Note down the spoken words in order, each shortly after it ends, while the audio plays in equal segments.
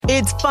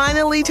It's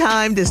finally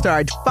time to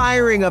start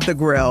firing up the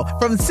grill.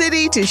 From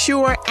city to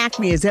shore,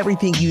 Acme is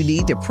everything you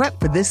need to prep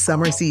for this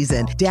summer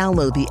season.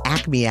 Download the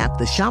Acme app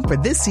to shop for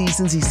this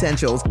season's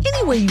essentials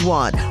any way you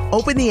want.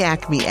 Open the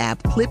Acme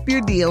app, clip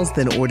your deals,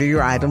 then order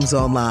your items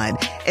online.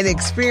 An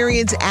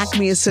experienced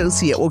Acme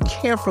associate will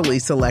carefully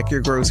select your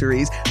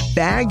groceries,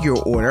 bag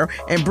your order,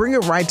 and bring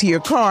it right to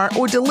your car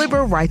or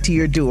deliver right to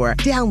your door.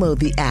 Download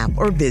the app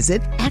or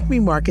visit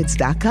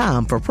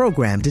acmemarkets.com for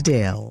program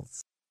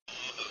details.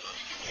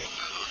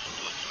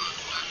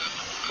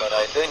 But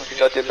I think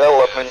the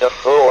development of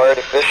full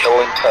artificial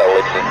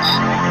intelligence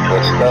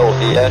will spell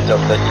the end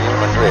of the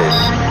human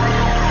race.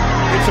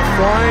 It's a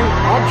flying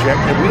object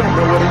and we don't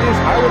know what it is.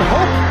 I would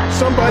hope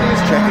somebody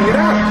is checking it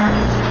out.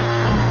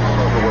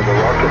 With the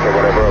rockets or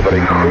whatever, but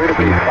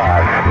incredibly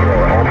fast,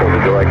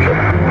 opposite direction.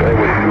 They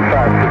were too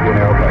fast to get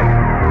airplane.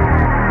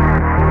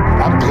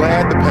 I'm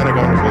glad the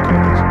Pentagon is looking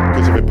at this,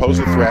 because if it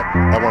poses a threat,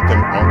 I want them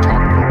on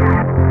top of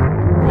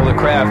it. Well, the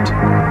craft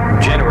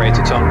generates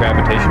its own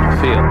gravitational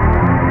field.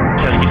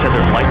 He says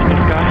there's lights in the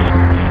sky?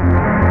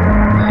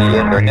 The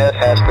internet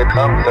has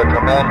become the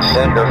command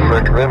center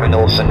for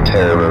criminals and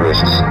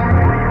terrorists.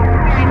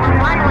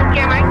 911, what's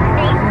your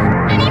emergency?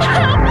 I need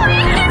help,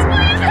 please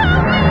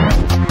help me!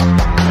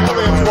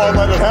 Aliens won't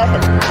let it happen.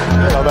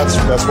 You know, that's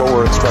what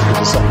we're instructed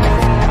to say.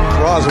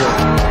 Roswell,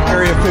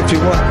 Area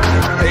 51.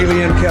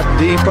 Alien kept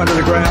deep under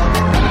the ground.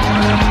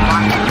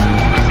 1,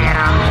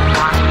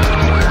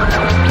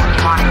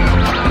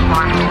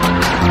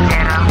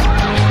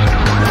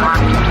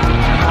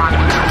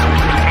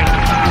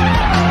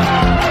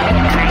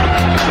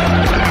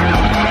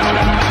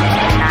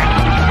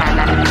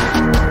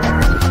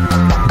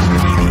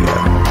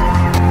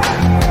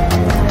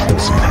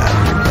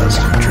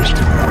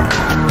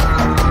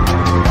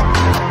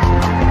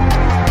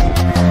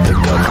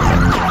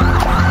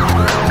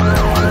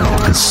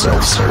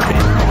 self-serving.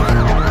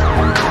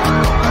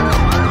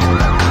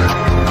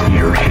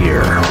 You're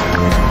here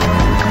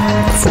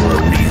for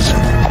a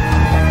reason.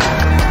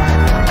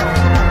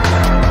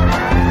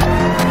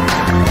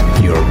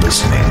 You're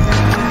listening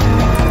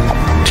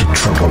to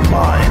Troubled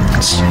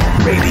Minds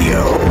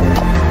Radio.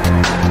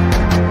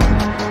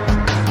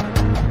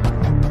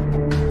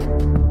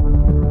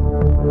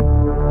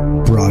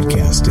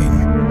 Broadcasting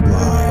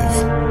live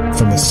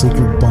from a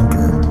secret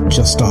bunker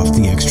just off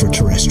the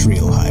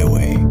extraterrestrial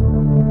highway.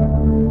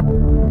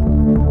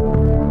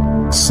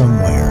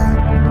 Somewhere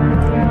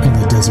in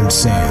the desert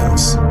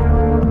sands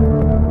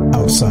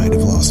outside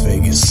of Las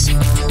Vegas.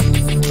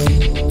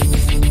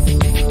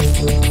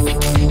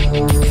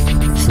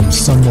 From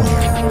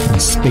somewhere in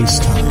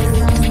space-time,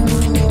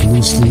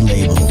 loosely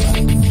labeled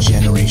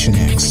Generation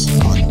X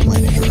on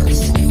planet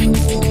Earth.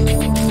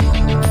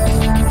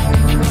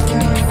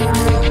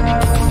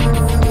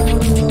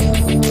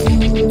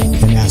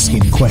 And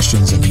asking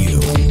questions of you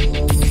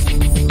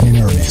in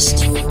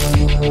earnest.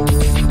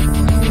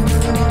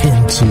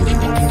 Into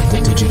the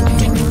digital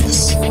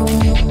darkness.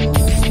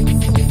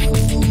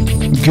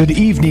 Good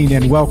evening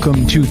and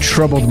welcome to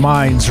Troubled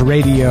Minds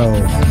Radio.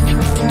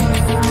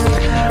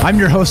 I'm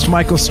your host,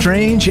 Michael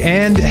Strange,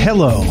 and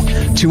hello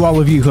to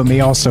all of you who may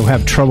also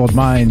have troubled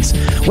minds.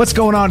 What's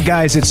going on,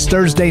 guys? It's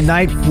Thursday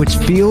night, which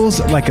feels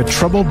like a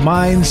Troubled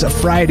Minds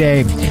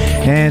Friday.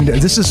 And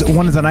this is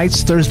one of the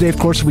nights, Thursday, of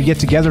course, we get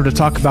together to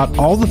talk about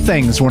all the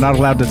things we're not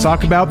allowed to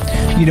talk about.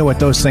 You know what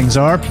those things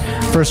are.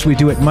 First, we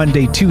do it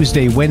Monday,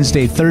 Tuesday,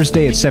 Wednesday,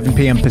 Thursday at 7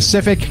 p.m.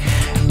 Pacific.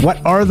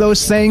 What are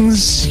those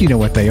things? You know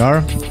what they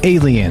are.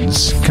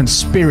 Aliens,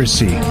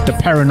 conspiracy, the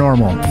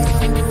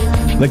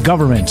paranormal, the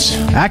government,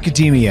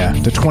 academia,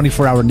 the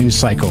 24-hour news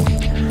cycle,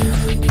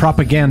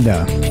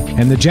 propaganda,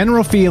 and the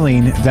general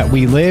feeling that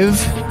we live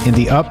in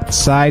the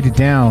upside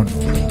down.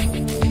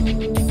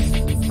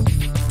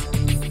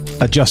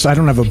 I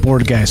don't have a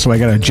board, guy, so I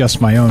got to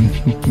adjust my own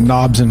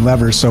knobs and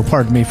levers, so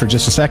pardon me for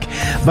just a sec.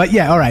 But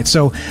yeah, all right,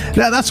 so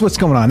that's what's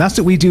going on. That's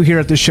what we do here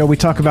at this show. We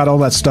talk about all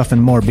that stuff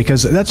and more,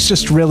 because that's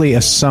just really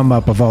a sum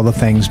up of all the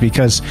things,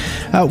 because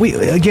we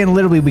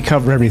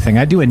cover everything.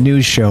 I do a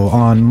news show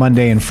on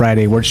Monday and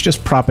Friday where it's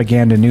just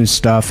propaganda news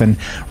stuff and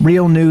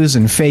real news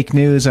and fake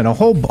news and a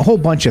whole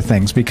bunch of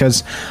things,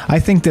 because I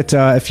think that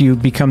if you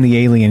become the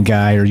alien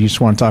guy or you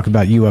just want to talk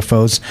about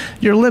UFOs,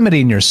 you're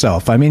limiting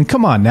yourself. I mean,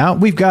 come on now.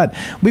 We've got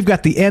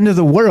the end of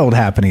the world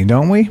happening,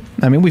 don't we?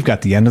 I mean, we've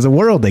got the end of the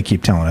world, they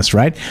keep telling us,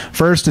 right?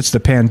 First, it's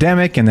the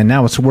pandemic, and then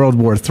now it's World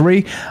War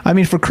III. I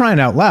mean, for crying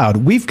out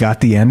loud, we've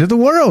got the end of the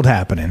world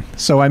happening.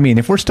 So, I mean,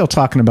 if we're still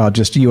talking about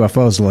just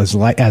UFOs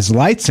as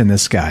lights in the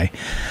sky,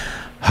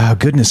 oh,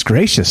 goodness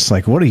gracious,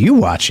 like, what are you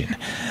watching?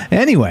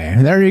 Anyway,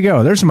 there you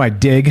go. There's my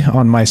dig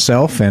on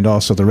myself and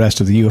also the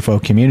rest of the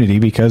UFO community,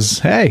 because,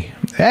 hey,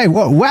 Hey,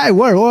 World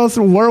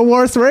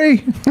War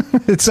III.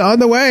 It's on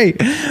the way.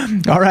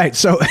 All right.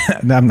 So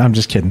I'm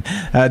just kidding.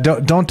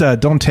 Don't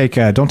take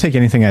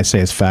anything I say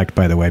as fact,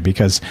 by the way,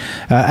 because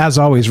as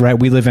always, right,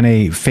 we live in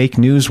a fake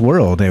news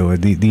world.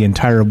 The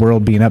entire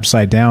world being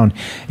upside down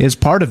is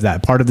part of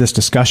that, part of this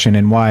discussion,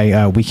 and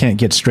why we can't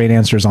get straight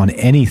answers on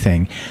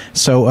anything.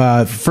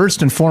 So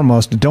first and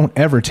foremost, don't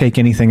ever take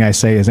anything I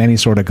say as any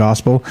sort of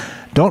gospel.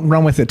 Don't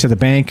run with it to the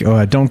bank.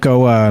 Don't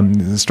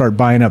go start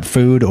buying up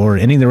food or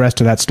any of the rest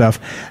of that stuff.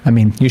 I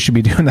mean, you should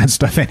be doing that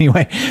stuff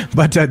anyway,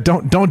 but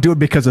don't do it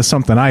because of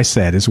something I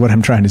said, is what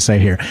I'm trying to say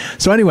here.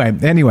 So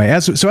anyway,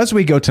 as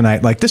we go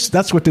tonight, like this,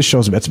 that's what this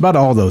show's about. It's about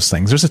all those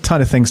things. There's a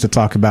ton of things to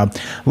talk about,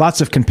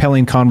 lots of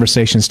compelling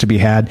conversations to be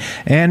had,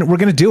 and we're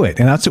going to do it.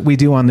 And that's what we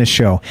do on this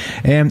show.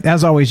 And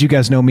as always, you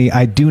guys know me.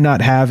 I do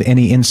not have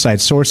any inside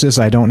sources.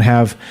 I don't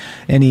have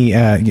any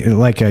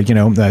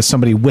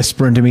somebody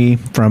whispering to me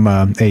from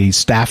a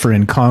staffer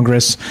in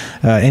Congress,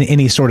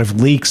 any sort of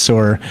leaks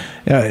or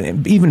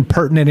even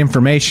pertinent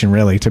information,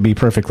 really, to be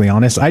perfectly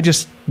honest. I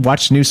just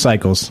watch news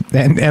cycles.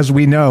 And as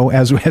we know,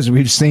 as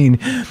we've seen,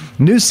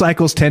 news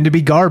cycles tend to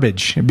be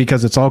garbage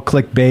because it's all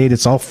clickbait,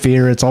 it's all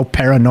fear, it's all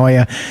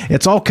paranoia,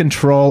 it's all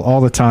control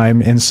all the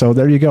time. And so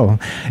there you go.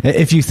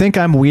 If you think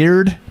I'm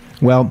weird,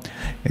 well,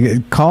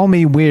 call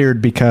me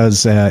weird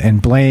because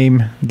and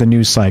blame the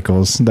news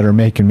cycles that are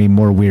making me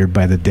more weird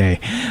by the day.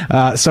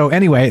 So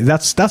anyway,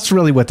 that's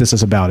really what this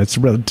is about. It's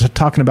really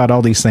talking about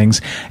all these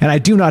things, and I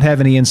do not have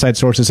any inside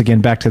sources.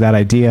 Again, back to that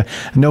idea.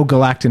 No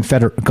Galactic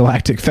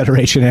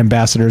Federation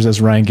ambassadors, as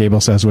Ryan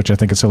Gable says, which I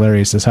think is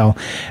hilarious as hell.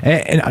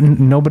 And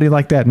nobody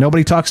like that.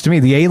 Nobody talks to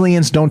me. The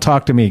aliens don't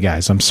talk to me,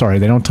 guys. I'm sorry,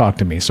 they don't talk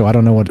to me. So I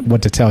don't know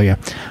what to tell you,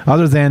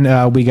 other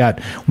than we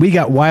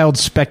got wild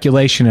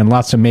speculation and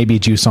lots of maybe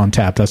juice on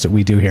tap. That's what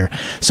we do here.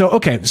 So,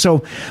 okay.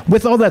 So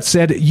with all that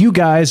said, you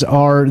guys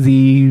are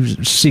the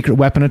secret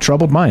weapon of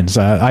troubled minds.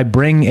 I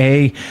bring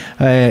a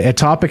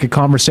topic, a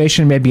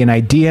conversation, maybe an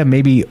idea,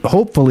 maybe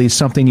hopefully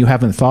something you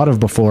haven't thought of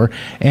before,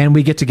 and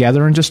we get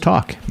together and just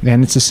talk.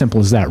 And it's as simple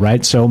as that,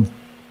 right? So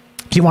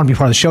if you want to be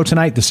part of the show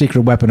tonight, the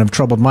secret weapon of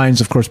troubled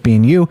minds, of course,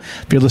 being you.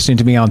 If you're listening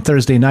to me on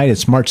Thursday night,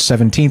 it's March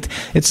 17th.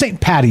 It's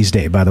St. Patty's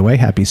Day, by the way.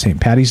 Happy St.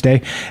 Patty's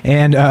Day.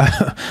 And,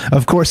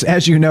 of course,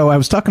 as you know, I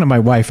was talking to my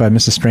wife,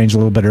 Mrs. Strange, a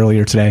little bit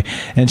earlier today,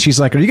 and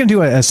she's like, are you going to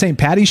do a St.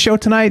 Patty's show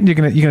tonight? And you're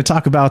going to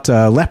talk about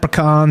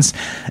leprechauns?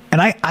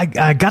 And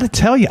I got to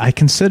tell you, I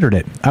considered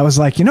it. I was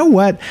like, you know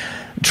what?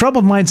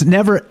 Troubled Minds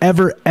never,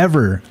 ever,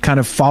 ever kind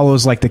of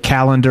follows like the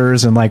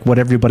calendars and like what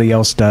everybody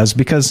else does,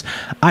 because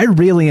I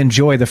really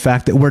enjoy the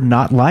fact that we're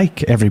not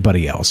like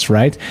everybody else,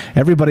 right?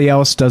 Everybody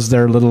else does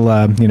their little,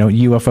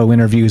 UFO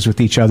interviews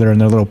with each other and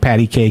their little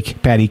patty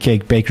cake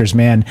baker's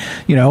man,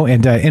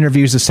 and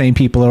interviews the same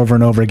people over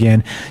and over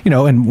again,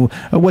 and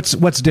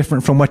what's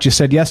different from what you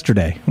said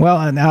yesterday? Well,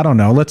 I don't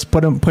know. Let's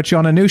put you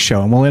on a new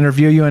show and we'll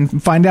interview you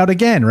and find out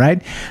again,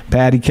 right?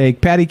 Patty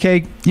cake,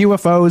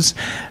 UFOs.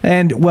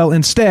 And well,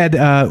 instead,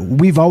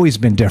 we've always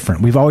been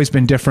different. We've always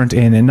been different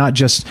and not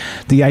just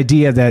the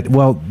idea that,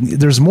 well,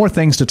 there's more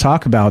things to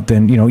talk about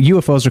than,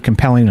 UFOs are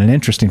compelling and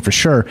interesting for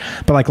sure.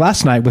 But like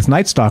last night with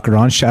Night Stalker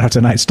on, shout out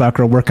to Night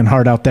Stalker, working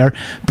hard out there,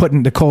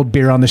 putting the cold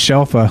beer on the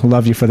shelf.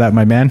 Love you for that,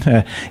 my man.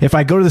 If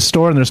I go to the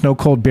store and there's no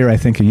cold beer, I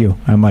think of you.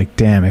 I'm like,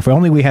 damn, if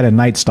only we had a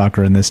Night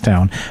Stalker in this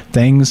town,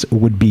 things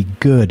would be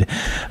good.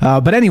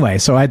 But anyway,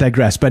 so I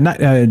digress. But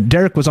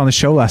Derek was on the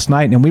show last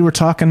night and we were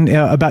talking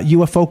about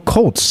UFO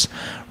cults,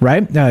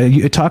 right?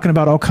 Talking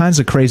about all kinds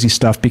of crazy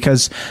stuff,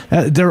 because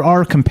there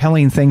are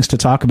compelling things to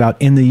talk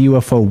about in the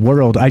UFO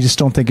world. I just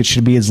don't think it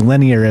should be as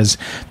linear as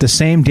the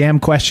same damn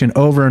question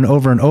over and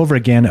over and over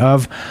again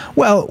of,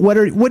 well, what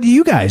do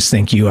you guys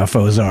think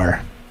UFOs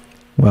are?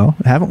 Well,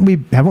 haven't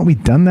we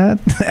done that?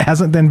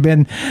 Hasn't then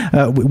been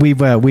we've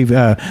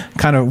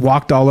kind of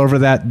walked all over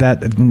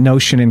that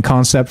notion and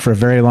concept for a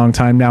very long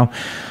time now.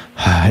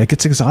 It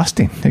gets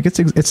exhausting.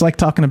 It's like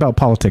talking about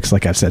politics,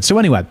 like I've said. So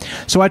anyway,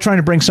 I try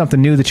to bring something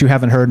new that you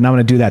haven't heard, and I'm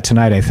going to do that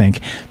tonight, I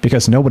think,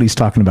 because nobody's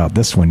talking about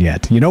this one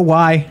yet. You know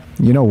why?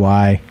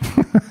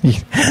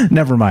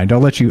 Never mind. I'll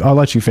let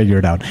you figure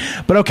it out.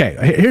 But okay,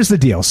 here's the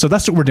deal. So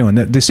that's what we're doing.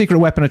 The secret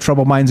weapon of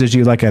troubled minds is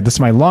this is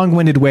my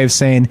long-winded way of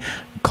saying,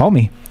 call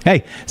me.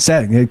 Hey,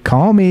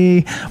 call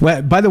me.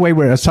 Well, by the way, I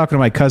was talking to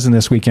my cousin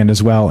this weekend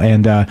as well,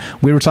 and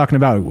we were talking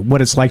about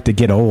what it's like to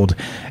get old.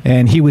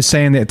 And he was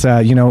saying that,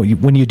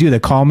 when you do the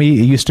call me,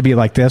 it used to be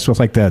like this with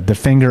like the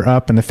finger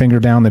up and the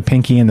finger down, the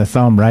pinky and the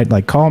thumb, right?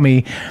 Like call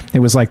me. It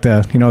was like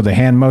the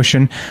hand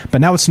motion.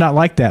 But now it's not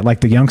like that.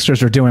 Like the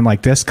youngsters are doing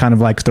like this, kind of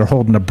like they're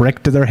holding a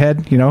brick to their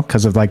head,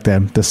 because of like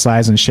the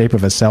size and shape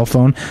of a cell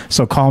phone.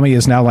 So call me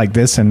is now like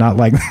this and not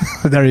like,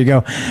 there you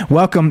go.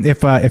 Welcome.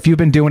 If you've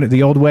been doing it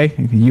the old way,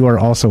 you are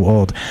also so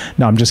old.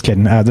 No, I'm just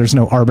kidding. There's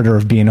no arbiter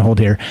of being old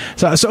here.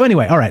 So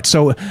anyway, all right.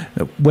 So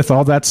with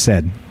all that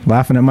said,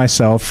 laughing at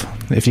myself.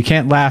 If you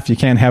can't laugh, you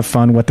can't have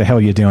fun. What the hell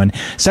are you doing?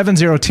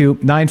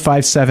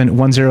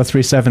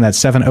 702-957-1037. That's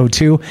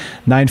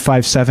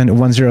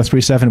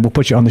 702-957-1037. We'll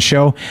put you on the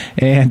show.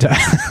 And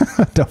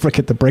don't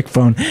forget the break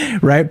phone,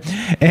 right?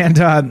 And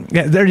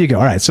there you go.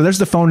 All right. So there's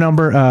the phone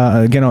number.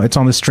 Again, it's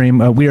on the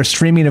stream. We are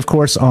streaming, of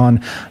course, on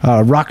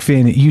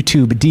Rockfin,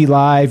 YouTube, D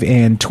Live,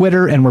 and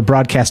Twitter. And we're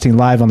broadcasting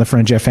live on the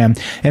Fringe FM.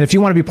 And if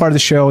you want to be part of the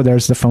show,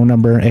 there's the phone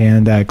number.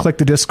 And click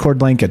the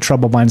Discord link at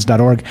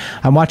troubledminds.org.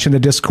 I'm watching the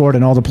Discord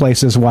and all the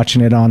places,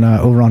 watching it on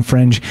over on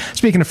Fringe.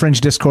 Speaking of Fringe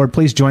Discord,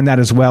 please join that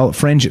as well.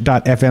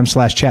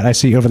 Fringe.fm/chat. I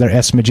see you over there,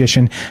 S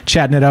Magician,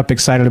 chatting it up,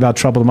 excited about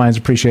Troubled Minds.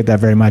 Appreciate that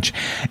very much.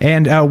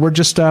 And we're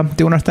just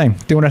doing our thing.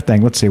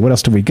 Let's see, what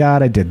else do we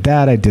got? I did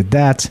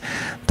that.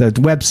 The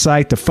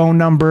website, the phone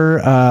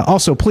number.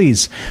 Also,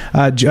 please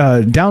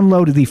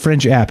download the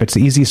Fringe app. It's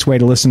the easiest way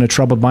to listen to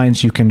Troubled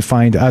Minds. You can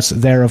find us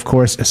there, of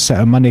course,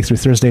 Monday through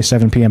Thursday,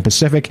 7 p.m.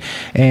 Pacific.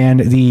 And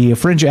the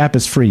Fringe app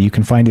is free. You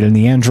can find it in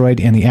the Android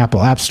and the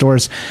Apple app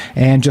stores.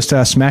 And just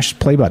smash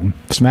play button.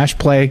 Smash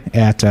play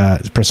at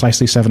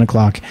precisely 7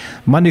 o'clock.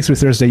 Monday through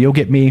Thursday, you'll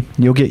get me,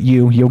 you'll get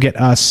you, you'll get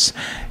us,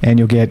 and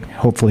you'll get,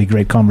 hopefully,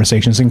 great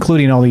conversations,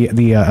 including all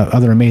the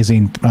other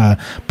amazing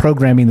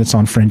programming that's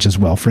on Fringe as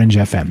well. Fringe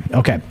FM.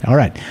 Okay. All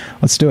right.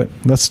 Let's do it.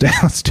 Let's do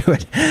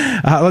it.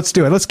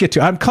 Let's get to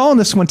it. I'm calling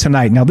this one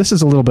tonight. Now, this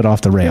is a little bit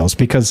off the rails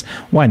because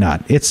why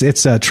not? It's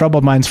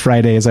Troubled Minds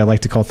Friday, as I like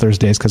to call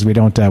Thursdays, because we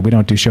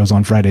don't do shows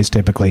on Fridays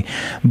typically.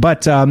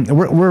 But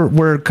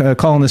we're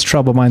calling this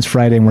Troubled Minds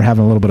Friday, and we're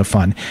having a little bit of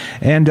fun.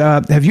 And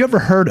have you ever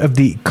heard of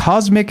the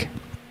cosmic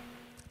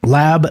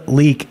lab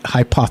leak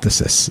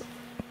hypothesis?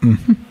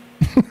 Mm-hmm.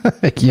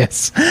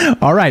 Yes.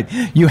 All right.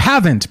 You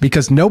haven't,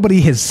 because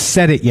nobody has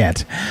said it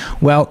yet.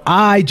 Well,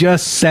 I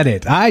just said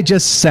it.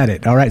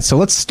 All right. So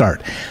let's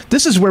start.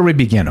 This is where we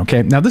begin.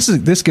 Okay. Now this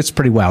gets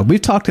pretty wild.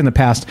 We've talked in the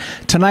past.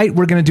 Tonight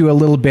we're going to do a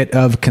little bit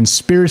of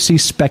conspiracy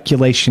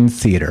speculation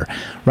theater,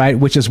 right?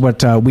 Which is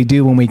what we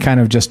do when we kind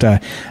of just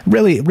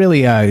really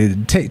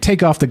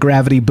take off the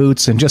gravity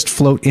boots and just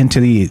float into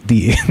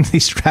the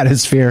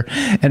stratosphere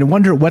and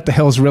wonder what the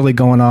hell is really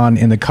going on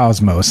in the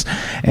cosmos.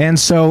 And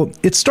so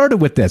it started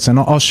with this. And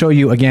I'll show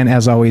you again,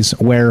 as always,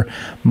 where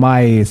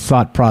my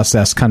thought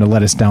process kind of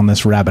led us down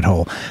this rabbit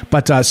hole.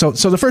 But so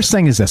the first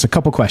thing is this: a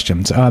couple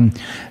questions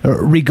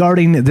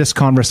regarding this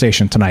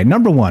conversation tonight.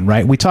 Number one,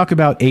 right? We talk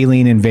about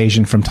alien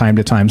invasion from time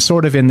to time,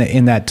 sort of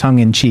in that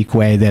tongue-in-cheek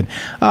way that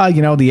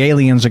the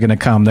aliens are going to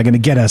come, they're going to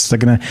get us, they're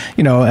going to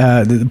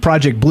the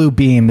Project Blue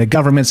Beam, the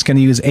government's going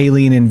to use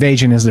alien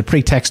invasion as the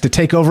pretext to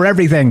take over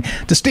everything,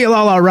 to steal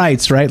all our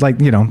rights, right? Like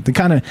the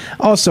kind of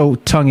also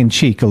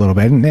tongue-in-cheek a little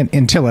bit, and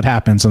until it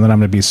happens, and then I'm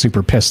going to be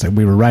super pissed that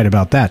we were right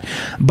about that.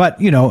 But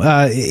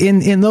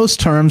in those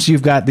terms,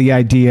 you've got the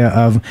idea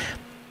of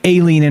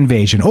alien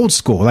invasion, old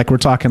school, like we're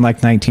talking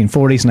like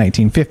 1940s,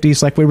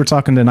 1950s, like we were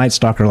talking to Night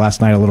Stalker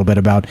last night a little bit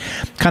about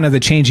kind of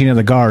the changing of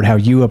the guard, how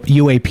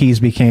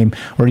UAPs became,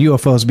 or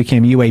UFOs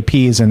became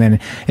UAPs, and then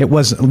it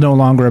was no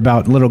longer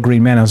about little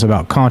green men, it was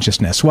about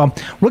consciousness. Well,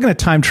 we're going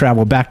to time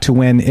travel back to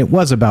when it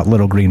was about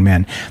little green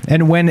men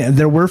and when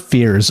there were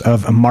fears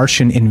of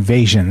Martian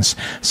invasions.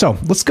 So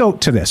let's go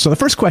to this. So the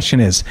first question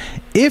is,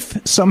 if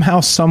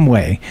somehow, some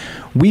way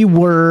we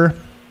were,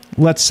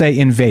 let's say,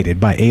 invaded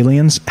by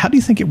aliens, how do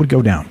you think it would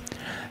go down?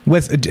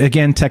 With,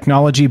 again,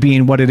 technology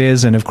being what it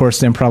is, and of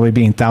course them probably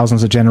being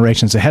thousands of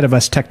generations ahead of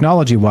us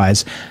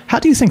technology-wise, how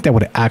do you think that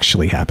would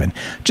actually happen?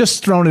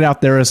 Just throwing it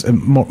out there as a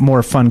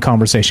more fun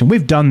conversation.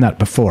 We've done that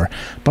before,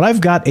 but I've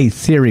got a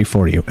theory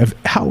for you of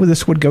how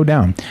this would go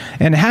down.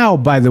 And how,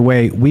 by the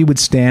way, we would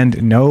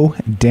stand no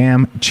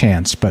damn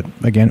chance. But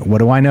again, what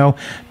do I know?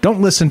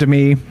 Don't listen to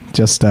me.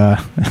 Just try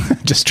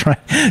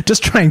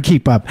and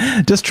keep up.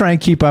 Just try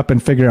and keep up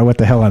and figure out what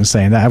the hell I'm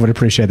saying. I would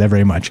appreciate that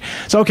very much.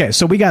 So, okay,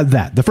 so we got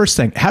that. The first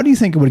thing, how do you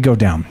think it would go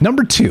down?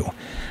 Number two,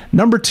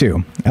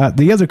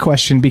 the other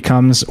question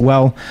becomes,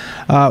 well,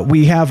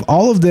 we have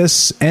all of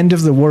this end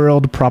of the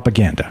world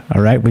propaganda.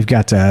 All right, we've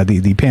got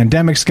the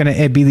pandemic's going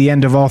to be the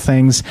end of all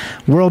things.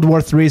 World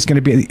War III is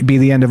going to be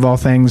the end of all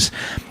things.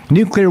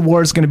 Nuclear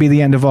war is going to be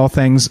the end of all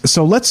things.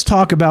 So let's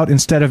talk about,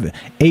 instead of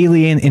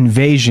alien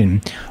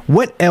invasion,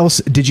 what else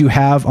did you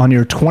have on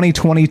your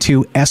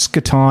 2022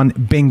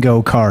 Eschaton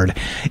bingo card?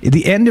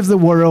 The end of the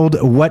world,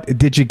 what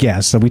did you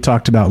guess? So we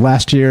talked about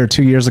last year or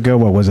 2 years ago,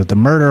 what was it? The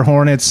murder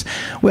hornets.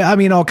 Well, I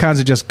mean, all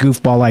kinds of just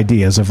goofball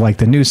ideas of like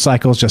the news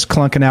cycles just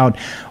clunking out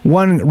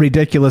one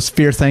ridiculous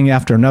fear thing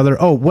after another.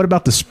 Oh, what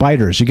about the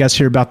spiders? You guys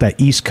hear about that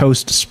East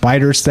Coast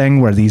spiders thing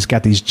where these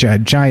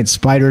giant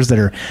spiders that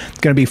are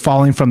going to be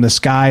falling from the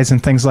skies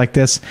and things like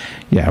this?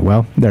 Yeah,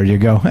 well, there you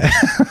go.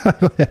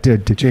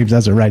 Dude, James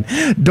has it right.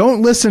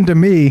 Don't listen to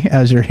me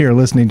as you're here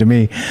listening to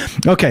me.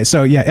 Okay,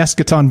 so yeah,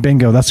 Eschaton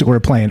bingo, that's what we're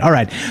playing. All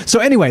right.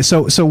 So anyway,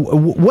 so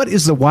what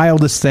is the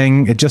wildest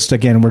thing? Just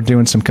again, we're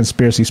doing some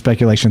conspiracy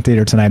speculation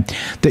theater tonight,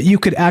 that you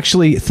could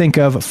actually think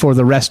of for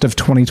the rest of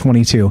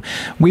 2022?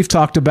 We've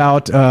talked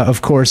about,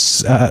 of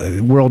course,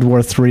 World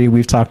War III.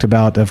 We've talked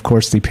about, of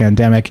course, the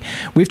pandemic.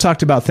 We've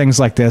talked about things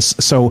like this.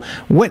 So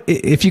what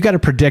if you got to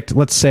predict,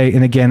 let's say,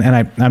 and again,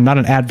 and I'm not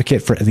an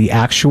advocate for the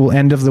actual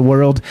end of the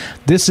world.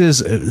 This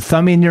is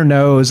thumbing your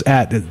nose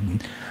at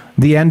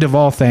the end of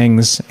all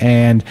things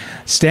and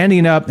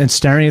standing up and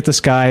staring at the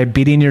sky,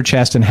 beating your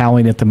chest and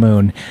howling at the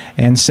moon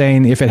and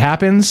saying, if it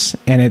happens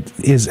and it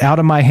is out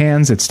of my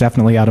hands, it's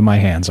definitely out of my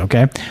hands.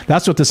 Okay.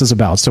 That's what this is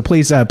about. So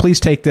please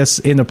take this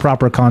in the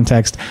proper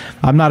context.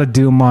 I'm not a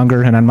doom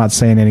monger and I'm not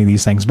saying any of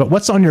these things, but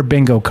what's on your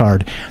bingo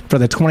card for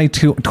the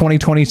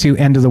 2022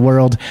 end of the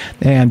world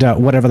and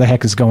whatever the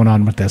heck is going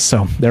on with this.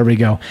 So there we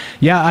go.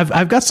 Yeah.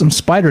 I've got some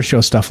Spider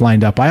Show stuff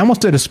lined up. I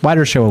almost did a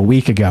Spider Show a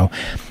week ago,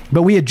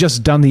 but we had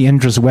just done the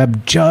Indra's Web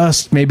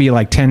just maybe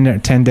like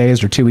 10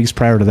 days or 2 weeks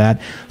prior to that.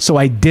 So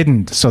I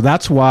didn't. So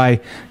that's why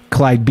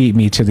Clyde beat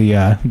me to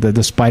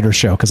the Spider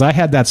Show, because I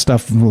had that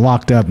stuff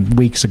locked up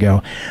weeks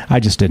ago. I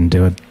just didn't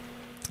do it.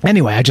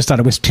 Anyway, I just thought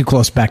it was too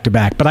close back to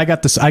back. But I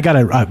got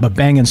a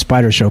banging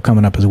Spider Show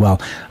coming up as well.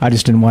 I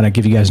just didn't want to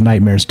give you guys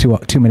nightmares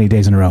too many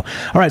days in a row.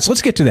 All right, so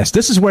let's get to this.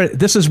 This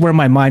is where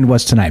my mind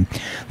was tonight.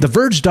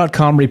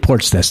 TheVerge.com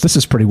reports this. This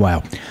is pretty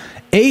wild.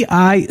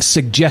 AI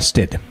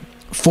suggested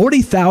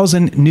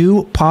 40,000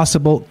 new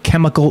possible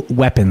chemical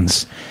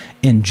weapons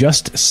in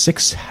just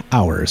 6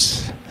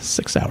 hours.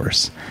 6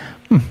 hours.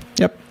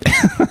 Yep.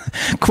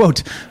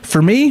 Quote,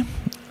 for me,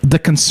 the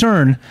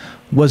concern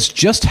was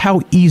just how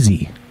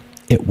easy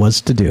it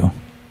was to do.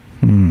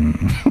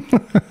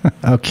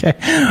 Okay.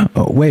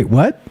 Oh, wait,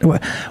 what?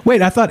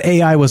 Wait, I thought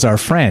AI was our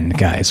friend,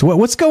 guys.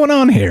 What's going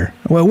on here?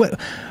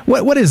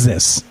 What is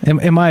this?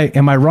 Am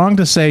I wrong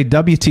to say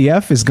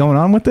WTF is going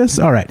on with this?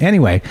 All right.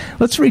 Anyway,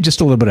 let's read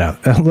just a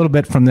little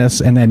bit from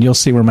this, and then you'll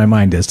see where my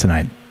mind is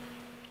tonight.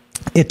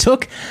 It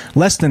took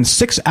less than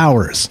 6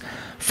 hours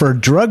for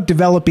drug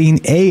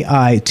developing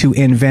AI to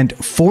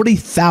invent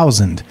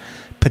 40,000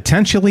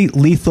 potentially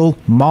lethal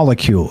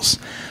molecules.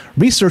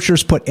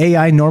 Researchers put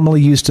AI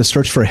normally used to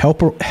search for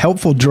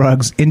helpful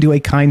drugs into a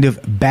kind of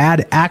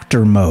bad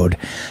actor mode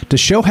to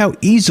show how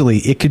easily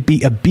it could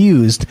be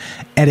abused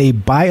at a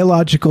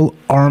biological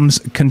arms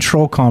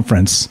control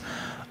conference.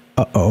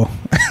 Uh-oh.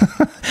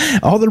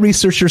 All the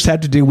researchers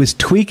had to do was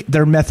tweak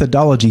their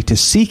methodology to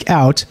seek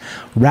out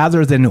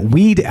rather than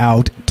weed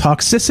out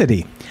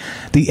toxicity.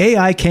 The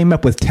AI came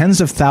up with tens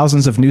of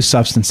thousands of new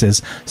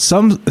substances,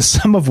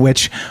 some of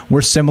which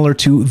were similar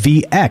to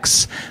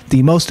VX,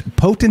 the most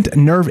potent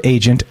nerve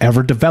agent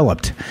ever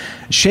developed.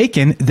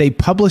 Shaken, they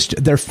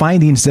published their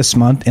findings this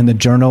month in the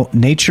journal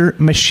Nature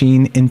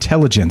Machine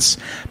Intelligence.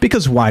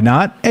 Because why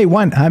not? Hey,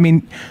 why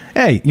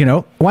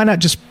not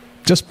just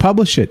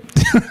publish it?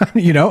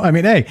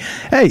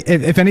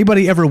 If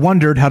anybody ever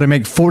wondered how to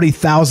make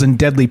 40,000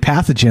 deadly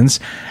pathogens,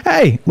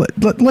 hey,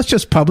 let's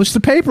just publish the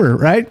paper,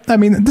 right? I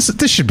mean, this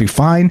should be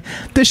fine.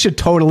 This should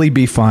totally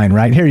be fine,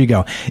 right? Here you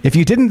go. If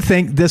you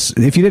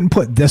didn't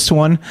put this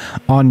one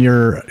on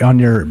your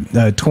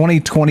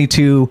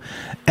 2022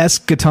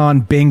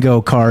 Eschaton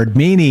bingo card,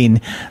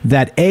 meaning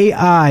that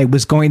AI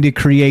was going to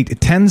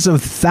create tens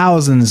of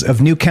thousands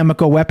of new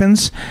chemical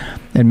weapons,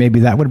 and maybe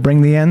that would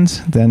bring the end,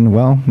 then,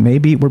 well,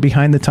 maybe we're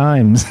behind the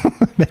times.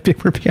 Maybe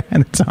we're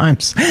behind the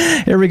times.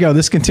 Here we go.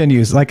 This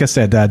continues. Like I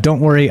said,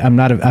 don't worry. I'm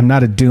not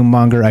a doom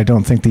monger. I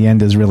don't think the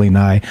end is really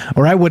nigh,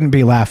 or I wouldn't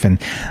be laughing.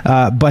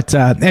 But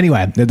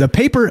anyway, the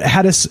paper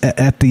had us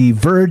at The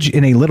Verge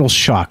in a little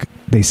shock,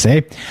 they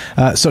say.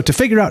 So to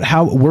figure out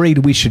how worried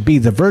we should be,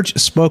 The Verge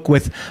spoke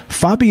with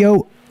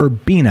Fabio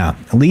Urbina,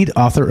 lead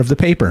author of the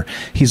paper.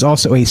 He's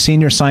also a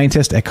senior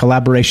scientist at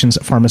Collaborations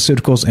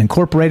Pharmaceuticals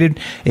Incorporated,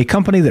 a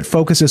company that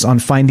focuses on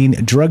finding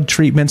drug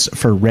treatments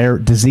for rare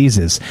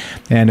diseases.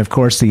 And of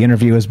course, the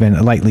interview has been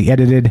lightly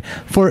edited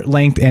for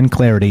length and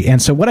clarity.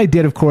 And so what I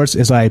did, of course,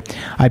 is I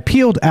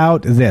peeled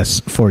out this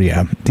for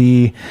you,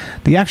 the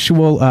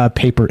actual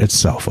paper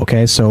itself.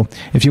 Okay, so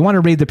if you want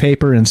to read the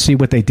paper and see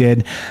what they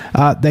did,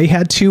 they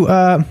had to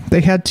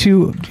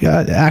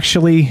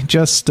actually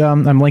just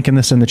I'm linking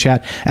this in the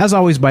chat. As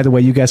always, by the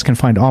way, you guys can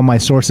find all my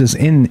sources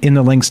in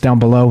the links down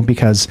below,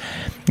 because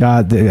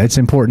it's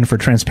important for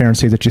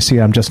transparency that you see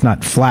I'm just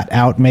not flat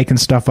out making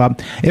stuff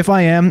up. If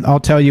I am, I'll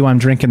tell you I'm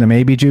drinking the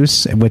maybe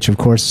juice, which of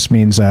course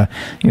means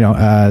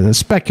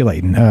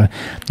speculating.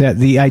 That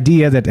the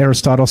idea that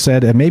Aristotle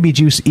said maybe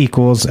juice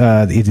equals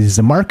it is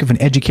the mark of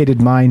an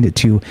educated mind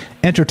to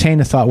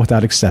entertain a thought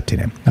without accepting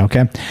it.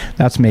 Okay,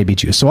 that's maybe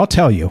juice. So I'll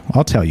tell you.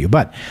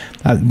 But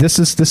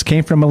this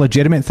came from a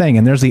legitimate thing,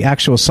 and there's the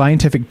actual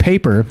scientific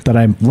paper that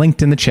I'm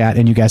linked in the chat,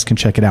 and you guys can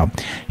check it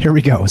out. Here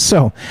we go.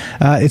 So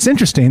it's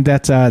interesting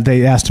that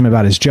they asked him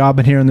about his job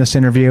in here in this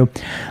interview.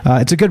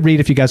 It's a good read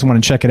if you guys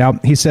want to check it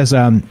out. He says,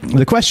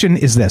 the question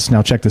is this.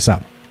 Now check this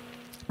out.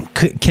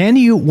 Can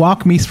you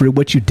walk me through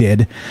what you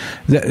did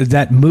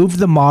that moved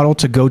the model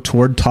to go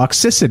toward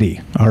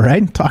toxicity? All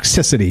right,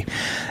 toxicity.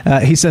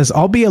 He says,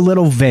 I'll be a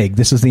little vague.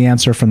 This is the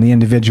answer from the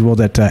individual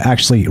that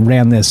actually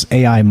ran this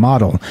AI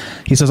model.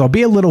 He says, I'll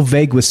be a little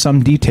vague with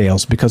some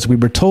details because we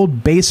were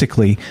told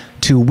basically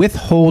to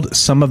withhold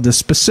some of the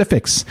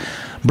specifics.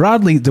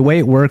 Broadly, the way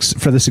it works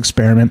for this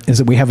experiment is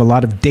that we have a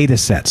lot of data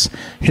sets,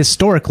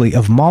 historically,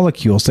 of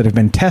molecules that have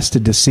been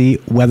tested to see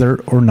whether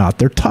or not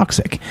they're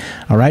toxic.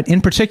 All right.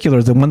 In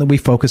particular, the one that we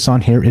focus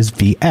on here is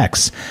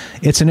VX.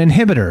 It's an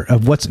inhibitor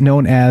of what's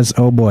known as,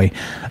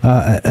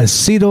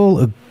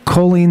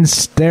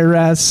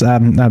 acetylcholinesterase.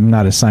 I'm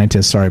not a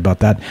scientist. Sorry about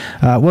that.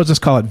 We'll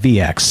just call it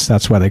VX.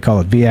 That's why they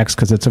call it VX,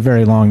 because it's a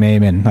very long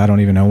name, and I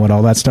don't even know what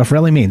all that stuff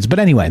really means. But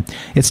anyway,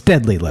 it's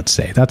deadly, let's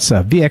say. That's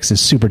VX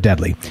is super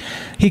deadly.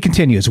 He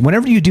continues,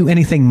 whenever you do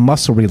anything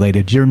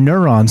muscle-related, your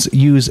neurons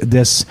use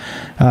this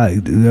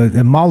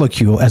the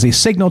molecule as a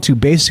signal to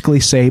basically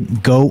say,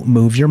 go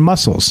move your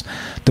muscles.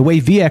 The way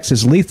VX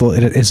is lethal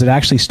is it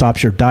actually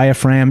stops your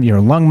diaphragm,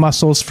 your lung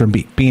muscles from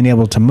being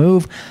able to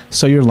move,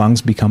 so your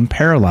lungs become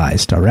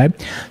paralyzed, all right?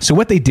 So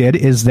what they did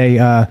is they,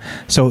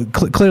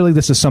 clearly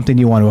this is something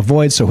you want to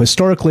avoid. So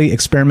historically,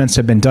 experiments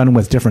have been done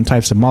with different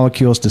types of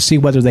molecules to see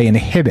whether they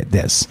inhibit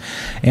this.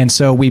 And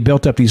so we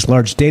built up these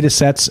large data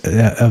sets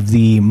of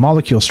the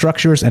molecule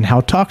structures and how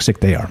toxic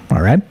they are,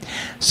 all right?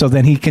 So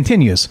then he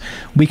continues,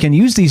 we can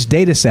use these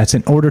data sets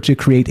in order to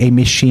create a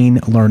machine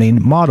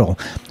learning model,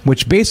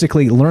 which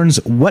basically learns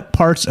what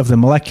parts of the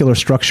molecular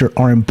structure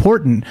are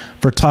important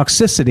for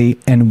toxicity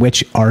and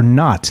which are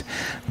not.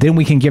 Then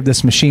we can give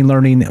this machine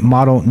learning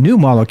model new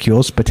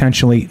molecules,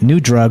 potentially new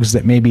drugs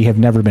that maybe have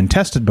never been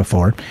tested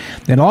before.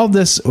 And all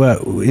this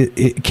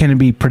it can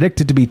be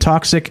predicted to be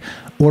toxic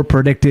or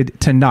predicted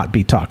to not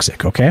be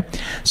toxic, okay?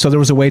 So there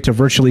was a way to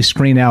virtually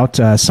screen out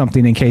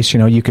something in case,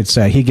 you could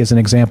say, he gives an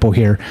example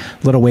here,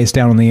 a little ways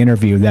down in the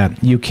interview,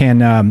 that you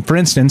can, for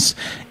instance,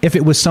 if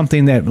it was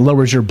something that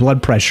lowers your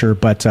blood pressure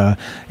but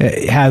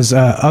it has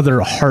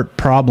other heart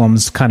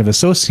problems kind of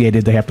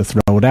associated, they have to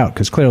throw it out,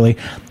 because clearly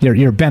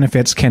your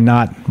benefits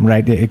cannot,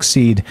 right,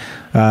 exceed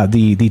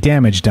the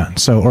damage done.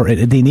 So, or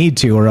they need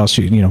to, or else,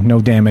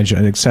 no damage,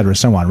 et cetera,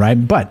 so on,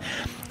 right? But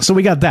so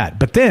we got that.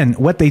 But then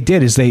what they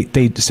did is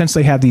they since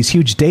they have these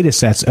huge data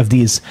sets of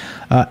these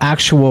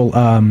actual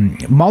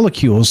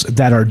molecules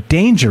that are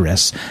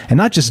dangerous, and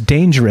not just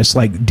dangerous,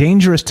 like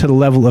dangerous to the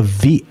level of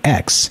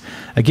VX.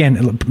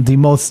 Again, the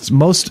most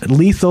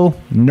lethal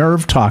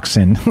nerve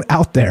toxin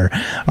out there.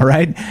 All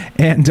right.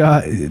 And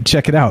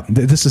check it out.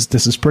 This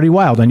is pretty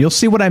wild. And you'll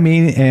see what I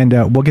mean. And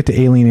we'll get to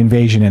alien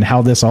invasion and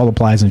how this all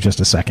applies in just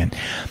a second.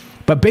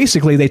 But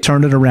basically, they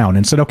turned it around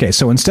and said, okay,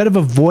 so instead of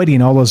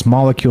avoiding all those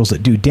molecules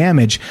that do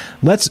damage,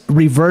 let's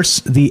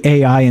reverse the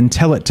AI and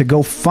tell it to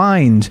go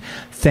find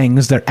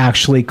things that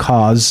actually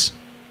cause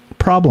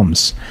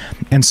problems.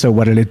 And so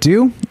what did it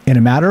do? In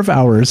a matter of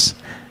hours,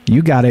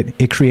 you got it,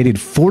 it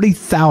created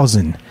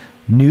 40,000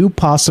 new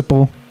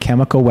possible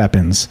chemical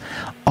weapons,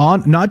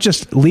 on not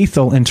just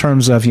lethal in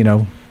terms of,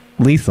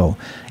 lethal,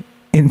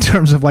 in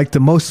terms of like the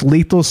most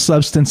lethal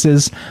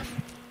substances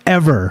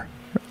ever,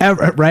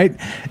 right?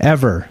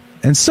 Ever.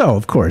 And so,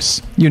 of course,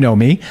 you know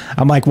me.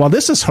 I'm like, well,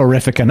 this is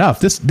horrific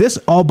enough. This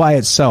all by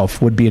itself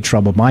would be a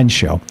Troubled Mind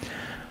show.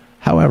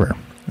 However,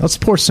 let's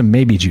pour some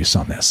maybe juice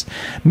on this.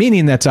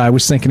 Meaning that I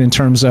was thinking in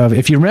terms of,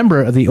 if you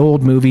remember the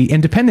old movie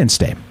Independence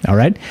Day, all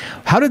right?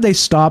 How did they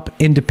stop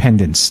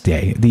Independence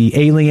Day? The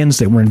aliens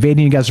that were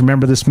invading, you guys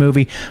remember this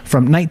movie?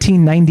 From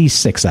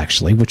 1996,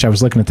 actually, which I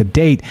was looking at the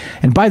date.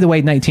 And by the way,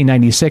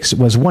 1996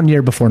 was 1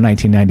 year before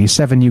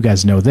 1997. You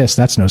guys know this.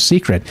 That's no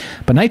secret.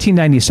 But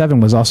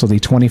 1997 was also the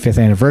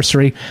 25th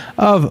anniversary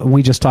of,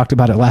 we just talked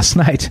about it last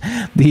night,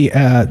 the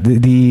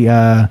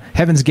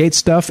Heaven's Gate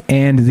stuff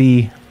and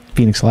the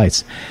Phoenix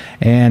Lights.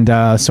 And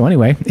so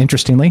anyway,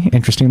 interestingly,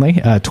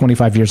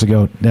 25 years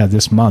ago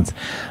this month.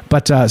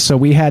 But so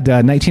we had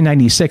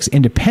 1996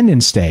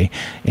 Independence Day,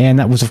 and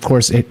that was, of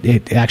course,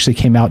 it actually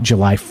came out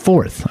July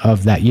 4th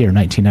of that year,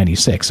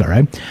 1996, all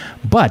right?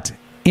 But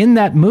in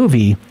that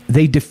movie,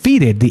 they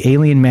defeated the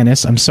alien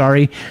menace. I'm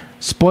sorry,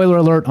 spoiler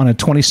alert on a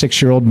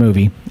 26-year-old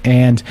movie.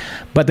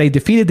 But they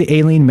defeated the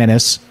alien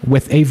menace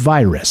with a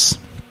virus.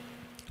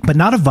 But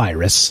not a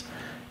virus,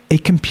 a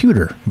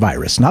computer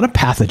virus, not a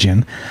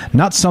pathogen,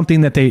 not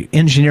something that they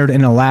engineered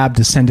in a lab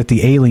to send at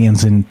the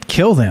aliens and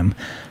kill them.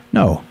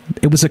 No,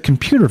 it was a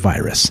computer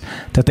virus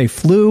that they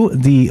flew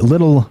the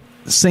little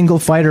single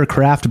fighter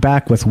craft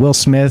back with Will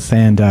Smith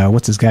and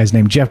what's his guy's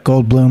name, Jeff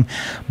Goldblum,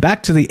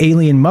 back to the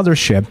alien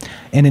mothership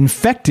and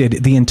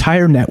infected the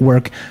entire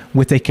network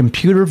with a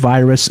computer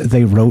virus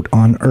they wrote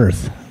on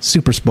Earth.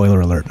 Super spoiler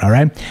alert, all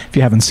right? If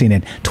you haven't seen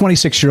it,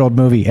 26-year-old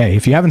movie. Hey,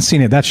 if you haven't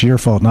seen it, that's your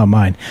fault, not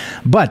mine.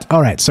 But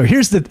all right, so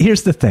here's the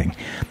thing.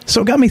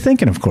 So it got me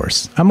thinking, of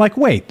course. I'm like,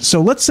 wait,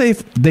 so let's say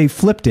if they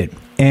flipped it.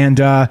 And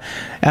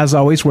as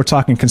always, we're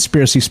talking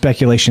conspiracy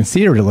speculation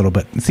theater a little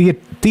bit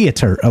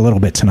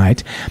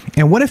tonight.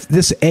 And what if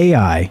this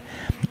AI,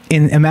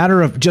 in a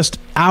matter of just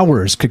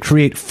hours, could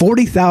create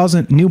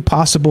 40,000 new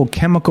possible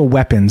chemical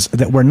weapons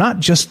that were not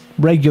just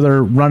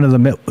regular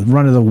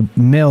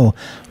run-of-the-mill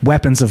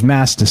weapons of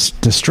mass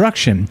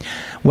destruction?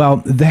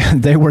 Well,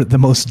 they were the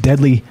most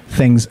deadly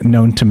things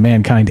known to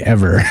mankind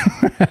ever.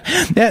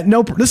 Yeah,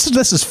 no, this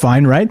is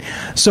fine, right?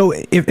 So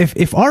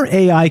if our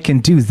AI can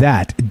do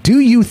that, do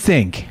you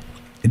think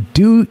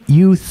do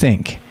you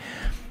think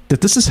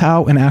that this is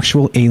how an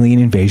actual alien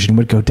invasion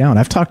would go down?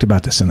 I've talked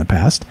about this in the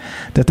past,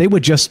 that they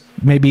would just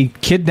maybe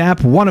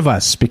kidnap one of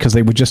us because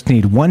they would just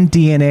need one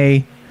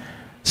DNA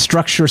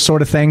structure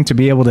sort of thing to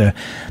be able to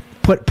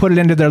put it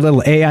into their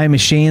little AI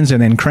machines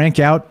and then crank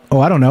out,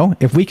 I don't know,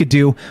 if we could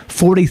do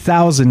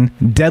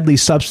 40,000 deadly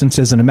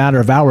substances in a matter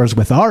of hours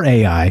with our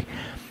AI,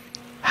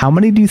 how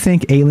many do you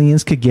think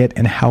aliens could get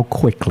and how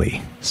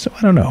quickly? So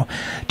I don't know.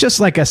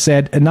 Just like I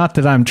said, not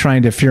that I'm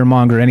trying to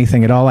fearmonger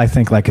anything at all. I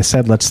think, like I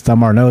said, let's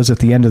thumb our nose at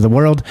the end of the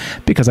world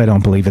because I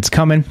don't believe it's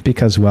coming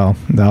because, well,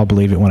 I'll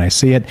believe it when I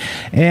see it.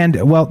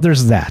 And, well,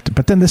 there's that.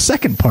 But then the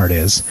second part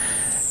is,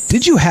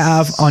 did you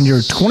have on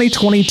your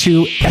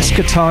 2022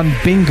 Eschaton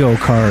bingo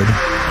card?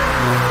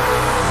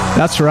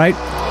 That's right,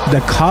 the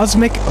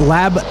Cosmic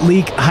Lab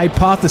Leak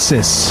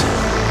Hypothesis.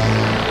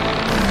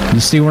 You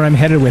see where I'm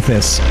headed with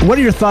this. What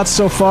are your thoughts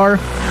so far?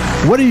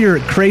 What are your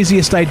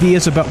craziest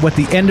ideas about what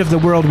the end of the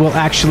world will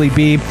actually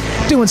be?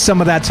 Doing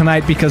some of that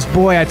tonight because,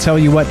 boy, I tell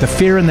you what, the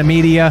fear in the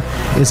media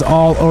is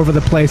all over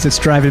the place. It's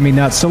driving me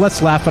nuts. So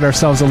let's laugh at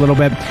ourselves a little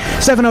bit.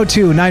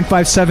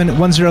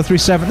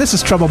 702-957-1037. This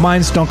is Troubled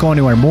Minds. Don't go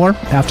anywhere. More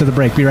after the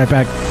break. Be right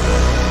back.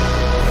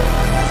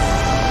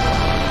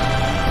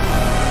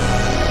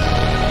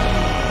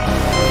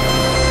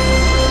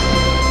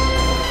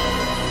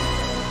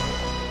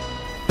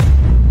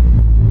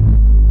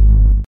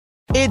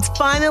 It's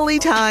finally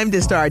time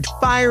to start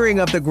firing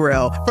up the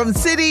grill. From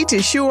city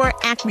to shore,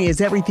 Acme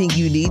is everything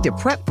you need to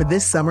prep for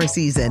this summer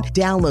season.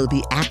 Download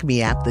the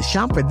Acme app to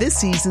shop for this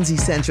season's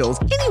essentials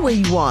any way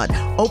you want.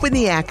 Open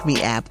the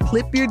Acme app,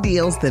 clip your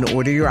deals, then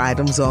order your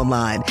items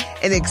online.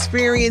 An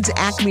experienced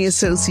Acme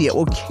associate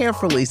will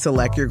carefully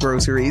select your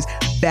groceries,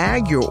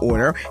 bag your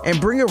order,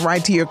 and bring it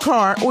right to your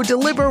car or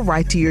deliver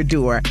right to your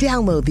door.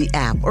 Download the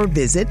app or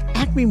visit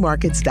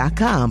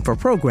acmemarkets.com for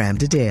program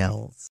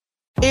details.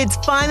 It's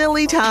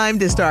finally time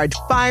to start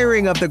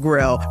firing up the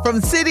grill. From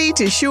city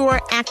to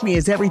shore, Acme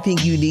is everything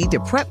you need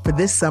to prep for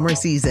this summer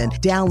season.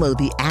 Download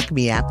the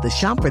Acme app to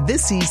shop for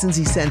this season's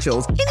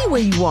essentials any way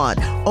you want.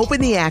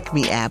 Open the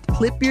Acme app,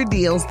 clip your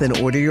deals,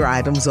 then order your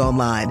items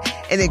online.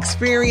 An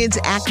experienced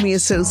Acme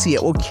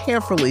associate will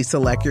carefully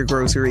select your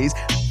groceries,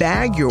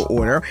 bag your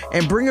order,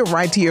 and bring it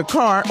right to your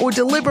car or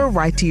deliver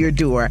right to your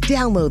door.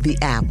 Download the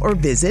app or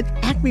visit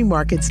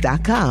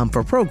acmemarkets.com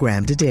for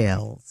program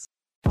details.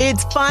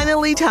 It's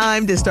finally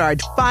time to start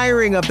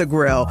firing up the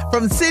grill.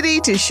 From city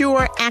to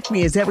shore,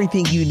 Acme is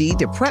everything you need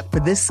to prep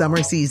for this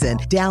summer season.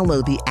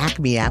 Download the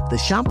Acme app to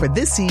shop for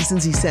this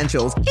season's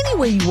essentials any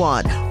way you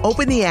want.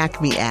 Open the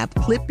Acme app,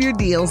 clip your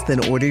deals,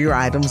 then order your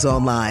items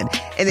online.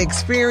 An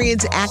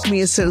experienced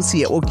Acme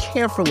associate will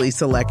carefully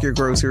select your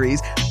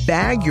groceries,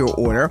 bag your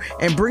order,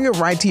 and bring it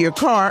right to your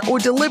car or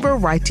deliver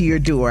right to your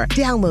door.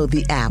 Download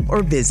the app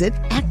or visit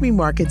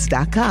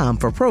acmemarkets.com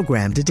for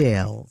program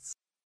details.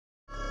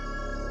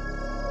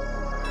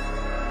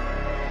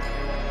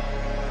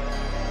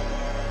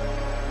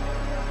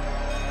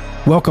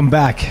 Welcome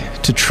back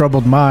to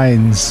Troubled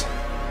Minds.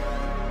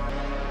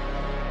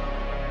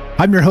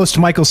 I'm your host,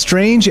 Michael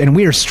Strange, and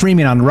we are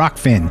streaming on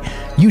Rockfin,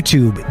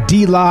 YouTube,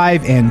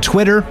 DLive, and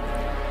Twitter.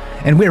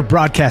 And we are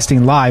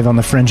broadcasting live on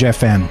the Fringe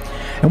FM.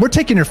 And we're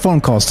taking your phone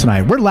calls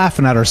tonight. We're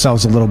laughing at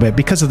ourselves a little bit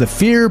because of the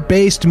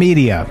fear-based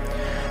media.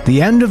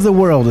 The end of the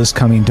world is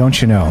coming,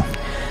 don't you know?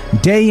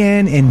 Day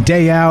in and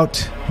day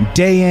out,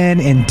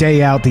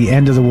 the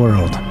end of the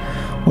world.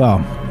 Well,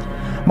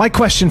 my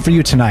question for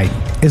you tonight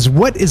is,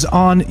 what is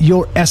on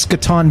your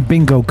Eschaton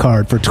bingo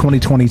card for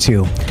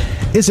 2022?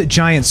 Is it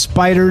giant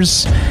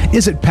spiders?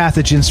 Is it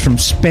pathogens from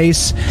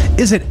space?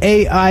 Is it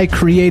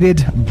AI-created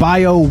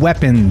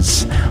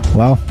bioweapons?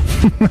 Well,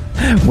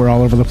 we're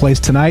all over the place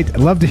tonight.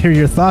 I'd love to hear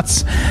your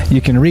thoughts. You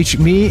can reach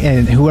me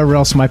and whoever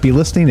else might be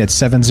listening at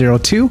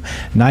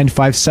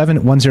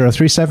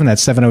 702-957-1037.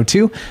 That's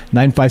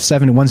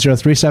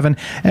 702-957-1037.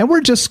 And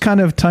we're just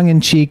kind of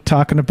tongue-in-cheek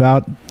talking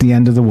about the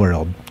end of the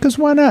world. Because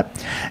why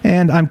not?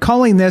 And I'm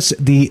calling this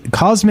the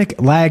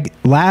Cosmic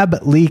Lab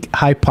Leak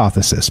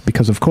Hypothesis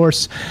because, of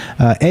course,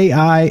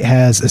 AI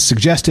has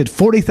suggested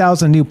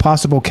 40,000 new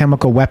possible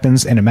chemical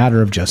weapons in a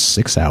matter of just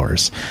 6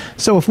 hours.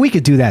 So if we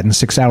could do that in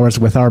 6 hours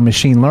with our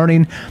machine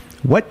learning,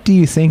 what do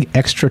you think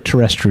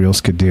extraterrestrials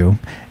could do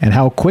and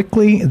how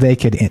quickly they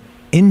could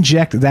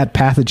inject that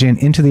pathogen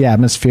into the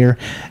atmosphere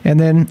and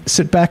then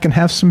sit back and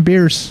have some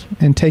beers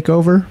and take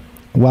over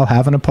while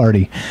having a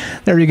party?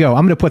 There you go.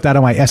 I'm going to put that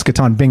on my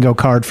Eschaton bingo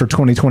card for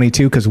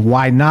 2022 because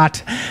why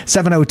not?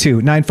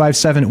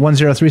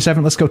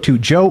 702-957-1037. Let's go to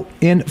Joe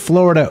in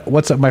Florida.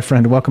 What's up, my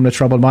friend? Welcome to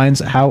Troubled Minds.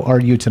 How are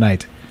you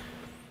tonight?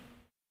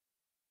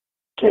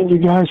 Can you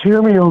guys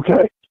hear me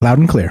okay? Loud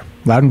and clear.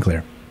 Loud and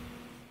clear.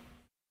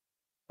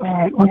 All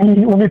right.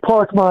 Let me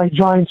park my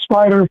giant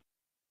spider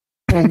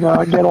and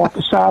get off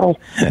the saddle.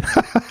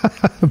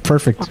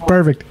 Perfect.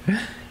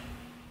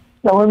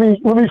 Now let me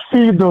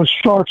feed those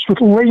sharks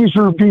with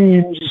laser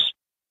beams.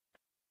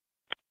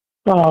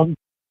 No,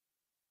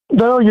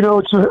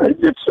 it's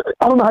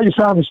I don't know how you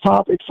found this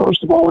topic.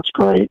 First of all, it's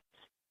great,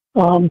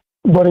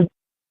 but it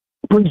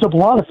brings up a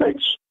lot of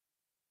things.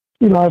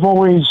 I've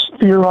always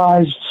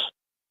theorized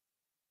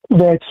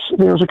that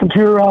there's a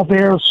computer out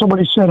there.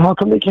 Somebody said, how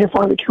come they can't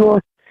find a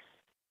cure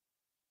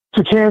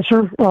to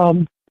cancer?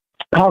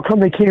 How come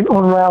they can't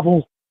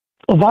unravel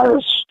a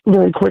virus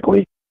very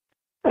quickly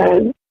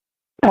and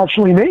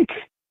actually make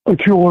a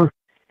cure?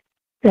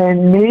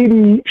 And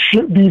maybe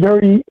be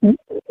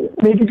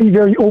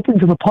very open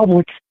to the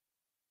public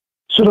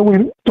so that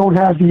we don't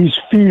have these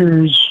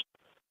fears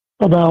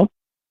about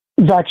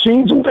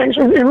vaccines and things,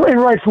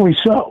 and rightfully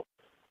so.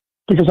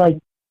 Because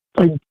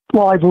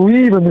while I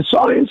believe in the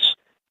science,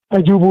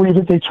 I do believe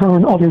that they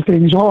turn other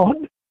things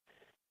on.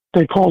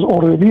 They cause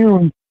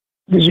autoimmune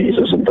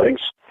diseases and things.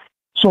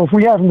 So if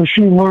we have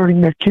machine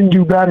learning that can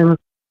do better,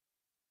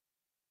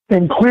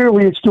 and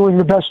clearly it's doing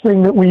the best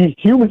thing that we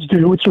humans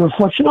do, it's a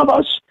reflection of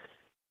us,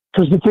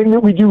 because the thing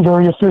that we do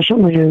very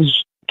efficiently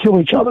is kill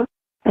each other.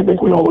 I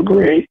think we all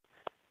agree.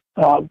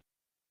 Why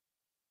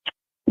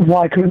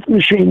couldn't the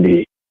machine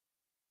be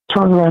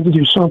turned around to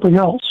do something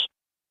else?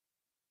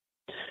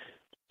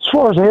 As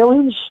far as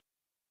aliens,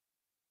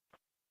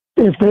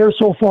 if they're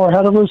so far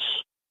ahead of us,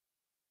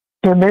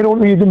 then they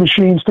don't need the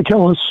machines to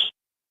kill us.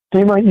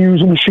 They might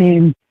use a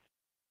machine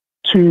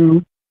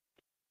to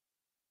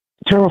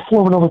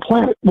terraform another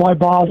planet. Why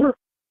bother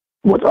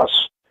with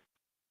us?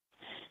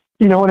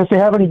 And if they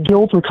have any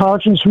guilt or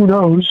conscience, who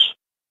knows?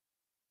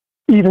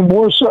 Even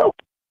more so,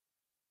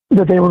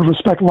 that they would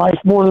respect life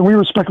more than we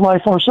respect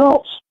life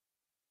ourselves.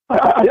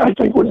 I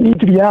think would need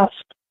to be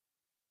asked.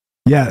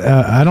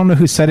 Yeah, I don't know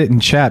who said it in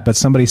chat, but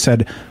somebody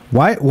said,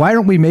 why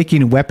aren't we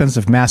making weapons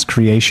of mass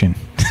creation?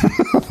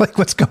 Like,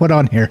 what's going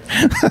on here?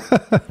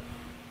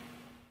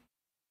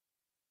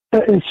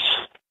 It's,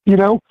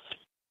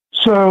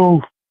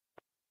 so,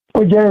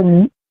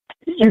 again,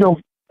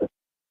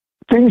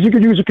 things you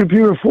could use a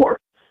computer for.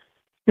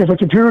 If a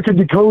computer could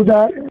decode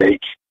that and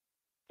make,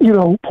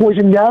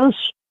 poison gas,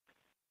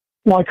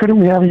 why couldn't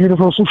we have a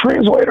universal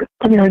translator?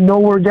 I mean, I know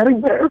we're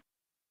getting there,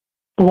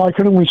 but why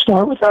couldn't we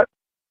start with that?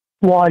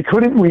 Why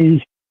couldn't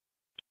we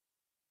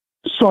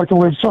start to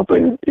live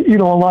something, a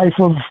life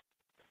of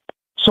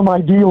some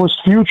idealist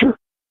future?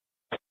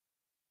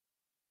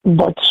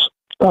 But,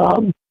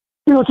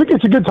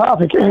 it's a good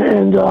topic,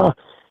 and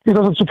it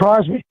doesn't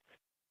surprise me.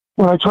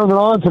 When I turned it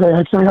on today,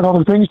 I had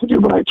other things to do,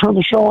 but I turned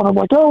the show on. I'm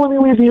like, let me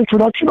leave the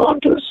introduction on,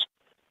 because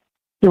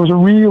there was a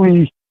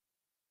really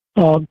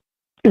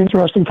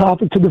interesting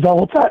topic to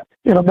develop that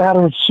in a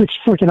matter of 6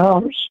 freaking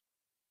hours.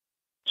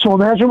 So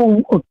imagine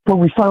when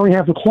we finally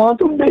have the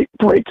quantum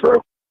breakthrough,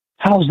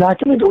 how's that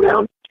going to go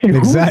down? And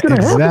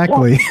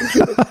exactly.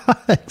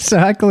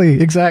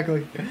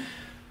 Exactly.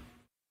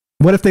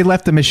 What if they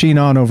left the machine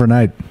on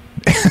overnight?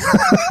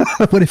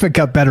 What if it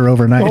got better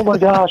overnight? Oh my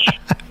gosh!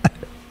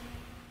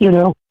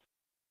 It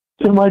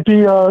might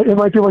be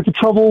like the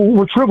trouble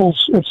with tribbles,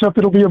 except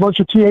it'll be a bunch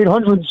of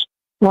T-800s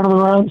running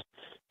around,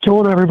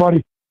 killing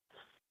everybody.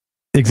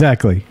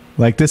 Exactly.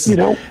 Like this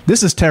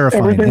is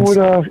terrifying.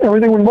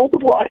 Everything would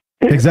multiply.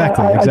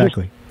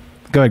 Exactly.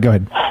 Go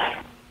ahead.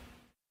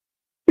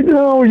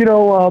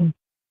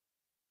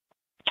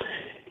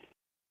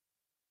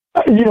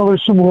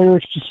 There's some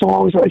lyrics to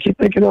songs that I keep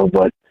thinking of,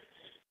 but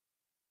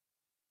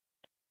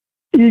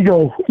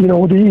ego,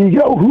 the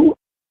ego, who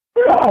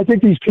I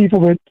think these people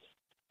that,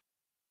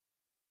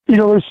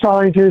 there's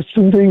scientists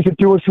and things that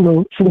do it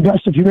for the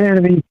best of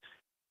humanity,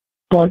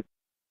 but,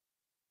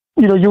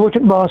 you look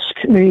at Musk,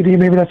 maybe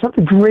that's not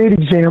a great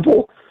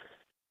example,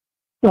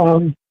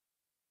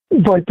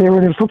 but they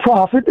were in it for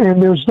profit,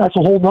 and that's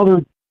a whole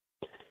other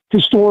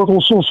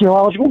historical,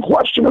 sociological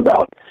question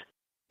about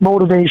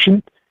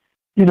motivation.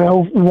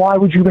 Why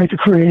would you make a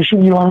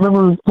creation? I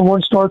remember the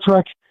one Star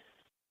Trek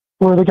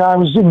where the guy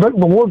was inventing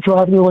the warp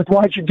drive, and they're like,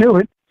 why'd you do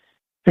it?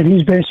 And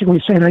he's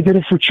basically saying, I did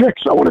it for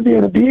chicks. I want to be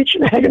on a beach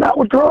and hanging out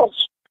with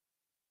girls.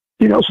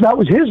 So that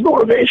was his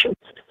motivation.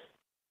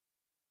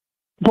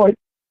 But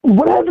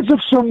what happens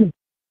if some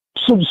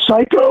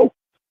psycho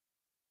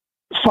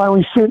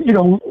finally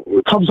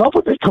comes up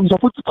with the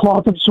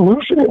quantum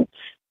solution and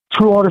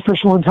true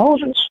artificial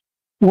intelligence?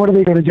 What are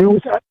they going to do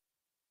with that?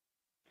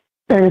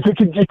 And if it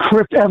can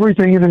decrypt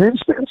everything in an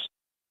instance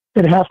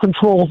and have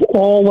control of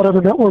all whatever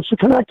networks are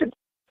connected,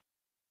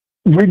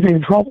 we'd be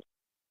in trouble.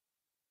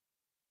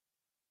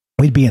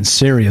 We'd be in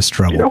serious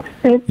trouble.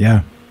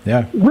 Yeah.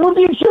 We'll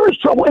be in serious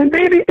trouble. And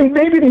maybe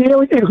the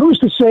alien, and who's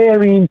to say, I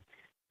mean,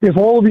 if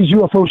all of these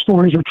UFO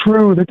stories are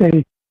true, that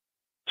they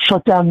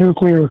shut down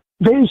nuclear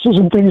bases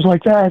and things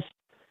like that,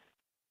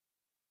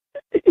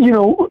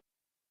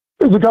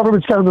 the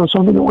government's got to know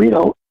something that we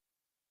don't.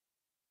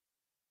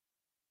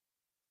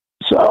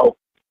 So,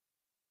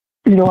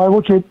 I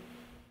look at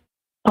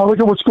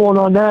what's going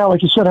on now,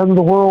 like you said, under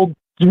the world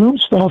doom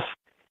stuff,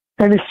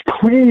 and it's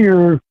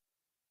clear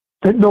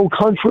that no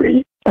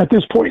country at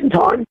this point in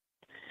time,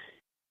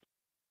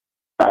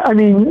 I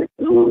mean,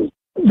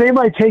 they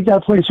might take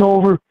that place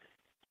over,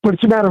 but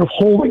it's a matter of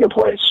holding a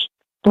place.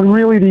 But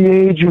really the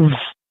age of,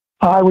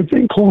 I would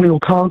think, colonial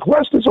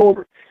conquest is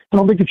over. I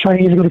don't think the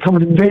Chinese are going to come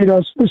and invade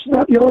us, this and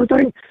that, the other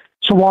thing.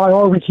 So why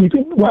are we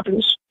keeping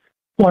weapons?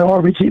 Why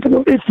are we keeping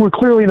them if we're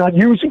clearly not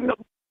using them?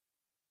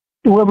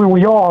 whoever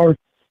we are,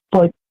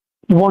 but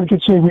one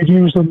could say we've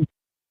used them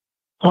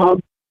for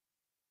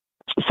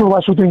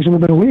lesser things in the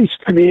Middle East.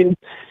 I mean,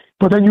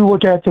 but then you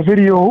look at the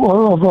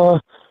video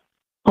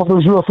of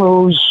those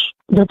UFOs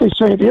that they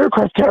say at the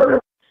aircraft carrier,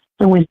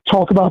 and we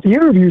talk about the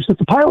interviews that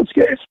the pilots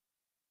gave.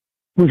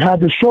 We've had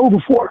this show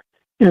before,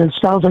 and it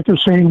sounds like they're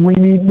saying we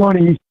need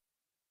money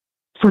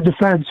for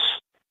defense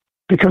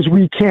because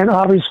we can't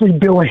obviously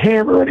bill a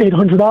hammer at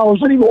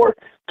 $800 anymore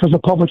because the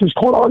public has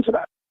caught on to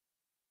that.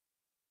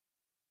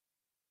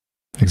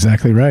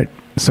 Exactly right.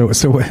 So,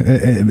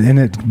 and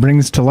it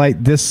brings to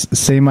light this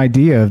same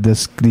idea of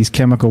these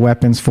chemical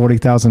weapons,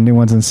 40,000 new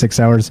ones in 6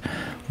 hours.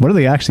 What are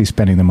they actually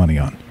spending the money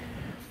on?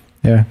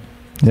 Yeah,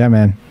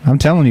 man. I'm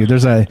telling you,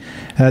 there's a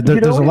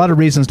lot of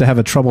reasons to have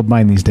a troubled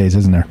mind these days,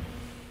 isn't there?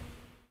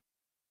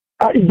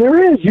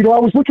 There is. I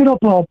was looking up.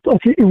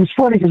 It was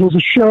funny because it was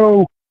a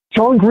show.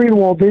 John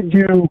Greenwald did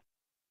do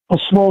a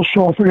small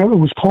show. I forget what it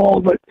was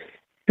called, but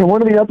in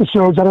one of the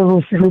episodes, I don't know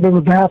if you remember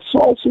bath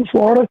salts in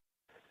Florida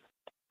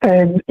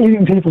and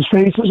eating people's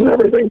faces and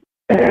everything.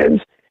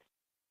 And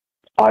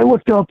I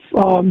looked up,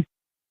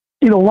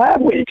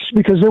 lab leaks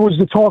because there was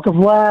the talk of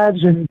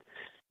labs in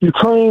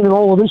Ukraine and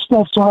all of this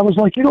stuff. So I was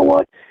like, you know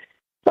what?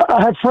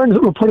 I had friends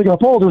that were putting up,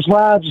 there's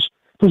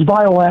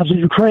biolabs in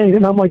Ukraine.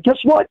 And I'm like, guess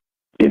what,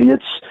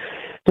 idiots?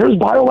 There's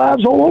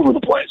biolabs all over the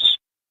place.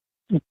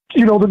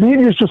 The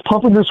media is just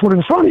pumping this one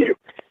in front of you.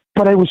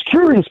 But I was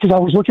curious because I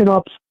was looking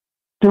up,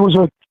 there was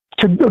a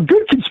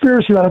good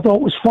conspiracy that I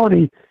thought was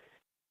funny,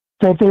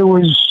 that there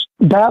was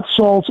bath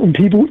salts and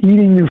people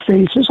eating their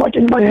faces, like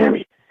in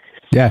Miami.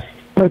 Yeah.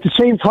 But at the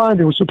same time,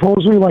 there was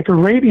supposedly like a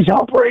rabies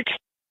outbreak,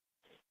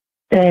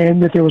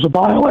 and that there was a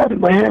biolab in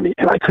Miami,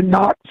 and I could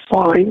not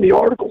find the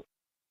article.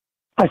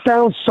 I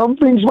found some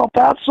things about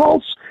bath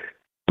salts,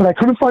 but I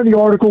couldn't find the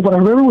article. But I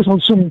remember it was on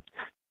some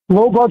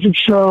low-budget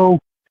show.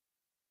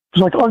 It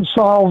was like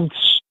Unsolved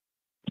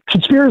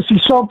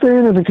Conspiracy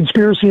something, and then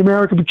Conspiracy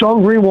America. But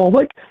John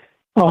Greenwald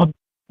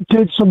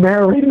did some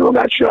narrating on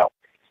that show.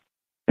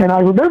 And I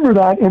remember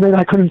that, and then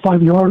I couldn't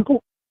find the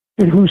article.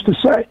 And who's to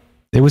say?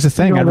 It was a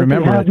thing. I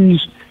remember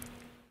it.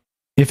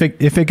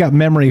 If it got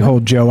memory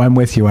hold, Joe, I'm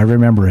with you. I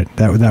remember it.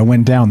 That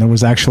went down. There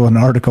was actually an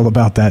article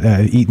about that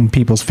eating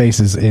people's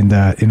faces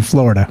in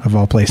Florida, of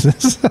all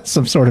places.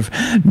 Some sort of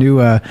new.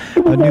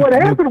 What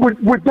happened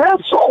with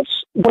bath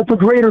salts? But the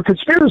greater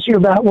conspiracy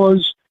of that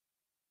was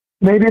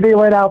maybe they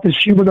let out this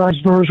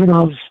humanized version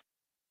of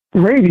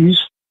rabies,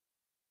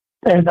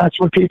 and that's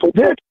what people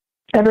did.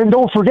 And then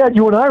don't forget,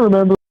 you and I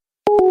remember.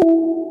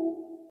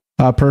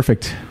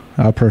 Perfect.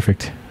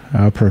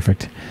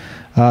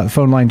 The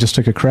phone line just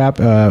took a crap,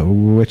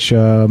 which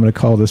I'm going to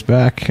call this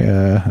back.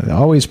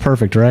 Always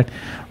perfect, right?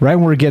 Right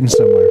when we're getting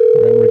somewhere.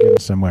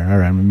 All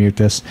right, I'm going to mute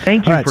this.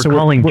 Thank you for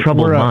calling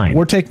Troubled Mind.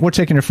 We're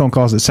taking your phone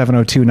calls at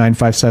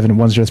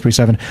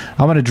 702-957-1037.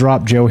 I'm going to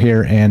drop Joe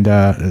here, and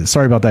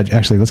sorry about that.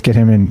 Actually, let's get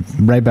him in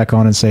right back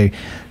on and say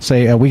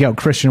we got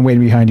Christian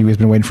waiting behind you. He's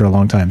been waiting for a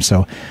long time.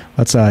 So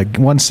let's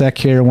 1 sec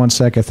here. 1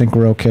 sec. I think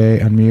we're okay.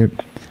 Unmute.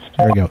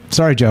 There we go.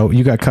 Sorry, Joe.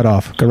 You got cut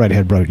off. Go right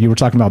ahead, bro. You were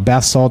talking about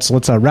bath salts.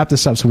 Let's wrap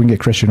this up so we can get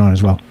Christian on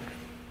as well.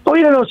 Oh,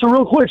 yeah, no, so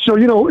real quick. So,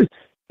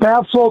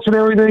 bath salts and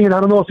everything, and I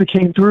don't know if it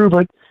came through,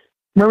 but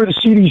remember the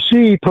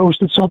CDC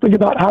posted something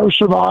about how to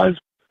survive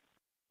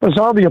a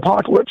zombie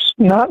apocalypse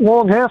not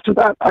long after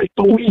that, I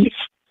believe.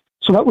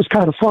 So that was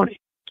kind of funny.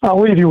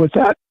 I'll leave you with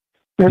that.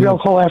 Maybe I'll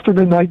call after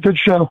midnight. Good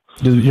show.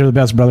 You're the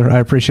best, brother. I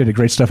appreciate it.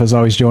 Great stuff as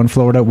always, Joe in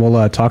Florida.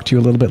 We'll talk to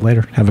you a little bit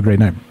later. Have a great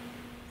night.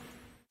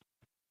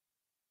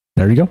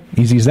 There you go.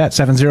 Easy as that.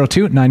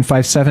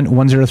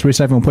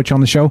 702-957-1037. We'll put you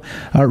on the show.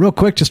 Real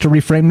quick, just to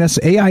reframe this,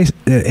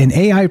 an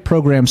AI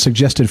program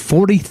suggested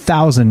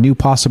 40,000 new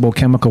possible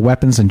chemical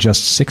weapons in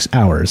just 6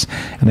 hours.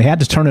 And they had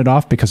to turn it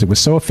off because it was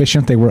so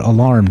efficient they were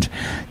alarmed.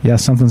 Yeah,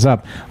 something's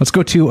up. Let's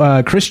go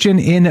to Christian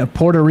in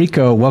Puerto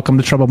Rico. Welcome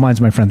to Troubled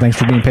Minds, my friend. Thanks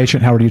for being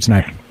patient. How are you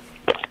tonight?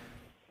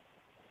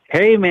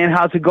 Hey, man.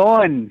 How's it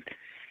going?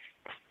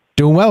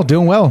 Doing well.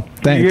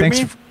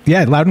 Thanks.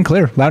 Yeah, loud and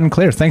clear.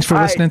 Thanks for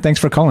listening. Thanks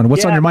for calling.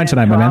 What's on your mind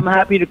tonight, my man? I'm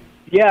happy to.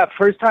 Yeah,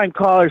 first time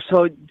caller.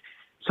 So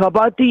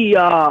about the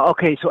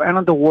end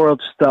of the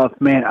world stuff,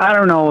 man. I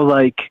don't know.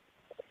 Like,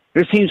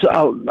 there seems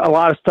a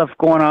lot of stuff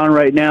going on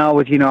right now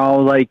with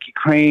like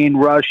Ukraine,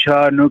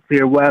 Russia,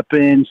 nuclear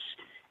weapons,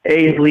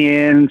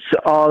 aliens,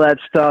 all that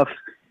stuff.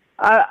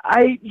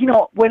 I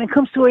when it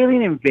comes to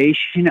alien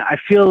invasion, I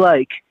feel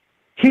like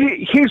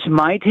here's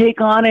my take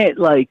on it.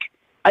 Like,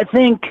 I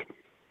think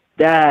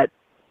that.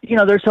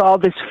 There's all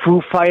this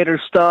Foo Fighter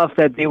stuff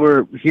that they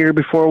were here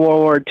before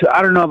World War II.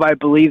 I don't know if I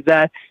believe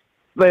that.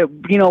 But,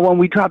 when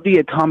we dropped the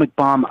atomic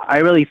bomb, I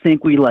really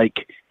think we,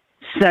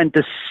 sent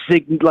a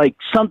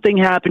something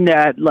happened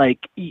at, the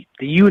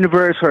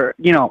universe or,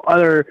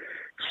 other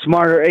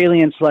smarter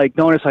aliens,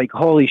 notice,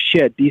 holy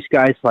shit, these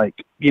guys,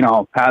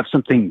 have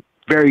something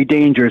very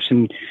dangerous.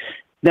 And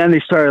then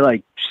they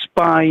started,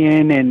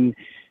 spying and,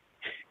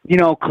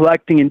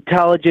 collecting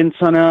intelligence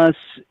on us.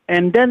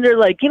 And then they're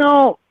like,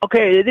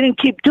 okay, they didn't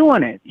keep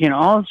doing it,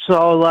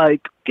 so like,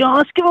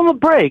 let's give them a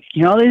break.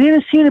 They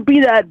didn't seem to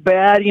be that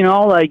bad,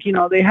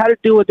 they had to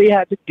do what they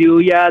had to do.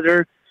 Yeah,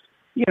 they're,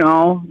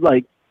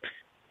 like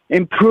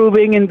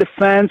improving in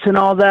defense and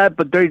all that,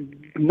 but they're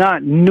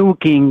not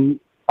nuking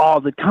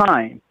all the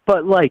time.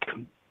 But like,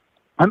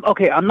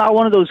 I'm not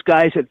one of those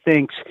guys that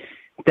thinks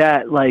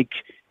that like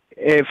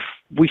if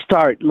we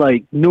start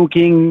like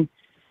nuking,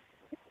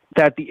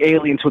 that the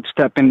aliens would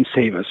step in and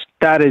save us.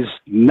 That is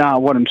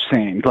not what I'm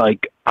saying.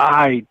 Like,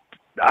 I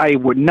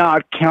would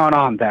not count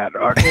on that.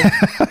 Okay?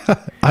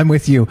 I'm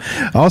with you.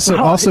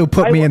 Also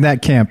put me in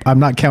that camp. I'm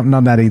not counting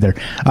on that either.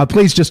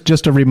 Please,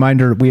 just a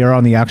reminder, we are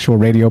on the actual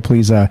radio.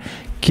 Please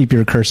keep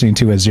your cursing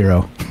to a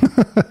 0.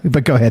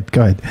 But go ahead.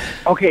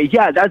 Okay,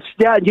 yeah, that's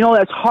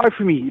hard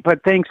for me,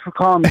 but thanks for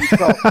calling me.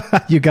 So,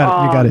 you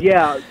got it.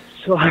 Yeah,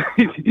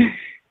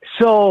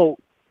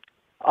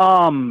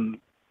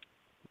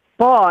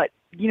 but,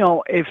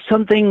 if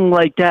something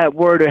like that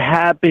were to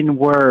happen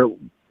where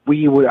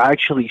we would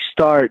actually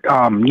start,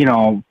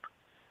 nuking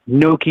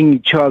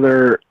each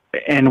other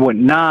and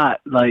whatnot,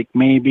 like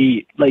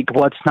maybe, like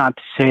what's not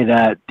to say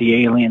that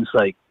the aliens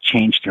like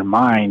changed their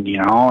mind,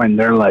 and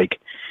they're like,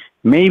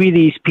 maybe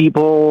these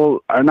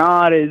people are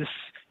not as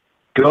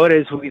good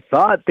as we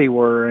thought they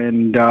were,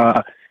 and,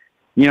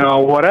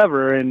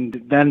 whatever,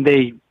 and then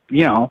they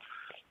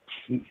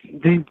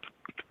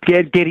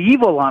get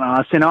evil on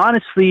us. And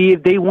honestly,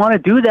 if they want to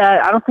do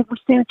that, I don't think we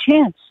stand a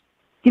chance.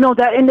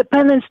 That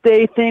Independence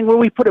Day thing where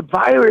we put a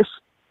virus,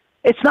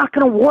 it's not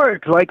going to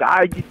work. Like,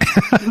 we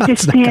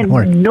just stand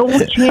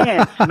no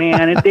chance,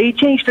 man. If they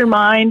change their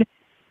mind,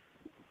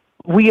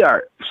 we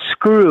are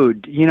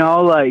screwed,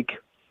 like,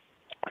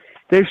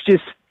 there's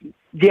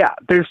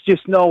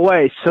just no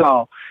way.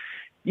 So,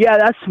 yeah,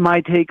 that's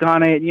my take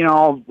on it.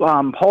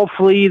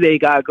 Hopefully they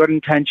got good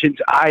intentions.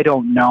 I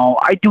don't know.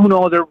 I do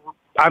know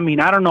I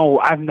don't know.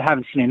 I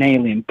haven't seen an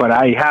alien, but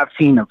I have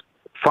seen a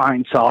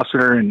flying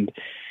saucer, and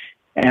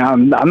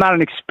I'm not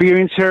an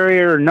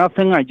experiencer or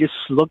nothing. I just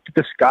looked at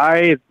the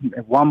sky at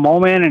one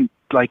moment, and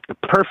like the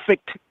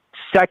perfect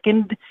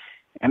second,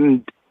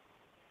 and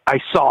I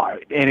saw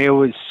it, and it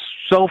was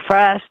so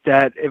fast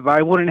that if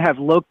I wouldn't have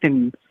looked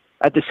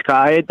at the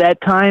sky at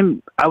that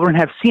time, I wouldn't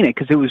have seen it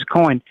because it was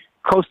going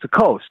coast to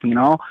coast,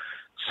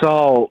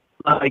 So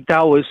like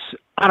that was,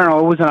 I don't know,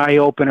 it was an eye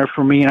opener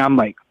for me, and I'm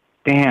like,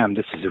 damn,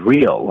 this is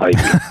real. Like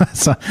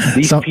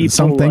these people,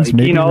 some things,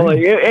 like, like,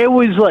 it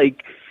was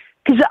like,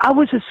 because I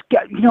was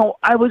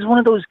I was one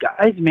of those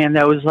guys, man,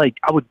 that was like,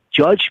 I would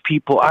judge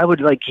people. I would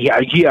like,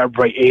 yeah,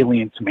 right,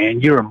 aliens, man,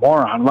 you're a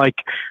moron.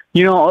 Like,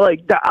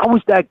 like I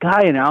was that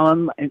guy, and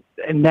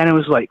then it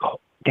was like,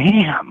 oh,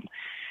 damn,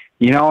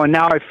 and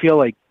now I feel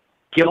like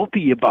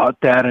guilty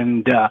about that,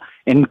 and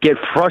get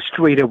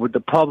frustrated with the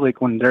public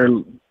when they're,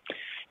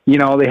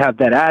 they have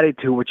that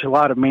attitude, which a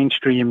lot of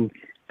mainstream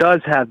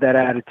does have that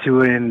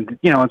attitude, and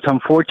it's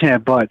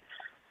unfortunate, but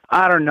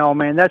I don't know,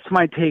 man. That's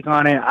my take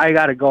on it. I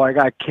gotta go. I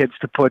got kids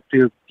to put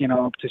to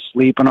to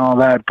sleep and all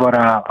that, but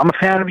I'm a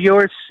fan of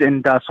yours,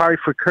 and sorry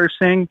for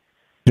cursing.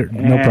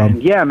 No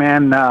problem. Yeah,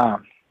 man.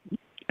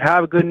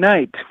 Have a good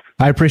night.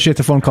 I appreciate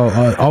the phone call.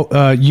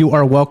 You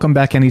are welcome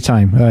back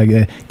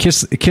anytime.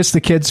 Kiss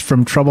the kids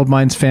from Troubled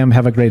Minds fam.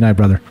 Have a great night,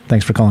 brother.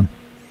 Thanks for calling.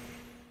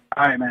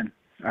 All right, man.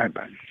 All right,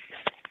 bye.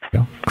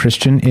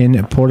 Christian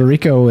in Puerto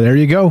Rico. There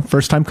you go.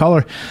 First-time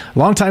caller.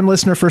 Long-time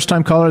listener,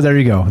 first-time caller. There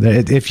you go.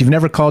 If you've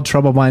never called,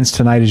 Troubled Minds,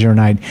 tonight is your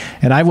night.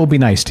 And I will be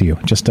nice to you.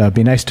 Just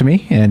be nice to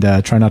me and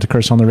try not to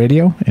curse on the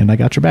radio. And I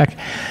got your back.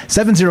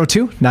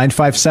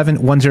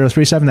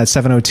 702-957-1037. That's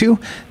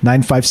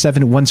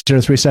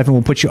 702-957-1037.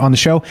 We'll put you on the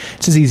show.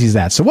 It's as easy as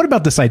that. So what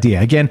about this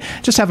idea? Again,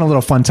 just having a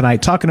little fun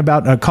tonight, talking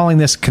about calling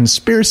this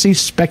conspiracy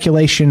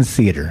speculation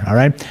theater. All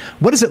right?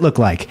 What does it look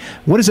like?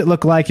 What does it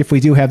look like if we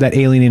do have that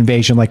alien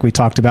invasion like we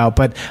talked about?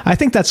 But I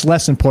think that's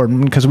less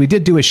important because we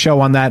did do a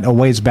show on that a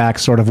ways back,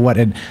 sort of what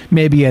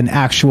maybe an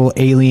actual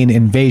alien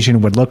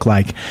invasion would look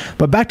like.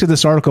 But back to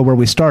this article where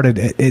we started,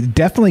 it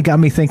definitely got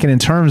me thinking in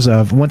terms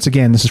of, once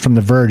again, this is from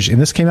The Verge,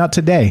 and this came out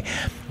today.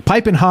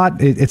 Piping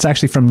hot. It's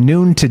actually from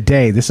noon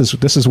today. This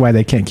is why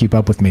they can't keep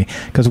up with me,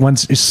 because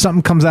once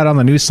something comes out on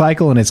the news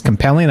cycle and it's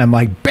compelling, I'm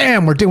like,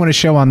 bam, we're doing a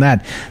show on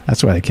that.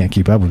 That's why they can't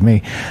keep up with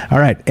me. All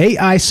right.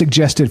 AI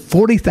suggested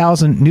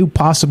 40,000 new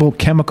possible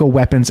chemical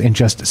weapons in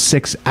just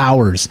 6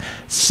 hours.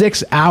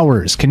 6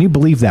 hours. Can you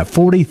believe that?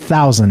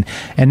 40,000.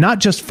 And not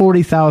just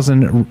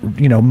 40,000,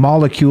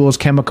 molecules,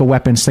 chemical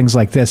weapons, things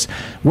like this.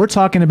 We're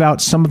talking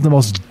about some of the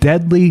most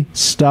deadly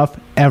stuff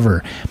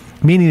ever.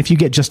 Meaning if you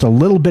get just a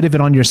little bit of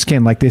it on your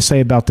skin, like they say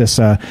about this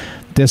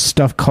this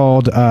stuff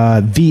called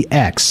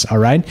VX, all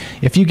right?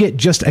 If you get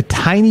just a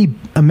tiny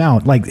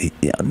amount, like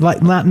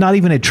not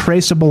even a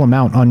traceable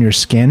amount on your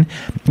skin,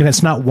 and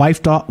it's not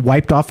wiped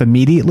off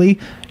immediately,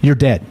 you're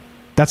dead.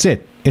 That's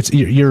it. It's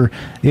you're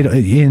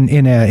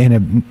in a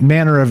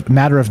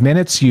matter of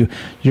minutes.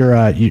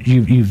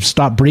 You've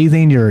stopped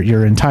breathing.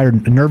 Your entire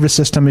nervous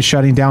system is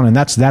shutting down, and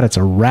that's that. It's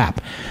a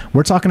wrap.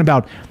 We're talking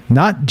about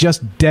not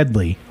just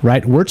deadly,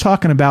 right? We're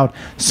talking about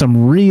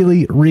some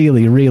really,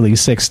 really, really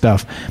sick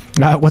stuff.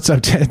 What's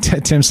up?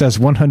 Tim says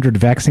 100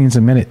 vaccines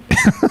a minute.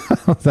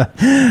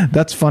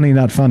 That's funny,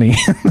 not funny.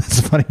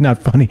 That's funny,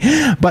 not funny.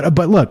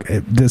 But look,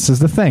 this is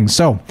the thing.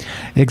 So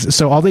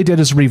all they did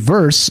is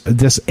reverse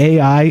this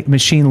AI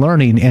machine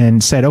learning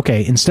and said,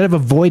 okay, instead of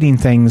avoiding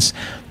things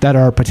that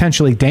are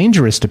potentially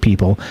dangerous to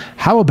people,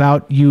 how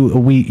about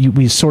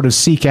we sort of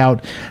seek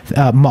out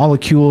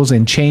molecules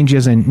and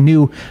changes and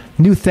new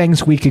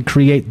things we could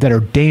create that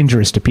are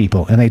dangerous to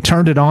people. And they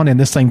turned it on, and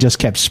this thing just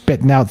kept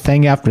spitting out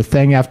thing after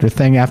thing after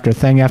thing after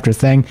thing after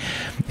thing.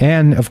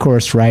 And of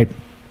course, right,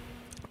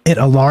 it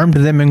alarmed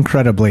them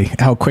incredibly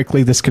how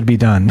quickly this could be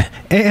done.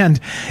 And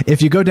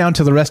if you go down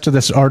to the rest of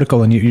this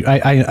article, and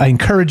I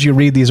encourage you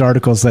read these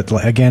articles, that,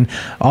 again,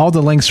 all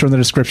the links from the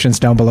descriptions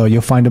down below.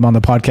 You'll find them on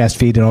the podcast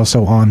feed and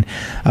also on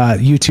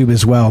YouTube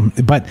as well.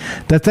 But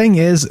the thing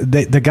is,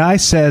 the guy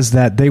says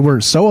that they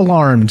were so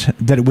alarmed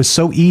that it was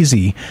so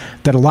easy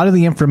that a lot of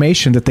the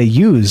information that they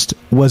used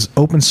was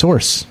open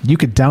source. You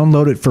could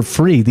download it for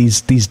free,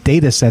 these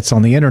data sets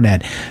on the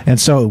internet.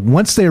 And so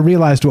once they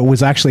realized what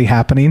was actually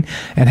happening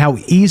and how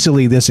easily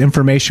this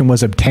information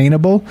was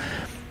obtainable,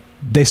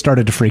 they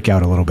started to freak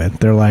out a little bit.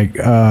 They're like,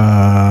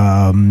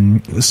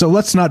 so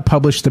let's not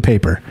publish the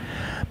paper.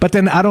 But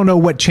then I don't know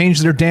what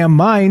changed their damn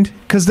mind,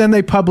 because then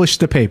they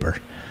published the paper.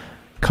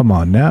 Come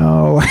on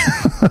now.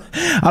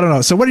 I don't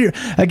know. So what are you,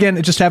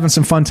 again, just having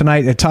some fun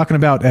tonight, talking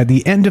about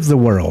the end of the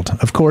world,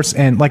 of course.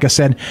 And like I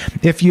said,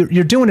 if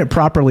you're doing it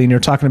properly and you're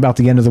talking about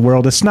the end of the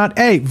world, it's not,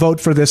 hey, vote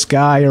for this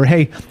guy, or,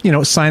 hey,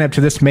 sign up to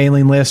this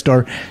mailing list,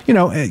 or,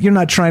 you're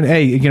not trying to,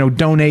 hey,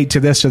 donate to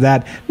this or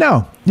that.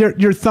 No,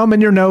 you're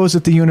thumbing your nose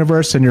at the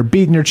universe, and you're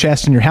beating your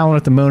chest, and you're howling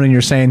at the moon, and you're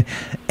saying,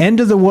 end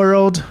of the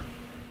world,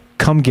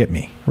 come get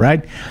me,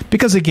 right?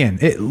 Because again,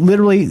 it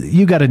literally,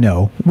 you got to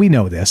know, we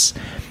know this.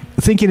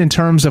 Thinking in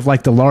terms of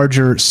like the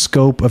larger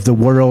scope of the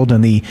world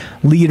and the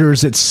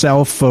leaders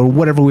itself, or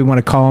whatever we want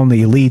to call them,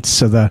 the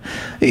elites, or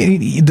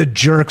the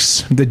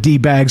jerks, the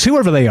D-bags,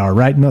 whoever they are,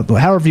 right?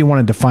 However you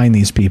want to define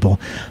these people,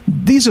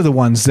 these are the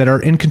ones that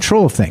are in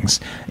control of things.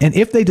 And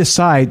if they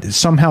decide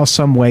somehow,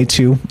 some way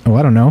to,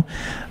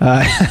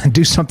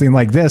 do something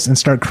like this and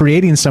start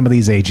creating some of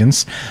these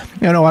agents,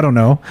 I don't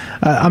know.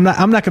 I'm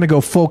not going to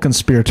go full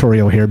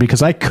conspiratorial here,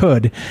 because I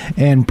could,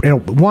 and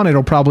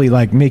it'll probably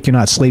like make you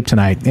not sleep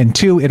tonight, and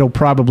two, it'll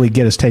probably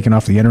get us taken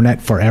off the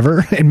internet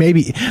forever, and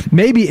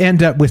maybe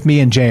end up with me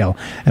in jail.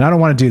 And I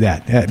don't want to do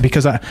that,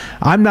 because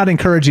I'm not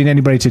encouraging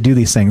anybody to do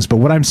these things. But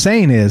what I'm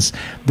saying is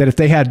that if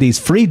they had these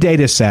free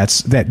data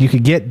sets that you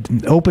could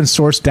get open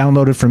source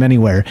downloaded from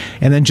anywhere,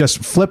 and then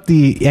just flip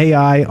the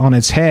AI on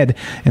its head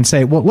and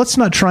say, well, let's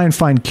not try and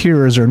find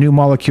cures or new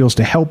molecules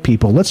to help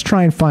people. Let's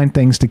try and find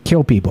things to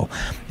kill people.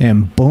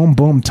 And boom,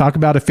 boom, talk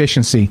about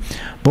efficiency.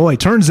 Boy,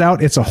 turns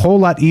out it's a whole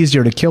lot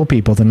easier to kill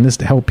people than it is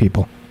to help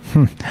people.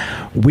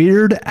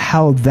 Weird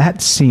how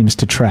that seems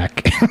to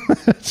track.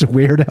 It's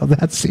weird how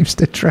that seems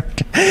to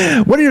track.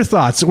 What are your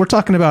thoughts? We're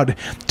talking about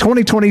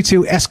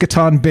 2022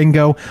 Eschaton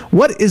Bingo.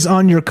 What is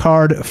on your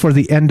card for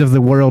the end of the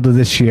world of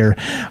this year?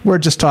 We're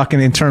just talking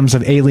in terms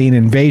of alien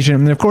invasion.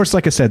 And of course,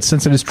 like I said,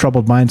 since it is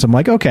troubled minds, I'm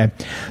like, okay,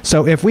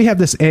 so if we have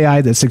this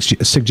AI that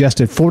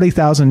suggested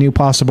 40,000 new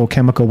possible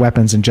chemical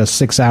weapons in just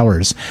 6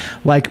 hours,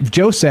 like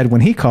Joe said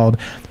when he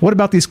called, what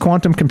about these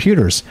quantum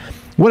computers?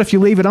 What if you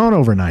leave it on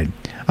overnight?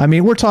 I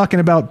mean, we're talking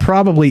about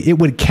probably it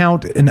would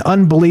count an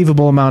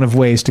unbelievable amount of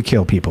ways to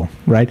kill people,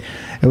 right?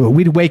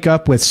 We'd wake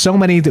up with so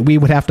many that we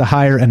would have to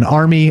hire an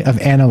army of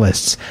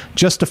analysts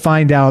just to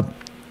find out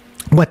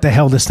what the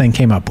hell this thing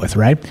came up with,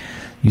 right?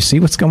 You see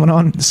what's going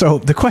on? So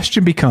the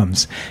question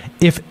becomes,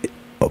 if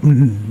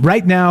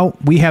right now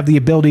we have the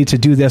ability to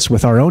do this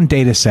with our own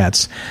data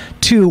sets.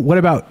 2, what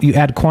about you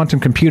add quantum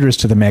computers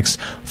to the mix?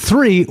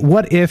 3,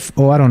 what if,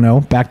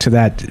 back to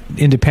that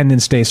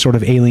Independence Day sort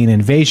of alien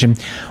invasion,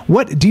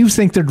 what do you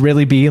think there'd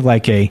really be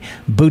like a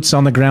boots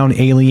on the ground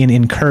alien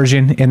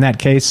incursion in that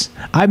case?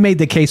 I made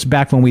the case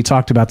back when we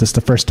talked about this the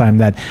first time,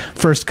 that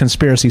first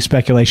conspiracy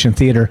speculation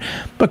theater,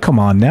 but come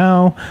on,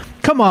 man.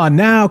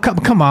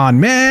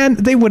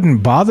 They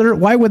wouldn't bother.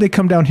 Why would they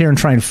come down here and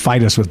try and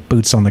fight us with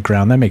boots on the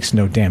ground? That makes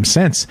no damn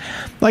sense.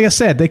 Like I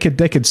said, they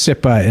could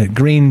sip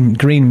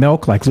green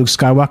milk like Luke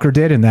Skywalker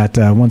did in that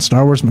one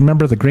Star Wars.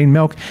 Remember the green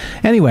milk?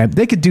 Anyway,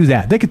 they could do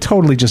that. They could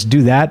totally just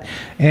do that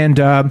and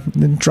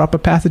then drop a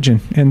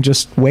pathogen and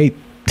just wait.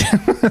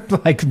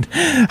 Like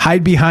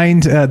hide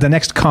behind the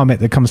next comet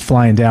that comes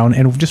flying down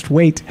and just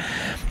wait.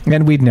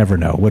 And we'd never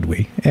know, would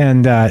we?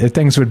 And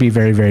things would be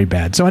very, very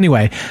bad. So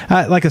anyway,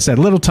 like I said,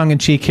 a little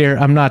tongue-in-cheek here.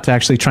 I'm not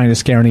actually trying to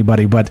scare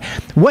anybody, but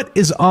what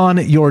is on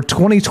your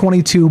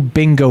 2022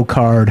 bingo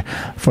card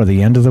for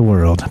the end of the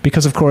world?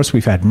 Because, of course,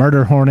 we've had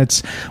murder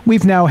hornets.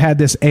 We've now had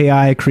this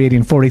AI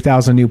creating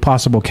 40,000 new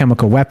possible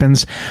chemical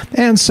weapons.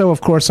 And so,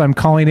 of course, I'm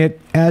calling it,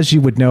 as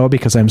you would know,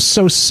 because I'm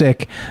so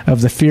sick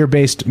of the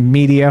fear-based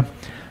media,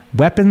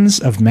 weapons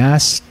of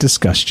mass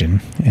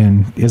disgustion.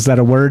 And is that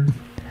a word?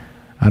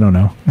 I don't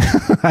know.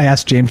 I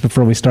asked James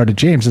before we started,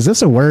 James, is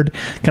this a word?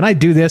 Can I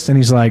do this? And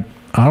he's like,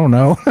 I don't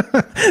know.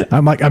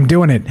 I'm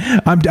doing it.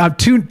 I'm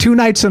two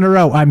nights in a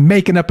row. I'm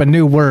making up a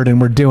new word and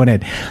we're doing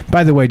it.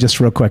 By the way, just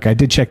real quick, I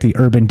did check the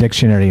Urban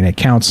Dictionary and it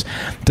counts.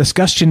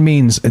 Disgustion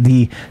means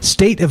the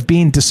state of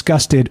being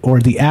disgusted or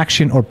the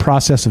action or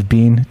process of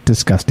being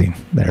disgusting.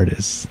 There it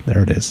is.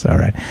 All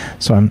right.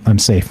 So I'm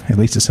safe. At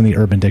least it's in the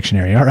Urban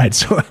Dictionary. All right.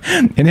 So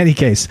in any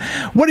case,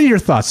 what are your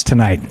thoughts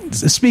tonight?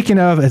 Speaking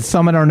of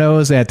thumbing our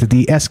nose at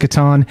the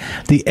eschaton,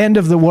 the end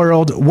of the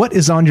world, what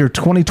is on your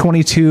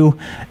 2022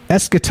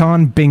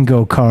 eschaton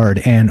bingo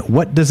card, and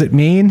what does it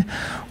mean?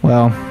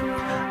 Well,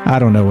 I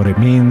don't know what it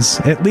means.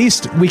 At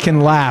least we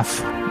can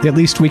laugh.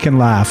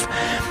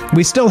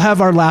 We still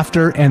have our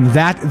laughter, and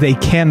that they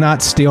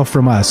cannot steal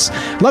from us.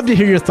 Love to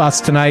hear your thoughts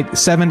tonight.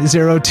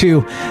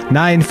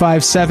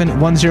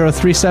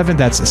 702-957-1037.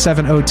 That's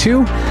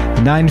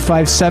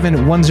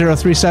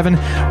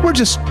 702-957-1037. We're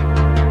just,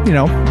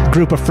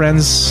 group of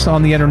friends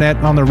on the internet,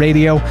 on the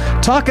radio,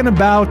 talking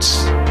about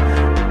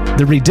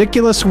the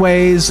ridiculous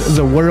ways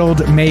the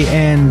world may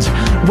end.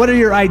 What are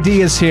your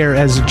ideas here?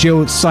 As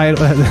Joe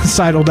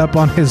sidled up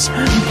on his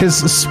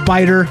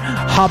spider,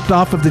 hopped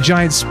off of the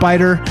giant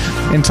spider,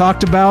 and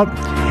talked about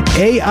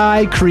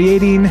AI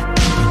creating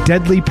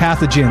deadly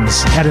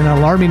pathogens at an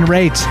alarming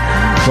rate.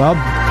 Well,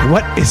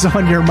 what is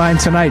on your mind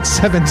tonight?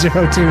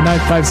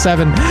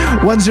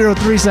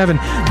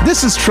 702-957-1037.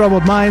 This is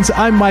Troubled Minds.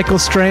 I'm Michael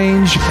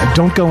Strange.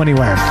 Don't go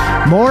anywhere.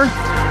 More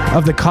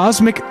of the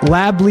cosmic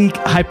lab leak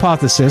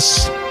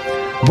hypothesis,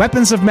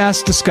 weapons of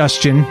mass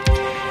discussion,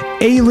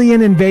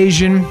 alien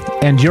invasion,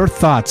 and your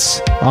thoughts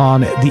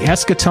on the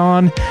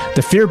eschaton,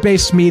 the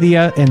fear-based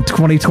media in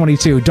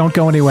 2022. Don't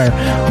go anywhere.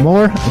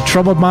 More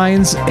Troubled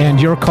Minds and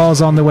your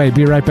calls on the way.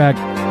 Be right back.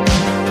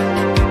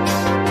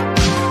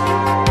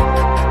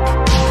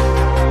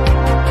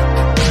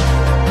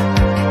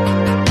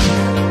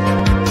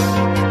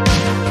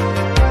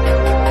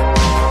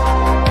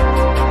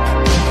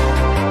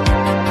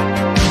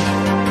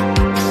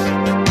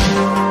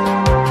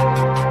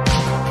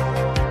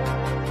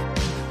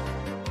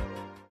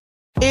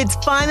 It's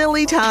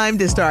finally time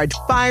to start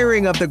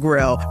firing up the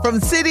grill. From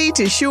city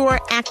to shore,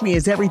 Acme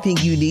is everything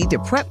you need to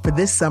prep for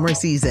this summer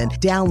season.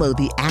 Download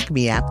the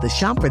Acme app to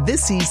shop for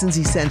this season's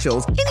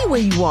essentials any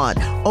way you want.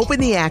 Open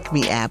the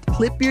Acme app,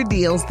 clip your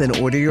deals,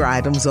 then order your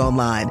items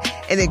online.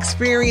 An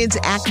experienced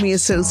Acme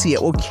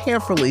associate will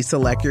carefully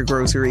select your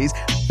groceries,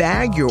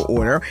 bag your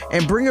order,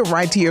 and bring it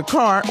right to your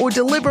car or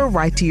deliver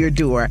right to your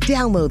door.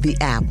 Download the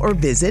app or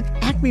visit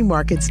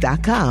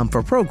acmemarkets.com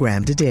for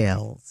program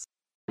details.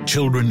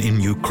 Children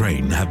in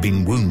Ukraine have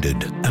been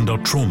wounded and are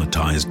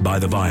traumatized by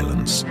the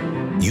violence.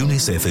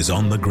 UNICEF is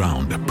on the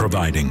ground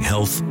providing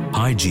health,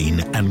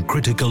 hygiene, and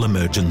critical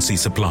emergency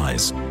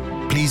supplies.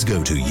 Please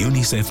go to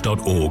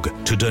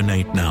unicef.org to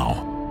donate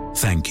now.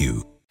 Thank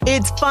you.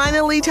 It's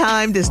finally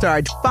time to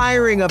start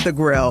firing up the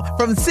grill.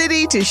 From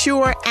city to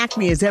shore,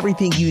 Acme is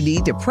everything you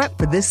need to prep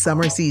for this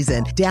summer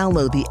season.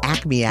 Download the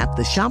Acme app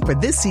to shop for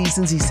this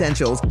season's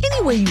essentials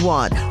any way you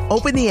want.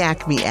 Open the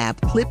Acme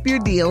app, clip your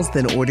deals,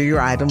 then order your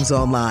items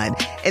online.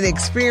 An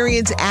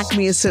experienced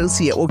Acme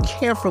associate will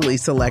carefully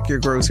select your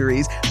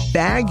groceries,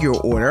 bag your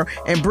order,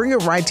 and bring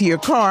it right to your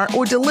car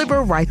or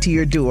deliver right to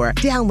your door.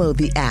 Download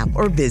the app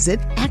or visit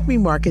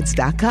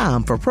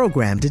acmemarkets.com for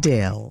program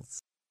details.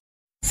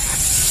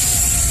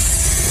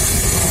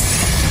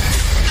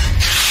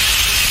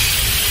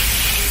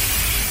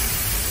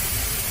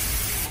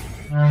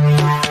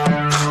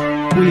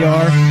 We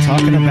are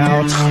talking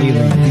about the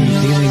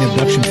alien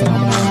abduction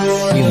phenomenon.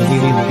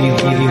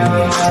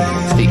 Aliens.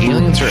 The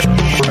aliens are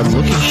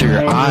looking through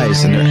your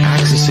eyes and they're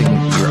accessing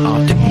your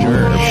optic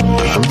nerve.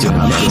 I'm doing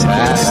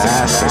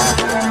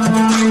fantastic.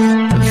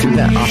 And through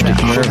that optic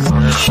nerve,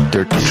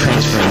 they're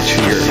transferring to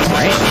your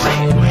brain.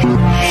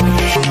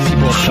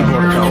 People are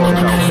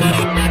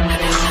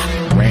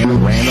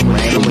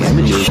random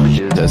images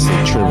as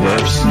they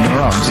traverse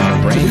neurons in the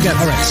brain. So we got,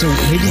 all right, so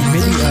maybe,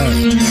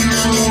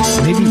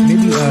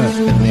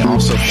 and they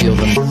also feel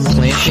them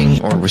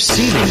planting or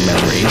receiving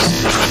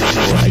memories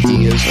or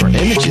ideas or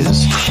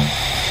images.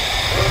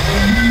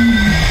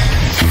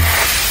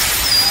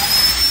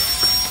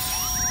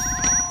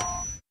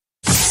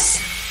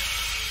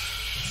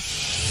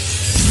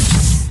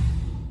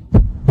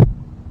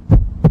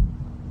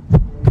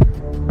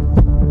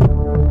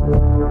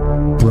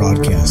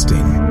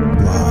 Broadcasting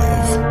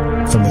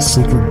live from a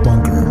secret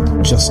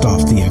bunker just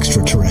off the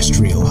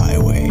extraterrestrial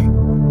highway.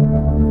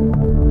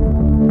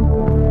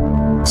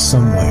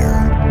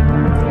 Somewhere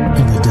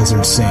in the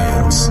desert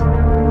sands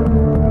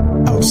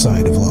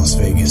outside of Las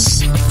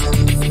Vegas.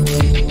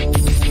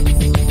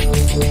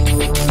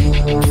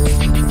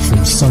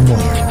 From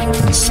somewhere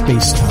in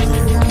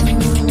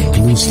space-time,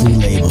 loosely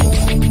labeled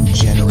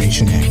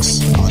Generation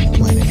X on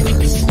planet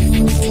Earth.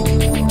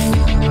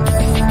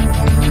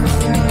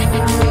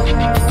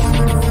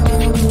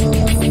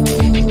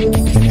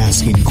 And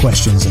asking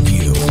questions of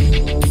you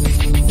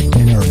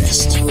in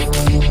earnest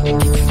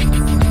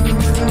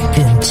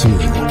into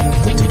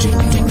the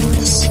digital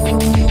darkness.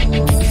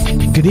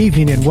 Good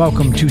evening and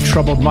welcome to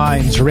Troubled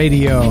Minds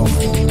Radio.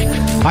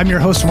 I'm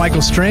your host,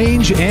 Michael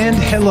Strange, and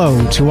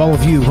hello to all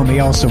of you who may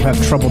also have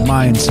troubled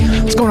minds.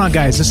 What's going on,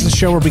 guys? This is the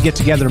show where we get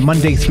together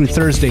Monday through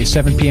Thursday,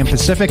 7 p.m.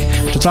 Pacific,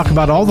 to talk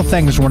about all the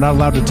things we're not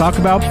allowed to talk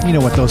about. You know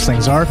what those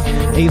things are.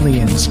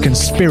 Aliens,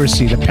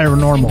 conspiracy, the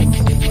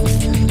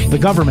paranormal, the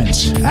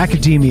government,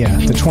 academia,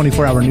 the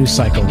 24-hour news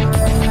cycle,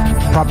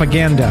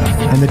 propaganda,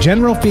 and the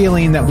general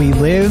feeling that we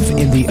live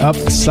in the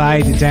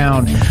upside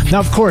down. Now,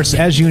 of course,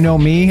 as you know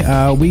me,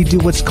 we do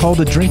what's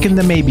called a drinking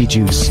the maybe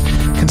juice,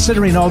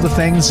 considering all the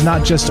things,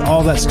 not just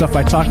all that stuff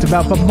I talked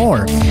about, but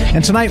more.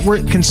 And tonight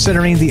we're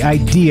considering the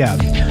idea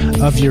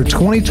of your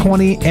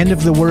 2020 end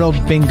of the world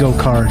bingo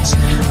cards.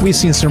 We've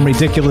seen some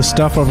ridiculous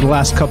stuff over the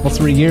last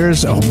 3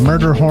 years.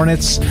 Murder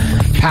hornets,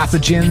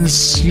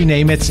 pathogens, you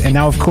name it. And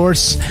now, of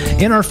course,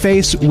 in our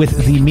face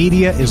with the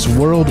media is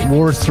World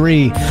War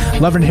III.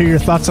 Love to hear your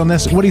thoughts on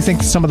this. What do you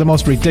think some of the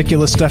most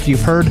ridiculous stuff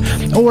you've heard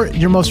or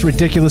your most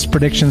ridiculous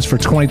predictions for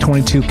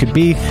 2022 could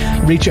be?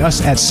 Reach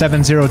us at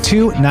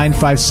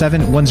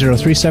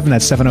 702-957-1037.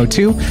 That's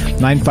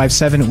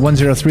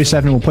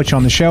 702-957-1037. We'll put you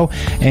on the show.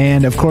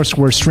 And, of course,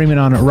 we're streaming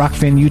on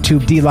Rockfin,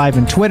 YouTube, D-Live,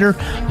 and Twitter,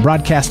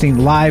 broadcasting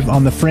live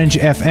on the Fringe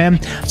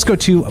FM. Let's go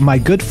to my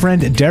good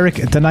friend, Derek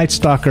the Night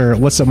Stalker.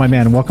 What's up, my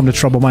man? Welcome to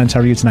Trouble Minds. How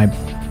are you tonight?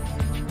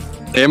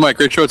 Hey, Mike.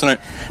 Great show tonight.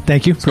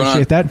 Thank you.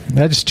 Appreciate that.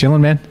 Just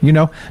chilling, man. You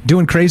know,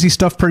 doing crazy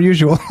stuff per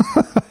usual.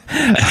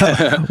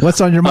 What's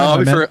on your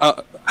mind, man?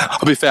 I'll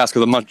be fast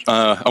because I'm not.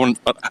 I don't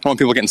want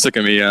people getting sick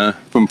of me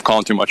from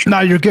calling too much. No,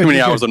 you're good. Too many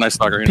you're hours good. of Night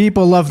Stalker. You know?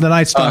 People love the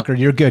Night Stalker.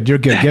 You're good. You're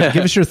good.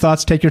 Give us your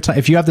thoughts. Take your time.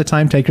 If you have the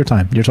time, take your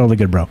time. You're totally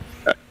good, bro.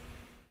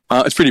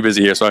 It's pretty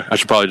busy here, so I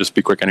should probably just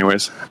be quick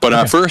anyways. But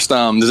okay. First,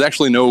 there's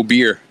actually no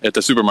beer at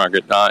the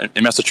supermarket.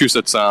 In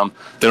Massachusetts, they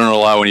don't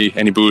allow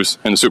any booze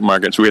in the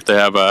supermarket, so we have to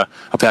have a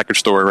package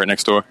store right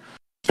next door.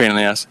 Pain in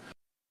the ass.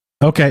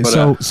 Okay,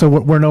 but, so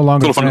we're no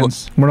longer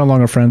friends. We're no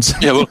longer friends.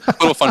 Yeah, a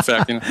little fun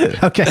fact. You know?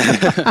 Okay.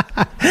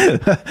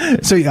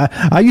 So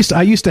I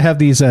used to have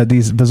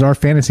these bizarre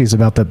fantasies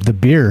about the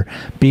beer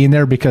being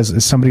there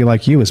because somebody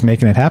like you was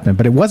making it happen,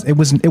 but it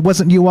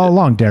wasn't you all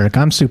along, Derek.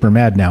 I'm super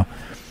mad now.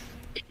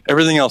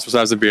 Everything else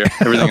besides the beer.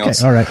 Everything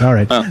else. All right.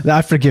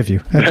 I forgive you.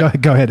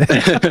 Go ahead.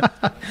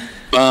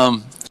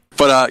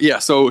 Yeah.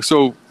 So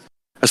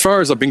as far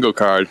as a bingo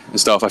card and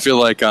stuff, I feel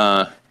like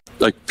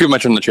people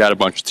mentioned in the chat a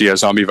bunch, the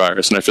zombie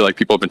virus, and I feel like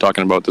people have been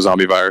talking about the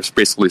zombie virus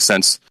basically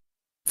since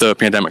the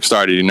pandemic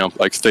started. You know,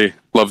 like they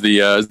love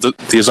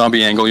the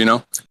zombie angle. You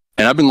know,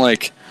 and I've been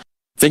like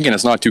thinking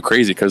it's not too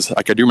crazy because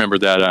like I do remember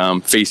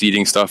that face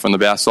eating stuff and the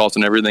bath salts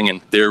and everything,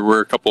 and there were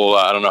a couple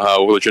I don't know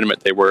how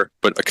legitimate they were,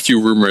 but a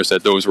few rumors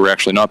that those were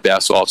actually not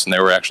bath salts and they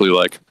were actually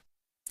like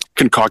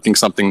concocting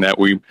something that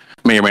we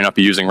may or may not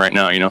be using right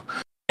now, you know.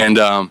 And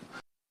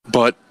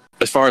but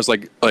as far as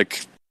like a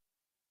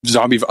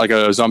zombie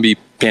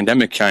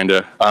pandemic kind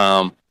of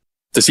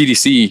the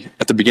CDC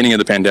at the beginning of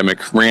the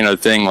pandemic ran a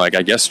thing, like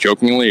I guess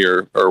jokingly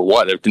or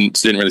what, it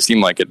didn't really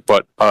seem like it,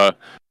 but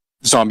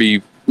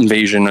zombie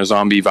invasion, a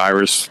zombie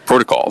virus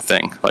protocol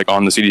thing, like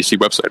on the CDC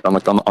website, on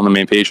the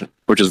main page,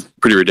 which is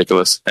pretty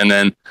ridiculous. And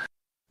then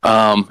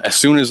as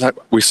soon as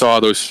we saw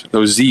those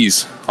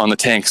Z's on the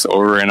tanks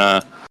over in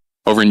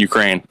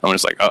Ukraine, I'm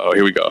just like, oh,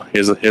 here we go.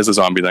 Here's a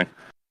zombie thing.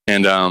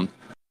 And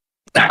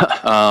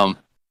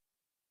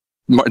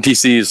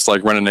DC is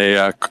like running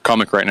a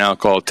comic right now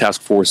called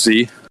Task Force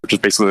Z, which is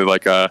basically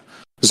like a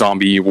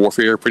zombie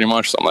warfare, pretty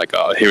much. So I'm like,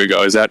 oh, here we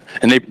go. Is that?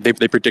 And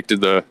they predicted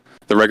the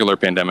regular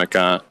pandemic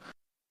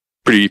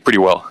pretty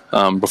well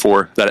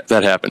before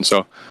that happened.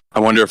 So I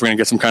wonder if we're gonna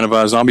get some kind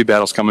of zombie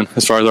battles coming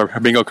as far as our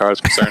bingo card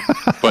is concerned.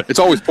 But it's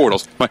always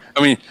portals. My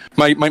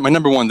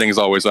number one thing is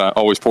always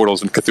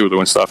portals and Cthulhu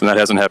and stuff, and that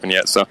hasn't happened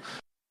yet. So.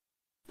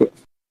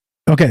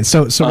 Okay,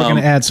 so we're going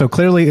to add. So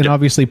clearly and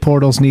obviously,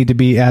 portals need to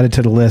be added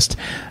to the list.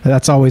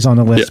 That's always on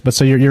the list. Yeah. But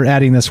so you're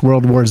adding this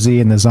World War Z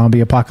and the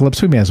zombie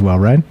apocalypse. We may as well,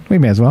 right? We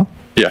may as well.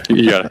 Yeah,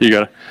 you got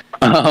it.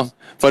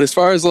 But as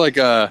far as like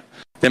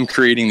them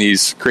creating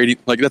that's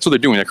what they're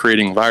doing. They're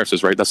creating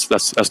viruses, right? That's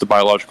the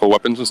biological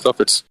weapons and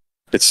stuff. It's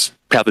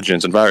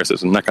pathogens and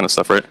viruses and that kind of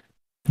stuff, right?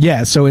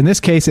 Yeah, so in this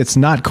case, it's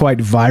not quite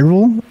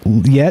viral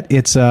yet.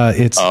 It's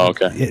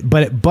okay.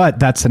 But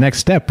that's the next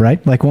step,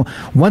 right? Like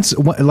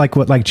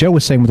like Joe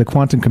was saying with the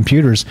quantum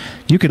computers,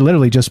 you could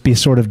literally just be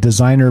sort of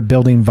designer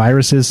building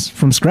viruses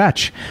from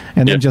scratch,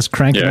 and then just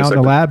crank them out in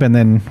the lab, and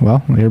then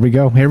here we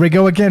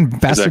go again,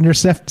 fasten your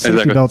safety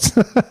belts.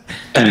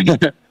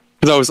 Because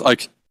I was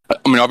like, I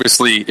mean,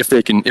 obviously, if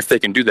they can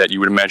do that, you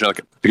would imagine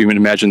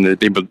that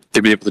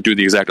they'd be able to do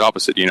the exact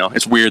opposite. You know,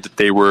 it's weird that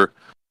they were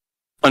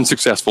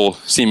unsuccessful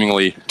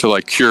seemingly to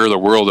like cure the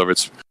world of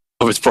its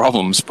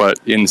problems, but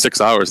in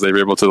 6 hours they were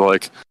able to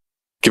like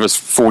give us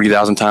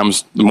 40,000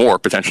 times more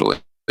potentially,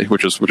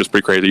 which is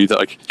pretty crazy.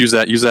 Like use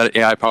that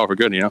AI power for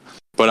good, you know.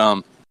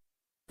 But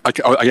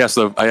I asked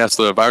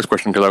the virus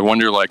question because I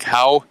wonder like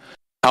how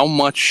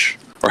much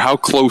or how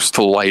close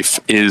to life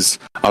is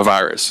a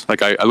virus.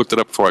 Like I looked it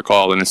up before I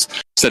called, and it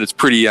said it's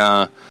pretty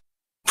up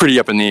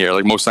in the air.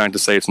 Like most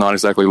scientists say, it's not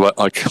exactly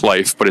like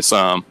life, but it's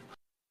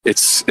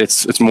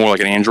it's more like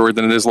an android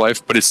than it is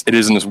life, but it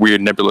is in this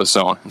weird nebulous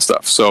zone and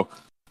stuff. So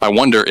I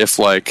wonder if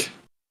like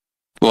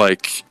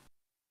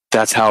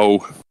that's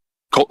how,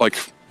 like,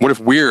 what if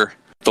we're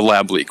the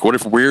lab leak? What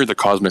if we're the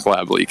cosmic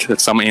lab leak?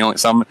 That some alien,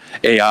 some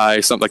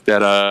AI, something like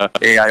that,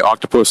 AI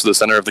octopus at the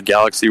center of the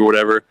galaxy or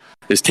whatever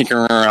is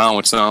tinkering around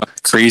with some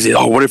crazy.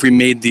 Oh, what if we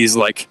made these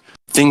like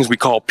things we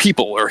call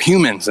people or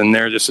humans, and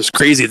they're just this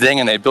crazy thing,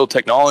 and they build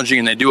technology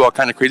and they do all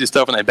kind of crazy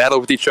stuff, and they battle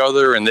with each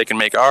other, and they can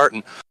make art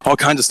and all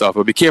kinds of stuff.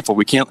 But be careful,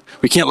 we can't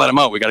let them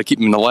out. We got to keep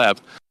them in the lab.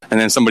 And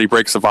then somebody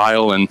breaks a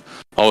vial, and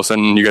all of a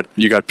sudden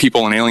you got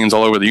people and aliens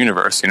all over the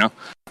universe, you know.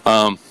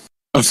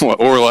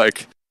 Or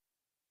like,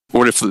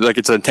 what if like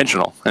it's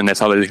intentional, and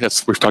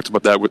we've talked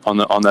about that on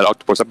that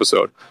octopus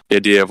episode, the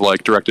idea of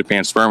like directed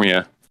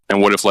panspermia,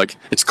 and what if like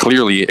it's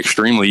clearly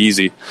extremely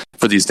easy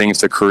for these things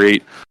to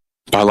create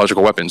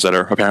biological weapons that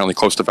are apparently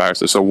close to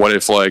viruses. So what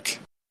if like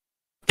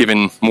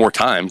given more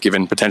time,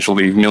 given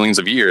potentially millions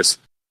of years,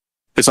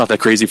 it's not that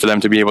crazy for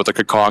them to be able to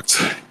concoct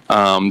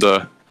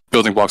the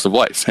building blocks of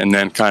life, and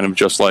then kind of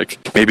just like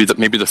maybe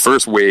the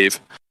first wave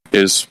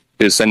is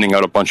sending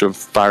out a bunch of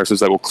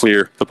viruses that will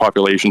clear the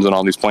populations on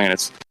all these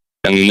planets.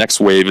 And the next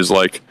wave is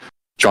like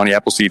Johnny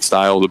Appleseed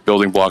style, the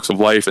building blocks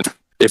of life. And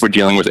if we're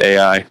dealing with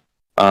AI,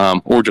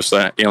 or just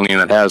an alien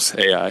that has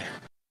AI.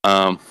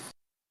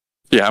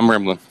 Yeah, I'm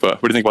rambling,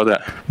 but what do you think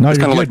about that? No, it's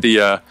kind of good.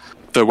 like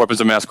the weapons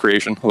of mass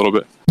creation a little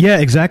bit. Yeah,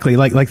 exactly.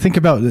 Like think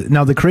about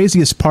now. The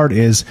craziest part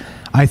is,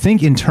 I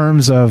think in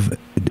terms of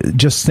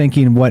just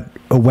thinking what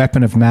a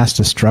weapon of mass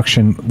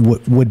destruction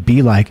would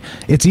be like.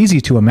 It's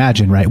easy to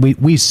imagine, right?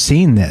 We've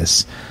seen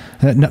this.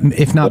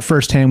 If not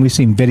firsthand, we've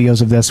seen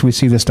videos of this. We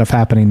see this stuff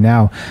happening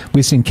now.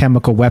 We've seen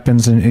chemical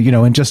weapons,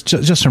 and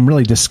just some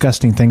really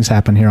disgusting things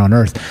happen here on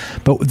Earth.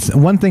 But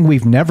one thing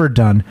we've never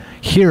done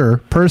here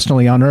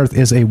personally on Earth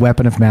is a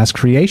weapon of mass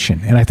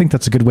creation, and I think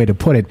that's a good way to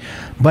put it.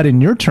 But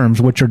in your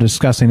terms, what you're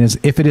discussing is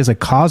if it is a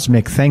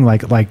cosmic thing,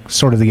 like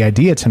sort of the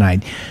idea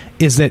tonight,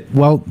 is that,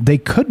 well, they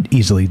could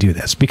easily do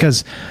this,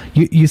 because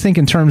you think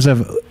in terms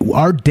of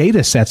our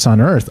data sets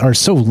on Earth are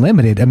so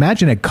limited.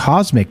 Imagine a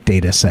cosmic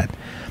data set.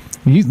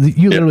 You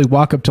literally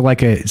walk up to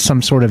like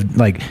some sort of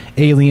like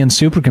alien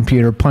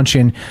supercomputer, punch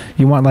in,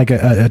 you want like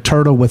a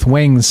turtle with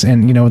wings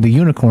and the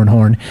unicorn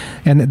horn,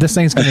 and this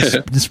thing's going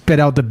to spit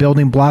out the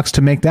building blocks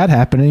to make that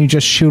happen, and you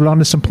just shoot it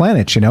onto some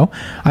planets.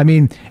 I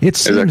mean, it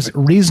seems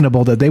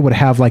reasonable that they would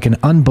have like an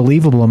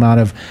unbelievable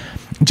amount of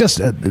just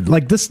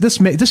like this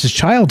is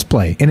child's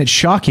play, and it's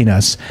shocking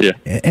us. Yeah.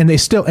 And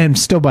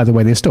still by the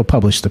way, they still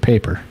publish the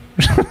paper.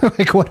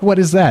 Like what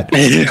is that?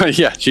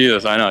 Yeah,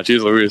 Jesus, I know,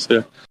 Jesus Louise,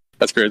 yeah.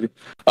 That's crazy.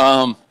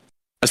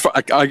 As far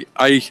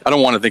I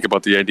don't want to think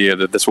about the idea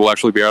that this will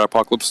actually be our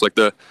apocalypse. Like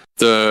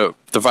the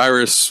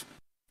virus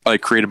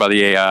like created by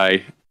the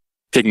AI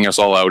taking us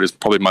all out is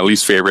probably my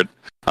least favorite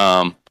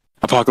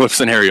apocalypse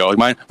scenario.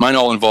 Like mine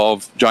all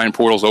involve giant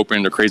portals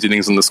open or crazy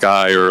things in the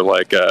sky, or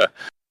like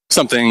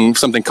something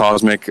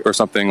cosmic, or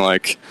something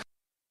like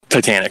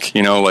Titanic.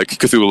 Like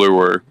Cthulhu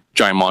or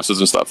giant monsters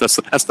and stuff. That's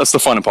the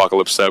fun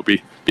apocalypse. That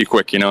would be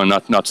quick. And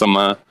not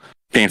some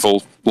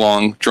painful,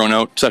 long,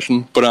 drawn-out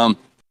session, but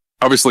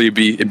obviously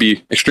it'd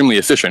be extremely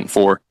efficient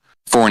for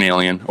an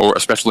alien, or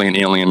especially an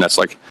alien that's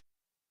like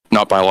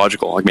not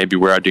biological. Like maybe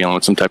we are dealing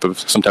with some type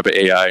of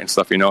AI and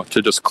stuff.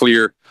 To just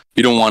clear.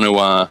 You don't want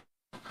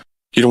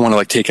to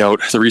like take out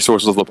the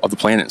resources of the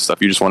planet and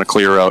stuff. You just want to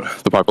clear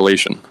out the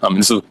population.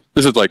 This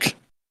is like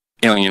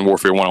alien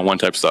warfare 101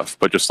 type stuff,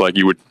 but just like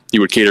you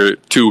would cater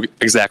to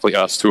exactly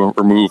us, to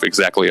remove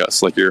exactly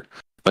us, like you're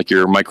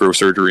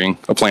microsurgerying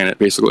a planet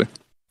basically.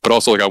 But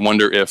also, like, I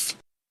wonder if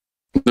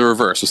the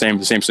reverse, the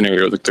same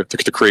scenario,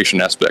 the creation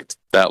aspect.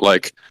 That,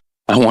 like,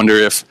 I wonder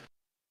if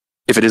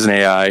it is an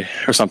AI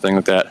or something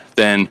like that.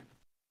 Then,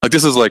 like,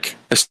 this is like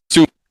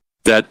assume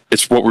that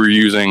it's what we're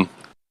using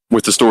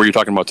with the story you're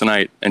talking about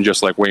tonight, and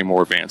just like way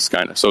more advanced,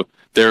 kind of. So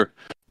they're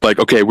like,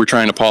 okay, we're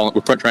trying to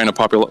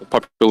populate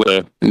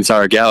the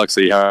entire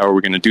galaxy. How are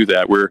we going to do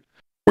that? We're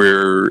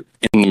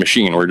in the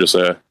machine. We're just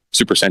a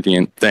super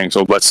sentient thing.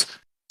 So let's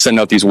send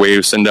out these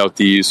waves, send out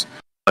these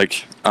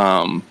like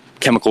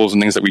chemicals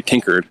and things that we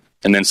tinkered,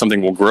 and then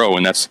something will grow,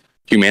 and that's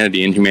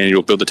humanity, and humanity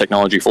will build the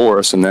technology for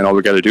us, and then all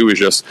we got to do is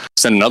just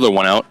send another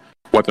one out,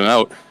 wipe them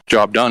out,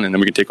 job done, and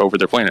then we can take over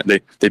their planet.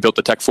 They built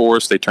the tech for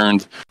us. They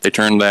turned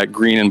that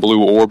green and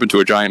blue orb into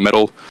a giant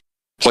metal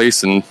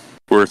place, and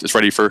it's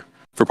ready for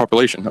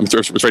population.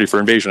 It's ready for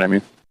invasion. I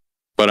mean,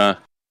 but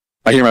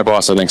I hear my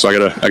boss, I think, so I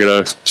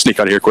gotta sneak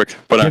out of here quick.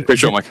 But great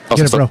show, Mike.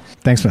 Get it, bro.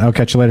 Thanks, man. I'll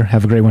catch you later.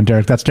 Have a great one,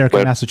 Derek. That's Derek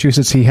in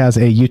Massachusetts. He has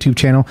a YouTube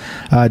channel.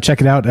 Check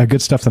it out.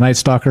 Good stuff, The Night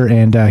Stalker.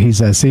 And he's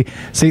see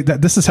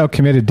this is how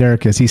committed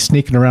Derek is. He's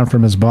sneaking around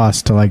from his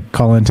boss to like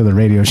call into the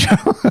radio show.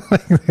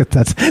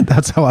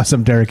 That's how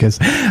awesome Derek is.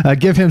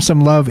 Give him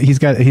some love. He's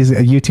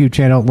a YouTube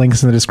channel.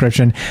 Links in the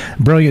description.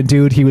 Brilliant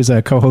dude. He was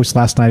a co-host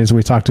last night as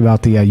we talked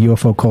about the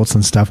UFO cults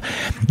and stuff.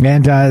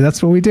 And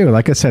that's what we do.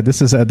 Like I said,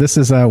 this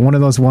is one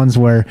of those ones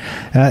where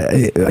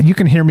you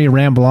can hear me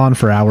ramble on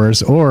for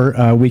hours,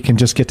 or we can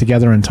just get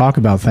together and talk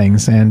about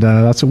things, and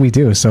that's what we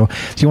do. So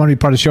if you want to be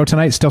part of the show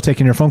tonight, still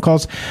taking your phone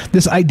calls.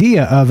 This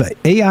idea of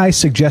AI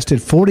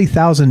suggested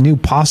 40,000 new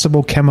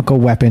possible chemical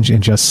weapons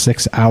in just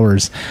 6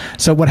 hours.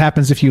 So what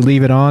happens if you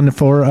leave it on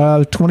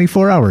for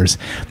 24 hours?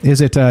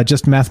 Is it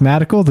just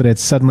mathematical that it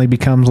suddenly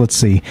becomes, let's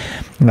see,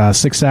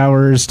 6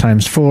 hours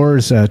times 4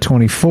 is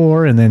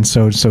 24, and then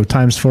so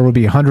times 4 would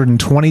be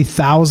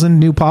 120,000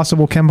 new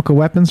possible chemical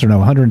weapons, or no,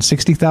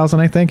 160,000,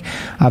 I think.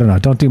 I don't know.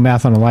 Don't do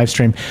math on a live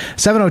stream.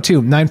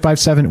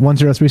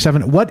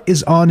 702-957-1037. What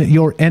is on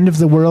your end of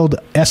the world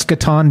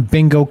eschaton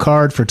bingo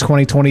card for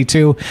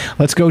 2022?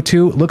 Let's go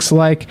to, looks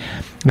like,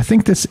 I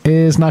think this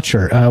is, not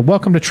sure.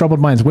 Welcome to Troubled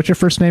Minds. What's your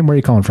first name? Where are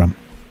you calling from?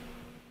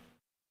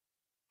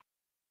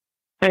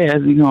 Hey,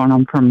 how's it going?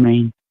 I'm from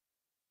Maine.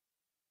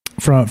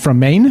 From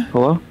Maine?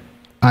 Hello?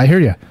 I hear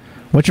you.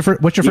 What's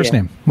your first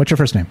name? What's your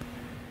first name?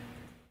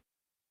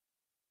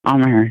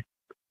 I'm Aaron.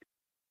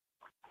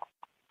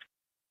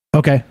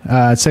 Okay.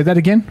 Say that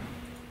again.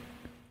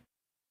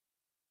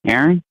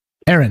 Aaron?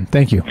 Aaron,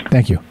 thank you.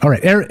 All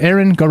right,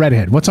 Aaron, go right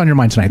ahead. What's on your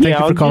mind tonight? Thank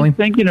you for calling. I was just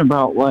thinking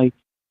about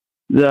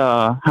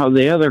how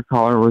the other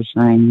caller was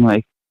saying,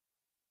 like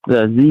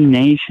the Z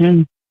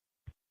Nation,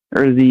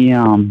 or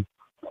the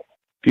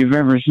if you've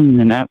ever seen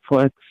the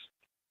Netflix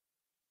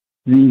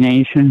Z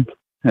Nation,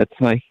 that's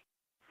like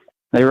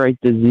they write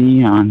the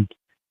Z on.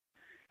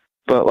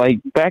 But like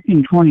back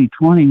in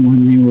 2020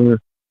 when they were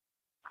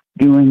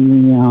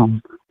doing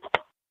the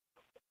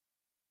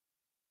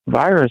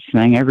virus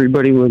thing,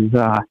 everybody was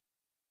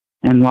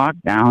in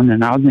lockdown,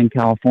 and I was in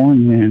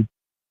California, and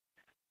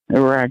they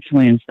were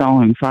actually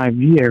installing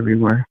 5G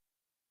everywhere.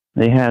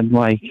 They had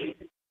like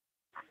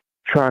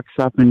trucks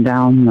up and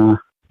down the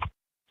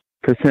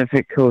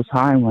Pacific Coast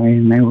Highway,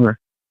 and they were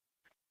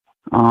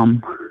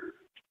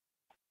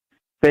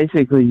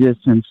basically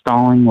just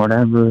installing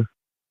whatever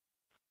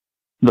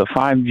the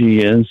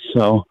 5G is.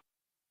 So,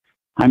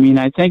 I mean,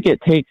 I think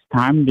it takes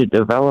time to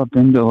develop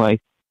into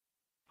like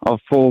a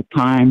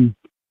full-time,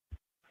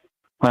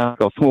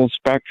 like a full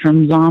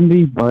spectrum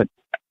zombie, but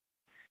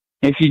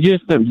if you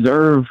just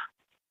observe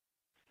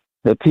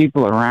the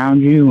people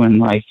around you and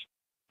like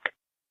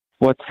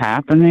what's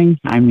happening,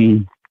 I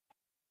mean,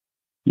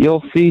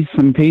 you'll see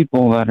some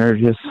people that are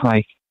just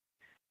like,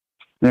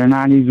 they're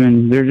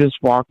just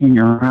walking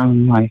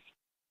around like,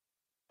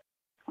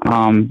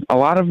 a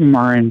lot of them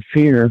are in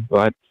fear,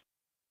 but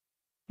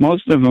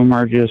most of them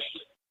are just,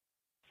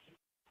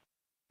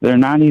 they're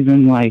not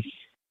even like,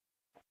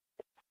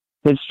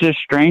 it's just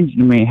strange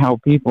to me how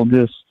people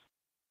just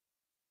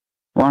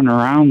run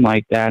around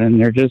like that, and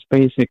they're just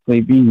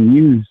basically being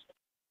used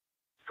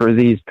for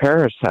these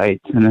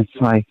parasites. And it's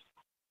like,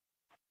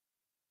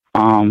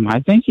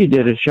 I think you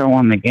did a show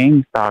on the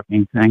gang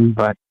stalking thing,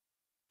 but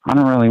I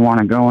don't really want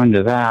to go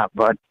into that.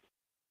 But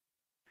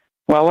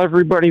while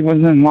everybody was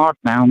in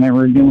lockdown, they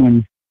were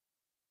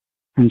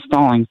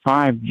installing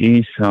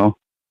 5G. So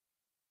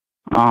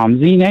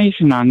Z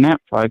Nation on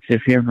Netflix,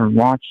 if you ever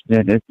watched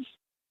it, it's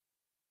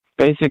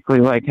basically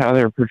like how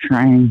they're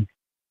portraying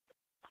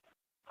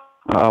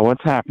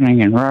what's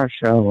happening in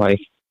Russia. Like,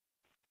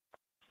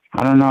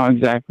 I don't know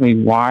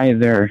exactly why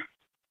they're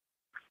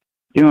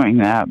doing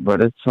that,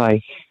 but it's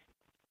like,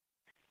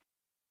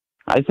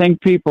 I think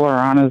people are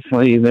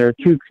honestly, they're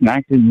too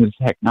connected with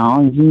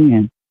technology,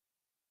 and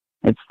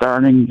it's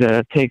starting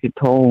to take a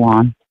toll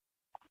on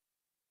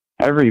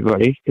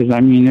everybody. Because,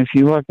 I mean, if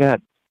you look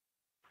at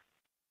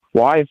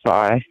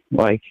Wi-Fi,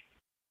 like,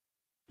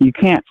 you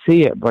can't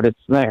see it, but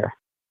it's there.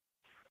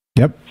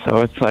 Yep.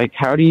 So it's like,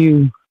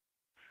 there's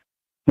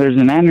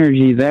an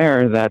energy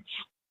there that's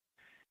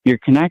you're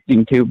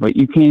connecting to, but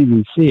you can't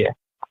even see it.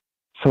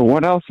 So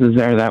what else is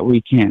there that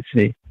we can't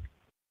see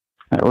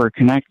that we're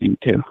connecting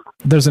to?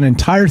 There's an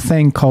entire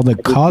thing called a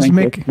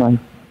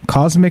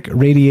cosmic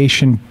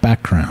radiation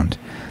background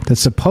that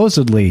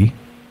supposedly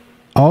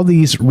all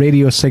these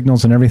radio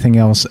signals and everything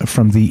else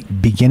from the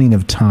beginning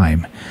of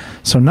time.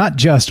 So not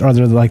just are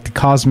there like the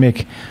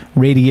cosmic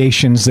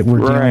radiations that we're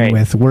dealing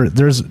with,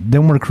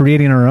 we're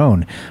creating our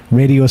own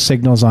radio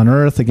signals on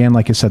Earth. Again,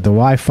 like I said, the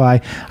Wi-Fi.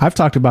 I've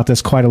talked about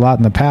this quite a lot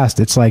in the past.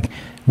 It's like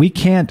we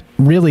can't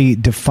really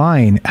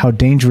define how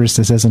dangerous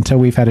this is until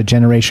we've had a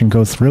generation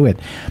go through it.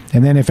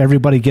 And then if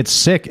everybody gets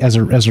sick as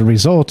a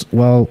result,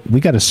 well, we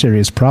got a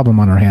serious problem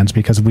on our hands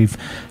because we've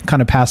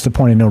kind of passed the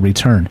point of no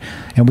return.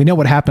 And we know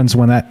what happens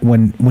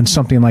when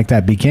something like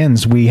that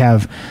begins. We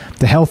have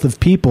the health of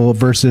people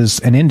versus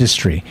an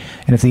industry.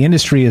 And if the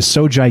industry is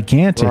so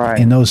gigantic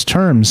in those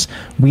terms,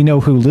 we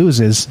know who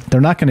loses.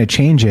 They're not going to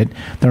change it.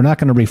 They're not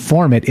going to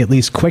reform it, at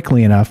least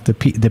quickly enough.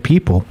 The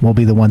people will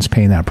be the ones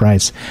paying that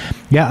price.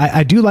 Yeah,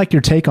 I do like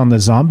your take on the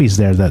zombies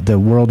there, the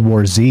World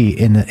War Z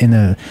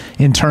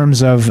in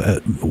terms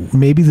of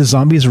maybe the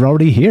zombies are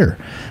already here.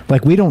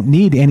 Like, we don't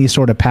need any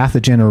sort of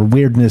pathogen or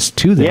weirdness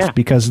to this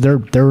because they're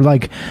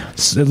like,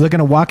 they're going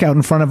to walk out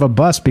in front of a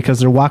bus because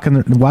they're watching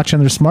their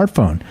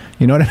smartphone.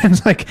 You know what I mean?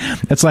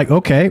 It's like,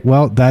 okay,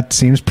 well, that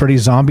seems pretty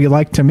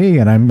zombie-like to me,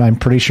 and I'm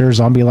pretty sure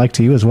zombie-like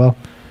to you as well.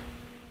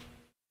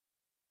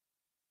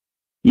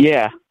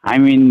 Yeah, I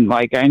mean,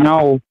 like, I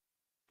know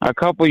a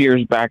couple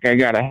years back I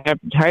got a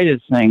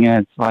hepatitis thing,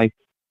 and it's like,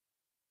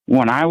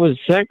 when I was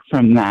sick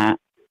from that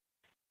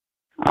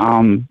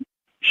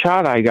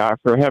shot I got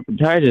for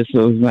hepatitis, it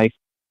was like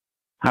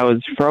I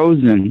was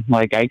frozen.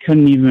 Like, I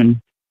couldn't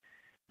even,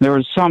 there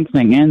was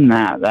something in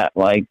that,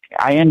 like,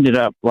 I ended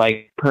up,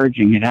 like,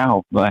 purging it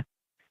out. But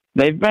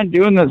they've been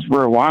doing this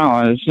for a while,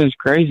 and it's just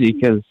crazy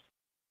because,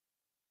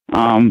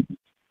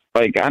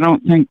 like, I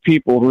don't think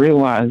people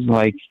realize,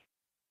 like,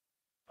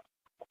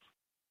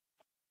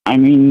 I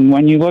mean,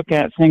 when you look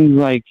at things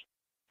like,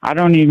 I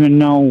don't even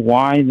know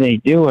why they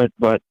do it,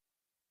 but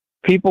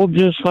people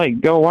just,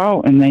 like, go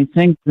out and they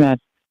think that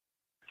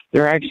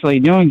they're actually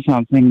doing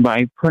something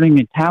by putting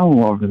a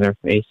towel over their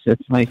face.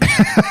 It's like,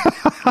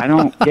 I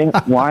don't get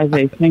why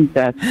they think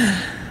that.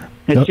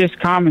 It's just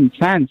common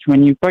sense.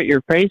 When you put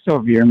your face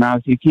over your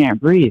mouth, you can't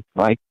breathe.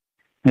 Like,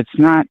 it's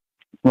not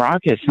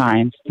rocket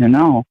science to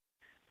know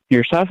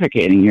you're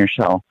suffocating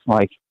yourself.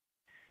 Like,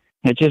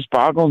 it just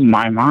boggles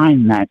my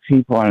mind that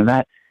people are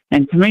that.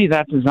 And to me,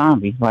 that's a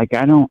zombie. Like,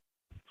 I don't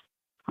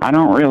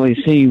really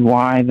see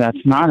why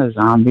that's not a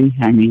zombie.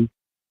 I mean,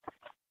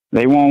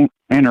 they won't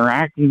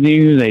interact with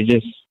you. They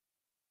just,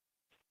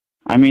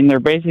 I mean, they're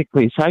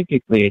basically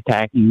psychically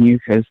attacking you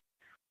because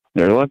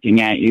they're looking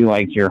at you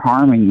like you're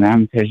harming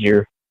them because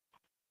you're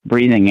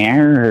breathing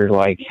air, or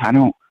like, I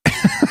don't.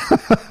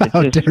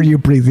 How dare you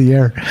breathe the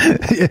air?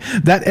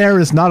 That air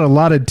is not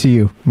allotted to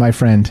you, my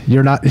friend.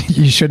 You're not.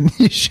 You shouldn't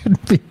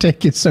be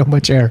taking so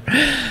much air.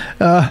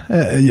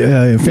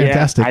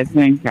 Fantastic. Yeah, I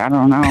think, I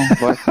don't know,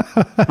 but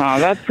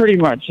that's pretty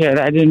much it.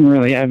 I didn't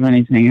really have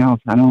anything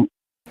else. I don't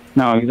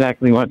know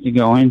exactly what to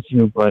go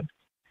into, but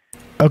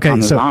okay,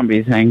 on the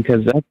zombie thing,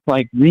 because that's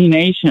like the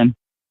Nation.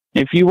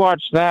 If you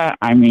watch that,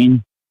 I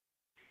mean,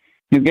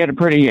 you'll get a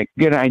pretty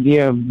good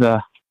idea of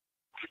the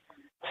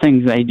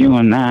things they do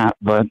in that,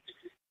 but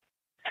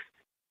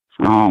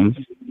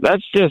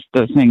that's just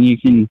the thing you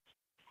can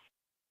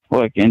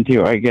look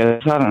into, I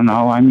guess. I don't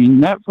know. I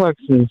mean, Netflix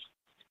is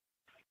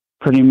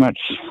pretty much,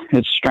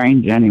 it's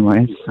strange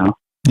anyway, so.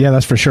 Yeah,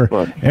 that's for sure.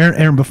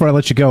 Aaron, before I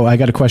let you go, I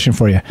got a question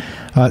for you.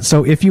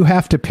 So if you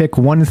have to pick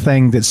one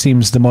thing that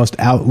seems the most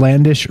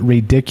outlandish,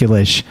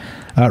 ridiculous,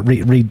 let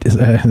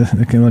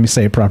me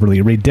say it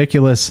properly,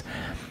 ridiculous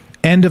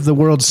end of the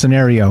world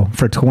scenario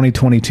for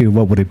 2022,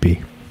 what would it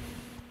be?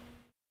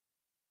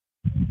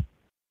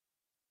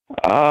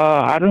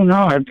 I don't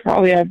know. I'd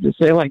probably have to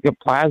say like a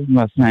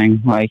plasma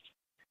thing, like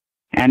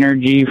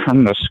energy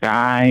from the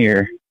sky,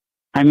 or,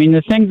 I mean,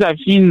 the things I've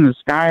seen in the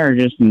sky are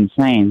just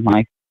insane.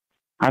 Like,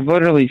 I've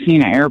literally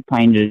seen an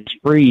airplane just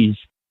freeze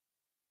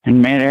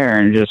in midair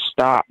and just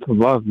stop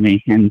above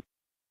me. And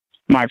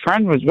my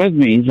friend was with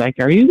me. He's like,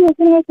 "Are you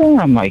looking at that?"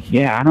 I'm like,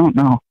 "Yeah, I don't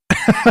know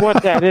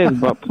what that is,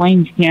 but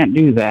planes can't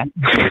do that."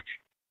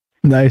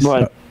 Nice.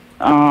 But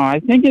I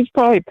think it's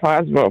probably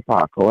plasma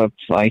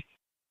apocalypse, like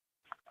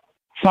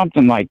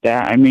something like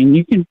that. I mean,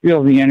 you can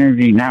feel the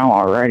energy now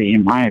already,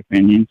 in my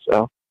opinion.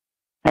 So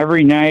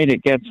every night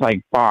it gets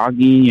like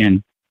foggy,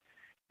 and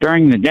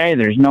during the day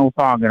there's no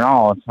fog at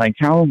all. It's like,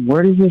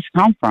 where does this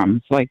come from?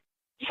 It's like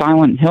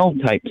Silent Hill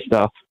type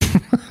stuff.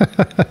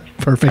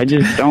 Perfect. I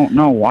just don't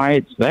know why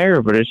it's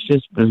there, but it's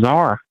just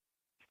bizarre.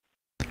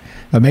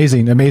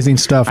 Amazing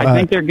stuff. I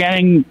think they're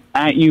getting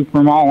at you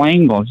from all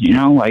angles, you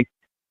know, like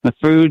the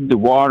food, the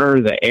water,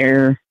 the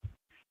air,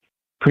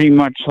 pretty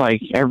much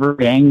like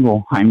every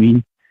angle. I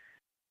mean,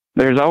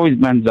 there's always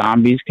been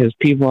zombies because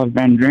people have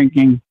been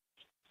drinking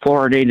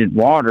fluoridated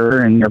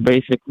water, and they're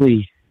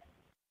basically,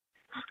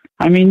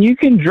 I mean, you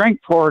can drink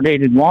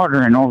fluoridated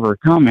water and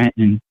overcome it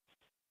and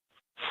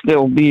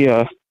still be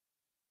a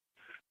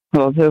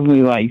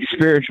relatively like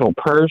spiritual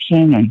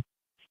person and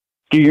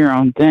do your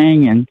own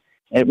thing, and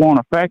it won't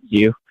affect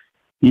you.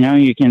 You know,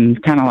 you can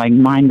kind of like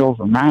mind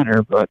over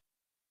matter, but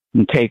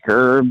and take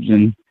herbs,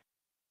 and,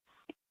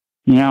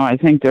 you know, I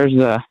think there's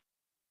a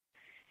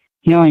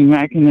healing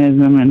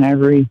mechanism in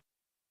every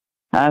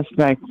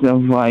aspect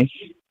of, like,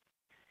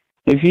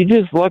 if you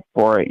just look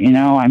for it, you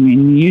know, I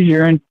mean, use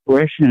your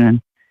intuition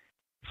and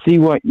see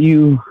what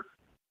you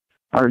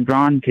are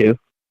drawn to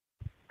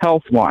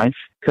health-wise,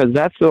 because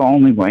that's the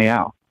only way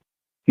out.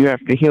 You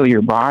have to heal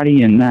your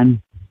body, and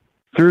then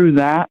through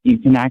that, you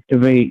can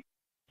activate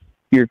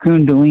your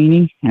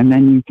kundalini, and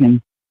then you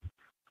can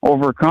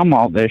overcome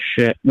all this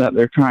shit that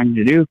they're trying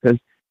to do, because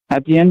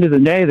at the end of the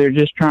day, they're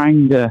just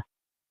trying to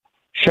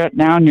shut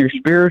down your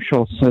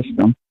spiritual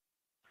system,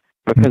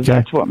 because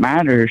that's what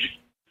matters.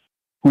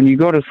 When you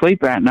go to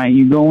sleep at night,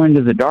 you go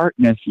into the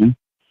darkness, and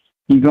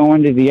you go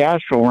into the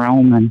astral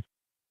realm, and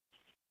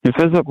the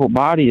physical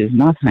body is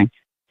nothing.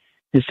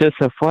 It's just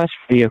a flesh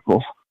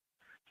vehicle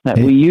that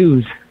we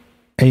use.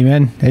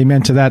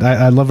 Amen to that.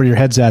 I love where your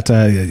head's at.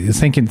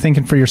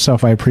 Thinking for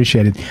yourself. I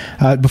appreciate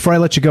it. Before I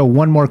let you go,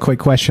 one more quick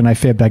question. I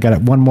fibbed. I got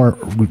it. One more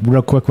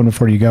real quick one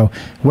before you go.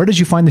 Where did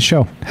you find the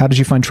show? How did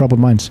you find Troubled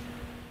Minds?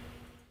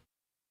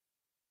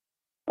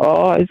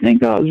 Oh, I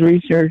think I was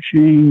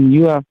researching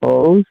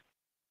UFOs,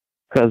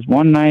 because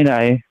one night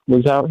I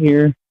was out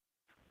here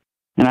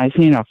and I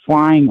seen a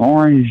flying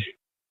orange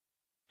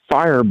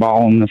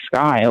fireball in the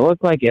sky. It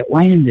looked like it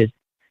landed.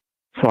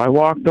 So I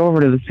walked over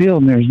to the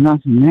field and there's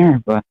nothing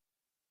there, but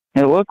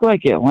it looked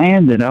like it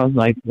landed. I was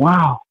like,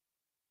 wow,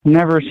 I've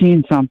never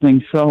seen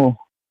something so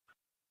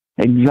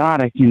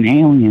exotic and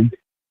alien.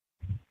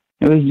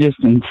 It was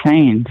just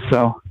insane.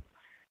 So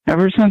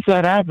ever since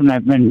that happened,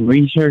 I've been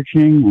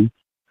researching and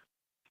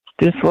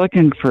just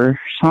looking for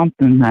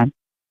something that,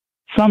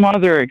 some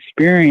other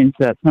experience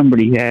that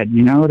somebody had,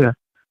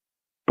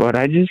 but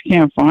I just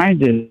can't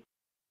find it.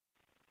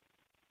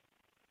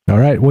 All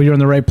right. Well, you're in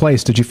the right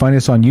place. Did you find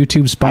us on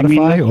YouTube,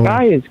 Spotify? The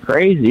sky is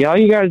crazy. All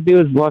you got to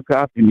do is look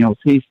up and you'll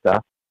see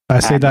stuff. I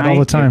say that all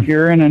the time. If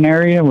you're in an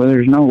area where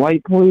there's no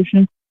light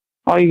pollution,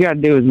 all you got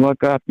to do is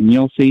look up and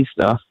you'll see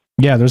stuff.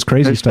 Yeah, there's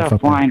crazy stuff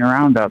up flying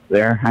around up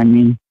there. I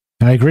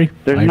agree.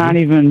 There's not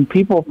even,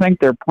 people think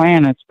they're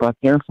planets, but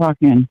they're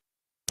fucking...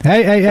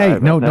 Hey!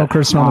 No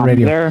cursing on the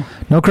radio.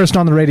 No cursing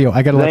on the radio.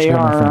 I got to let you know,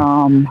 my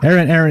friend.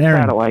 Aaron.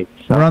 Satellites,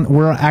 so.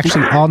 We're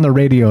actually on the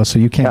radio, so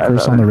you can't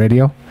curse on the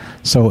radio.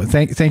 So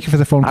thank you for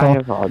the phone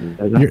call.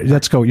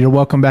 Let's go. You're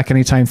welcome back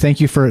anytime.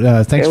 Thank you for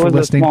thanks for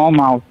listening. It was a small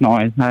mouth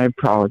noise. I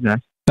apologize.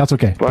 That's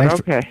okay.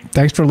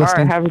 Thanks for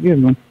listening. All right, have a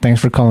good one.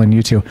 Thanks for calling,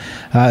 you too.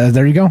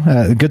 There you go.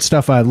 Good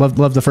stuff. I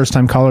love the first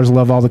time callers.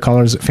 Love all the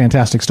callers.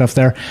 Fantastic stuff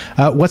there.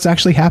 What's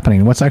actually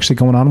happening? What's actually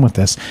going on with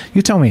this?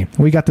 You tell me.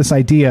 We got this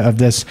idea of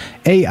this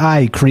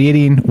AI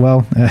creating,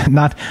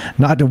 not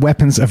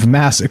weapons of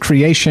mass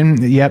creation.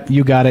 Yep,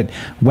 you got it.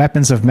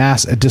 Weapons of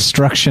mass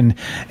destruction.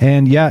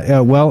 And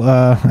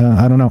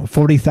I don't know,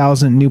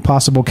 40,000 new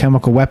possible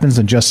chemical weapons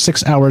in just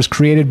 6 hours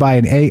created by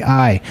an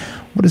AI.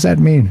 What does that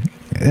mean?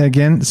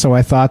 Again, so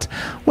I thought,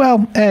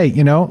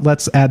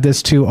 let's add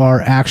this to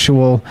our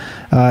actual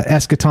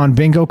Eschaton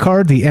bingo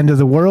card, the end of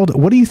the world.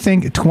 What do you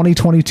think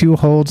 2022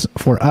 holds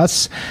for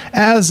us?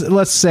 As,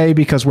 let's say,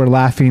 because we're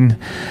laughing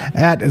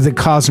at the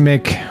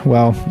cosmic,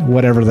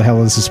 whatever the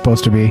hell this is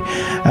supposed to be,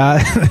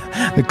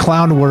 the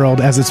clown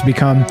world as it's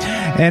become.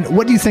 And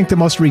what do you think the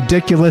most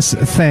ridiculous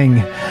thing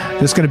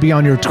that's going to be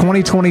on your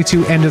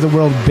 2022 end of the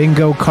world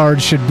bingo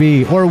card should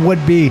be, or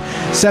would be?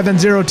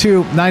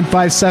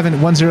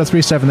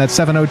 702-957-1037.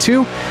 That's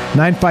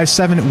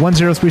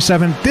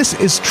 702-957-1037. This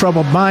is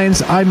Troubled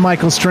Minds. I'm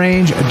Michael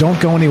Strange. Don't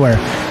go anywhere.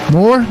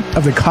 More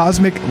of the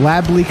cosmic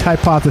lab leak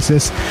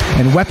hypothesis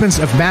and weapons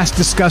of mass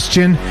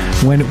disgustion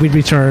when we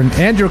return.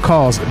 And your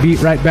calls. Be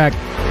right back.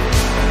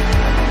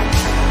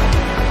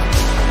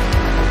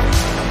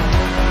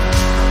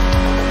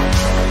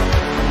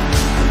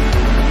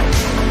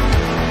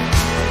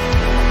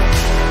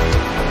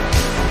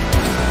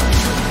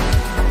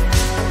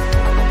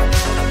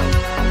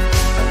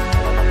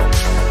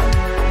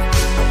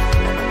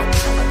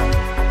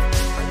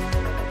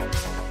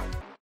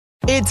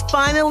 It's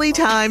finally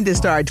time to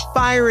start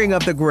firing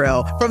up the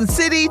grill. From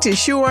city to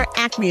shore,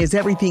 Acme is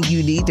everything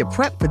you need to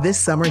prep for this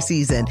summer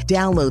season.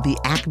 Download the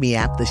Acme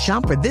app to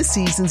shop for this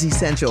season's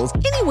essentials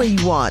any way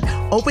you want.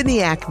 Open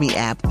the Acme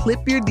app, clip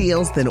your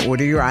deals, then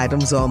order your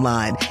items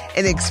online.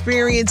 An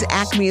experienced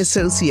Acme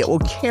associate will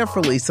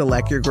carefully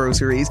select your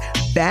groceries,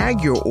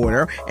 bag your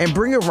order, and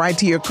bring it right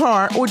to your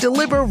car or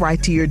deliver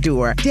right to your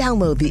door.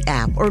 Download the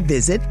app or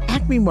visit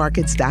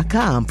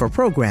acmemarkets.com for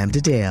program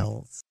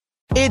details.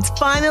 It's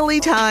finally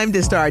time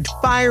to start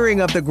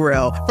firing up the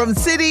grill. From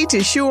city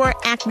to shore,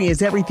 Acme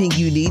is everything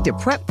you need to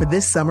prep for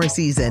this summer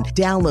season.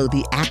 Download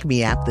the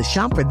Acme app to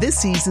shop for this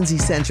season's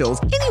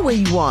essentials any way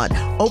you want.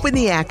 Open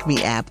the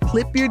Acme app,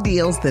 clip your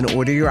deals, then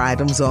order your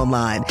items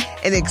online.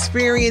 An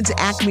experienced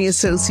Acme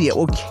associate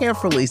will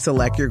carefully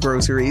select your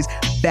groceries,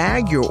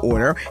 bag your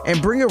order,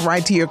 and bring it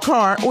right to your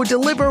car or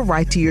deliver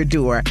right to your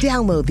door.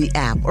 Download the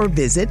app or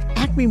visit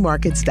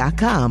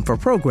acmemarkets.com for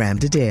program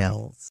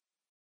details.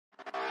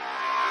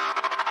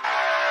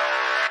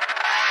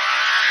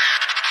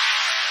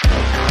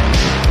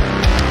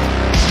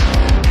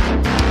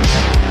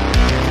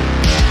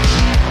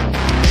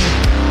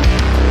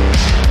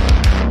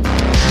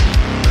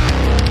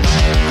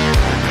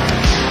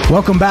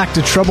 Welcome back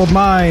to Troubled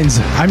Minds.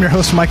 I'm your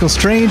host, Michael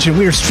Strange, and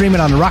we are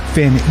streaming on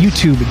Rockfin,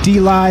 YouTube,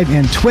 DLive,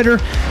 and Twitter,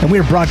 and we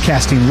are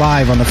broadcasting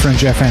live on the Fringe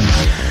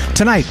FM.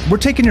 Tonight, we're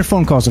taking your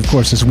phone calls, of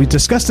course, as we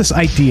discuss this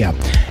idea.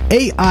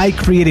 AI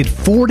created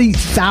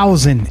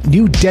 40,000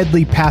 new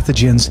deadly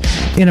pathogens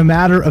in a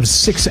matter of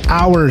 6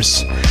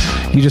 hours.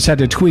 You just had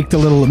to tweak the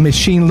little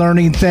machine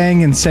learning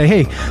thing and say,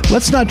 hey,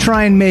 let's not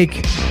try and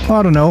make,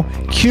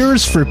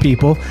 cures for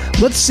people.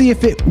 Let's see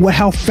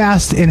how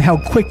fast and how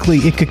quickly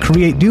it could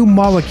create new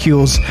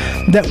molecules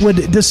that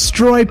would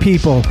destroy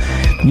people.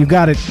 You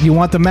got it. You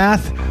want the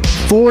math?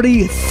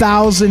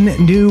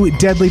 40,000 new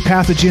deadly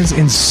pathogens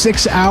in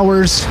 6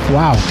 hours.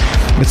 Wow.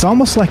 It's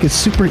almost like it's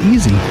super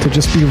easy to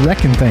just be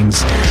wrecking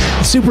things.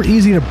 It's super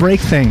easy to break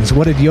things.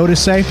 What did Yoda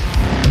say?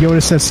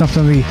 Yoda said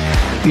something to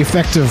the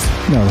effect of,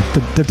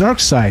 the dark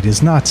side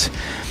is not,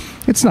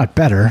 it's not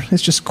better.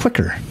 It's just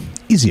quicker,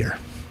 easier,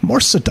 more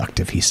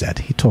seductive, he said.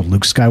 He told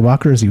Luke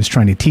Skywalker as he was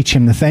trying to teach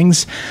him the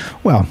things.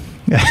 Well,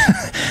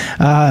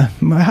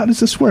 How does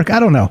this work? I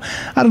don't know.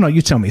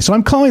 You tell me. So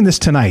I'm calling this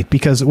tonight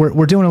because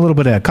we're doing a little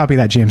bit of, copy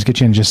that, James, get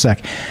you in just a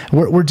sec.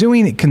 We're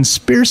doing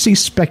conspiracy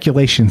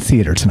speculation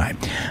theater tonight.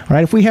 All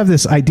right. If we have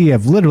this idea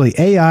of literally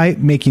AI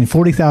making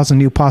 40,000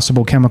 new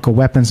possible chemical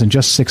weapons in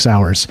just 6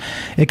 hours,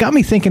 it got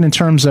me thinking in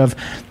terms of,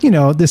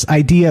 this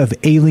idea of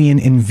alien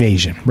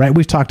invasion, right?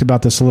 We've talked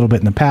about this a little bit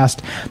in the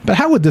past, but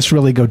how would this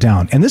really go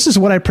down? And this is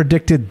what I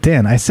predicted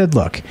then. I said,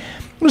 look,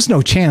 there's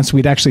no chance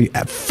we'd actually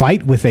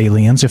fight with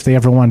aliens if they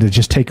ever wanted to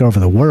just take over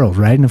the world,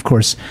 right? And of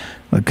course,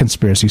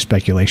 conspiracy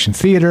speculation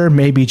theater,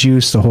 maybe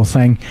juice, the whole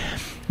thing.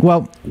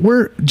 Well,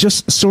 we're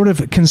just sort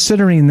of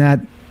considering that.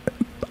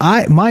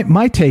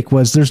 My take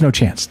was there's no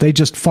chance. They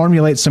just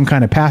formulate some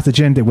kind of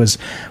pathogen that was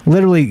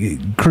literally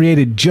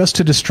created just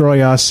to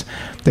destroy us.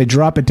 They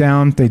drop it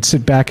down. They'd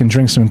sit back and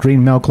drink some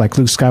green milk like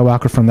Luke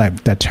Skywalker from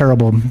that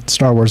terrible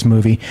Star Wars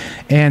movie,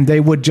 and they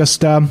would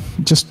just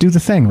do the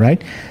thing,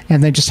 right?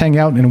 And they just hang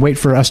out and wait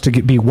for us to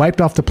be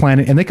wiped off the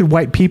planet, and they could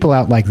wipe people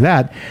out like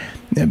that.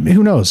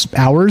 Who knows?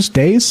 Hours,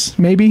 days,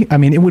 maybe. I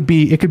mean,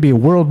 it could be a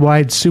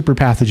worldwide super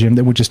pathogen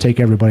that would just take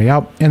everybody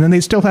out, and then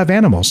they still have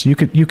animals. You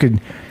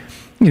could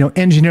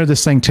engineer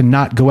this thing to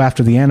not go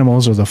after the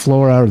animals or the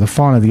flora or the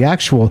fauna, the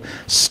actual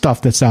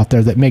stuff that's out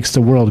there that makes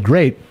the world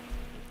great.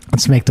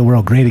 Let's make the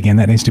world great again.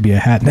 That needs to be a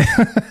hat.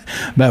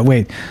 But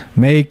wait,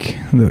 make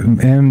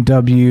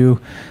the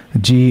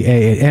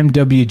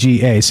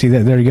MWGA. See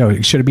that? There you go.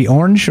 Should it be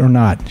orange or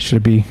not? Should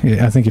it be?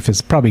 I think if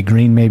it's probably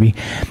green, maybe.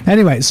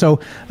 Anyway,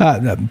 so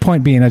the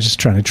point being, I'm just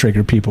trying to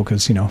trigger people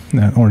because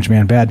orange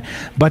man bad.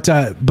 But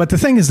the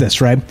thing is this,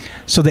 right?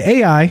 So the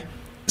AI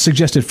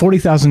suggested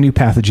 40,000 new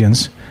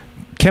pathogens,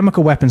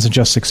 chemical weapons in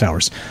just 6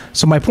 hours.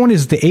 So my point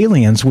is the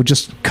aliens would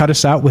just cut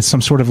us out with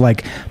some sort of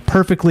like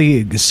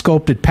perfectly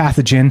sculpted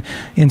pathogen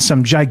in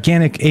some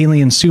gigantic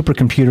alien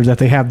supercomputer that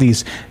they have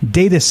these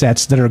data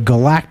sets that are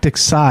galactic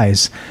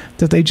size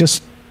that they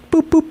just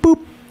boop, boop, boop,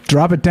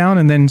 drop it down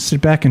and then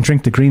sit back and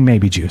drink the green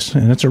maybe juice.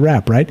 And it's a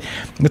wrap, right?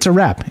 It's a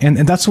wrap.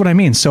 And that's what I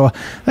mean. So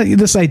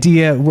this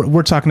idea,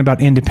 we're talking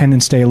about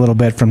Independence Day a little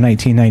bit from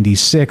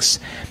 1996.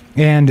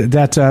 And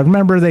that,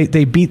 remember,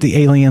 they beat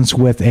the aliens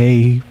with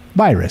a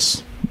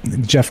virus.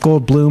 Jeff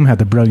Goldblum had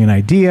the brilliant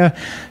idea.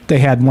 They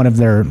had one of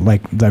their,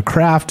 the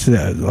craft,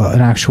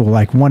 an actual,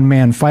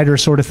 one-man fighter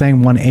sort of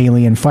thing, one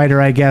alien fighter,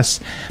 I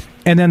guess.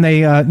 And then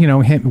they,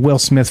 Will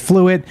Smith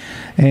flew it,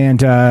 and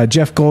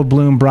Jeff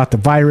Goldblum brought the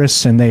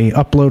virus, and they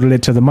uploaded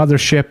it to the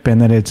mothership, and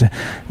then it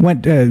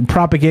went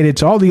propagated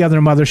to all the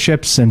other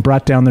motherships and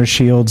brought down their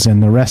shields,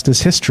 and the rest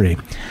is history.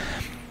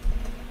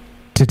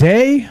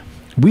 Today,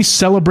 we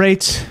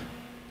celebrate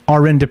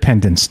our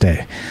Independence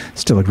Day.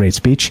 Still a great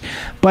speech.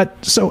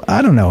 But so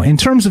I don't know. In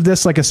terms of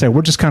this, like I said,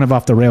 we're just kind of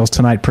off the rails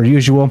tonight per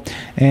usual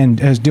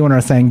and doing our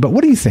thing. But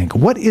what do you think?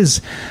 What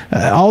is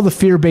all the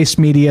fear-based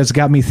media has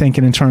got me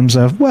thinking in terms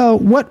of, well,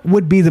 what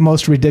would be the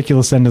most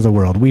ridiculous end of the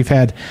world? We've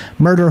had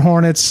murder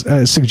hornets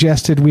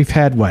suggested. We've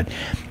had what?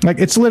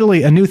 It's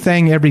literally a new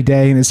thing every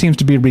day, and it seems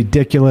to be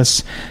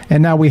ridiculous.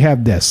 And now we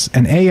have this,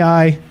 an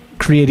AI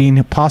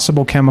creating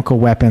possible chemical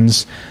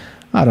weapons.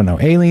 I don't know,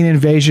 alien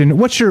invasion.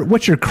 What's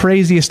your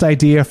craziest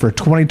idea for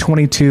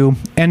 2022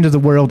 end of the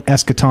world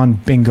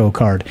eschaton bingo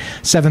card?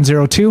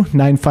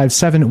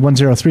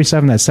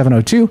 702-957-1037. That's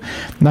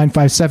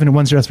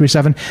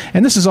 702-957-1037.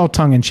 And this is all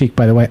tongue in cheek,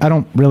 by the way. I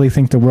don't really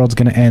think the world's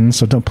going to end,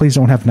 so please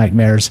don't have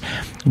nightmares.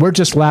 We're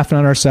just laughing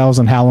at ourselves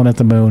and howling at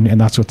the moon, and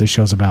that's what this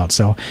show's about.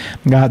 So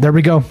there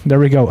we go.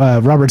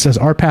 Robert says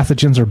our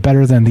pathogens are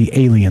better than the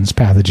aliens'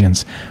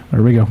 pathogens.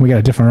 There we go. We got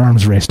a different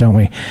arms race, don't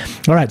we?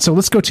 All right, so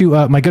let's go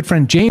to my good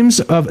friend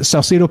James of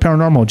Salcedo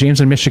Paranormal.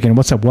 James in Michigan.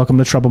 What's up? Welcome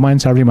to Trouble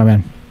Minds. How are you, my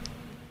man?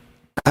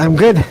 I'm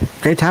good.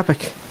 Great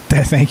topic.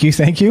 Thank you.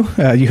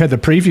 You had the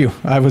preview.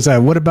 I was.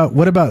 What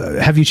about?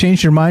 Have you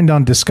changed your mind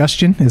on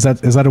disgustion? Is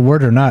that a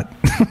word or not?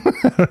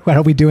 Why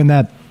are we doing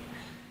that?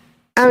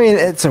 I mean,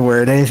 it's a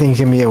word. Anything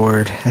can be a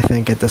word, I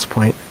think, at this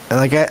point.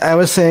 Like I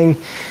was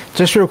saying,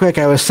 just real quick,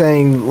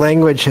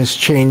 language has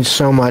changed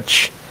so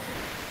much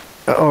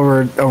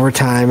over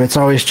time. It's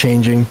always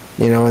changing,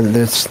 and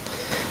there's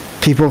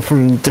people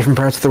from different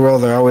parts of the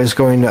world are always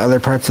going to other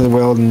parts of the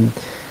world, and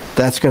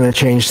that's going to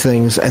change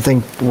things. I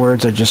think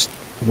words are just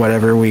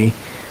whatever we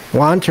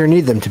want or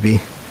need them to be.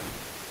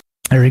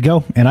 There you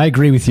go. And I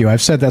agree with you.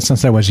 I've said that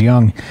since I was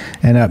young,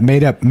 and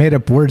made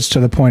up words to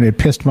the point it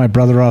pissed my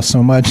brother off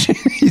so much.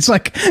 He's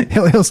like,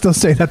 he'll still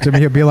say that to me.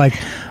 He'll be like,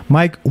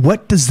 Mike,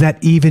 what does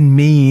that even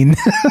mean?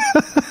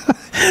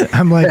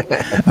 I'm like,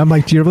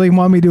 do you really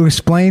want me to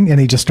explain? And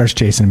he just starts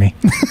chasing me.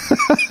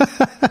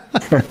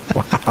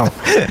 Wow.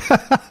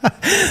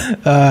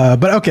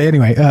 But okay,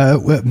 anyway,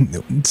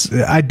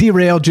 I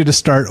derailed you to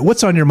start.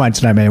 What's on your mind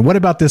tonight, man? What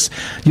about this?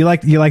 You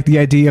like the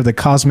idea of the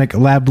cosmic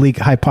lab leak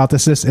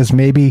hypothesis as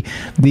maybe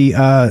the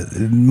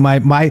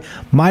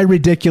my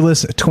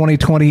ridiculous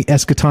 2020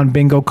 eschaton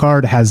bingo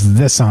card has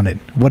this on it.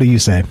 What do you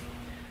say?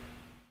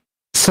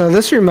 So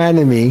this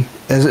reminded me,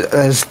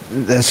 as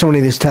so many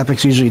of these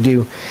topics usually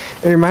do,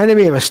 it reminded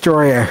me of a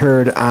story I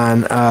heard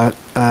on a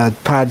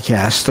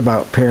podcast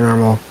about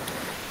paranormal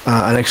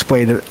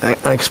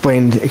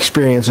unexplained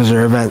experiences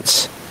or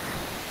events.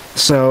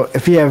 So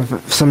if you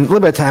have some little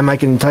bit of time, I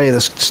can tell you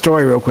this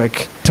story real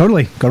quick.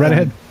 Totally. Go right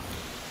ahead.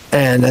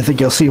 And I think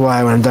you'll see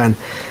why when I'm done.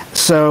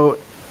 So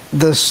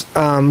this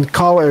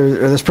caller,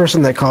 or this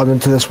person that called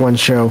into this one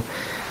show,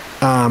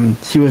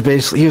 he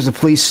was a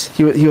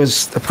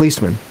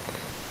policeman,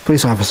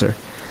 police officer,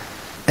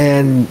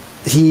 and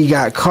he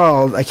got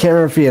called. I can't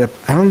remember if he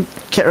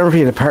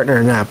had a partner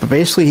or not, but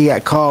basically he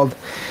got called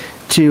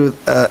to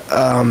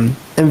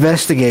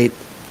investigate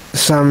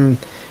some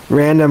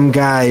random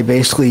guy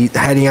basically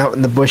hiding out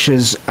in the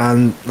bushes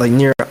on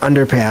near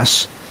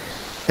underpass,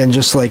 and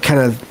just kind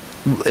of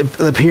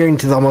appearing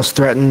to almost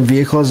threaten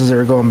vehicles as they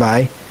were going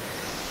by.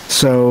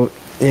 So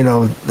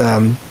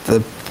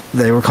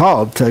they were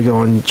called to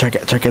go and check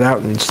it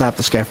out and stop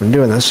this guy from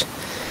doing this.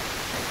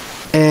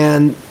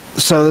 And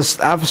so this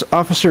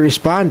officer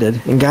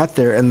responded and got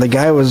there, and the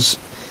guy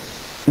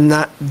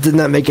did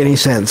not make any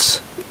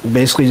sense.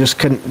 Basically,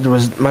 just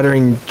was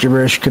muttering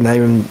gibberish.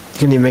 Couldn't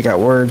even make out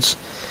words.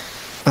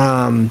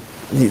 It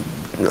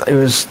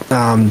was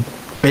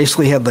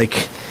basically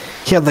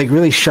he had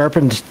really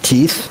sharpened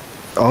teeth,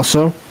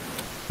 also,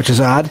 which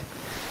is odd.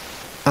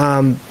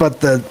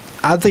 But the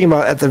odd thing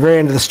about at the very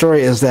end of the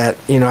story is that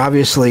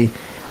obviously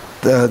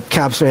the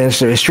cops managed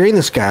to restrain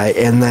this guy,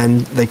 and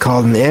then they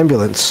called in the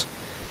ambulance.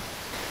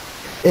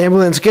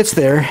 Ambulance gets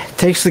there,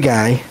 takes the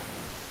guy,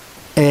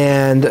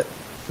 and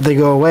they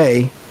go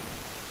away.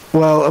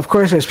 Well, of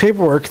course, there's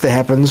paperwork that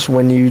happens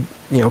when you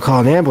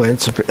call an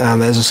ambulance,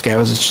 as this guy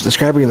was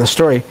describing in the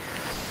story.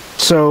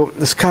 So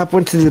this cop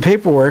went to do the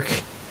paperwork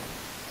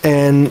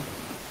and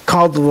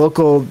called the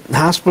local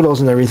hospitals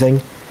and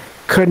everything,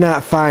 could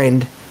not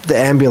find the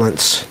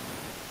ambulance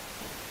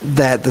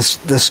that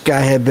this guy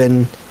had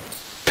been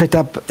picked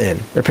up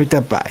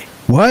by.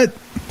 What?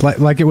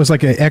 Like it was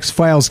like an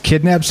X-Files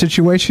kidnap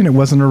situation? It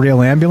wasn't a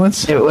real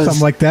ambulance? It was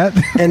something like that?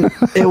 And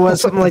it was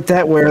something like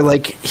that where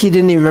he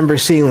didn't even remember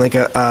seeing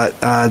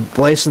a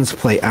license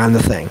plate on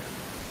the thing.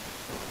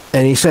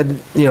 And he said,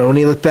 when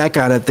he looked back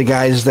on it, the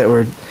guys that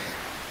were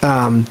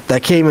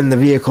that came in the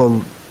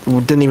vehicle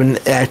didn't even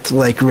act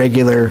like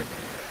regular,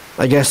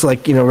 I guess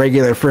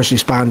regular first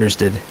responders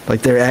did.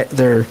 Like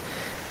their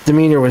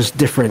demeanor was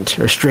different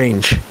or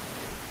strange.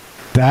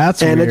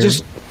 That's and weird. It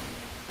just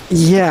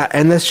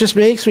and this just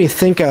makes me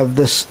think of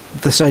this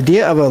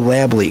idea of a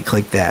lab leak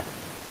like that.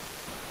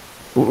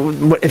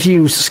 If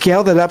you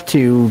scale that up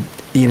to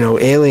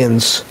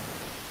aliens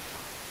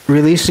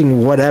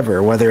releasing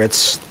whether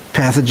it's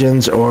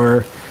pathogens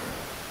or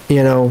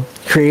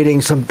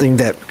creating something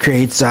that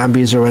creates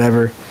zombies or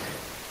whatever,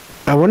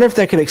 I wonder if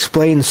that could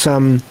explain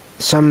some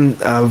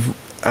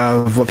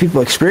of what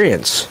people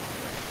experience,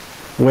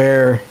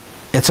 where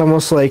it's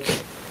almost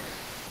like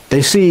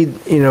they see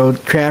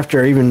craft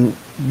or even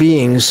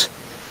beings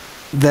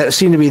that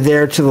seem to be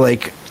there to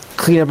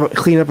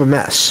clean up a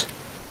mess,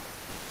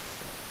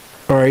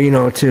 or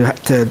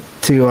to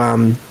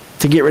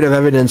get rid of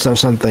evidence of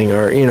something,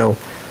 or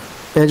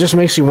and it just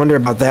makes you wonder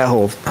about that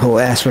whole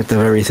aspect of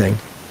everything.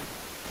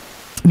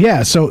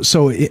 Yeah,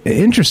 so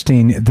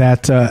interesting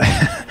that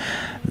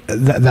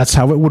that's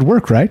how it would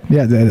work, right?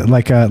 Yeah,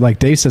 like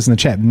Dave says in the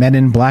chat, Men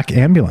in Black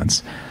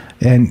ambulance.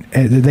 And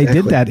they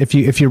did that. If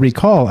you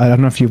recall, I don't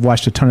know if you've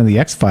watched a ton of the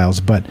X-Files,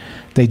 but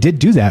they did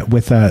do that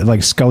with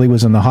Scully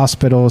was in the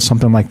hospital,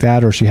 something like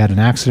that, or she had an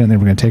accident. They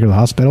were going to take her to the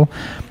hospital,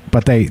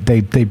 but they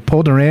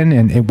pulled her in,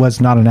 and it was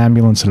not an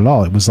ambulance at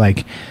all. It was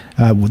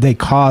they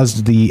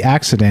caused the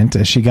accident.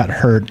 She got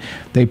hurt.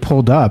 They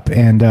pulled up,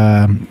 and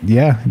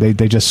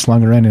they just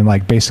slung her in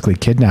and basically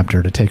kidnapped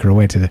her to take her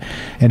away to the.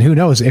 And who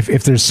knows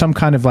if there's some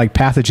kind of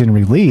pathogen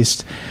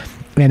released.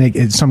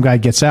 And some guy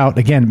gets out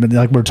again,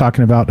 but we're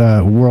talking about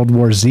World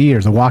War Z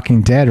or The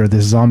Walking Dead or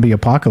the zombie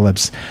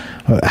apocalypse.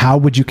 How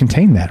would you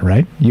contain that,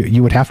 right?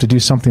 You would have to do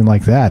something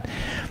like that.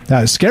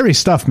 Scary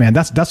stuff, man.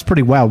 That's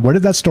pretty wild. Where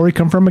did that story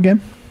come from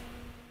again?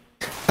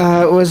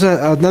 It was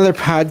another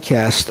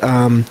podcast.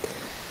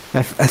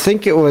 I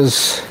think it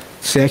was.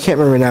 See, I can't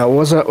remember now.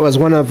 It was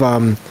one of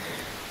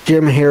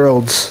Jim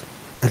Harold's.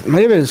 It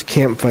might have been his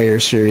Campfire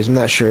series. I'm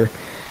not sure.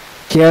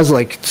 He has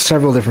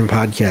several different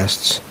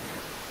podcasts.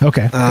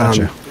 Okay,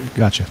 gotcha.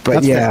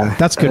 But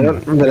that's good. I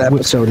don't remember that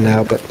episode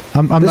now, but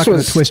I'm not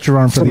going to twist your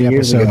arm for the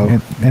episode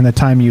and the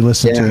time you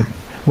listened to it.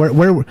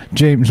 Where,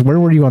 James? Where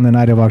were you on the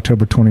night of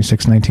October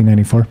 26,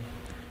 1994?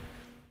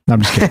 No,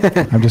 I'm just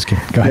kidding. I'm just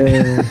kidding. Go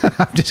ahead.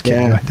 I'm just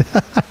kidding. Yeah. Go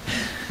ahead.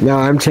 No,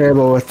 I'm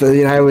terrible with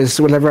the. I was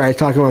whenever I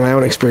talk about my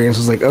own experience, I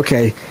was like,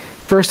 okay,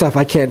 first off,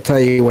 I can't tell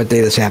you what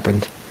day this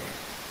happened.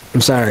 I'm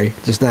sorry,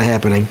 just not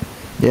happening.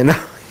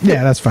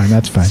 Yeah, that's fine.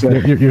 That's fine. So,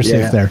 you're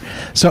safe there.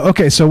 So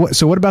okay. So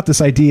what about this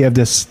idea of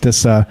this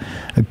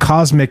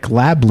cosmic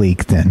lab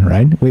leak? Then,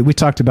 right? We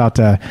talked about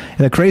the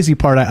crazy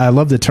part. I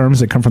love the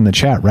terms that come from the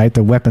chat. Right?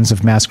 The weapons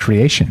of mass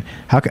creation.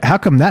 How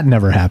come that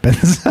never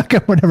happens? How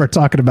come we're never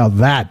talking about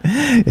that?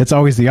 It's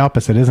always the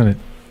opposite, isn't it?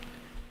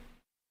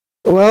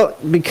 Well,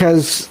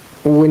 because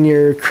when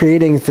you're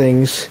creating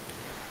things,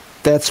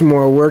 that's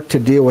more work to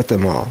deal with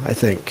them all. I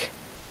think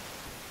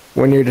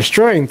when you're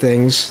destroying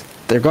things,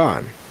 they're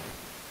gone.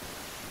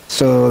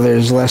 So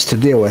there's less to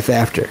deal with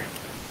after.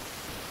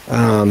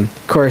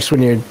 Of course,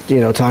 when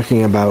you're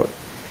talking about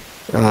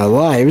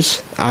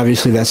lives,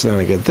 obviously that's not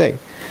a good thing.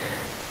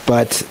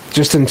 But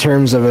just in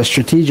terms of a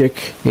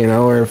strategic,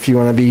 or if you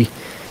want to be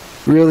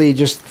really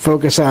just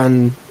focus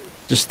on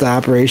just the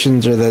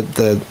operations or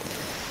the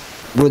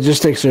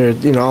logistics or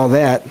all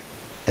that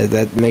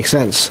makes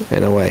sense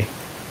in a way.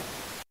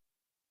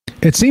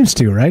 It seems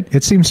to, right?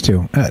 It seems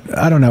to.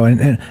 I don't know,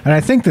 and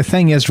I think the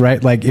thing is,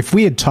 right? Like if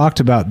we had talked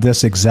about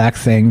this exact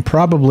thing,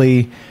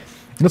 probably,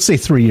 let's say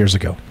 3 years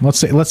ago. Let's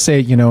say let's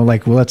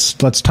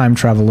time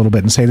travel a little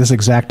bit and say this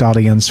exact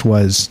audience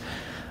was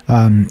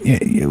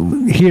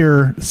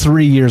here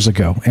 3 years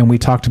ago, and we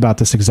talked about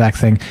this exact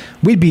thing.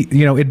 We'd be,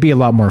 it'd be a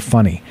lot more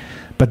funny.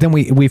 But then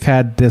we've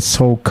had this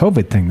whole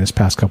COVID thing this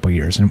past couple of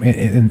years,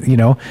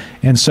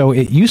 and so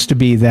it used to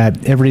be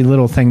that every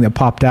little thing that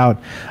popped out,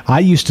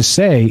 I used to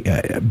say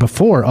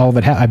before all of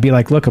it happened, I'd be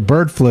like, look, a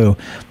bird flu,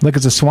 look,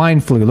 it's a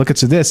swine flu, look,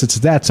 it's a this, it's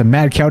that, it's a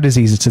mad cow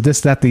disease, it's a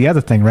this, that, the other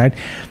thing, right?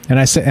 And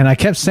I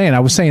kept saying, I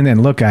was saying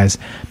then, look, guys,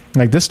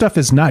 like this stuff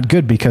is not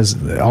good because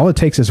all it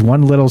takes is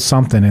one little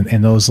something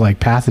in those like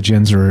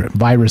pathogens or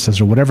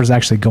viruses or whatever's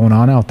actually going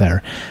on out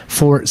there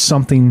for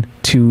something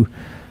to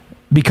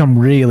become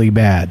really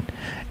bad.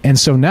 And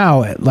so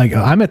now, like,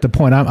 I'm at the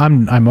point,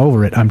 I'm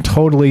over it. I'm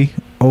totally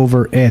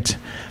over it.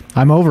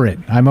 I'm over it.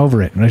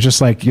 And it's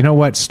just like, you know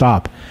what?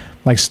 Stop,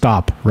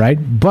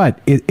 right? But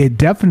it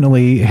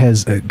definitely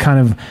has kind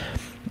of,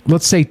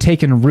 let's say,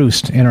 taken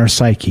roost in our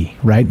psyche,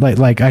 right?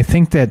 Like I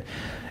think that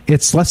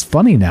it's less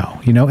funny now.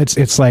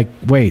 It's like,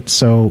 wait,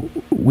 so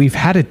we've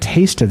had a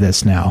taste of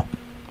this now,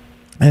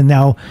 and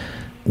now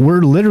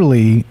we're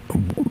literally,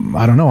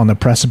 I don't know, on the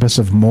precipice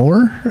of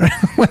more.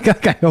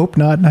 like I hope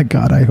not.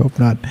 God, I hope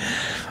not.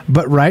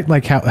 But right,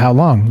 like how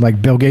long?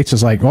 Like Bill Gates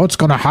is like, well, it's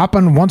going to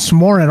happen once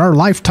more in our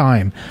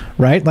lifetime,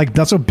 right? Like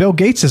that's what Bill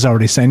Gates is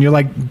already saying. You're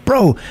like,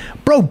 bro,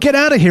 get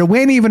out of here.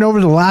 We ain't even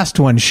over the last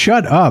one.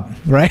 Shut up,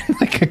 right?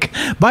 Like,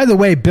 by the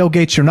way, Bill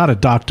Gates, you're not a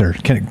doctor.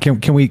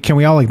 Can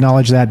we all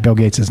acknowledge that Bill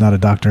Gates is not a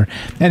doctor?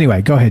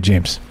 Anyway, go ahead,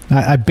 James.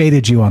 I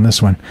baited you on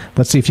this one.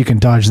 Let's see if you can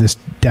dodge this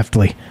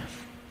deftly.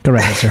 Go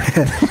right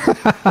ahead,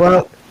 sir.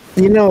 Well,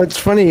 it's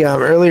funny.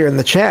 Earlier in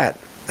the chat,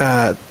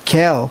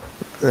 Cal,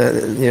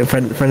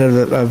 friend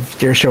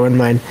of your show and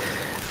mine,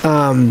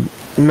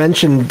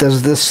 mentioned,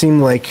 does this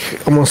seem like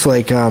almost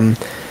like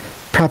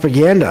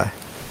propaganda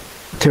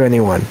to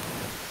anyone?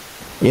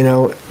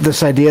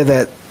 This idea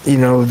that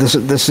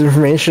this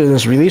information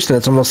is released, and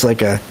it's almost like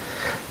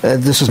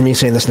this is me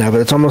saying this now,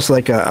 but it's almost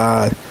like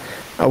a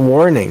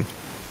warning.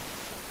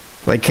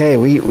 Like, hey,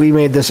 we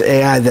made this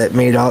AI that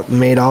made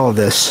all of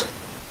this.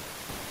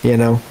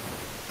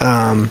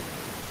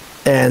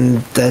 And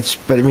that's,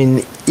 but I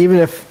mean, even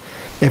if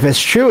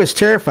it's true, it's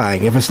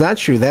terrifying. If it's not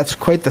true, that's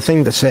quite the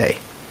thing to say.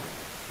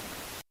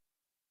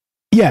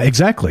 Yeah,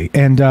 exactly.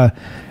 And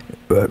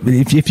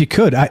if you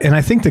could, and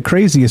I think the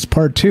craziest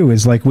part too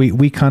is like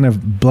we kind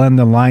of blend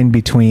the line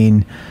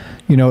between,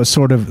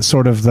 sort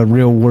of the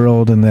real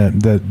world and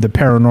the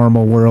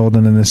paranormal world,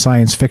 and then the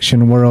science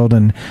fiction world,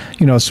 and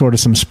sort of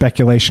some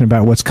speculation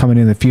about what's coming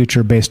in the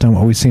future based on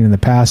what we've seen in the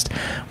past.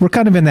 We're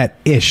kind of in that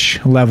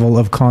ish level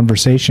of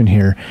conversation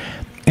here.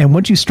 And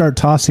once you start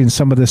tossing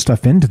some of this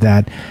stuff into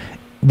that,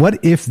 what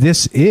if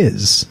this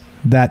is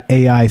that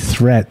AI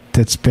threat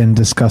that's been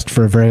discussed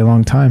for a very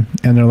long time?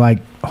 And they're like,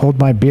 hold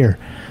my beer.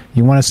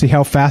 You want to see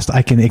how fast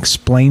I can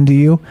explain to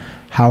you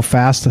how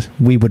fast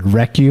we would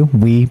wreck you?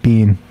 We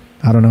being,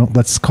 I don't know,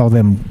 let's call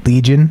them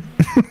Legion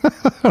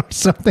or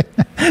something.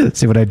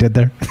 See what I did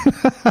there?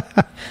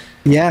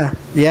 Yeah.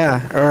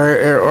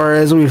 Or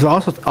as we've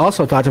also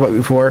talked about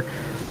before,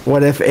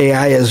 what if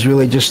AI is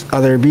really just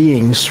other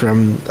beings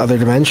from other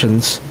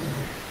dimensions,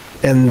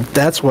 and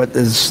that's what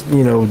is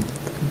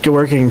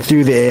working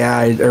through the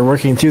AI or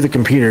working through the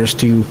computers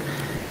to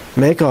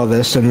make all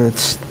this, and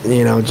it's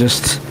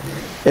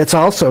it's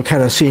also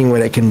kind of seeing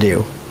what it can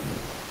do,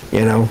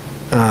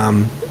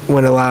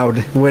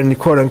 when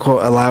quote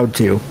unquote allowed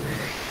to.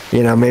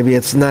 Maybe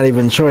it's not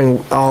even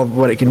showing all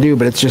what it can do,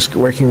 but it's just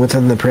working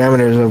within the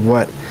parameters of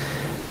what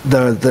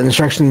the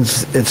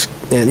instructions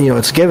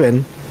it's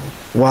given,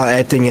 while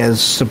acting as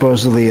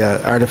supposedly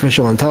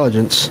artificial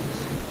intelligence,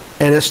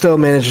 and it still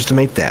manages to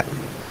make that.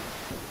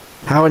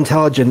 How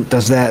intelligent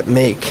does that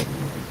make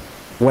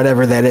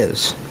whatever that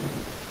is?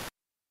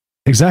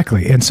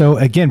 Exactly. And so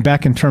again,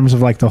 back in terms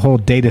of like the whole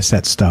data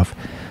set stuff.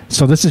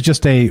 So this is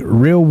just a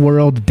real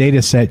world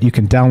data set you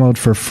can download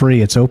for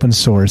free. It's open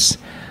source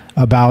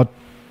about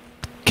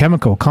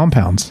chemical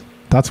compounds.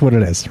 That's what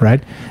it is,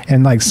 right?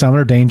 And like some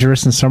are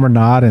dangerous and some are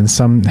not, and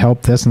some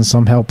help this and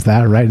some help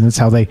that, right? And it's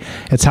how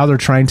they're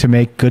trying to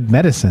make good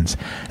medicines.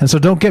 And so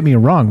don't get me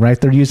wrong, right?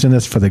 They're using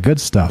this for the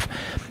good stuff.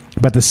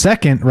 But the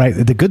second, right,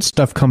 the good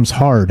stuff comes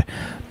hard,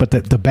 but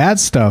the bad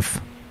stuff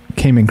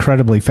came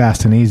incredibly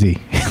fast and easy.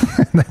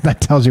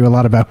 That tells you a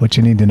lot about what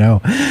you need to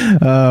know.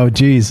 Oh,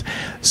 geez.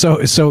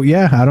 So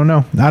yeah, I don't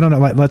know.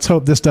 Let's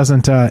hope this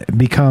doesn't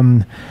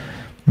become,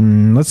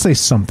 let's say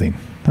something.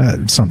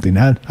 something.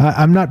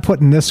 I'm not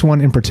putting this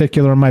one in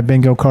particular on my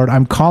bingo card.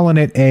 I'm calling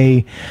it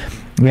a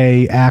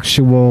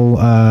actual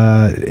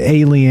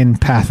alien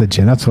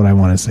pathogen. That's what I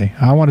want to see.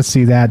 I want to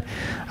see that.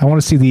 I want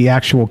to see the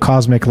actual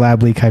cosmic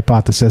lab leak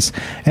hypothesis.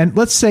 And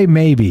let's say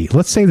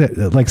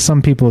that, like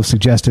some people have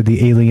suggested,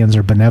 the aliens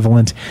are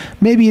benevolent.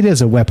 Maybe it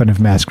is a weapon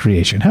of mass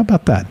creation. How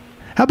about that?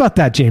 How about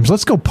that, James?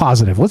 Let's go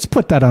positive. Let's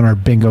put that on our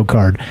bingo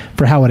card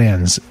for how it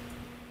ends.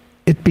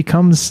 It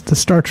becomes the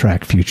Star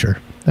Trek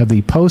future of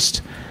the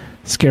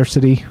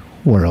post-scarcity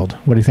world.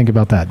 What do you think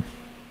about that?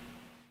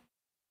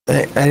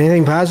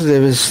 Anything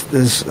positive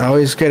is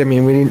always good. I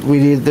mean, we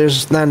need.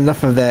 There's not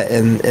enough of that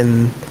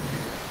in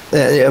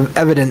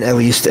evident, at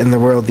least in the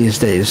world these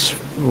days,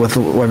 with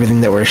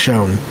everything that we're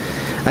shown.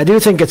 I do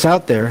think it's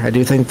out there. I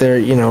do think there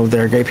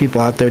are great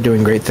people out there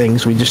doing great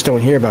things. We just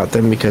don't hear about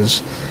them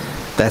because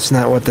that's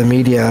not what the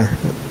media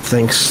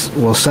thinks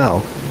will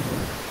sell.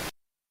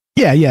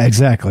 Yeah,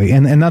 exactly,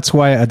 and that's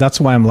why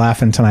I'm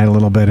laughing tonight a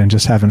little bit and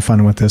just having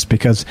fun with this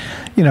because,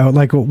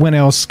 like when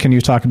else can you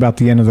talk about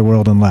the end of the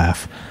world and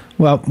laugh?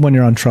 Well, when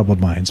you're on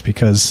Troubled Minds,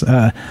 because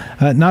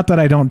not that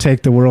I don't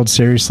take the world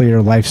seriously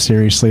or life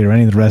seriously or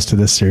any of the rest of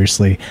this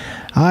seriously,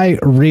 I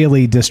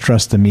really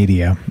distrust the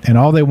media, and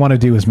all they want to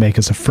do is make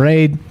us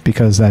afraid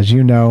because, as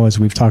you know, as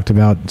we've talked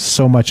about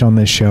so much on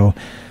this show,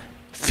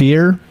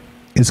 fear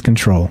is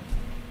control,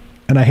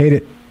 and I hate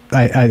it.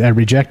 I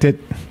reject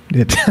it.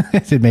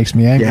 It makes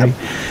me angry. Yep.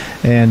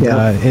 And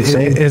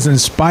it has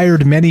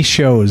inspired many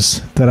shows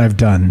that I've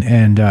done.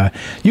 And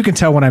you can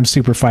tell when I'm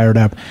super fired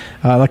up.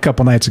 A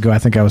couple nights ago, I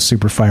think I was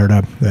super fired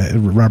up.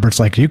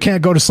 Robert's like, you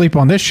can't go to sleep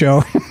on this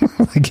show.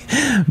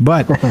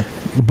 But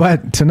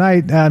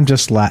tonight, I'm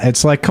just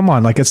it's like, come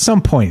on, like at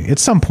some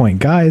point,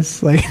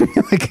 guys, like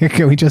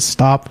can we just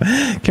stop?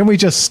 Can we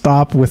just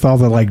stop with all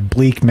the like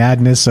bleak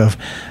madness of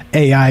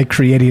AI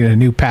creating a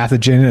new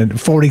pathogen and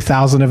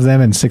 40,000 of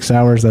them in 6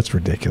 hours? That's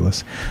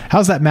ridiculous.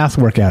 How's that math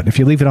work out? If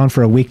you leave it on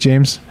for a week,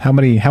 James, how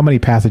many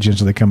pathogens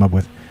do they come up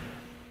with?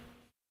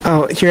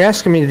 Oh, you're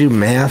asking me to do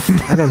math?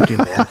 I don't do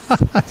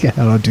math. Yeah,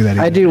 I don't do that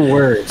either. I do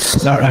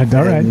words. All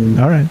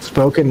right.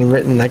 Spoken and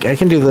written, like I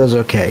can do those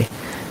okay.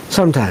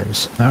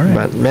 Sometimes. All right.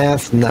 But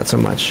math, not so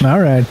much. All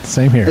right.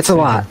 Same here. It's a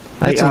lot.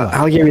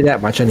 I'll give you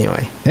that much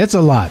anyway. It's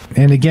a lot.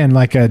 And again,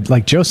 like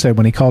Joe said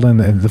when he called in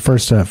the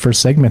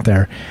first segment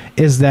there,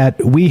 is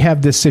that we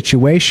have this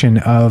situation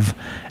of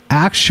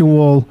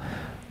actual,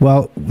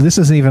 well, this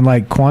isn't even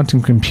like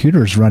quantum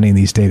computers running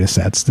these data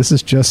sets. This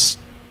is just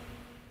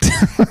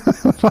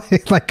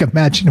like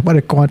imagine what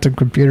a quantum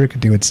computer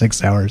could do in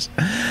 6 hours.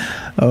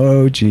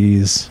 Oh,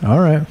 geez. All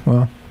right.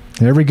 Well,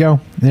 there we go.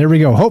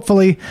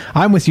 Hopefully,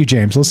 I'm with you,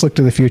 James. Let's look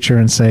to the future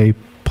and say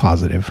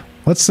positive.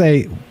 Let's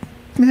say,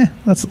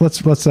 let's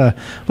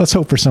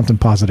hope for something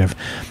positive.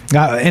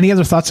 Any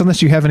other thoughts on this?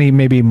 Do you have any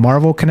maybe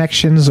Marvel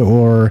connections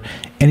or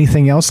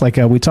anything else? Like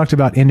we talked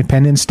about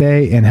Independence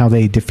Day and how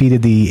they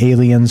defeated the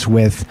aliens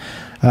with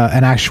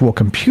an actual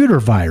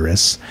computer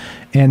virus,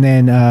 and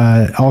then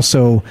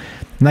also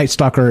Night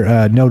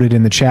Stalker noted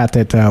in the chat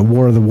that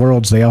War of the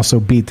Worlds, they also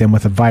beat them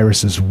with a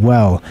virus as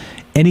well.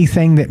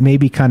 Anything that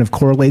maybe kind of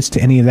correlates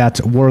to any of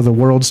that War of the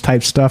Worlds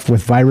type stuff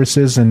with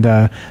viruses and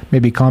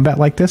maybe combat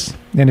like this?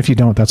 And if you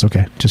don't, that's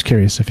okay. Just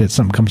curious if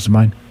something comes to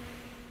mind.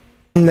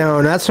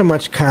 No, not so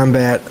much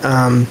combat.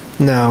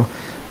 No.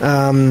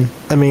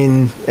 I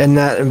mean, and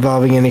not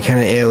involving any kind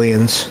of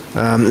aliens.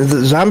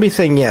 The zombie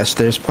thing, yes,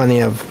 there's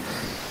plenty of,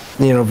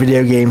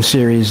 video game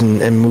series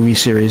and movie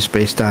series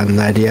based on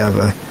the idea of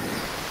a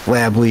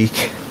lab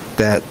leak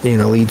that,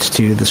 leads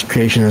to this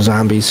creation of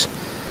zombies.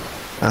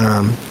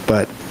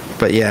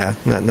 But yeah,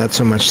 not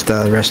so much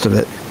the rest of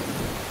it.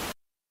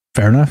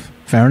 Fair enough.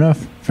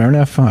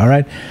 All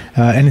right.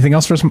 Anything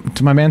else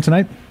to my man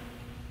tonight?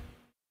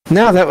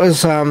 No, that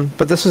was,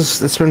 but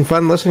it's been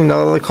fun listening to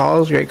all the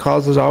calls, great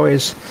calls as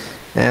always,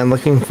 and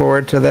looking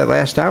forward to that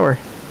last hour.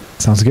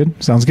 Sounds good.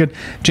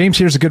 James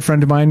here's a good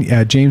friend of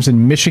mine, James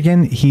in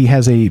Michigan. He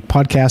has a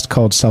podcast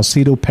called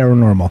Salcedo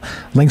Paranormal.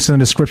 Links in the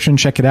description.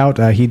 Check it out.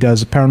 He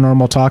does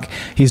paranormal talk.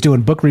 He's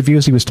doing book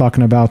reviews. He was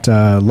talking about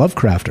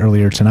Lovecraft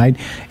earlier tonight,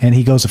 and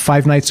he goes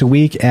 5 nights a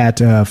week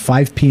at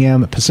 5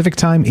 p.m. Pacific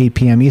time, 8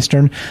 p.m.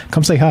 Eastern.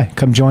 Come say hi.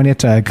 Come join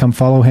it. Come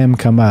follow him.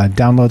 Come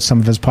download some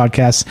of his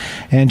podcasts,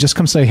 and just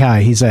come say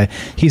hi. He's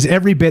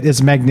every bit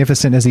as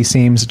magnificent as he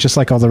seems, just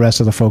like all the rest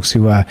of the folks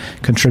who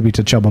contribute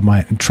to Troubled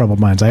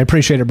Minds. I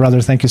appreciate it, brother.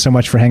 Thank you so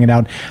much for hanging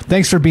out.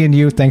 Thanks for being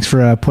you. Thanks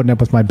for putting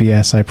up with my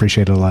BS. I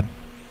appreciate it a lot.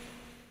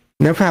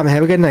 No problem.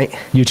 Have a good night.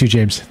 You too,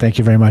 James. Thank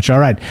you very much. All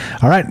right.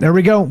 There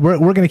we go. We're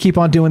going to keep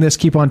on doing this,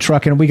 keep on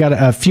trucking. We got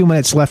a few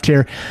minutes left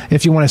here.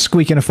 If you want to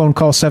squeak in a phone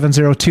call,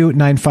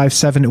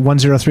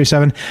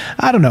 702-957-1037.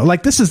 I don't know.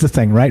 Like, this is the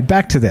thing, right?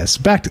 Back to this.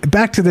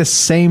 Back to this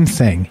same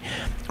thing,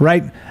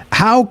 right?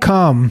 how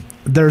come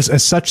there's a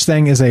such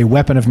thing as a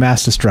weapon of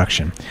mass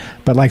destruction?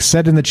 But like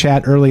said in the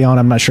chat early on,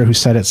 I'm not sure who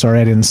said it. Sorry,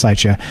 I didn't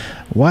cite you.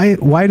 Why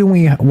don't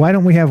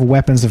we have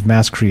weapons of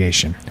mass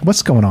creation?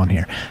 What's going on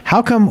here?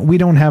 How come we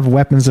don't have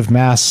weapons of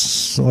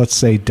mass, let's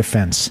say,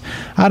 defense?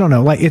 I don't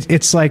know. Like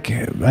it's like,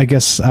 I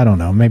guess, I don't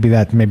know. Maybe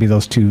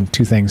those two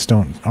things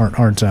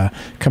aren't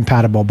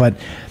compatible. But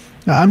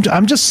I'm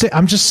just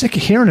sick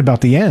of hearing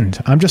about the end.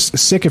 I'm just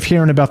sick of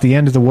hearing about the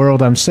end of the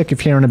world. I'm sick of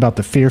hearing about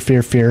the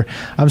fear.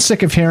 I'm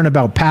sick of hearing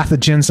about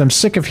pathogens. I'm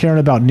sick of hearing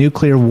about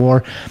nuclear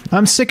war.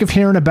 I'm sick of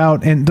hearing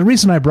about, and the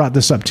reason I brought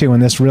this up too,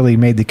 and this really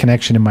made the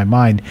connection in my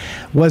mind,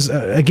 was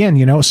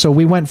again, so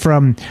we went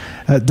from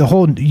the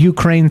whole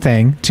Ukraine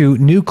thing to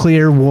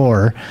nuclear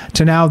war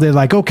to now they're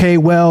like, okay,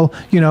 well,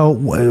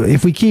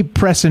 if we keep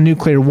pressing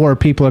nuclear war,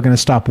 people are going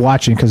to stop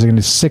watching because they're going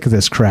to be sick of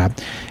this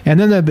crap. And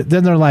then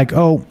they're like,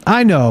 oh,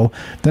 I know.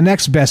 The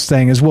next best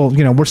thing is, well,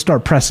 we'll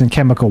start pressing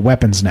chemical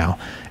weapons now.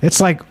 It's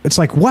like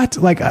what?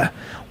 Like,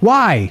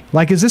 why?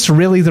 Like, is this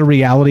really the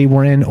reality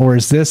we're in, or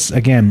is this,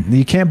 again,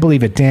 you can't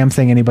believe a damn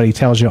thing anybody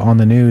tells you on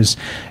the news,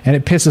 and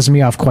it pisses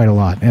me off quite a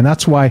lot. And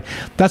that's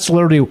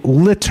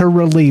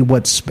literally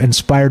what's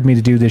inspired me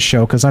to do this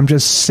show, because I'm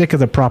just sick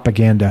of the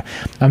propaganda.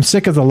 I'm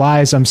sick of the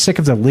lies. I'm sick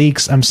of the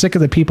leaks. I'm sick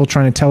of the people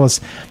trying to tell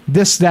us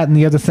this, that, and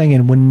the other thing,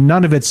 and when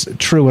none of it's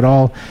true at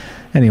all.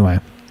 Anyway,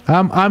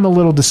 I'm a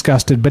little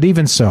disgusted, but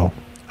even so,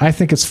 I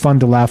think it's fun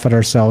to laugh at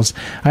ourselves.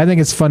 I think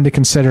it's fun to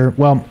consider,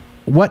 well,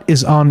 what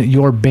is on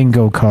your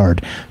bingo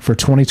card for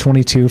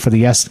 2022, for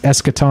the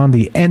eschaton,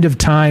 the end of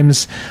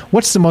times?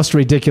 What's the most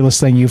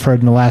ridiculous thing you've heard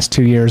in the last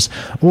 2 years?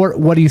 Or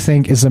what do you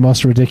think is the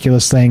most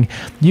ridiculous thing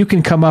you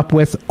can come up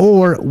with,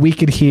 or we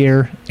could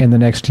hear in the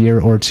next year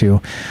or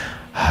two?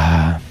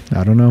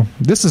 I don't know.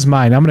 This is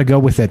mine. I'm going to go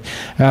with it.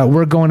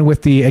 We're going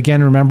with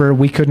again, remember,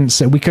 we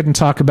couldn't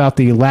talk about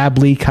the lab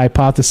leak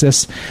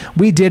hypothesis.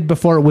 We did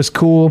before it was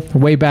cool,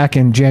 way back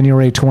in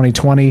January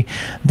 2020.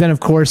 Then, of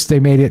course, they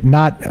made it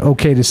not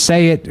okay to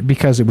say it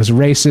because it was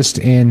racist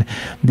in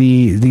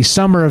the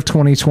summer of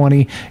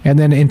 2020. And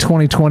then in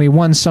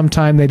 2021,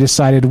 sometime they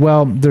decided,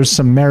 well, there's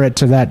some merit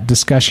to that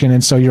discussion,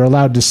 and so you're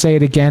allowed to say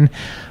it again.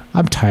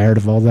 I'm tired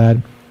of all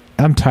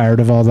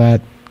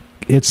that.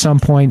 At some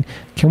point,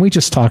 can we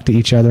just talk to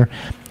each other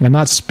and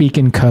not speak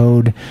in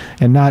code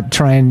and not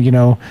try and, you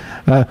know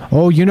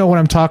what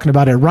I'm talking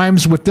about. It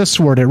rhymes with this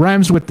word. It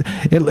rhymes with,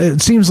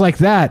 it seems like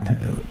that.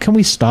 Can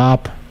we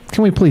stop?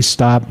 Can we please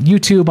stop?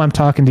 YouTube, I'm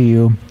talking to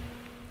you.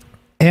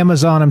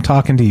 Amazon, I'm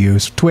talking to you.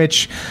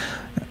 Twitch,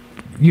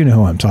 you know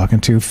who I'm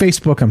talking to.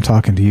 Facebook, I'm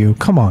talking to you.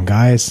 Come on,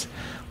 guys.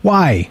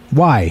 Why?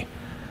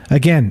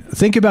 Again,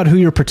 think about who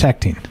you're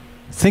protecting.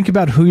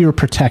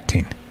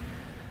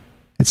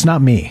 It's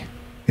not me.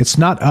 It's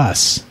not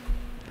us.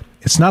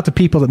 It's not the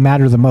people that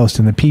matter the most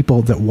and the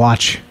people that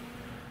watch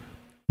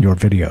your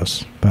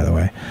videos, by the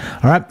way.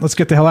 All right, let's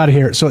get the hell out of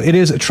here. So it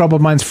is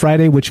Troubled Minds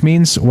Friday, which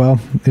means,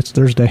 well, it's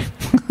Thursday.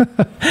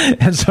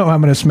 And so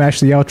I'm going to smash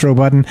the outro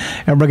button,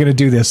 and we're going to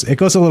do this. It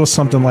goes a little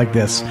something like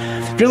this.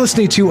 If you're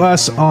listening to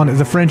us on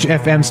The Fringe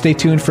FM, stay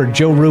tuned for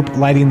Joe Roop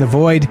Lighting the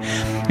Void.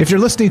 If you're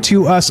listening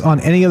to us on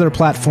any other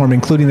platform,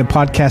 including the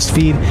podcast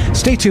feed,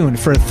 stay tuned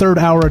for a third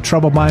hour of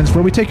Troubled Minds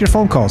where we take your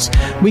phone calls.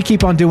 We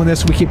keep on doing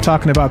this. We keep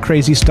talking about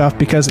crazy stuff,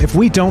 because if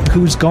we don't,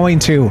 who's going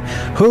to?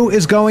 Who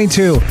is going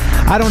to?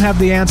 I don't have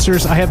the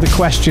answers. I have the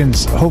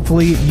questions.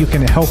 Hopefully you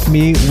can help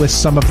me with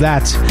some of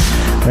that.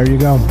 There you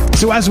go.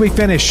 So as we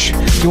finish,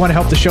 if you want to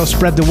help the show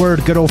spread the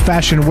word, good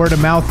old-fashioned word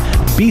of mouth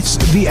beats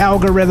the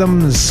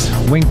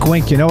algorithms. Wink,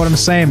 wink, you know what I'm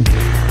saying?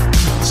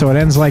 So it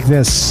ends like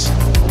this.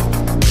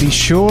 Be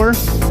sure,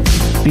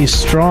 be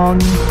strong,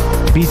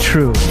 be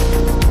true.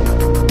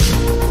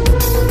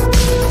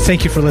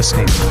 Thank you for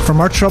listening.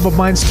 From our troubled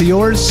minds to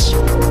yours,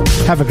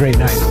 have a great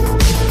night.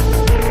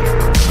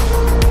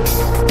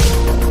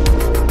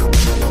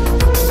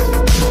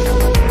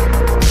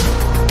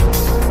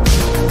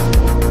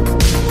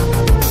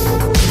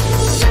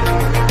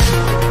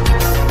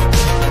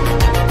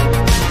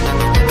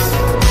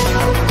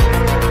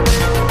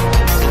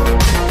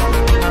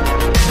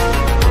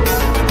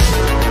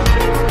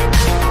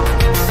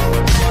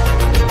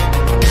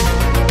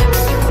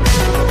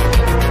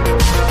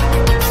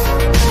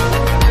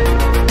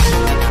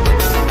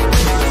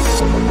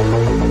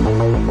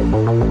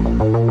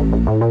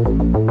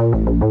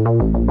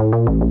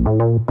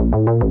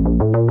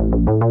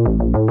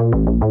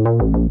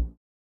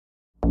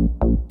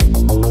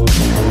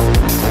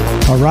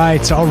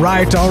 All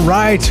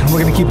right. We're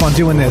going to keep on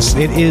doing this.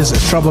 It is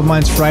Troubled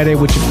Minds Friday,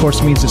 which of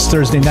course means it's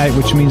Thursday night,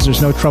 which means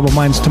there's no Troubled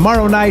Minds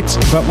tomorrow night.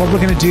 But what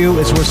we're going to do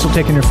is we're still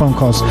taking your phone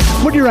calls.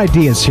 What are your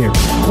ideas here?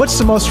 What's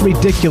the most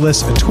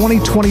ridiculous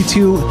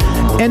 2022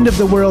 end of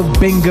the world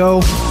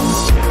bingo?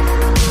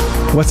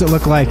 What's it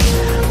look like?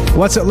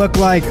 What's it look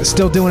like?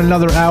 Still doing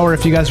another hour.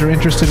 If you guys are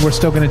interested, we're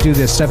still going to do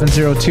this.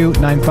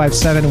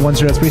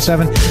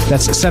 702-957-1037.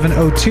 That's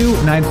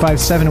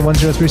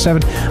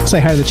 702-957-1037. I'll say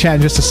hi to the chat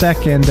in just a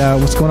sec. And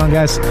what's going on,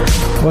 guys?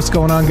 What's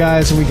going on,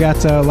 guys? We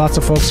got lots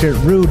of folks here.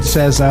 Rude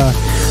says,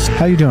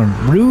 how you doing?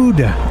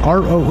 Rude,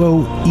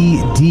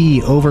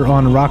 R-O-O-E-D, over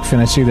on Rockfin.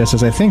 I see this.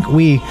 Says, I think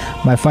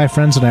my 5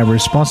 friends and I were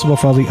responsible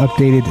for all the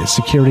updated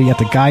security at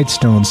the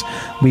Guidestones.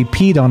 We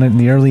peed on it in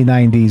the early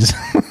 90s.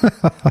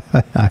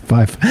 High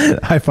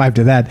five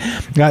to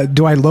that.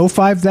 Do I low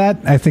five that?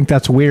 I think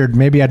that's weird.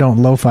 Maybe I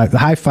don't low five. The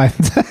high five.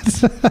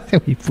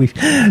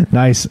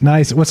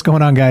 Nice. What's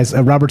going on, guys?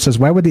 Robert says,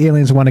 why would the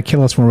aliens want to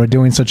kill us when we're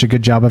doing such a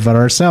good job of it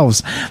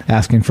ourselves?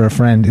 Asking for a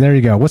friend. There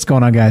you go. What's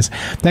going on, guys?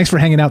 Thanks for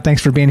hanging out.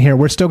 Thanks for being here.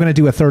 We're still going to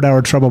do a third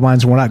hour Trouble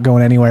Minds. We're not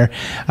going anywhere.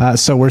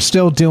 So we're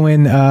still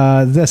doing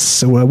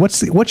this.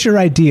 What's your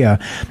idea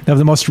of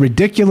the most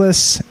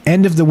ridiculous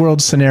end of the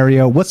world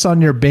scenario? What's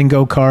on your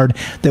bingo card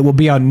that will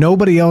be on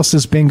nobody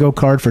else's bingo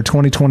card for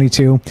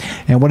 2022?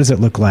 And what does it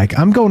look like?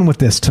 I'm going with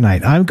this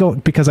tonight. I'm going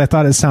because I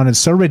thought it sounded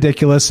so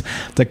ridiculous.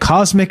 The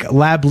cosmic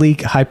lab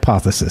leak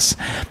hypothesis.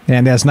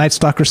 And as Night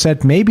Stalker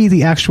said, maybe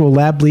the actual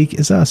lab leak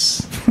is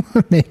us.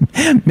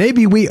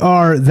 Maybe we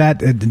are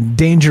that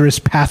dangerous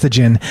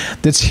pathogen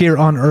that's here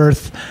on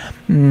Earth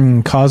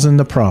causing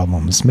the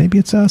problems. Maybe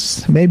it's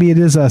us. Maybe it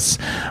is us.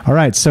 All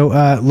right. So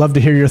love to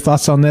hear your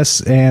thoughts on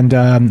this. And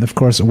of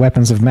course,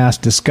 weapons of mass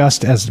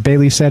disgust. As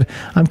Bailey said,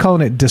 I'm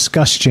calling it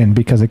Disgustion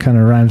because it kind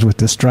of rhymes with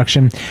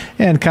destruction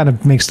and kind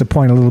of makes the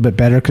point a little bit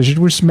better because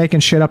we're just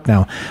making shit up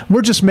now.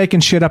 We're just making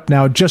shit up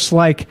now, just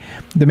like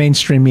the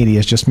mainstream media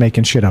is just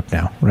making shit up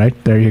now. Right?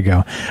 There you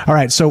go. All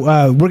right.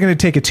 So we're going to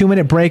take a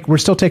 2-minute break. We're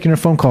still taking your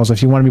phone calls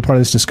if you want to be part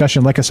of this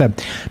discussion. Like I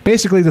said,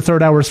 basically the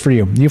third hour is for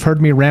you. You've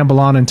heard me ramble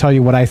on and tell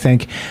you what I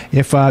think.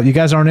 If you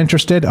guys aren't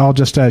interested, I'll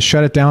just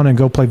shut it down and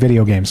go play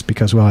video games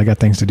because, well, I got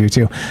things to do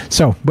too.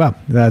 So, well,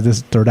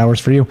 this third hour is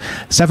for you.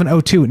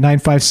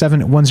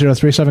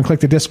 702-957-1037. Click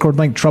the Discord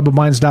link,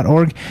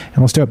 troubleminds.org, and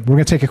let's do it. We're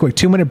going to take a quick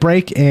 2-minute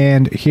break,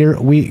 and here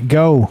we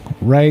go.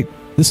 Right?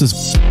 This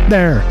is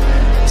there.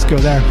 Let's go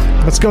there.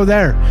 Let's go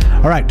there.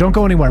 All right, don't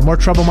go anywhere. More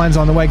Troubled Minds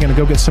on the way. Going to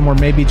go get some more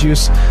maybe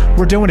juice.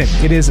 We're doing it.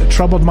 It is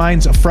Troubled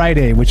Minds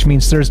Friday, which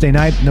means Thursday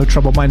night. No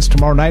Troubled Minds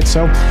tomorrow night,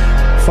 so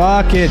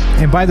fuck it.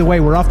 And by the way,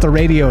 we're off the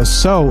radio,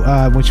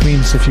 so which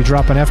means if you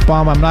drop an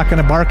F-bomb, I'm not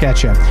going to bark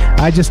at you.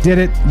 I just did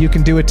it. You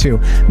can do it too.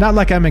 Not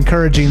like I'm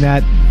encouraging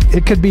that.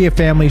 It could be a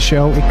family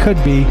show. It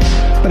could be,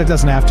 but it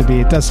doesn't have to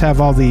be. It does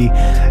have all the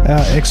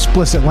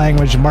explicit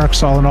language,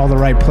 marks all in all the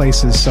right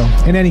places. So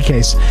in any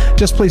case,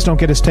 just please don't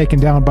get us taken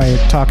down by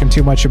talking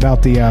too much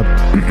about the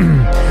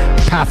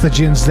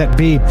pathogens that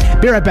be.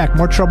 Be right back.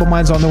 More Trouble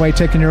Minds on the way,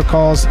 taking your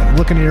calls,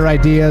 looking at your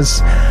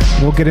ideas.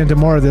 We'll get into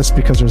more of this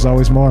because there's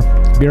always more.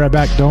 Be right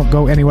back. Don't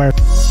go anywhere.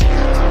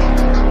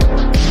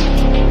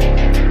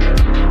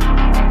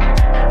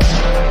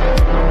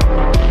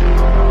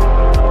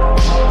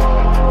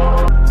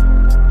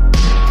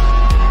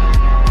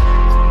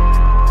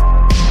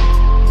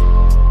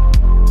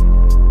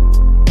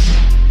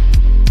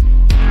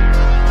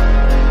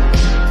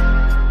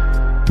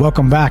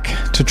 Welcome back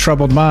to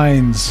Troubled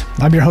Minds.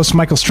 I'm your host,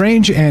 Michael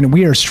Strange, and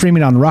we are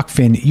streaming on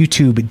Rockfin,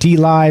 YouTube,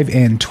 D-Live,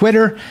 and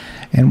Twitter,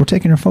 and we're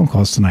taking your phone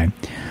calls tonight.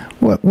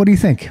 What do you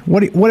think?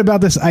 What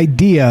about this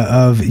idea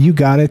of, you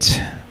got it,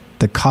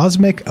 the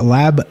cosmic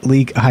lab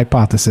leak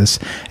hypothesis?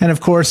 And of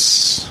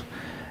course,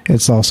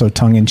 it's also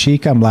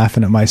tongue-in-cheek. I'm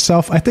laughing at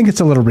myself. I think it's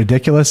a little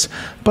ridiculous,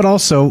 but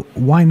also,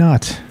 why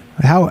not?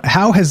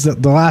 How has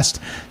the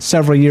last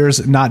several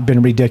years not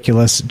been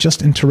ridiculous,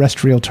 just in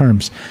terrestrial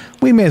terms?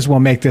 We may as well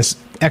make this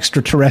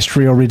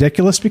extraterrestrial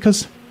ridiculous,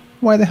 because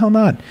why the hell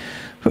not?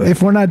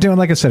 If we're not doing,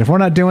 like I said, if we're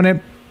not doing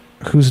it,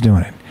 who's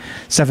doing it?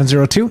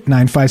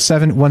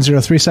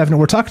 702-957-1037.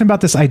 We're talking about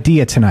this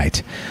idea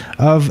tonight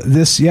of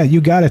this. Yeah,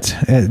 you got it.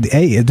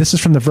 This is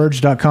from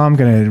TheVerge.com. I'm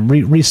going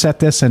to reset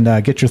this and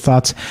get your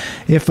thoughts.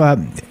 If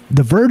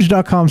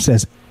TheVerge.com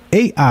says,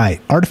 AI,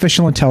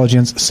 artificial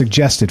intelligence,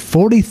 suggested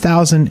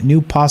 40,000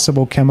 new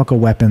possible chemical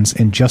weapons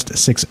in just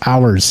 6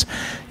 hours.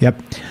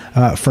 Yep.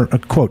 For a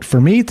quote, for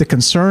me, the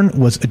concern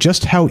was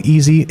just how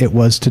easy it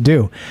was to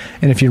do.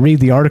 And if you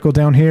read the article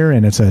down here,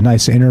 and it's a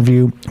nice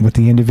interview with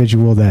the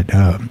individual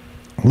that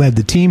led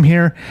the team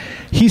here,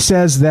 he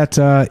says that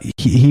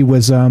he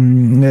was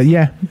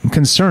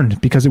concerned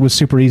because it was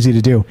super easy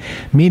to do,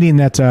 meaning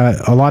that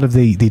a lot of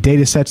the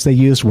data sets they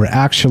used were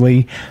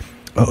actually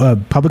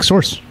public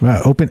source,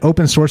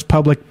 open source,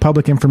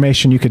 public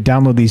information. You could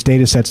download these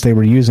data sets they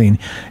were using,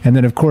 and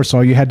then of course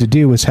all you had to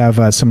do was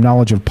have some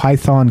knowledge of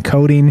Python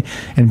coding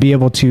and be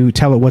able to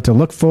tell it what to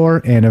look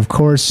for, and of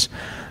course,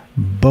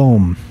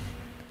 boom,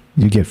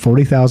 you get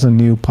 40,000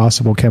 new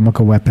possible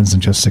chemical weapons in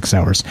just 6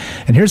 hours.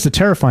 And here's the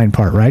terrifying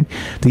part, right?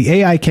 The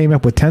AI came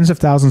up with tens of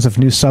thousands of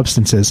new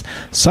substances,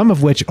 some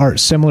of which are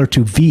similar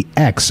to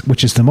VX,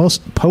 which is the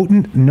most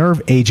potent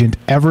nerve agent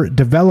ever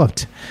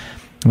developed.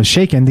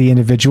 Shaken, the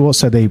individual,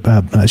 so they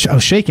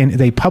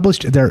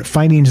published their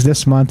findings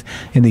this month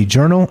in the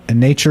journal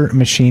Nature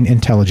Machine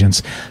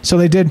Intelligence. So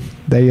they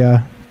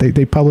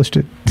They published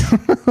it.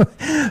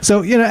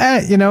 So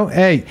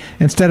hey,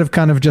 instead of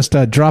kind of just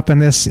dropping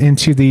this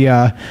into the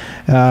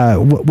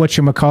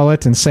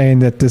whatchamacallit and saying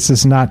that this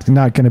is not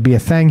going to be a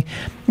thing,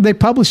 they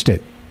published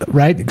it,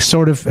 right?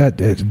 Sort of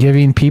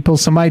giving people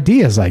some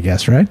ideas, I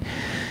guess, right?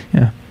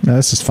 Yeah, no,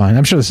 this is fine.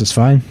 I'm sure this is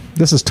fine.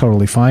 This is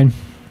totally fine.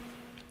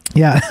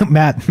 Yeah,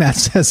 Matt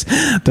says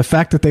the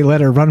fact that they let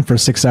her run for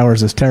 6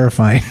 hours is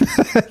terrifying.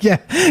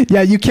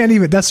 yeah, you can't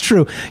even. That's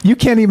true. You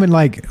can't even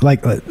like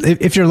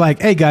if you're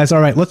like, hey guys,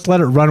 all right, let's let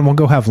it run and we'll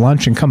go have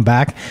lunch and come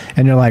back,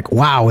 and you're like,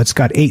 wow, it's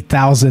got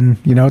 8,000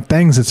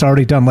 things it's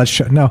already done. Let's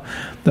show. No,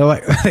 they're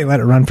like they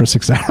let it run for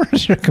 6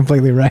 hours. You're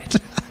completely right.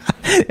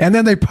 And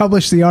then they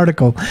publish the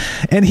article,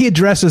 and he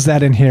addresses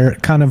that in here,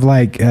 kind of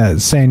like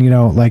saying,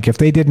 like if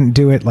they didn't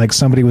do it, like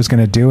somebody was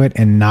going to do it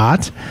and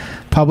not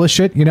publish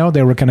it,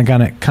 they were going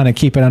to kind of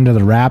keep it under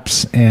the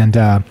wraps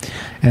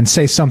and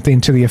say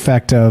something to the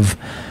effect of,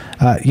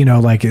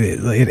 like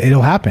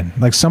it'll happen,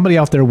 like somebody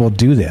out there will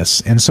do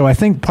this. And so I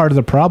think part of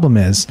the problem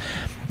is,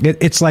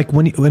 it's like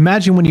when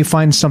you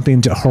find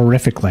something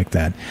horrific like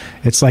that.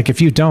 It's like if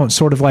you don't,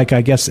 sort of like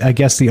I guess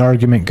the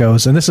argument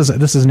goes, and this is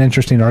an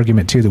interesting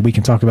argument too that we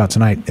can talk about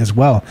tonight as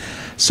well.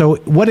 So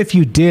what if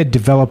you did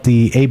develop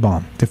the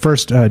A-bomb, the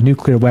first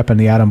nuclear weapon,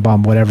 the atom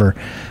bomb, whatever?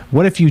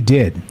 What if you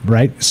did,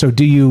 right? So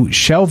do you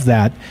shelve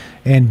that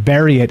and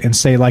bury it and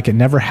say like it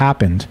never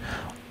happened,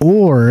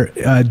 or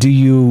do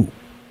you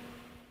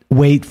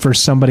wait for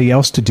somebody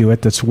else to do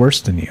it that's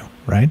worse than you?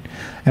 Right,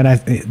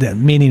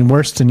 and meaning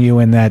worse than you,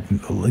 and that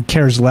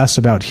cares less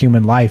about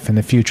human life and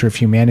the future of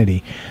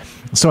humanity.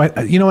 So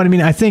you know what I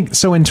mean? I think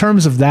so. In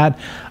terms of that,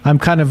 I'm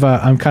kind of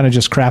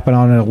just crapping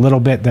on it a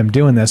little bit, them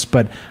doing this,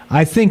 but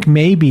I think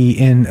maybe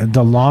in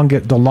the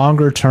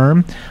longer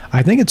term,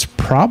 I think it's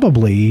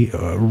probably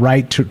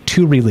right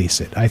to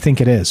release it. I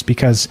think it is,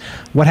 because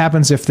what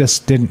happens if this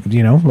didn't?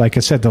 Like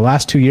I said, the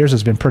last 2 years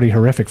has been pretty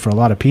horrific for a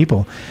lot of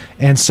people,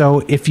 and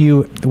so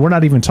we're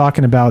not even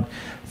talking about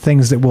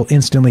things that will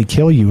instantly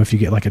kill you if you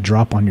get like a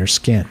drop on your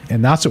skin,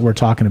 and that's what we're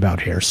talking about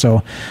here.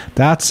 So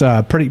that's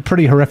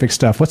pretty horrific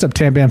stuff. What's up,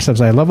 Tam Bam Subs?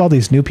 I love all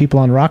these new people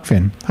on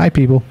Rockfin. Hi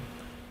people.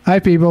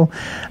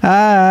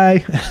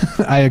 Hi.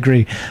 I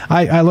agree.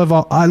 I love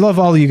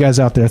all of you guys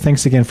out there.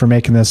 Thanks again for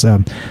making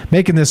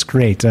this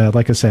great.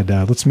 Like I said,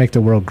 let's make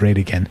the world great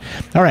again.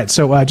 All right,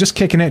 so just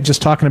kicking it,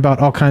 just talking about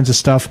all kinds of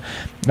stuff.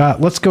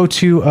 Let's go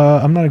to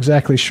I'm not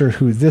exactly sure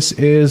who this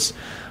is.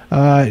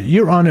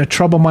 You're on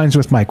Trouble Minds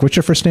with Mike. What's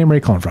your first name? Where are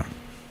you calling from?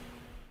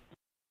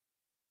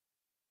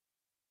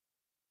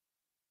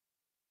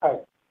 Hi.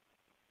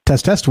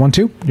 Test 1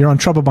 2. You're on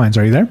Trouble Minds.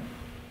 Are you there?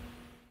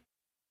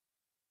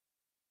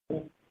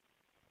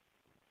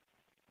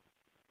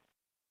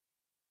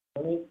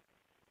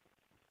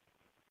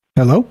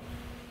 Hello?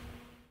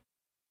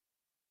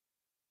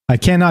 I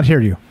cannot hear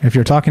you. If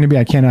you're talking to me,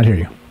 I cannot hear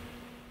you.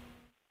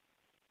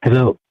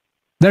 Hello.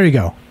 There you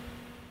go.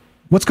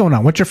 What's going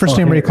on? What's your first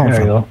name? Where are you calling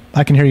from?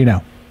 I can hear you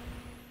now.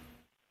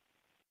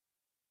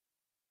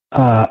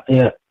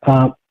 Yeah.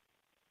 I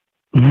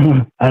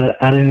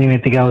didn't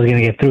even think I was going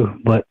to get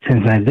through, but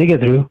since I did get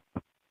through,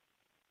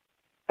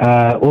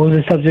 what was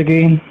the subject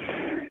again?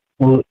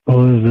 What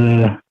was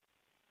the...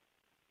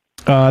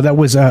 That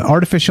was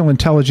artificial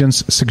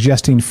intelligence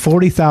suggesting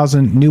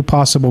 40,000 new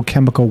possible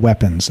chemical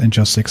weapons in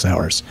just 6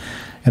 hours.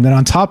 And then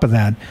on top of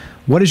that,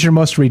 what is your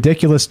most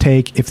ridiculous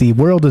take? If the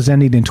world is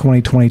ending in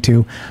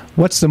 2022,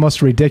 what's the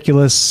most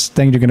ridiculous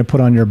thing you're going to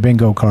put on your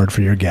bingo card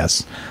for your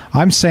guess?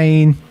 I'm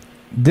saying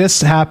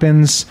this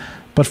happens,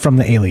 but from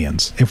the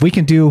aliens. If we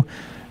can do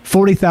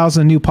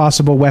 40,000 new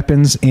possible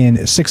weapons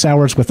in 6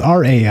 hours with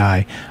our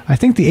AI, I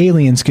think the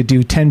aliens could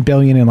do 10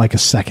 billion in like a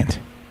second.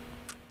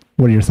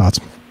 What are your thoughts?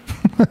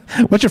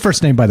 What's your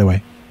first name, by the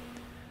way?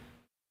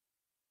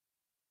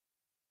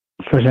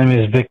 First name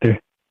is Victor.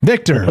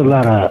 Victor.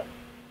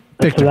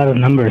 That's a lot of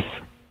numbers.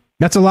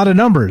 That's a lot of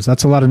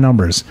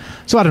numbers.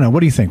 So I don't know. What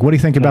do you think? What do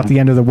you think about the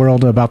end of the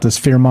world, about this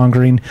fear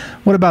mongering?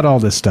 What about all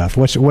this stuff?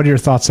 What are your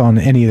thoughts on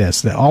any of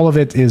this? All of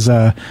it is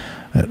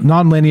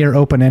non-linear,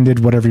 open-ended.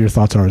 Whatever your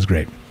thoughts are is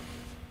great.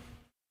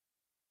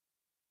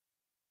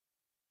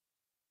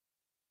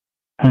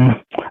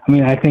 I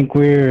mean, I think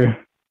we're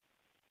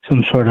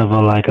some sort of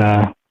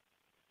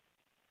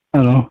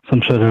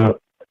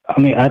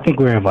I think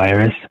we're a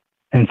virus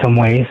in some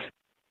ways.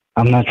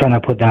 I'm not trying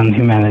to put down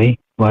humanity,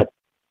 but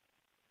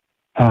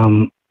I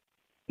don't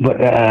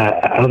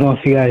know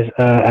if you guys,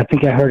 I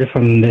think I heard it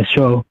from this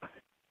show,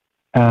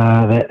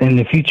 that in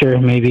the future,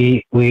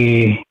 maybe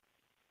we,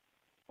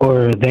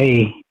 or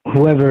they,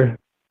 whoever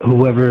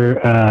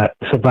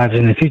survives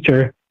in the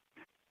future,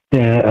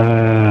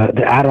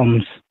 the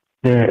atoms,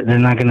 they're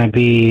not going to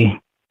be,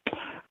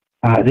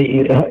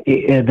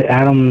 the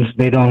atoms,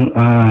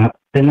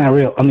 they're not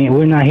real. I mean,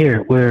 we're not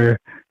here. We're,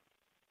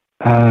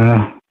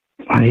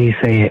 how do you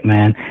say it,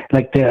 man?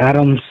 Like the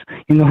atoms,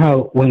 you know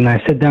how when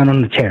I sit down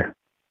on the chair,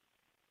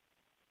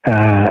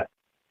 I'm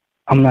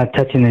not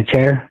touching the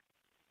chair,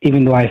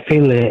 even though I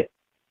feel it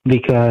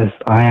because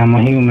I am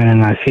a human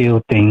and I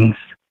feel things,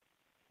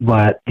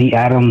 but the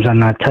atoms are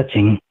not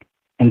touching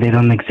and they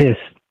don't exist.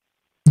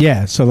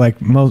 Yeah, so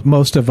like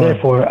most of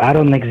Therefore, I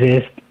don't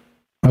exist.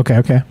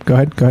 Okay. Go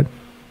ahead.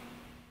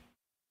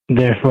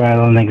 Therefore, I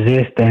don't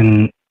exist,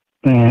 and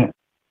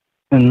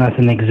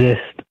nothing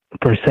exists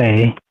per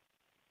se.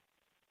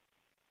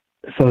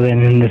 So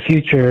then, in the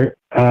future,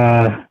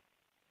 the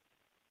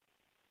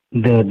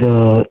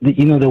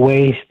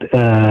waste,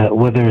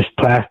 whether it's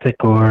plastic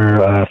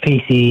or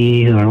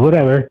feces or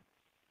whatever,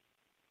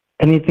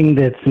 anything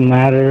that's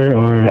matter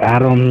or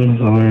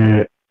atoms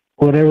or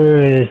whatever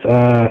is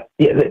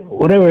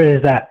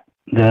that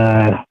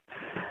the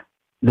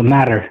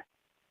matter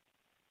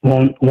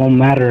won't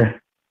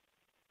matter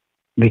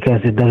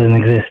because it doesn't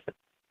exist.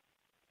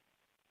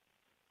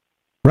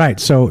 Right.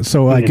 So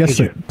I guess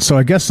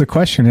the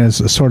question is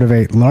sort of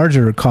a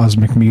larger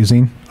cosmic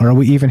musing. Or are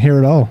we even here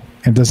at all?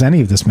 And does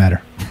any of this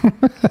matter?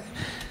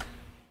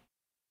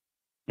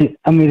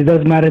 I mean, it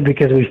does matter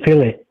because we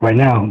feel it right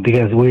now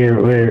because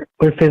we're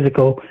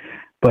physical,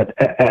 but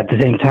at the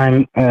same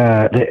time,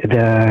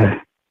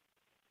 it's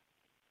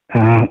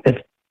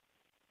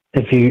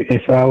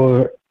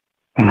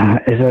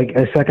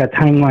like a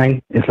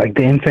timeline. It's like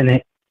the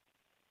infinite.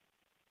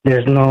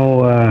 There's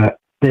no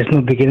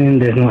beginning.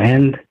 There's no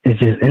end. It's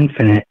just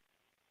infinite.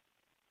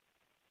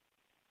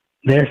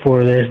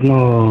 Therefore, there's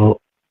no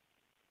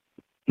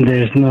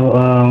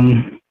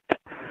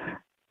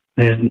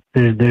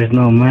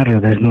matter.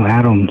 There's no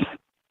atoms.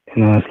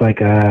 It's like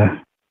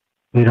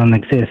we don't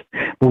exist,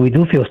 but we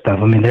do feel stuff.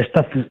 I mean, there's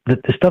stuff.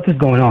 The stuff is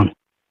going on.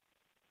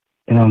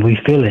 We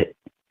feel it.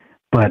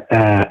 But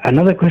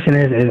another question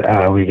is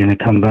are we going to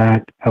come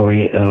back? Are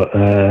we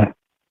the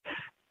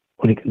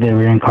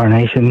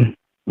reincarnation?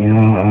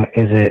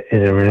 Is it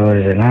real or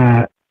is it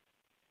not?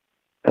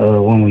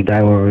 When we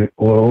die,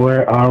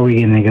 where are we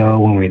going to go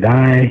when we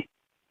die?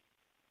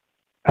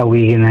 Are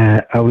we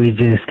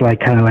just like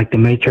kind of like the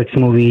Matrix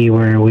movie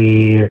where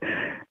we're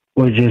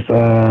just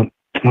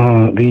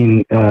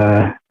being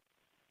I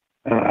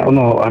don't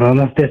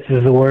know if this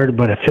is the word,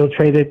 but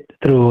filtrated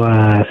through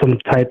some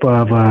type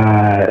of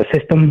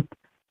system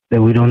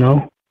that we don't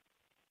know,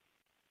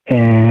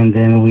 and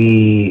then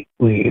we're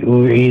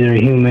either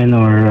human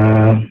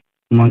or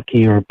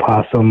monkey or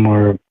possum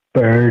or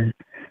bird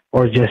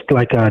or just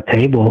like a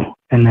table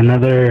in the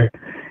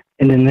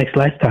next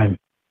lifetime.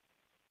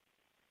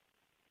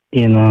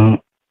 I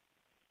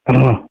don't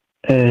know.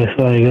 It's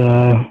like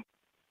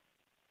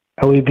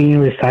are we being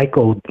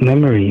recycled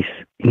memories?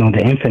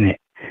 The infinite.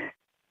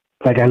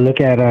 Like I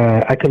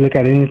could look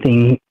at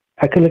anything.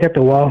 I could look at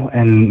the wall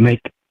and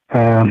make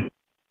art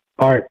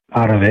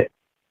out of it,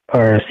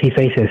 or see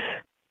faces.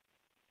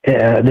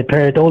 The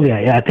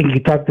pareidolia. Yeah, I think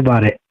you talked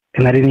about it,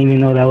 and I didn't even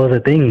know that was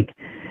a thing.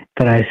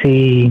 But I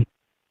see.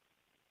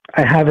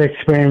 I have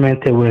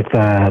experimented with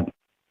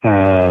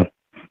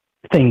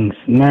things,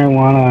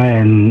 marijuana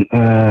and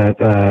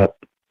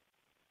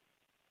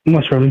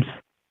mushrooms,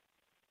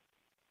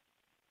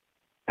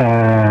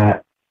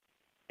 and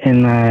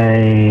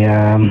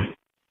and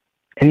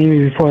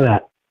even before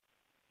that.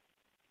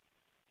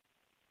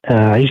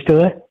 Are you still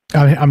there?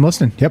 I'm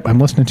listening. Yep, I'm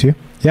listening to you.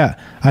 Yeah,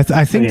 I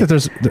think that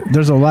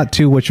there's a lot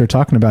to what you're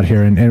talking about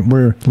here, and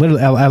we're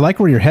literally. I like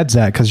where your head's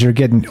at because you're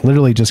getting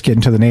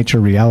to the nature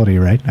of reality,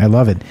 right? I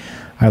love it.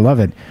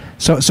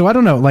 So I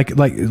don't know.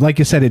 Like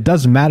you said, it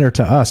does matter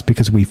to us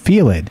because we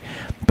feel it,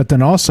 but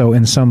then also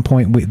in some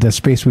point, the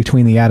space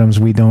between the atoms,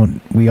 we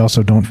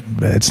also don't.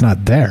 It's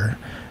not there,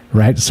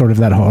 right? Sort of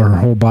that our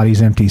whole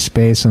body's empty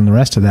space and the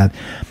rest of that,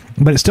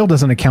 but it still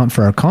doesn't account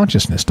for our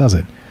consciousness, does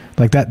it?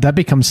 Like that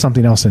becomes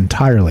something else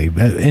entirely.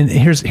 And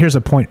here's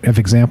a point of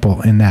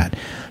example in that.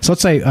 So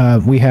let's say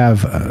we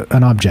have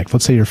an object.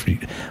 Let's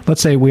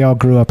say we all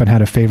grew up and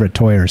had a favorite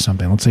toy or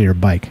something. Let's say your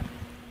bike.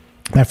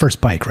 My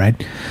first bike, right?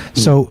 Mm-hmm.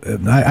 So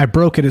I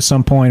broke it at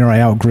some point, or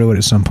I outgrew it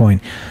at some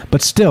point.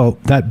 But still,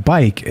 that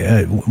bike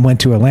went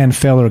to a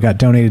landfill or got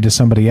donated to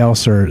somebody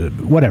else or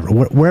whatever,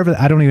 wherever.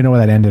 I don't even know where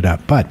that ended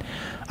up. But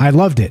I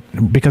loved it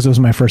because it was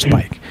my first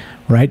bike,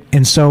 right?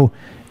 And so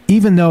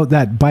even though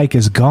that bike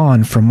is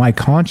gone from my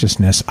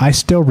consciousness, I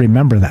still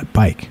remember that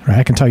bike, right?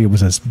 I can tell you it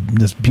was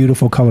this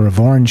beautiful color of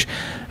orange.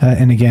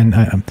 And again,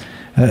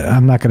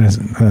 I'm not going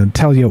to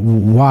tell you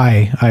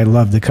why I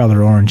love the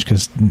color orange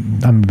because I'm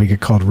going to get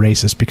called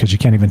racist because you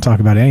can't even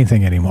talk about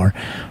anything anymore,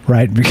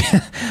 right?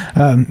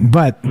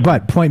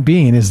 But point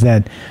being is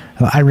that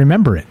I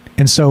remember it.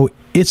 And so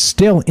it's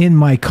still in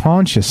my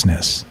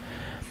consciousness,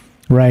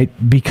 right?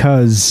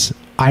 Because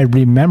I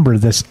remember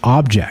this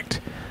object.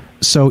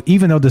 So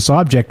even though this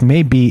object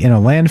may be in a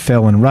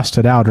landfill and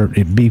rusted out or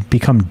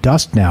become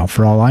dust now,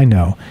 for all I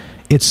know,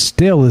 it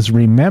still is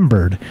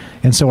remembered.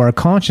 And so our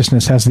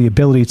consciousness has the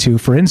ability to,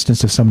 for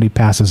instance, if somebody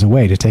passes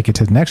away, to take it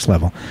to the next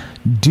level.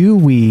 Do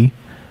we,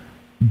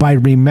 by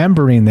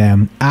remembering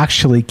them,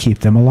 actually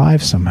keep them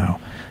alive somehow?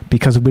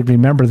 Because we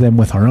remember them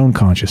with our own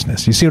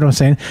consciousness. You see what I'm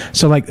saying?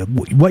 So like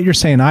what you're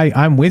saying,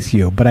 I'm with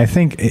you, but I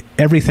think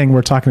everything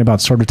we're talking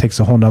about sort of takes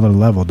a whole nother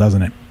level,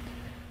 doesn't it?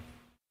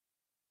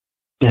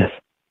 Yes.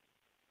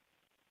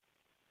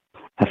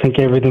 I think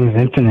everything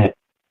is infinite.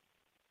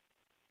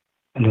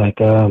 And like,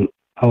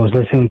 I was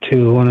listening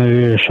to one of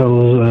your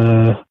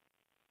shows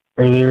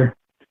earlier,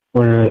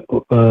 where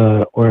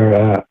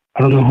I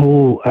don't know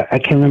who, I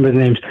can't remember the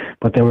names,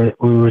 but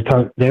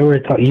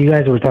you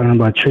guys were talking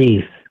about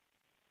trees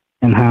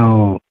and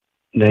how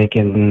they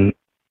can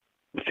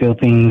feel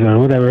things or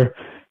whatever.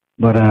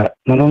 But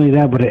not only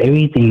that, but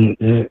everything.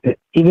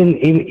 Even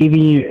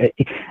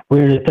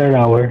we're in the third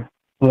hour.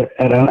 But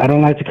I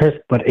don't like to curse,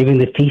 but even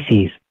the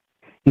feces.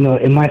 You know,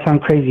 it might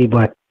sound crazy,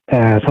 but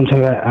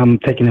sometimes I'm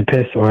taking a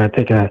piss or I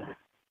take a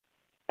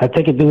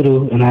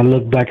doo-doo and I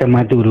look back at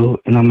my doo-doo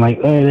and I'm like,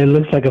 oh, it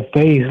looks like a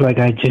face, like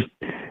I just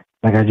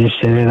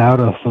shit it out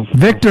of.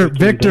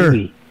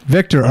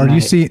 Victor, are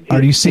you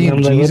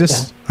seeing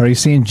Jesus? Are you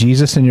seeing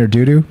Jesus in your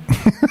doo-doo?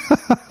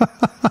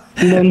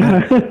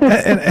 No.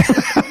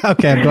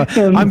 Okay,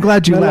 I'm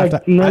glad you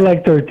laughed. Not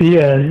like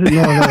tortillas.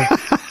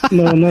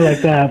 No, not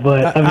like that.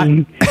 But I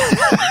mean,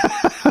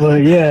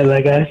 but yeah,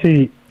 like I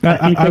see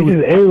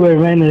faces everywhere,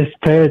 man. There's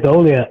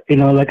pareidolia. You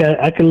know, like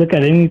I can look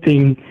at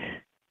anything,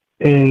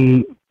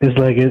 and it's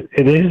like it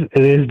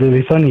is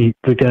really funny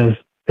because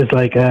it's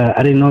like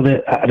I didn't know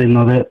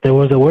that there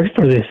was a word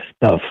for this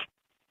stuff.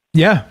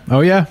 Yeah.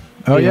 Oh yeah.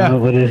 You know,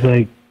 but it's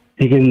like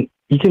you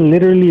can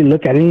literally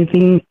look at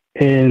anything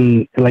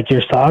and like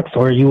your socks,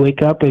 or you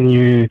wake up and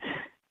you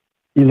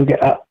look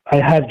at. I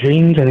have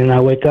dreams and then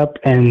I wake up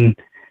and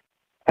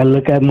I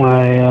look at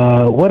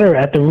my whatever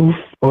at the roof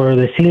or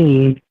the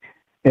ceiling,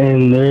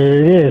 and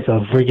there it is,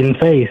 a freaking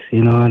face,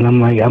 you know. And I'm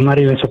like, I'm not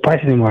even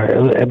surprised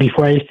anymore.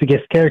 Before I used to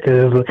get scared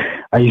because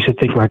I used to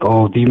think like,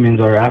 oh,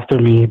 demons are after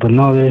me, but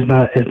no, there's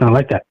not. It's not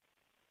like that.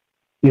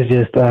 It's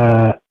just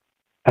I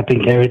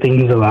think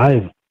everything is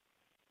alive.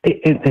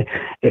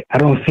 I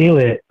don't feel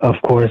it, of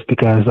course,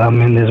 because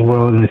I'm in this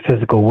world, in the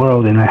physical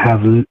world, and I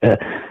have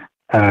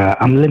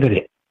I'm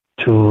limited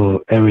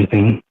to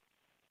everything.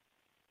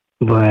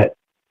 But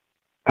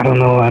I don't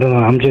know.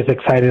 I'm just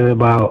excited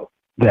about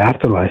the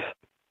afterlife.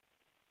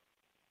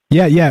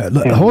 Yeah.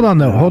 Hold on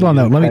though.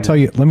 Let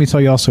me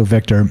tell you also,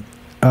 Victor.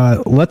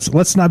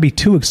 Let's not be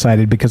too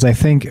excited, because I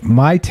think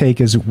my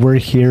take is we're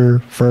here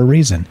for a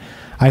reason.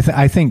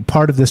 I think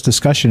part of this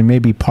discussion may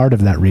be part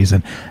of that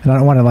reason, and I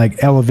don't want to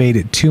like elevate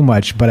it too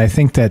much, but I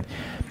think that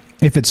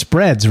if it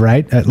spreads,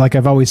 right, like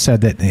I've always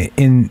said, that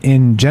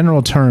in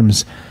general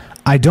terms,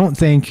 I don't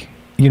think,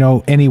 you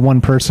know, any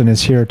one person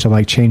is here to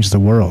like change the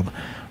world,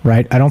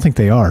 right? I don't think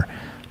they are.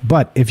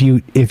 But if you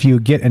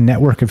get a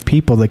network of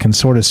people that can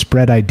sort of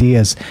spread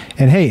ideas,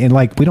 and hey, and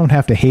like we don't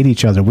have to hate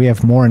each other. We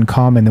have more in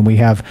common than we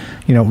have,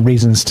 you know,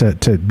 reasons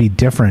to be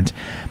different.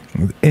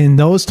 In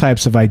those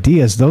types of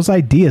ideas, those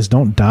ideas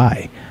don't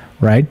die,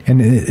 right?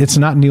 And it's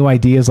not new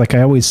ideas. Like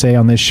I always say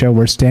on this show,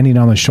 we're standing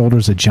on the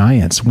shoulders of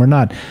giants.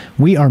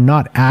 We are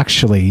not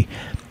actually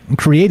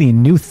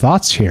creating new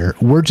thoughts here.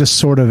 We're just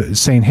sort of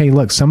saying, hey,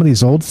 look, some of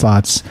these old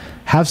thoughts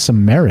have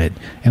some merit,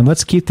 and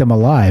let's keep them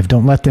alive.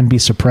 Don't let them be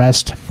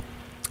suppressed.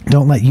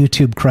 Don't let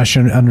YouTube crush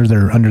under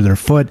their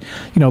foot.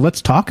 You know,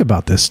 let's talk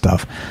about this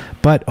stuff.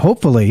 But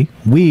hopefully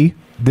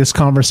this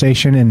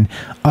conversation and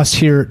us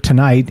here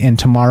tonight and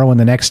tomorrow and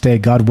the next day,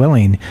 God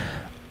willing,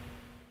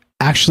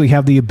 actually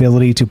have the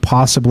ability to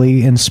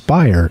possibly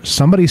inspire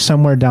somebody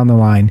somewhere down the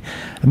line,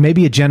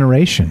 maybe a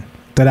generation,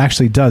 that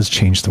actually does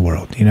change the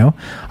world. You know,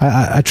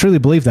 I truly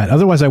believe that.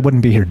 Otherwise, I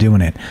wouldn't be here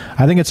doing it.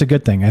 I think it's a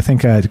good thing. I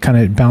think kind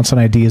of bouncing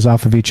ideas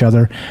off of each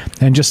other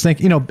and just think,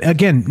 you know,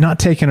 again, not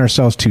taking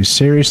ourselves too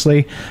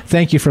seriously.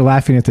 Thank you for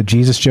laughing at the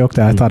Jesus joke.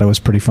 That I thought it was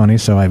pretty funny,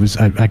 so I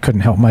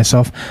couldn't help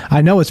myself.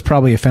 I know it's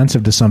probably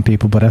offensive to some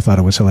people, but I thought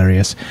it was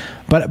hilarious.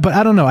 But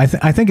I don't know. I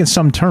think in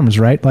some terms,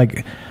 right,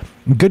 like,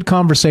 good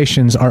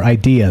conversations are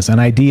ideas, and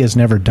ideas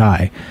never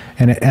die.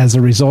 And as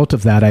a result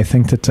of that, I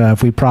think that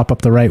if we prop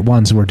up the right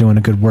ones, we're doing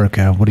a good work.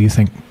 What do you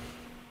think?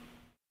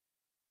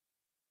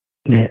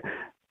 Yeah.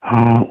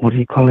 What do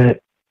you call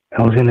it?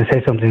 I was going to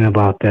say something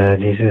about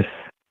Jesus.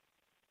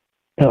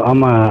 I'm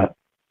not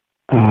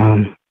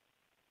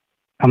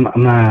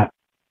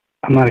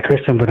a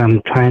Christian, but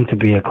I'm trying to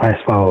be a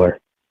Christ follower.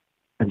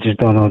 I just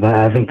don't know that.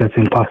 I think that's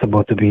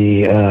impossible to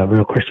be a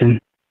real Christian.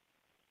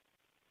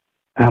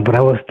 But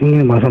I was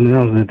thinking about something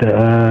else.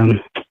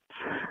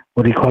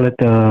 What do you call it?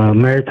 The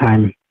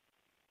maritime.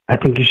 I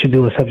think you should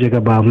do a subject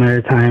about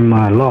maritime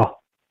law.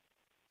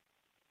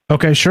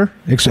 Okay, sure.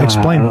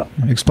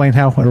 Explain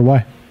how or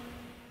why.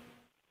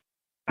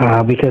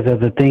 Because of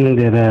the thing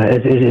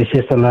that it's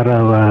just a lot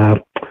of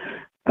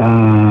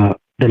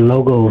the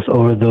logos,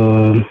 or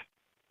the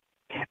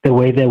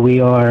way that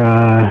we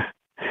are,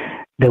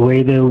 the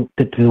way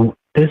that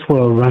this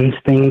world runs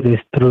things is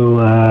through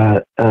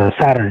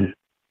Saturn.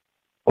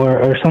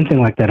 Or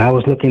something like that. I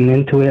was looking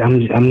into it. I'm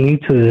new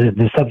to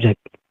the subject.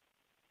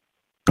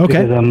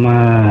 Okay. Because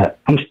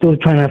I'm still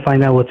trying to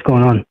find out what's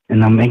going on,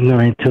 and I'm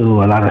ignorant to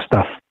a lot of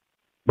stuff.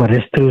 But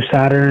it's through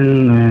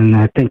Saturn, and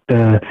I think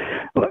the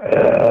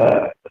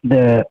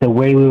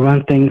way we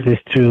run things is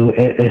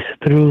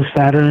through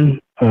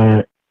Saturn,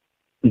 or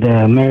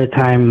the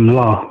maritime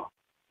law.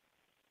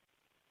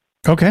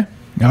 Okay.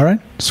 All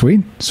right.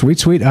 Sweet.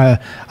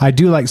 I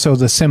do like, so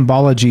the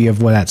symbology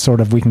of what that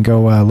sort of, we can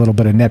go a little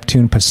bit of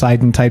Neptune,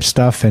 Poseidon type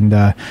stuff, and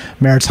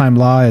maritime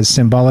law is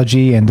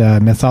symbology and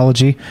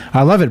mythology.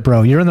 I love it,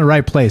 bro. You're in the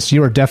right place.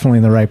 You are definitely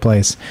in the right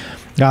place.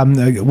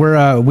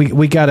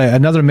 We got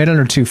another minute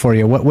or two for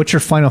you. What's your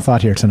final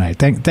thought here tonight?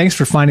 Thanks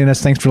for finding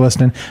us. Thanks for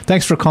listening.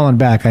 Thanks for calling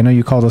back. I know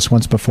you called us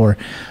once before,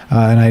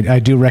 and I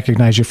do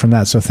recognize you from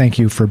that. So thank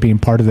you for being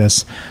part of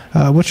this.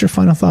 What's your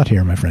final thought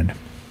here, my friend?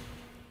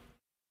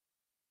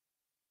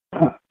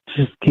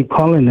 Just keep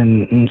calling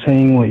and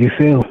saying what you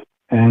feel,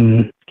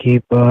 and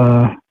keep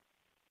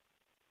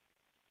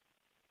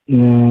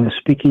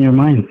speaking your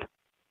mind.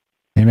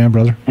 Amen,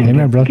 brother.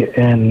 Amen, brother.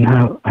 And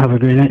have a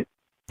great night.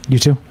 You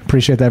too.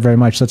 Appreciate that very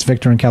much. That's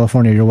Victor in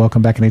California. You're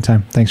welcome back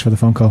anytime. Thanks for the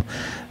phone call.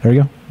 There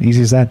you go.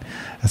 Easy as that.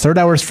 The third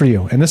hour is for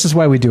you. And this is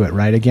why we do it,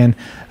 right? Again,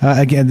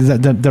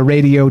 the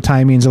radio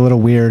timing's a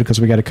little weird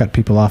because we got to cut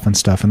people off and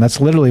stuff. And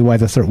that's literally why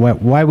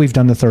why we've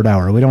done the third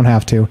hour. We don't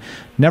have to,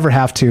 never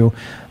have to,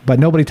 but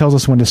nobody tells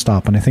us when to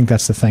stop. And I think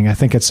that's the thing. I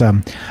think it's,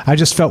 I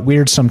just felt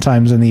weird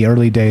sometimes in the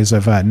early days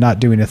of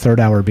not doing a third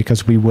hour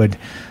because we would,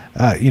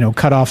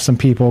 cut off some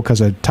people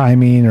because of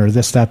timing or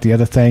this, that, the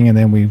other thing, and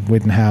then we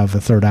wouldn't have a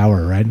third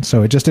hour, right?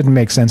 So it just didn't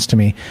make sense to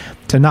me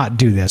to not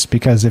do this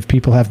because if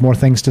people have more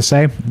things to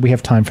say, we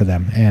have time for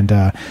them. And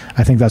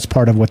I think that's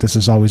part of what this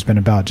has always been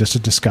about, just a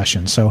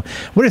discussion. So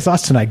what are your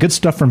thoughts tonight? Good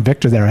stuff from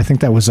Victor there. I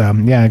think that was,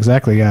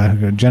 exactly.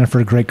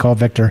 Jennifer, great call,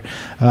 Victor.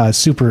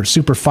 Super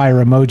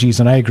fire emojis,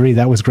 and I agree.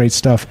 That was great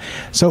stuff.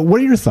 So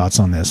what are your thoughts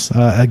on this?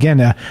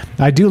 Again,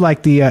 I do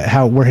like the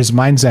where his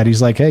mind's at.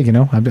 He's like, hey,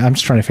 I'm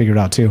just trying to figure it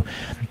out too.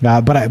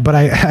 But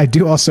I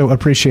do also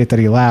appreciate that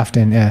he laughed,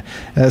 and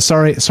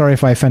sorry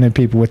if I offended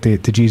people with the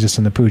Jesus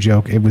and the poo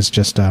joke. It was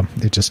just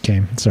it just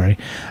came. Sorry.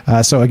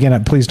 So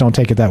again, please don't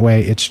take it that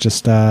way. It's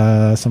just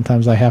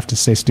sometimes I have to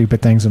say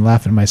stupid things and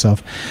laugh at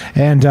myself,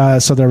 and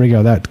so there we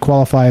go. That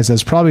qualifies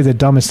as probably the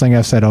dumbest thing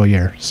I've said all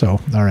year. So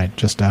all right,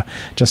 just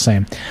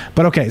saying.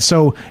 But okay,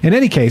 so in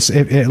any case,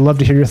 I'd love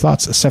to hear your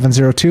thoughts.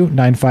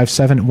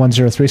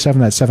 702-957-1037.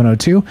 That's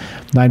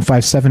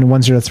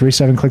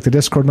 702-957-1037. Click the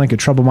Discord link at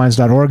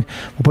troubleminds.org.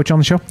 We'll put you on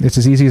the show. It's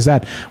as easy as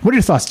that. What are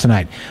your thoughts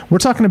tonight? We're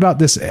talking about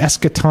this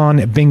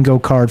Eschaton bingo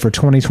card for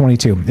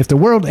 2022. If the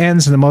world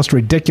ends in the most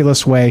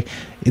ridiculous way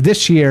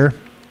this year,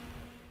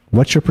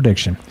 what's your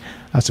prediction?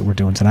 That's what we're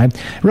doing tonight.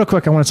 Real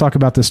quick, I want to talk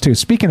about this too.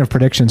 Speaking of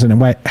predictions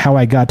and how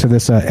I got to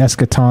this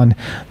Eschaton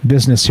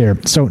business here.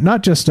 So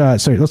not just,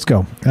 sorry, let's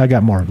go. I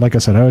got more. Like I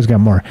said, I always got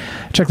more.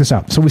 Check this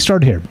out. So we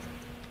started here.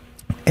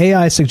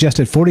 AI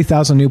suggested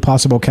 40,000 new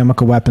possible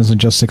chemical weapons in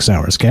just 6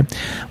 hours. Okay,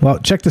 well,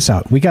 check this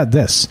out. We got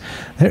this.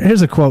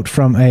 Here's a quote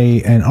from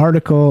an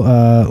article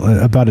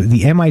about it.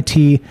 The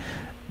MIT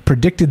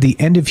predicted the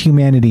end of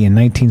humanity in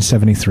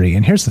 1973,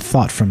 and here's the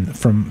thought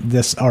from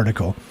this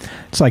article.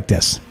 It's like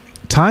this: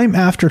 time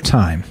after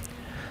time,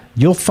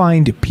 you'll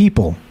find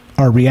people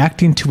are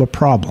reacting to a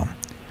problem.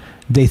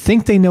 They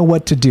think they know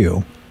what to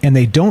do, and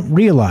they don't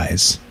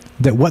realize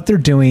that what they're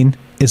doing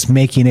is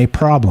making a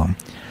problem.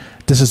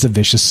 This is a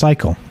vicious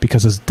cycle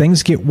because as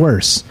things get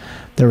worse,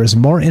 there is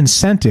more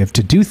incentive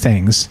to do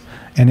things,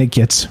 and it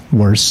gets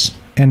worse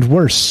and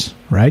worse,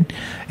 right?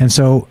 And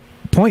so,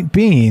 point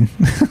being,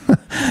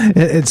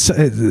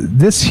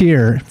 this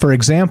here, for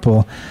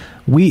example,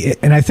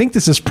 and I think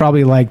this is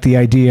probably like the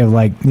idea of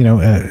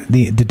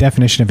the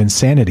definition of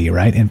insanity,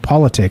 right, in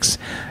politics,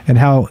 and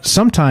how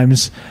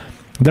sometimes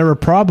there are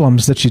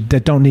problems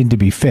that don't need to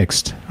be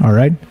fixed, all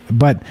right?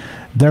 But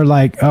they're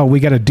like, oh, we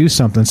got to do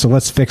something, so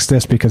let's fix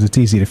this because it's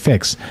easy to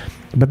fix.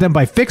 But then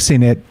by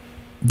fixing it,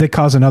 they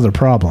cause another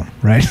problem,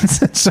 right?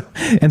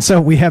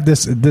 so we have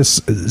this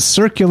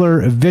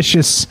circular,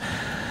 vicious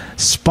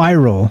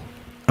spiral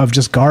of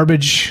just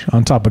garbage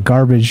on top of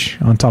garbage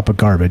on top of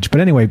garbage.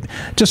 But anyway,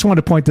 just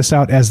wanted to point this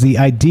out as the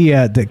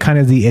idea, that kind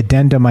of the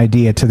addendum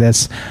idea to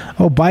this.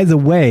 Oh, by the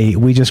way,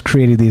 we just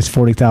created these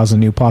 40,000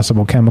 new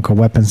possible chemical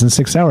weapons in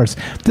 6 hours.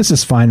 This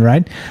is fine,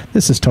 right?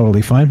 This is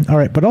totally fine. All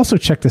right, but also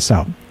check this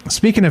out.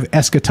 Speaking of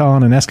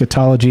eschaton and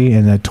eschatology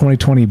and the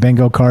 2020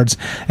 bingo cards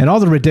and all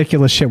the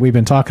ridiculous shit we've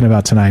been talking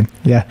about tonight.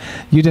 Yeah,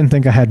 you didn't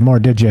think I had more,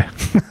 did you?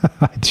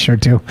 I sure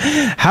do.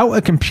 How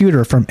a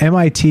computer from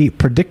MIT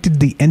predicted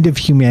the end of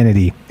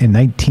humanity in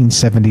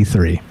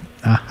 1973.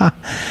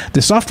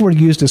 The software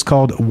used is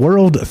called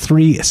World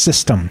 3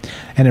 System,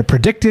 and it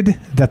predicted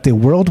that the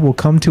world will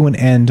come to an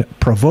end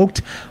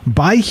provoked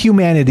by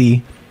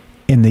humanity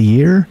in the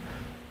year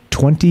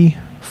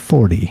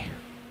 2040.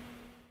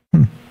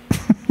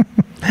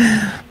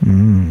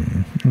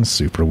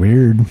 Super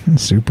weird.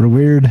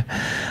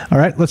 All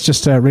right, let's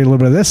just read a little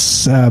bit of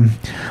this.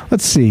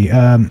 Let's see.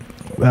 Although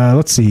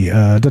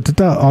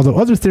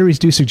other theories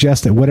do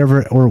suggest that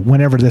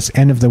whenever this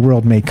end of the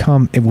world may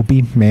come, it will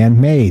be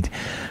man-made.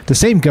 The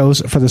same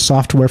goes for the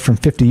software from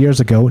 50 years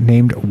ago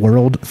named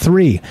World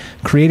 3,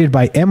 created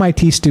by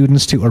MIT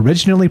students to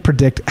originally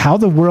predict how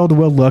the world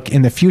will look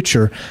in the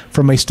future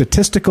from a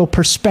statistical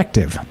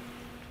perspective.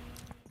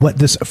 What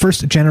this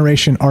first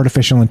generation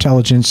artificial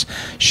intelligence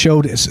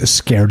showed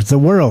scared the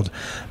world,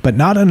 but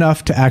not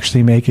enough to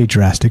actually make a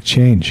drastic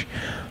change.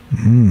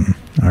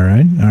 All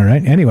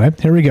right. Anyway,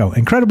 here we go.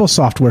 Incredible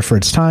software for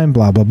its time,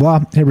 blah, blah,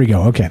 blah. Here we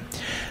go. Okay.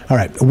 All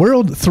right.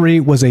 World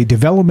 3 was a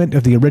development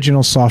of the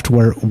original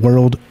software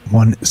World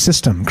 1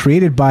 system,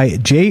 created by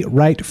J.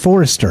 Wright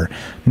Forrester,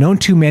 known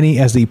to many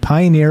as the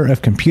pioneer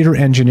of computer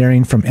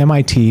engineering from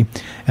MIT,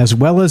 as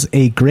well as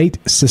a great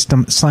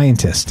system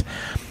scientist.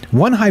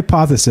 One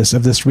hypothesis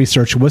of this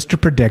research was to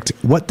predict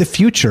what the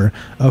future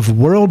of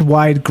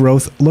worldwide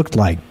growth looked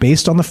like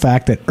based on the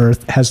fact that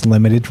Earth has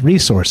limited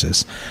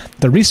resources.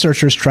 The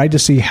researchers tried to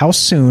see how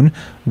soon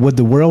would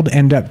the world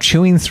end up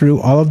chewing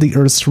through all of the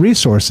Earth's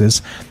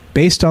resources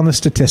based on the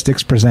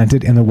statistics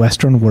presented in the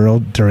Western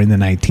world during the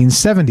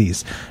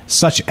 1970s,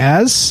 such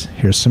as,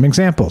 here's some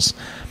examples.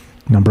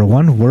 Number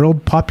 1,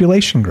 world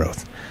population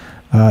growth.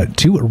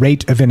 2,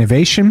 rate of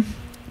innovation.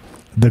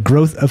 The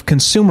growth of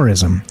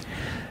consumerism.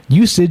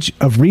 Usage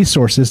of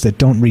resources that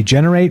don't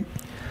regenerate,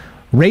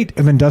 rate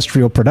of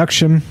industrial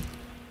production,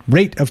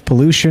 rate of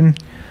pollution,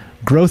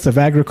 growth of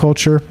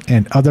agriculture,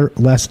 and other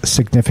less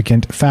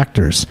significant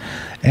factors.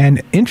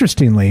 And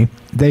interestingly,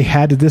 they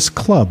had this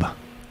club.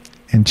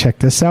 And check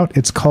this out.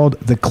 It's called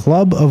the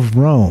Club of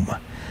Rome.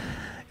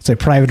 It's a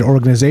private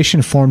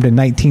organization formed in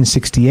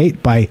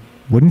 1968 by,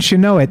 wouldn't you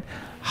know it,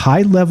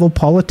 high-level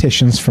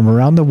politicians from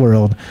around the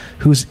world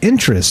whose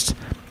interest,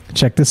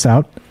 check this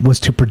out, was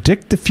to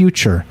predict the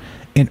future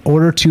in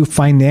order to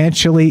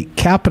financially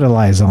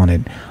capitalize on it,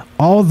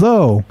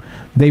 although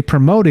they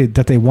promoted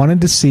that they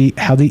wanted to see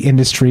how the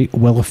industry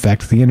will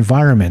affect the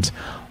environment.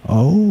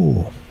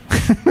 Oh.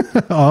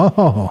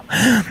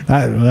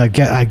 I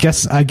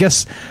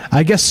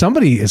guess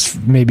somebody is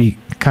maybe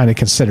kind of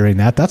considering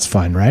that. That's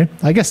fine, right?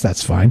 I guess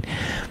that's fine.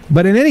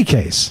 But in any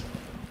case,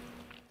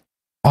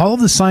 all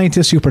of the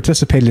scientists who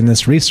participated in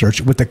this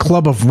research with the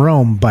Club of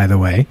Rome, by the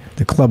way,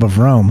 the Club of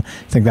Rome,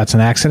 I think that's an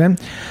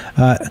accident.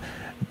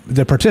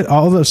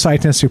 All of those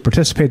scientists who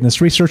participated in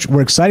this research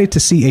were excited to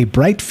see a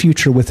bright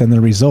future within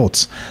the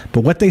results,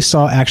 but what they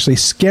saw actually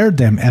scared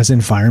them as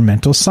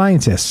environmental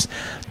scientists.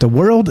 The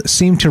world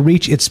seemed to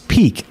reach its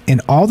peak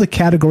in all the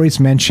categories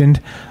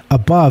mentioned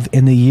above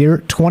in the year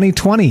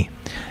 2020.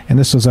 And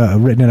this was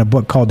written in a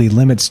book called The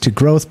Limits to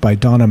Growth by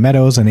Donna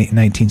Meadows in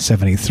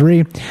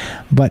 1973.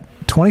 But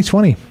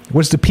 2020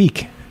 was the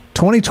peak.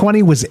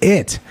 2020 was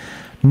it.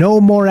 No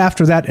more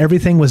after that.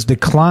 Everything was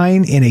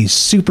decline in a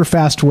super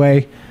fast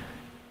way.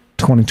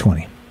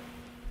 2020.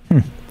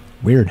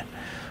 Weird.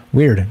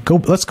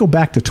 Let's go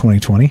back to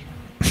 2020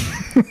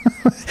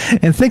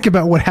 and think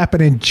about what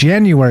happened in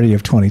January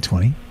of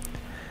 2020.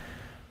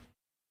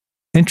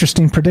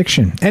 Interesting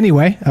prediction.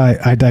 Anyway,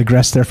 I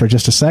digress there for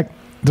just a sec.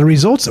 The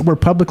results were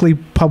publicly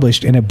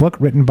published in a book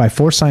written by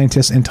 4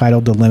 scientists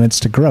entitled The Limits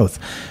to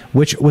Growth,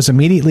 which was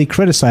immediately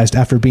criticized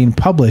after being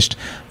published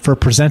for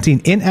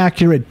presenting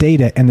inaccurate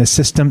data and the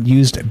system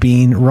used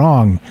being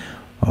wrong.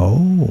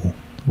 Oh,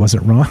 was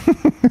it wrong?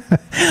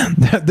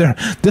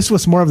 This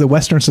was more of the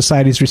Western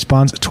society's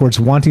response towards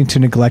wanting to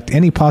neglect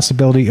any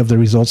possibility of the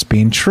results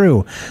being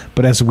true.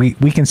 But as we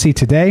can see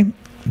today,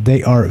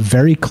 they are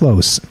very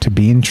close to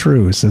being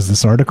true, says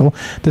this article.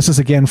 This is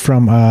again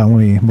from, let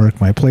me mark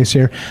my place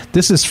here.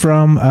 This is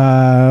from,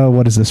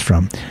 what is this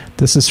from?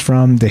 This is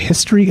from The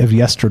History of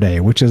Yesterday,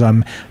 which is,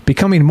 I'm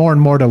becoming more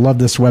and more to love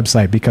this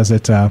website because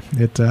it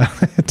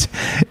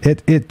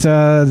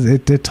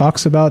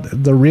talks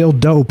about the real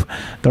dope.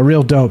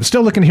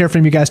 Still looking to hear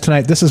from you guys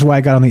tonight. This is why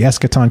I got on the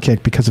Eschaton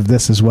kick, because of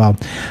this as well.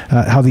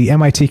 How the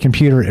MIT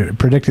computer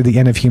predicted the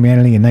end of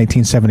humanity in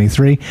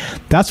 1973.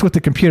 That's what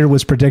the computer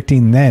was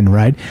predicting then,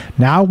 right?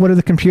 Now, what are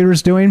the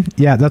computers doing?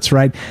 Yeah, that's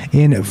right.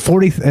 In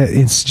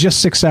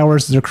just 6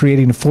 hours, they're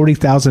creating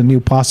 40,000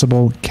 new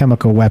possible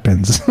chemical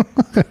weapons.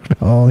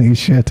 Holy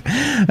shit.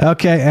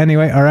 Okay,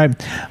 anyway, all right.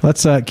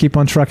 Let's keep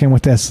on trucking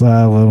with this.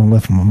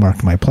 We'll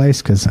mark my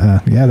place because,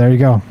 yeah, there you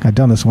go. I've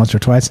done this once or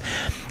twice.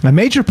 A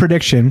major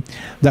prediction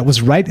that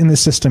was right in the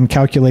system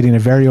calculating a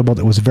variable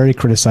that was very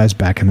criticized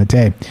back in the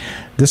day.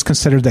 This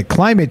considered that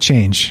climate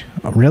change,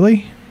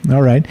 really?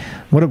 All right.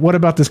 What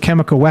about this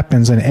chemical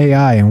weapons and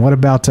AI, and what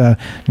about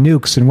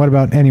nukes, and what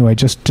about, anyway,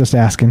 just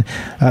asking.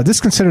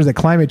 This considered that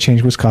climate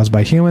change was caused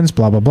by humans,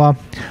 blah, blah, blah.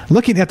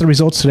 Looking at the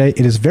results today,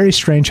 it is very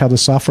strange how the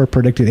software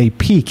predicted a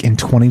peak in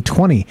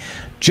 2020,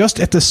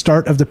 just at the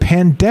start of the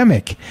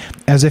pandemic,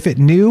 as if it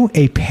knew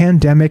a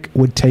pandemic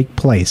would take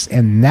place.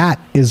 And that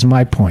is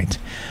my point.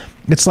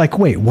 It's like,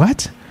 wait,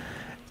 what?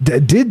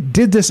 Did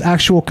this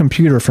actual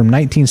computer from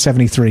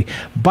 1973,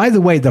 by the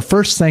way, the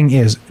first thing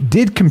is,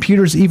 did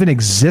computers even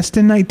exist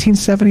in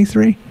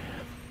 1973?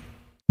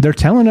 They're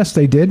telling us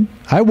they did.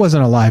 I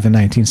wasn't alive in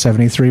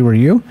 1973, were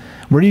you?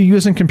 Were you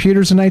using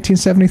computers in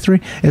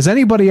 1973? Is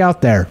anybody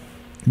out there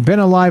been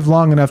alive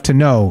long enough to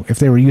know if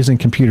they were using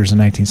computers in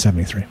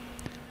 1973?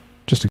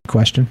 Just a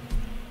question.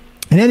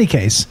 In any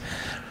case,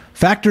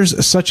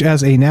 Factors such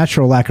as a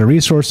natural lack of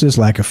resources,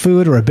 lack of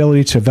food, or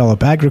ability to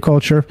develop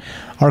agriculture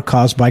are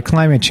caused by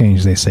climate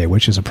change, they say,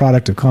 which is a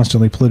product of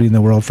constantly polluting the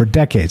world for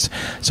decades.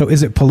 So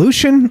is it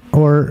pollution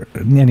or...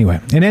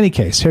 Anyway, in any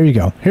case, here you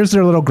go. Here's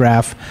their little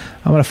graph.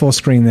 I'm going to full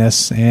screen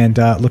this and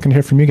looking to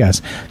hear from you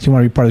guys. If you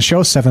want to be part of the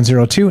show,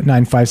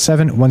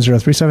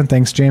 702-957-1037.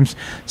 Thanks, James.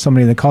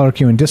 Somebody in the caller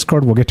queue in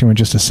Discord. We'll get to in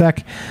just a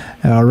sec.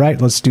 All right,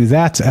 let's do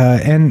that.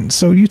 And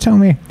so you tell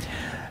me,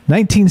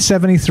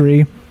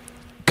 1973...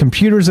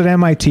 computers at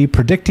MIT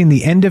predicting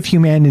the end of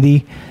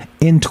humanity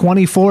in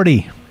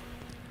 2040.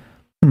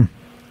 You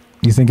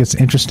think it's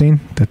interesting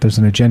that there's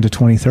an agenda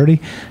 2030?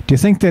 Do you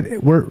think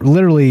that we're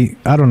literally,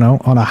 I don't know,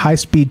 on a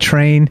high-speed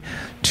train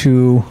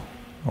to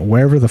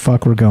wherever the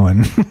fuck we're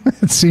going?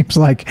 It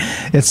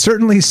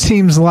certainly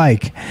seems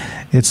like,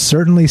 I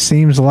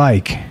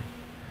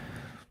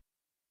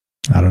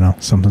don't know,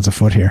 something's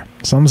afoot here.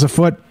 Something's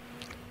afoot.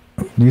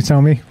 You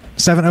tell me.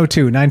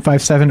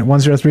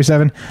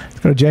 702-957-1037. Let's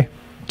go to Jay.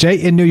 Jay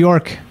in New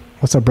York.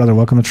 What's up, brother?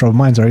 Welcome to Troubled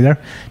Minds. Are you there?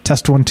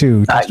 Test 1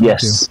 2.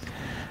 Yes. 1,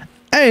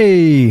 2.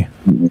 Hey.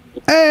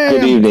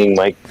 Good evening,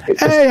 Mike.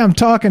 Hey, I'm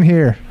talking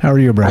here. How are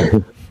you,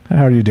 bro?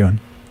 How are you doing?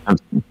 I'm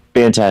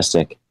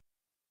fantastic.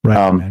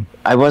 Right, man.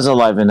 I was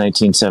alive in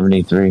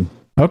 1973.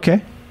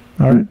 Okay.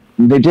 All right.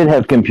 They did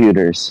have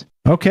computers.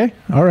 Okay.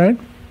 All right.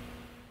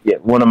 Yeah,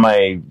 one of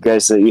my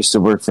guys that used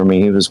to work for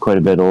me, he was quite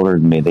a bit older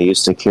than me. They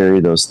used to carry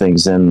those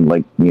things in,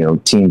 like,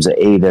 teams of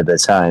 8 at a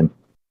time.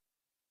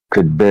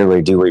 Could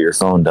barely do what your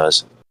phone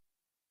does.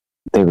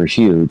 They were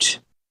huge,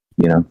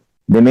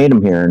 They made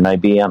them here in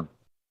IBM.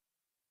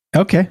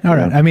 Okay, all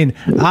right. I mean,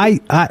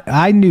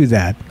 I knew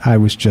that. I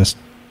was just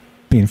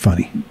being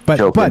funny. But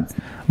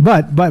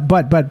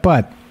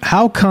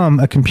how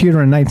come a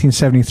computer in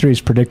 1973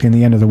 is predicting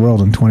the end of the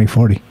world in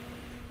 2040?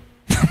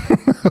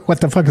 What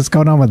the fuck is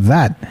going on with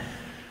that?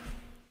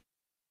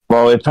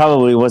 Well, it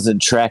probably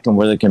wasn't tracking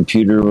where the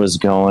computer was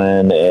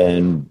going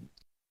and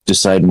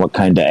deciding what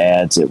kind of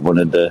ads it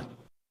wanted to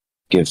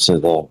give to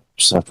the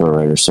software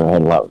writer, so I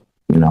had a lot,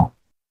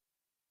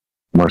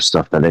 more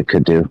stuff that it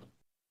could do.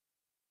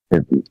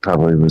 It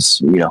probably was,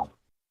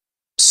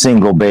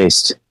 single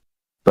based,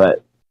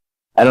 but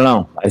I don't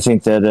know. I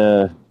think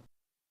that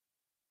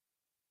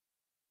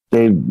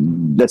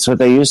that's what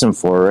they use them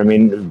for. I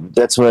mean,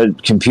 that's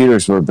what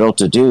computers were built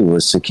to do,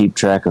 was to keep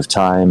track of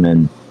time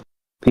and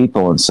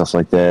people and stuff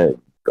like that.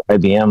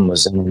 IBM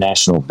was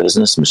International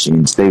Business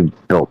Machines. They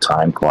built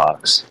time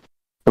clocks.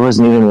 It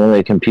wasn't even really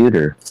a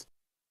computer.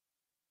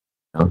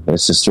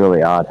 It's just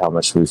really odd how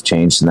much we've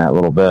changed in that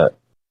little bit,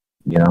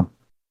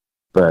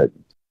 But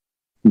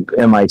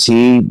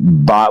MIT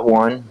bought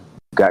one,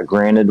 got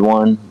granted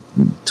one,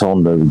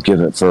 told them to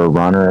give it for a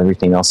run or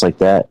everything else like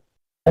that.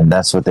 And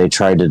that's what they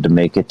tried to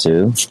make it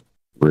to,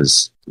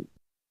 was,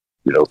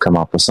 come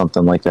up with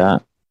something like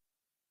that.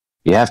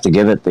 You have to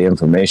give it the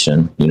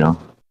information,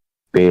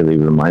 Bailey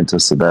reminds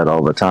us of that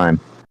all the time,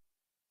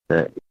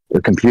 that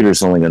the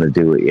computer's only going to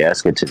do what you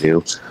ask it to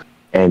do.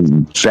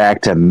 And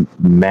back to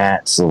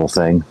Matt's little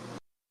thing,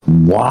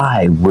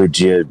 why would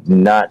you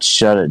not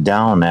shut it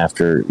down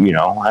after,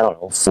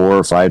 4,000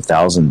 or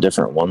 5,000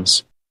 different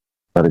ones?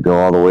 Let it go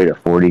all the way to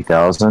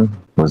 40,000?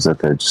 Was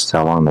that just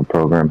how long the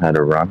program had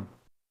to run?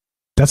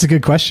 That's a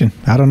good question.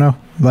 I don't know.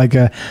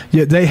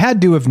 They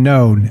had to have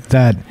known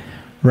that,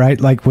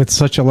 right? Like, with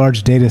such a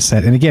large data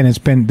set. And again,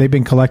 they've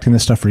been collecting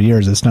this stuff for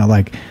years. It's not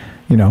like,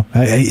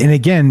 and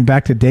again,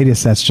 back to data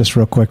sets, just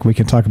real quick. We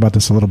can talk about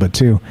this a little bit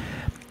too.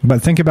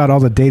 But think about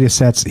all the data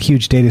sets,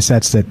 huge data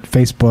sets that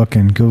Facebook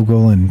and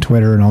Google and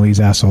Twitter and all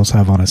these assholes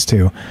have on us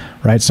too,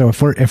 right? So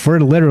if we're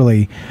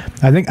literally,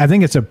 I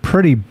think it's a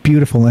pretty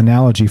beautiful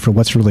analogy for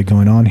what's really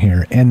going on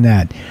here. In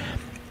that,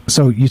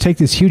 so you take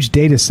this huge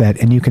data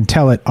set and you can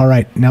tell it, all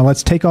right, now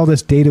let's take all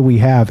this data we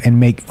have and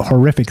make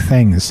horrific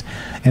things,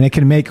 and it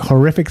can make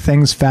horrific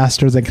things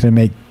faster than it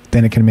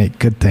can make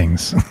good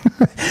things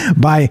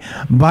by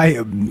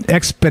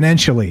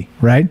exponentially,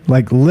 right?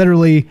 Like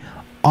literally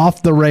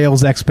off the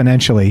rails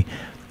exponentially.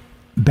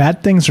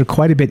 Bad things are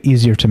quite a bit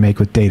easier to make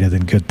with data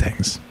than good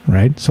things,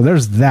 right? So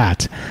there's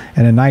that,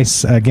 and a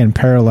nice, again,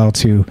 parallel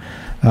to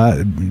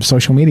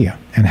social media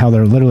and how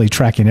they're literally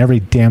tracking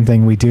every damn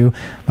thing we do.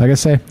 Like I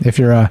say, if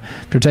you're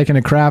taking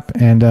a crap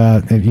and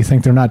if you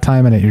think they're not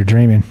timing it, you're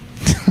dreaming.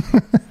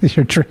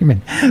 You're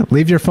dreaming.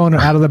 Leave your phone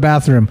out of the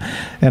bathroom.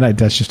 And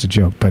that's just a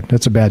joke, but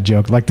that's a bad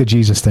joke. Like the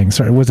Jesus thing.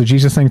 Sorry, was the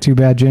Jesus thing too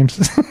bad,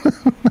 James?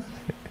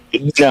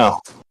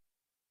 No.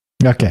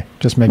 Okay,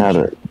 just making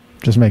sure.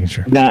 Just making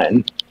sure.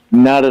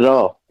 Not at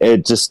all.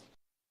 It just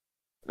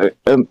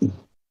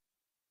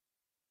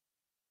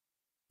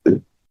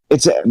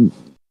it's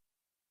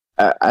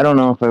I don't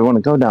know if I want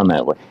to go down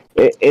that way.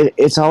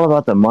 It's all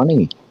about the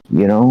money,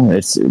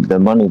 It's the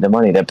money.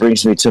 That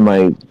brings me to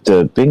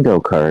the bingo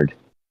card.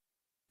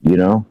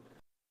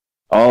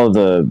 All of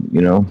the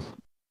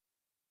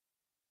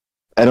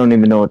I don't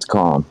even know what to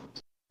call them.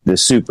 The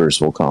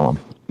supers, we'll call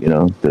them.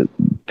 The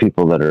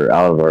people that are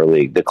out of our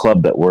league, the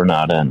club that we're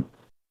not in.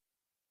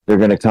 They're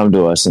going to come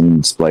to us and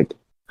it's like,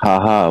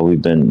 haha,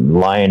 we've been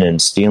lying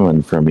and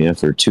stealing from you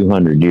for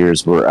 200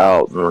 years. We're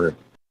out. We're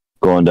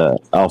going to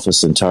Alpha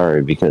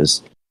Centauri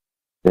because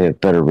they have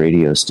better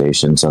radio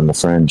stations on the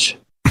fringe.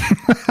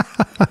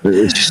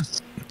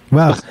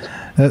 Well,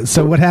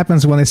 so what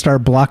happens when they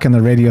start blocking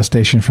the radio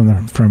station from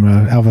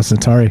Alpha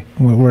Centauri?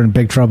 We're in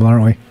big trouble,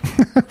 aren't we?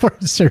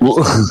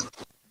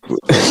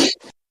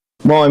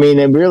 Well, I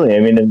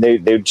mean,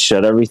 they'd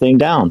shut everything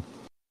down.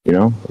 You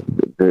know,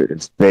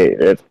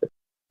 the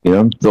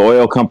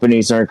oil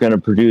companies aren't going to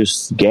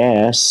produce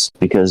gas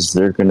because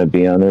they're going to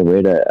be on their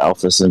way to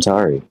Alpha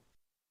Centauri.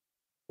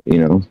 You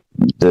know,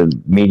 the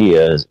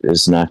media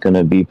is not going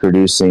to be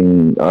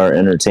producing our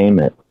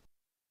entertainment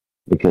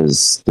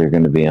because they're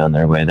going to be on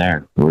their way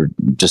there.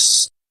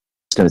 It's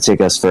going to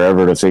take us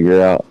forever to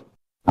figure out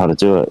how to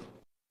do it.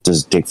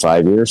 Does it take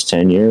 5 years,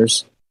 10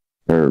 years,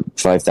 or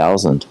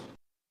 5,000,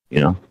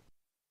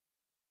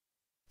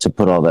 to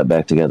put all that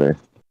back together?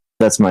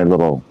 That's my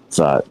little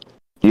thought.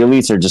 The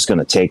elites are just going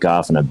to take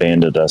off and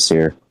abandon us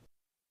here.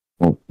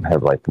 We'll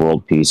have like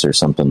world peace or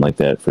something like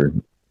that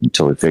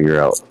until we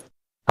figure out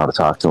how to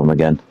talk to them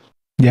again.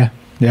 Yeah.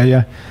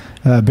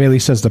 Bailey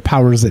says the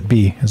powers that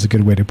be is a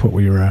good way to put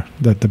where you're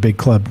the big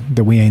club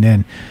that we ain't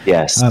in.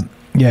 Yes.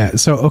 Yeah.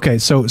 So okay.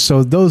 So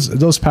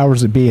those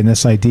powers that be and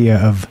this idea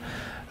of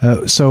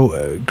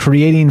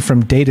creating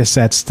from data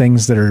sets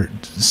things that are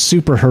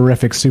super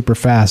horrific, super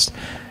fast,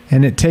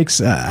 and it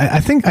takes. I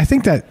think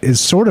that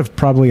is sort of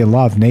probably a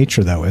law of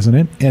nature, though, isn't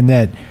it? And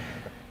that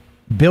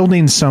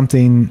building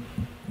something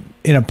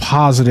in a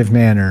positive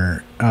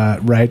manner,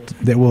 right,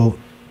 that will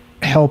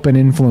help and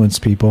influence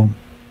people.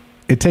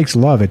 It takes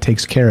love, it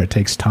takes care, it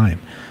takes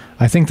time.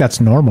 I think that's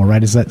normal,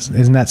 right?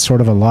 Isn't that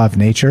sort of a law of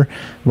nature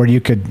where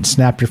you could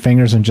snap your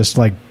fingers and just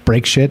like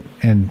break shit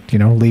and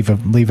leave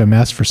a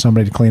mess for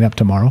somebody to clean up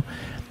tomorrow,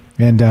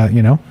 and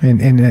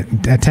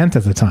in a tenth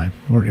of the time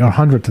or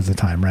 100th of the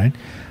time, right?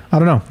 I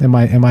don't know.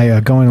 Am I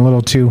going a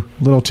little too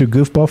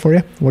goofball for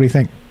you? What do you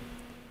think?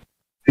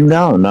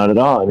 No, not at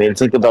all. I mean,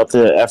 think about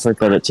the effort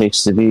that it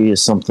takes to be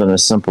something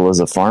as simple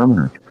as a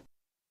farmer.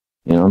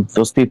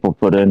 Those people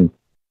put in.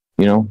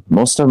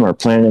 Most of them are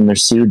planting their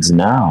seeds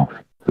now,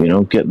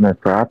 getting their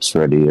crops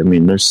ready. I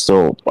mean, there's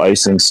still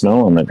ice and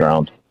snow on the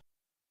ground,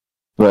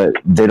 but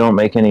they don't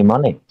make any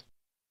money.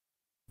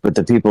 But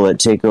the people that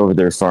take over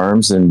their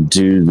farms and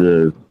do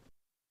the,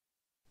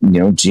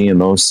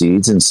 GMO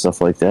seeds and stuff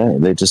like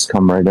that, they just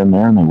come right in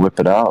there and they whip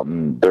it out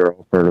and they're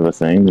all part of a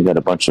thing. We got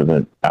a bunch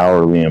of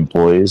hourly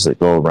employees that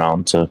go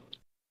around to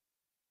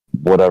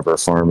whatever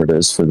farm it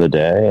is for the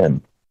day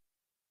and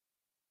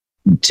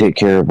take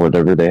care of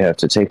whatever they have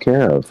to take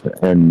care of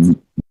and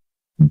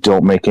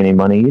don't make any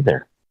money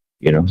either.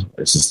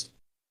 It's just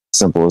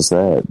simple as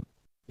that.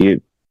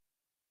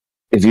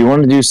 If you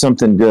want to do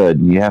something good,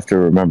 you have to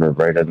remember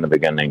right in the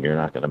beginning, you're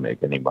not going to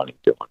make any money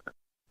doing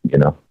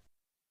it.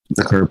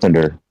 The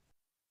carpenter,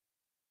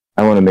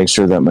 I want to make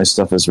sure that my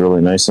stuff is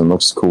really nice and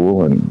looks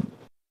cool and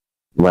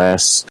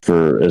lasts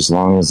for as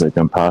long as it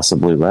can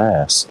possibly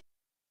last.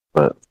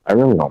 But I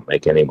really don't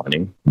make any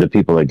money. The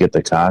people that get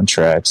the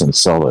contracts and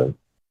sell the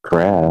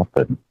crap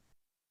and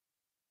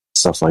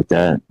stuff like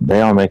that,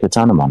 they all make a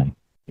ton of money.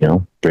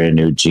 Brand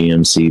new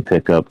GMC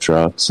pickup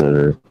trucks that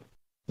are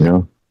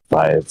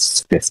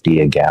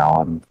 $5.50 a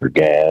gallon for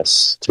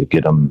gas to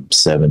get them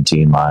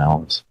 17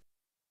 miles.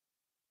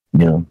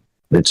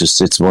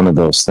 It's one of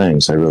those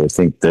things. I really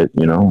think that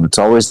it's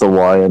always the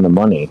why and the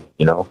money.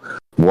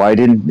 Why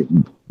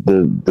didn't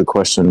the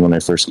question when I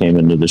first came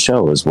into the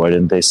show is why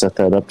didn't they set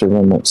that up to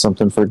run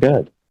something for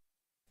good?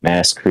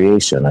 Mass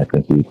creation, I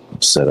think you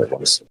said it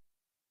was.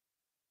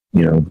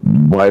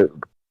 Why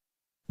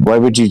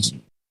would you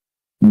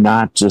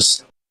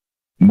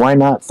why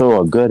not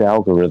throw a good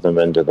algorithm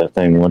into the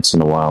thing once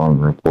in a while and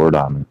report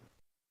on it?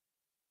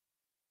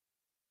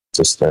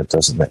 Just that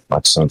doesn't make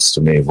much sense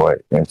to me. Why?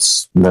 Then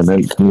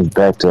it comes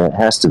back to it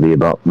has to be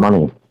about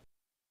money.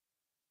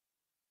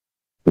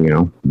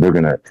 They're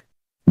gonna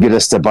get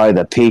us to buy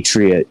the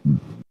Patriot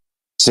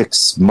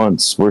 6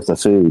 months worth of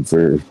food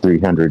for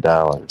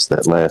 $300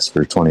 that lasts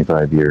for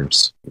 25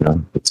 years.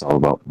 It's all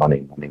about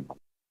money.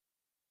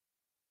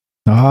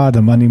 Ah,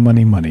 the money.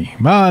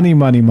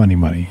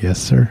 Yes,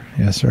 sir.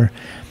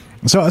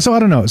 So I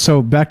don't know.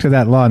 So back to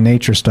that law of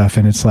nature stuff,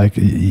 and it's like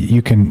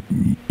you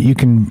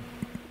can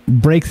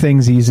break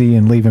things easy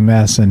and leave a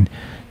mess, and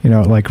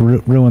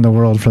ruin the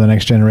world for the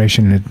next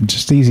generation. And it's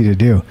just easy to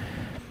do.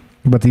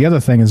 But the other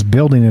thing is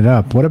building it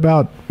up. What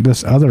about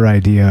this other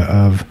idea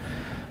of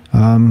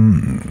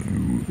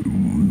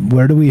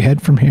where do we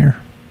head from here?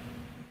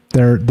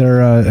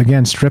 They're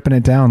again stripping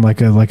it down,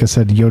 like I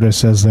said. Yoda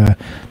says the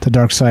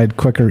dark side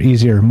quicker,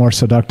 easier, more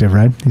seductive.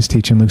 Right? He's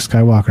teaching Luke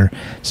Skywalker.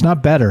 It's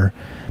not better.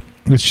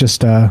 It's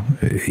just a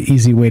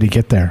easy way to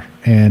get there.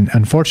 And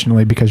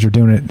unfortunately, because you're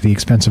doing it at the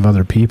expense of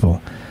other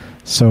people.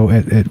 So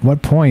at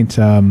what point?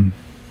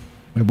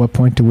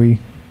 Do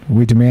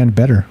we demand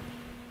better?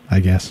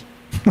 I guess.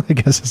 I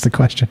guess is the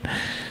question.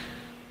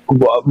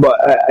 Well,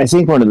 but I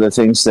think one of the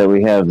things that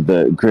we have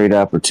the great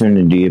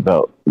opportunity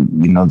about,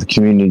 the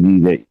community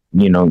that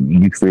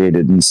you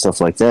created and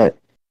stuff like that,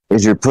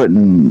 is you're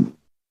putting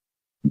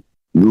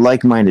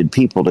like-minded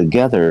people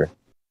together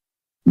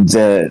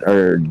that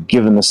are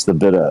giving us the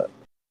bit of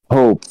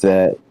hope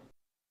that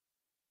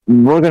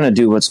we're going to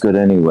do what's good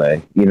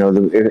anyway. You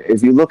know,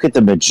 if you look at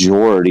the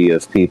majority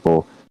of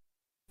people,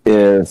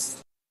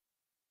 if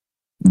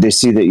they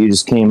see that you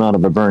just came out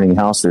of a burning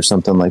house or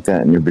something like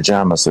that in your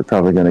pajamas, they're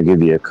probably going to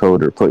give you a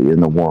coat or put you in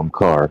the warm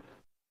car,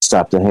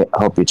 stop to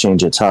help you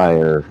change a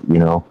tire, you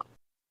know,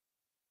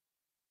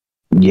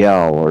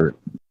 yell or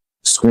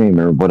scream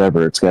or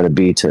whatever it's got to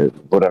be to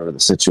whatever the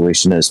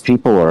situation is.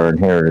 People are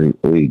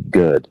inherently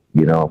good,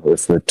 you know.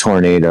 If a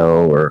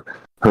tornado or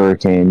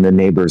hurricane, the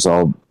neighbors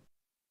all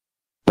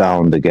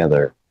bound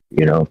together,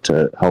 you know,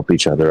 to help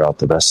each other out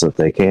the best that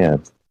they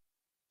can.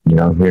 You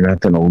know, you're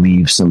not going to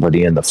leave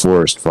somebody in the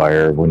forest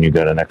fire when you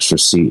got an extra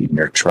seat in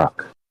your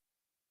truck.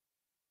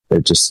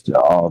 They're just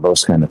all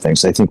those kind of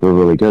things. I think we're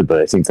really good,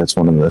 but I think that's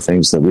one of the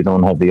things that we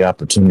don't have the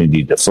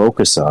opportunity to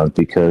focus on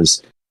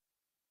because,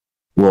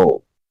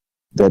 well,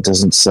 that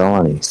doesn't sell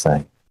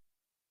anything.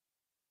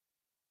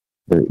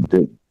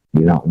 You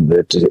know,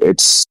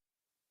 it's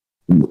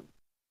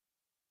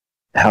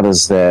how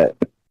does that,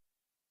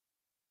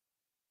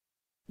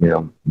 you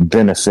know,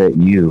 benefit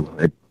you?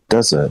 It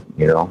doesn't,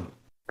 you know,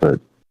 but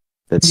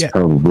it's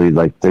probably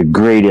like the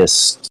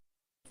greatest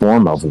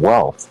form of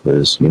wealth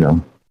is, you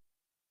know,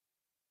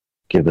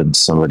 giving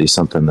somebody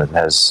something that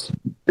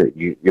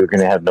you're going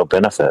to have no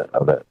benefit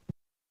of it.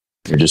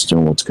 You're just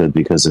doing what's good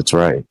because it's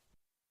right.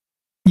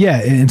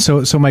 Yeah, and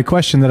so my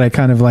question that I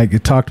kind of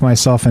like talked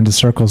myself into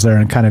circles there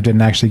and kind of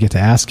didn't actually get to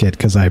ask it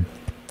because I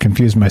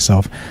confused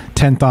myself.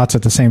 10 thoughts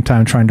at the same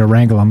time trying to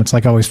wrangle them. It's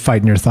like always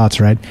fighting your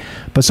thoughts, right?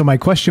 But so my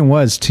question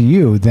was to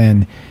you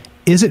then,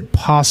 is it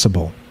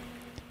possible,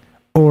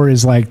 or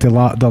is like the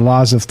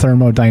laws of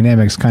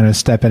thermodynamics kind of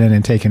stepping in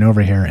and taking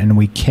over here and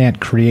we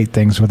can't create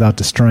things without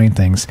destroying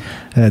things?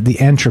 The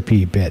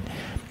entropy bit.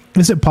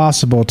 Is it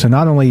possible to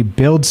not only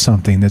build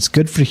something that's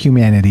good for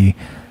humanity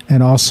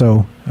and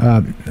also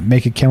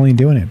make a killing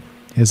doing it?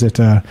 Is it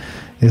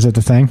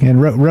the thing? And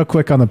real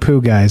quick on the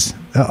poo, guys,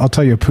 I'll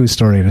tell you a poo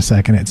story in a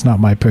second. It's not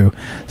my poo,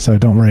 so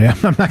don't worry.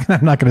 I'm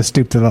not going to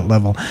stoop to that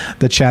level.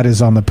 The chat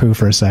is on the poo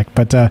for a sec,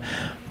 but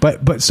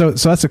so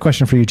that's a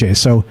question for you, Jay.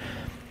 So,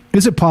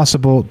 is it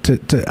possible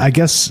to I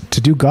guess to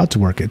do God's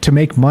work, to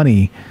make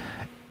money,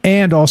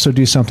 and also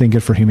do something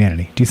good for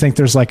humanity? Do you think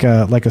there's like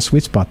a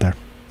sweet spot there?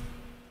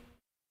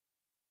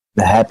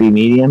 The happy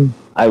medium?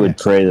 I would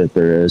pray that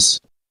there is.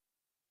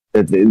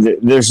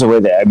 There's a way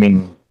that, I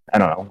mean, I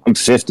don't know. I'm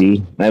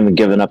 50. I haven't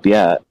given up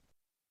yet.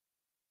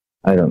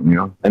 I don't, you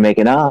know, I make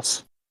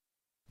enough.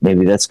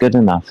 Maybe that's good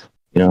enough.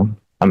 You know,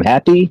 I'm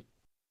happy.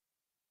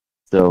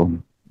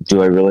 So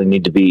do I really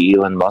need to be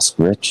Elon Musk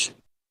rich?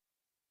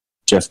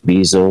 Jeff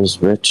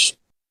Bezos rich?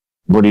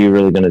 What are you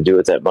really going to do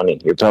with that money?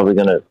 You're probably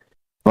going to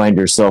find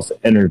yourself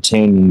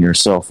entertaining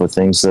yourself with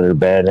things that are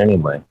bad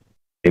anyway.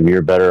 Maybe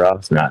you're better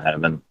off not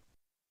having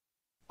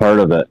part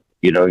of it.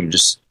 You know, you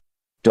just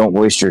don't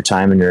waste your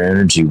time and your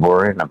energy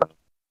worrying about it.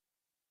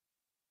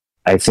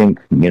 I think,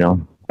 you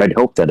know, I'd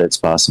hope that it's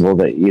possible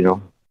that, you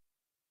know,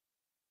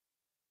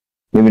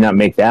 maybe not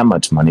make that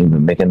much money, but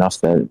make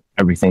enough that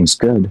everything's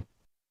good.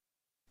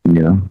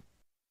 You know,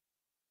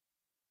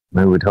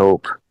 I would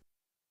hope.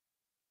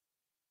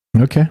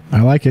 Okay,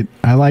 I like it.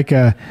 I like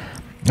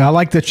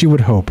that you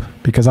would hope,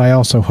 because I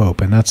also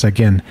hope, and that's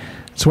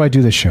why I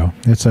do this show.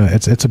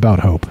 It's about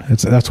hope.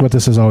 That's what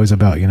this is always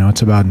about. You know,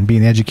 it's about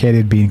being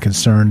educated, being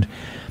concerned,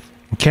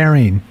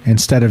 caring,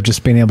 instead of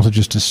just being able to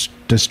just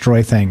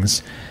destroy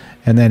things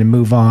and then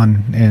move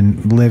on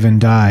and live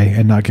and die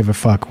and not give a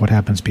fuck what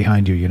happens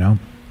behind you. You know,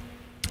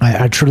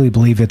 I truly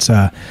believe it's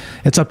up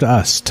to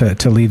us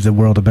to leave the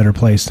world a better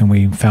place than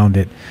we found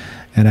it.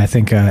 And I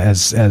think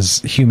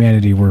as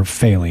humanity, we're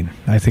failing.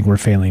 I think we're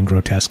failing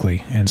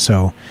grotesquely. And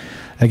so,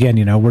 again,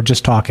 you know, we're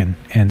just talking.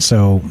 And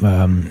so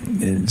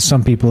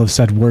some people have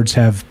said words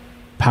have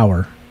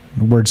power,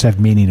 words have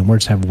meaning, and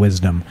words have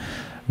wisdom.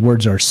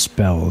 Words are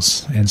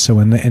spells. And so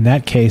in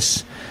that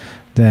case,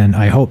 then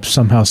I hope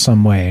somehow,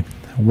 some way,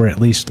 we're at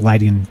least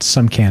lighting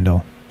some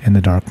candle in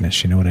the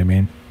darkness. You know what I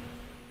mean?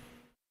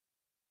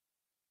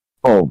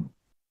 Oh,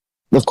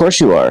 of course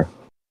you are.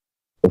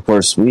 Of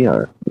course we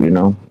are. You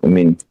know, I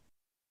mean,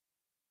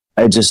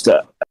 I just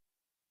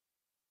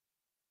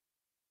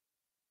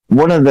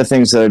one of the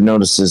things that I've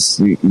noticed is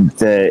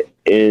that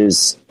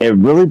it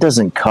really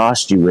doesn't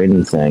cost you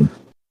anything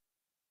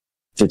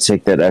to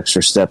take that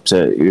extra step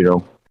to, you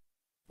know,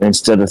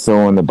 instead of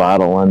throwing the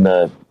bottle in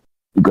the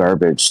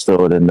garbage,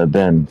 throw it in the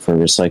bin for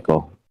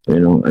recycle. You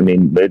know, I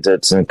mean, it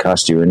doesn't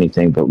cost you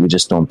anything, but we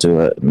just don't do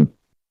it. And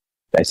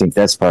I think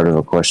that's part of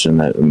a question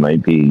that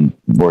might be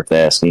worth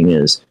asking,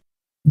 is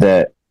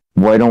that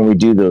why don't we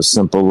do those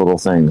simple little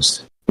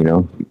things? You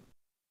know,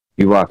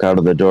 you walk out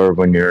of the door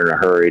when you're in a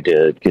hurry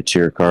to get to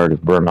your car to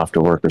burn off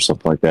to work or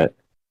something like that.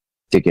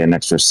 Take you an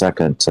extra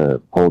second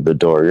to hold the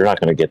door. You're not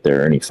going to get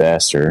there any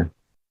faster,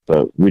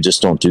 but we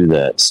just don't do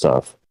that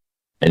stuff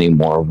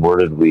anymore. Where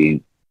did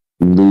we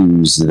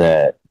lose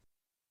that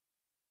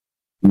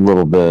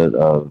little bit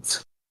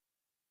of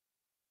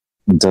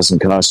It doesn't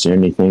cost you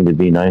anything to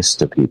be nice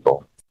to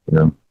people, you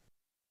know?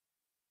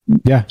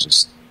 Yeah,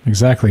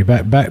 exactly.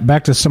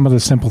 Back to some of the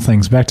simple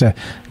things. Back to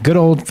good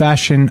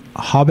old-fashioned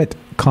Hobbit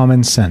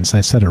common sense. I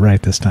said it right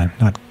this time.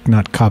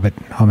 Not Cobbit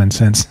common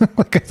sense.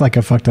 like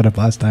I fucked it up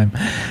last time.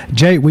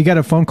 Jay, we got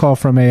a phone call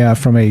from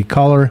a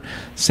caller,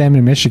 Sam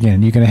in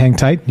Michigan. You gonna hang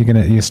tight?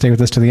 You stay with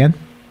us to the end?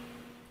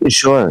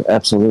 Sure,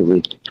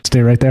 absolutely.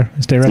 Stay right there.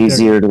 Stay right there.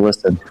 Easier to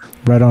listen.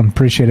 Right on.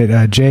 Appreciate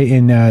it. Jay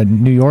in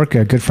New York,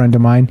 a good friend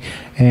of mine,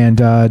 and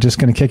just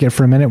going to kick it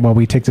for a minute while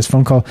we take this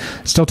phone call.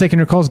 Still taking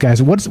your calls,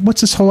 guys.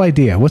 What's this whole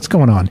idea? What's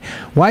going on?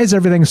 Why is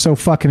everything so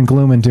fucking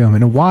gloom and doom?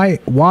 And why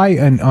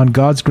on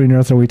God's green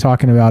earth are we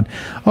talking about,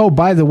 oh,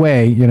 by the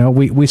way, you know,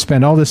 we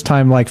spend all this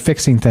time like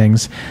fixing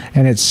things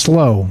and it's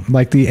slow.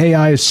 Like the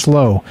AI is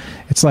slow.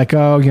 It's like,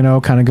 oh, you know,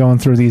 kind of going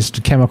through these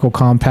chemical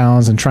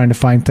compounds and trying to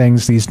find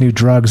things, these new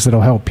drugs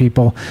that'll help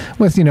people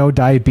with, you know,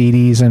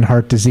 diabetes and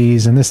heart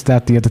disease and this,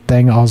 that, the other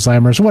thing,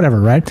 Alzheimer's,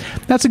 whatever, right?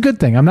 That's a good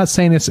thing. I'm not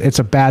saying it's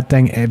a bad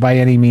thing by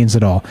any means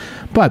at all,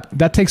 but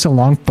that takes a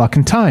long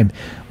fucking time.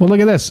 Well, look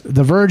at this.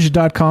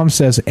 TheVerge.com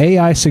says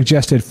AI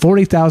suggested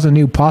 40,000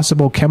 new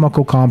possible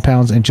chemical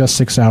compounds in just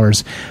 6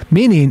 hours,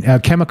 meaning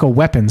chemical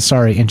weapons,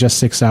 in just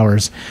 6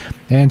 hours.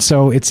 And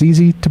so it's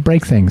easy to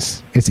break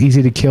things. It's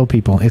easy to kill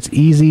people. It's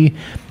easy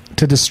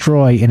to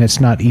destroy, and it's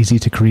not easy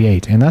to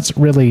create. And that's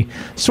really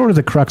sort of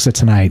the crux of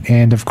tonight.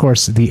 And of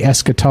course, the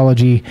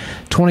Eschatology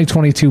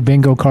 2022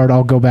 bingo card.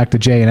 I'll go back to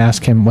Jay and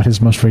ask him what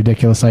his most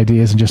ridiculous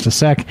idea is in just a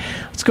sec.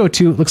 Let's go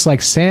to, looks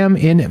like Sam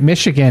in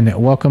Michigan.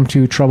 Welcome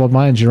to Troubled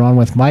Minds. You're on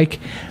with Mike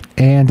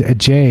and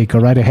Jay. Go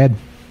right ahead.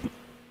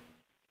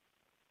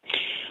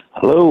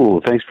 Hello.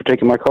 Thanks for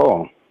taking my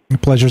call. The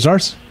pleasure's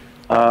ours.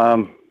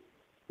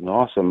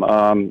 Awesome.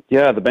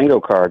 Yeah, the bingo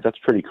card. That's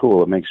pretty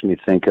cool. It makes me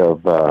think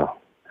of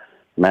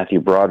Matthew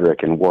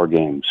Broderick in War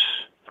Games.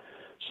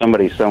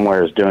 Somebody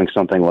somewhere is doing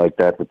something like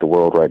that with the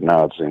world right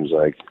now, it seems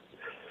like.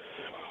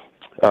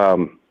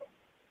 Hello?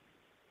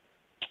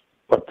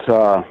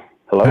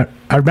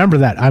 I remember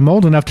that. I'm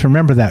old enough to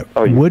remember that.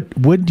 Oh,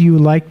 would you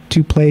like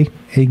to play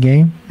a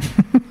game?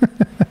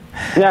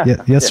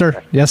 Yeah. Yes,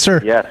 sir. Yes,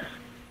 sir. Yes.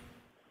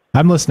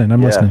 I'm listening.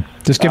 Listening.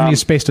 Just giving you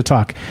space to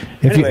talk.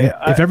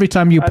 If every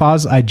time you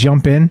pause, I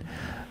jump in,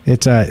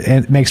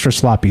 it makes for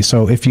sloppy.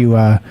 So if you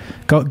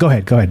go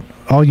ahead.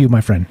 All you,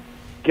 my friend.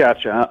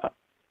 Gotcha.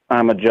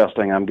 I'm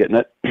adjusting. I'm getting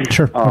it.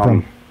 Sure. No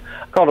problem.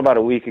 I called about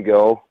a week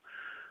ago.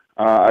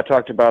 I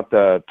talked about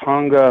the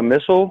Tonga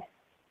missile.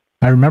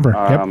 I remember.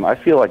 Yep. I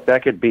feel like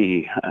that could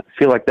be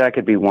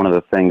one of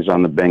the things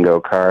on the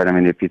bingo card. I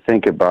mean, if you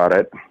think about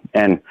it,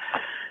 and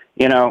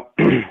you know.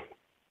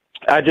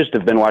 I just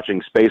have been watching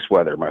space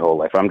weather my whole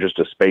life. I'm just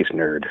a space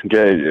nerd,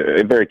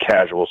 a very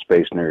casual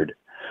space nerd.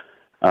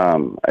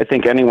 I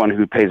think anyone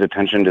who pays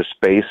attention to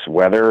space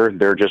weather,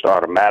 they're just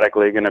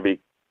automatically going to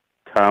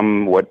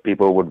become what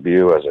people would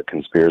view as a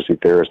conspiracy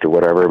theorist or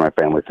whatever. My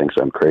family thinks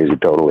I'm crazy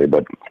totally.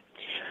 But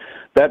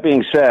that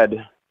being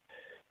said,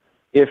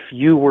 if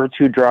you were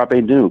to drop a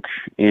nuke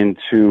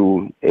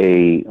into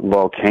a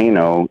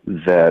volcano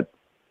that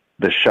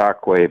the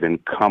shockwave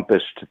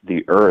encompassed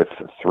the Earth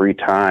 3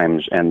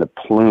 times and the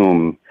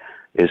plume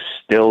is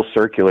still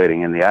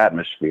circulating in the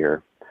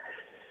atmosphere,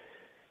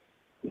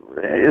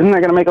 isn't that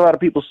going to make a lot of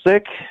people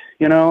sick?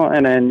 You know,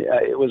 and then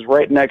it was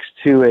right next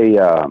to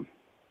a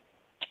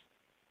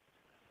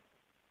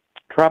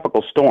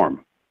tropical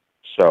storm.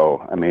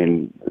 So, I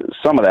mean,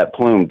 some of that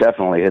plume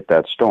definitely hit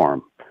that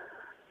storm.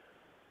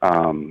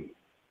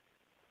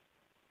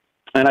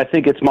 And I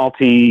think it's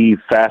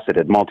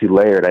multifaceted,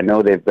 multi-layered. I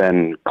know they've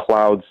been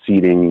cloud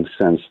seeding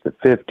since the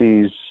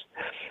 50s,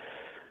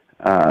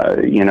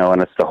 you know,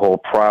 and it's the whole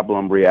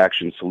problem,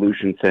 reaction,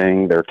 solution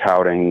thing. They're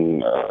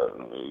touting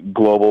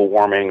global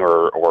warming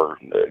or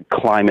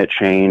climate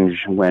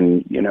change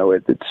when, you know,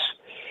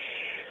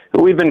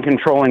 we've been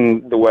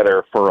controlling the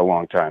weather for a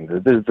long time.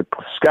 The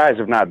skies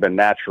have not been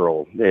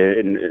natural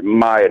in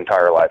my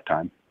entire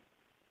lifetime.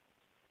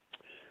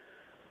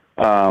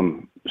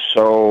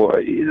 So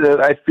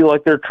I feel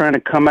like they're trying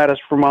to come at us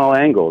from all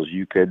angles.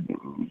 You could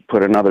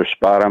put another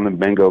spot on the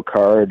bingo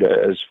card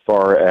as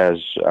far as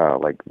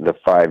like the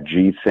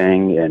 5G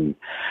thing and,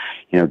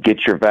 you know,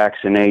 get your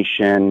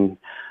vaccination,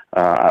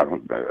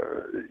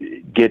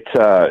 you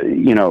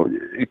know,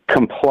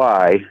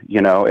 comply,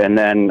 you know, and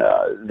then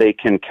they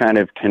can kind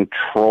of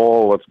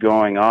control what's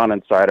going on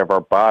inside of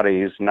our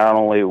bodies, not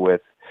only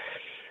with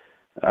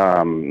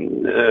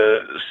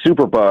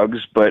superbugs,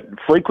 but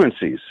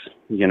frequencies,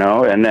 you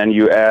know, and then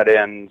you add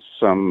in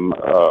some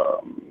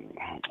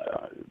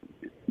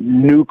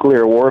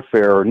nuclear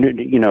warfare,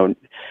 you know,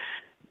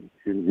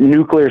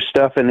 nuclear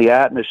stuff in the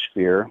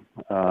atmosphere.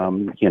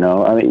 You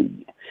know, I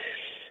mean,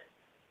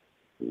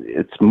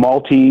 it's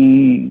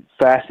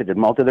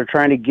multifaceted, they're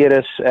trying to get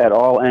us at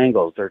all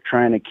angles. They're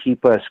trying to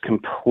keep us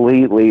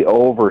completely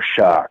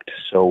overshocked,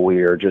 so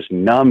we are just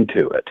numb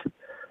to it.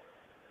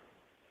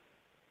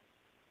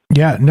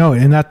 Yeah, no,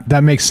 and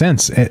that makes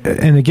sense.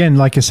 And again,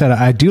 like I said,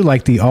 I do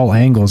like the all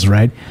angles,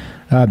 right?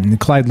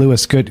 Clyde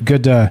Lewis,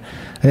 good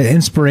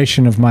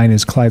inspiration of mine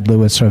is Clyde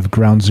Lewis of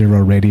Ground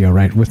Zero Radio,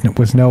 right? With no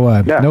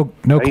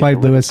Clyde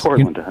Lewis. Do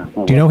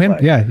you know him?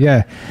 Clyde.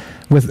 Yeah.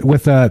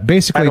 With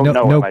basically I don't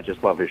know him. I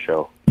just love his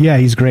show. Yeah,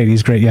 he's great.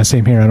 Yeah,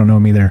 same here. I don't know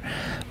him either.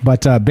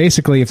 But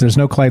basically, if there's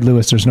no Clyde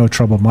Lewis, there's no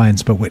troubled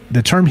minds. But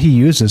the term he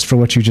uses for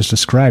what you just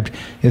described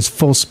is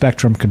full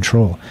spectrum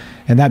control.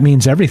 And that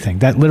means everything.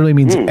 That literally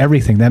means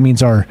everything. That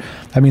means our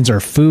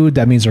food.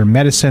 That means our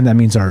medicine. That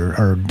means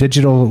our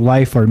digital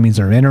life, or it means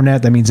our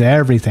internet. That means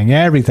everything.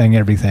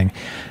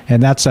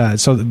 And that's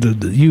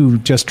you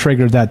just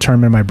triggered that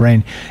term in my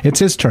brain. It's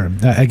his term.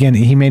 Again,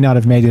 he may not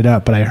have made it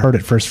up, but I heard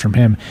it first from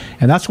him.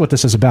 And that's what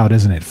this is about,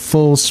 isn't it?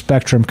 Full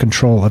spectrum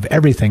control of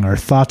everything. Our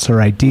thoughts,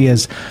 our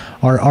ideas,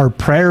 our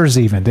prayers.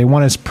 Even they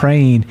want us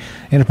praying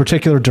in a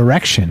particular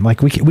direction.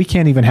 Like we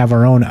can't even have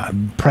our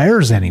own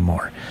prayers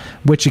anymore.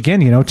 Which again,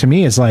 to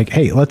me is like,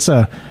 hey, let's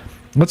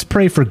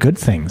pray for good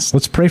things.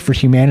 Let's pray for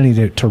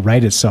humanity to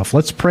right itself.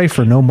 Let's pray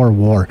for no more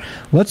war.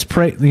 Let's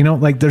pray,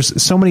 like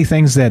there's so many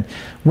things that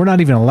we're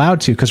not even allowed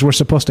to because we're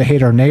supposed to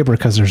hate our neighbor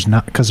because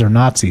they're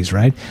Nazis,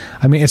 right?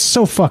 I mean, it's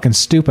so fucking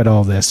stupid,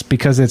 all this,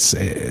 because it's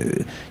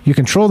you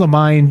control the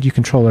mind, you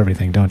control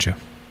everything, don't you?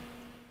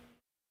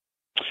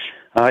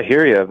 I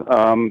hear you.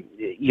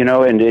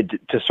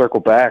 To circle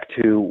back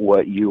to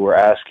what you were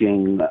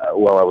asking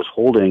while I was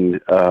holding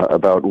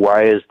about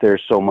why is there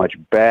so much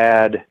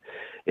bad,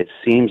 it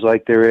seems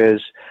like there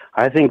is.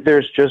 I think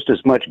there's just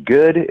as much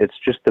good. It's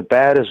just the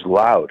bad is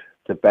loud.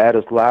 The bad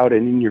is loud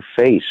and in your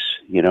face.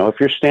 If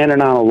you're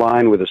standing on a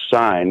line with a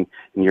sign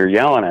and you're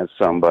yelling at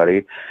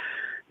somebody,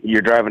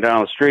 you're driving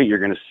down the street, you're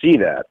going to see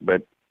that.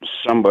 But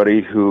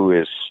somebody who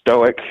is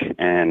stoic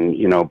and,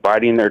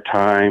 biding their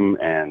time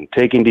and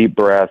taking deep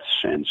breaths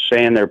and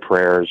saying their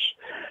prayers,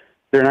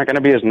 they're not going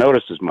to be as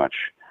noticed as much.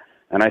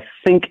 And I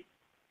think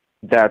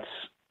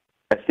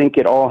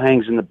it all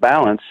hangs in the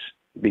balance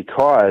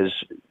because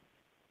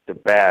the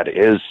bad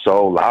is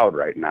so loud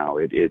right now.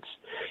 It's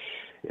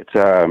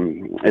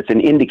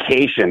an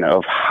indication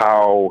of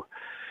how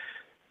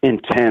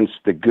intense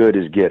the good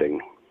is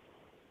getting.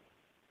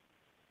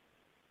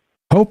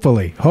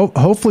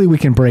 Hopefully we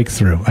can break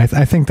through.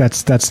 I think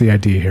that's the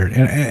idea here,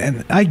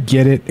 and I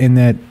get it in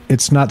that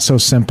it's not so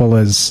simple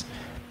as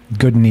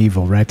good and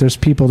evil, right? There's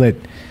people that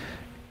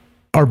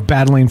are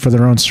battling for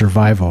their own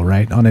survival,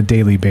 right, on a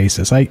daily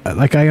basis. I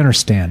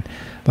understand,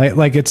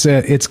 like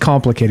it's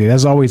complicated.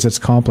 As always, it's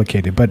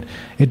complicated, but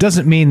it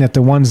doesn't mean that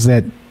the ones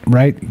that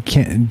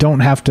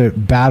don't have to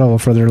battle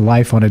for their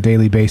life on a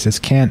daily basis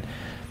can't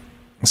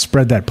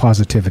spread that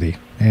positivity.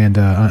 And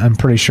I'm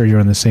pretty sure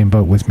you're on the same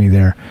boat with me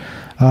there.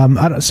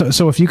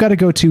 So if you got to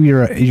go to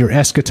your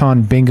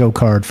Eschaton bingo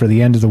card for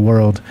the end of the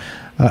world,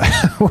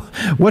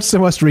 what's the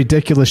most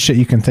ridiculous shit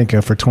you can think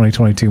of for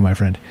 2022, my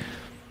friend?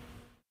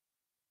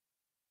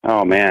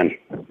 Oh man,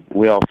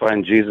 we all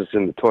find Jesus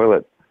in the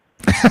toilet.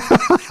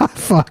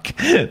 Fuck.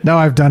 No,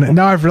 I've done it.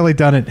 No, I've really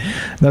done it.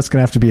 That's going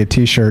to have to be a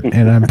t-shirt,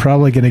 and I'm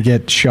probably going to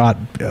get shot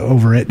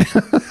over it.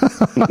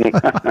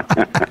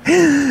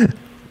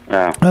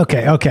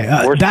 Okay.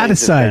 That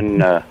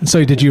aside,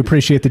 so did you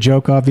appreciate the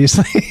joke,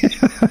 obviously?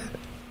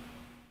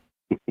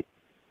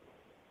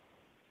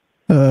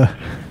 Yeah,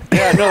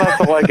 no,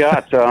 that's all I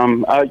got.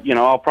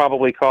 I'll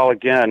probably call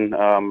again.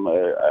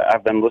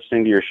 I've been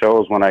listening to your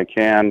shows when I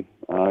can.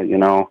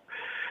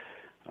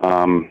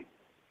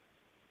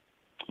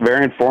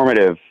 Very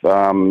informative.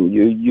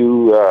 You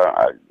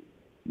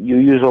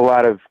use a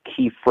lot of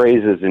key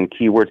phrases and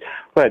key words,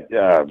 but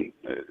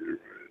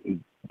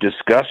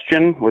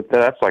disgustion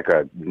that's like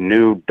a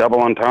new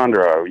double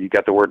entendre. You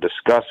got the word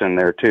discuss in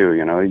there too.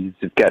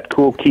 You've got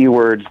cool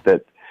keywords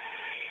that.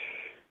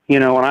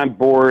 When I'm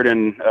bored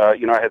and, I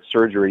had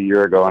surgery a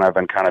year ago and I've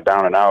been kind of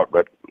down and out,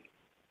 but,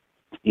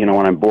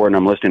 when I'm bored and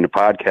I'm listening to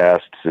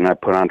podcasts and I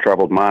put on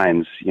Troubled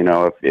Minds,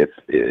 if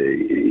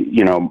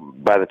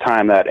by the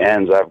time that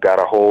ends, I've got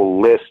a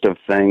whole list of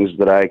things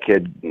that I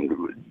could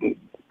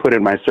put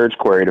in my search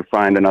query to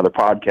find another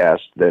podcast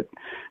that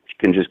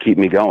can just keep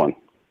me going.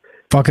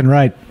 Fucking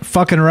right.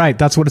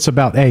 That's what it's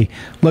about. Hey,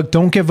 look,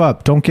 don't give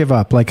up.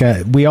 Like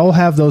we all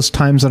have those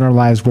times in our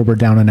lives where we're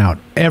down and out.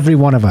 Every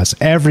one of us.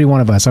 I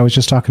was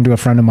just talking to a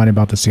friend of mine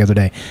about this the other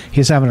day.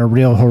 He's having a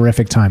real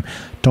horrific time.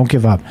 Don't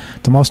give up.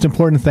 The most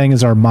important thing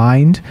is our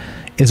mind,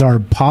 is our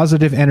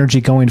positive energy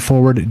going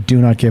forward.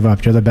 Do not give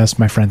up. You're the best,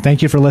 my friend.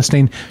 Thank you for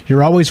listening.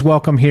 You're always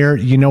welcome here.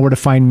 You know where to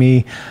find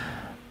me.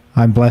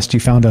 I'm blessed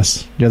you found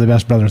us. You're the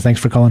best, brother. Thanks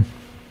for calling.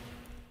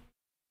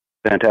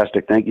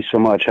 Fantastic. Thank you so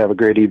much. Have a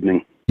great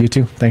evening. You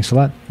too. Thanks a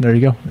lot. There you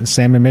go.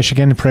 Sam in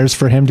Michigan. Prayers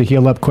for him to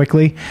heal up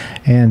quickly.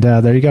 And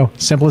there you go.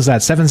 Simple as that.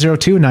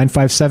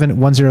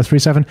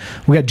 702-957-1037.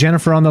 We got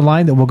Jennifer on the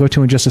line that we'll go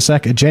to in just a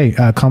sec. Jay,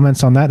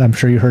 comments on that? I'm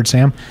sure you heard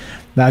Sam.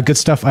 Good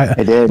stuff. I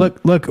did.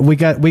 Look, we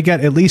got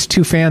at least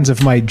 2 fans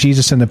of my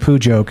Jesus and the Pooh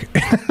joke.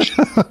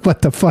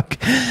 What the fuck?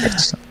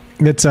 It's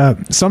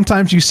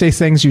sometimes you say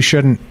things you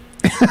shouldn't.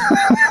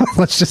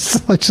 let's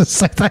just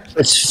say that.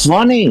 It's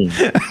funny.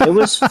 It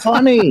was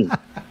funny.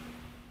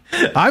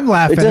 I'm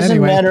laughing. It doesn't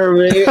anyway.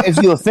 matter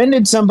if you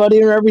offended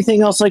somebody or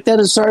everything else like that.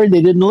 Is sorry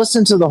they didn't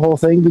listen to the whole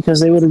thing because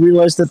they would have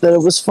realized that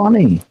it was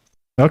funny.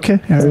 Okay.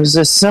 It was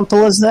as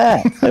simple as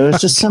that. It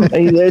was just simple.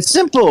 It's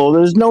simple.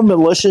 There's no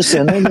malicious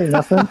in it or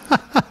nothing.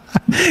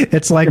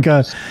 It's like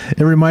it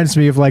reminds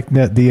me of like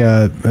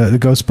the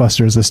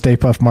Ghostbusters, the Stay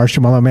Puft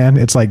Marshmallow Man.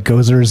 It's like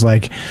Gozer's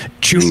like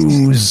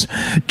choose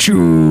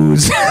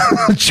choose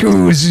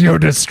your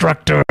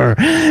destructor,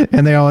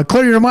 and they all like,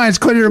 clear your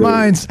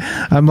minds.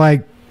 I'm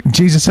like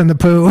Jesus and the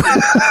Pooh.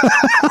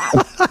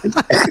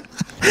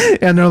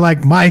 And they're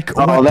like, Mike,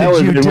 what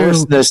did you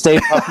do? The Stay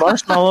Puft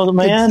Marshmallow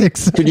Man.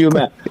 Exactly. Could you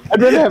imagine?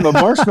 I'd rather have a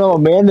marshmallow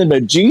man than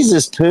a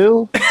Jesus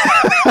Pooh.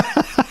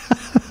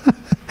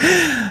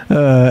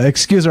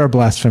 Excuse our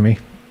blasphemy.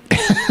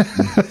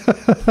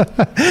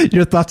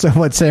 Your thoughts on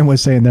what Sam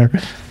was saying there?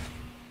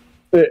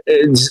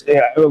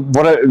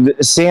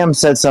 Sam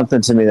said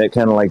something to me that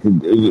kind of like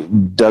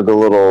dug a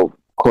little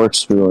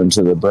corkscrew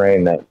into the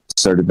brain that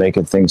started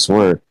making things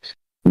work.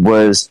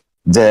 Was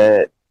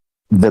that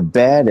the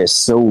bad is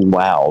so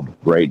loud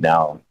right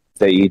now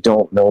that you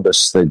don't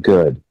notice the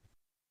good.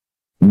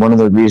 One of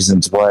the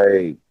reasons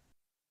why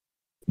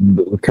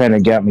it kind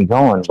of got me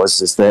going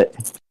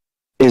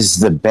is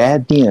the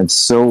bad being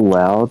so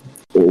loud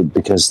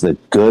because the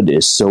good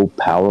is so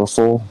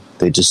powerful.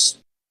 They just,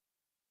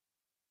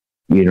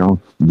 they're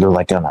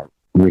like on a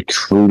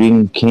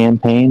recruiting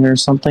campaign or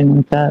something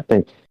like that.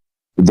 They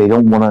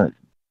don't want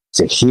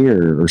to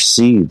hear or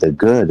see the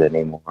good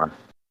anymore.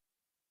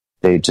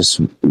 They just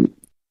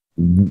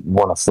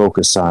want to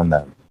focus on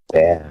the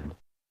bad,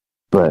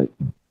 but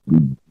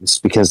it's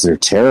because they're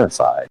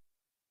terrified,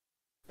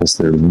 because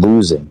they're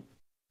losing,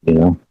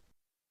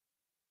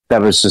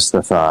 That was just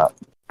the thought,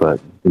 but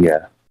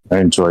yeah, I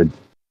enjoyed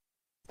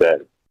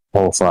that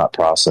whole thought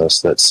process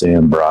that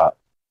Sam brought.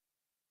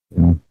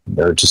 I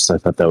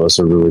thought that was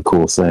a really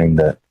cool thing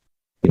that,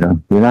 you're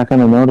not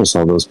going to notice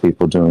all those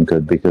people doing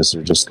good because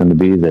they're just going to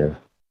be there.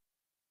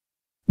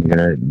 You're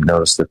going to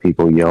notice the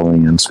people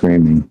yelling and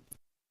screaming.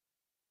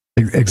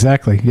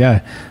 Exactly.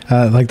 Yeah.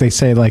 Like they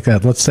say like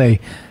that. Let's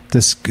say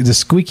the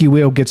squeaky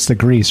wheel gets the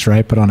grease,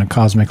 right? But on a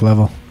cosmic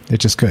level,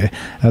 it just the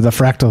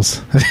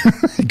fractals.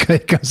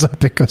 It goes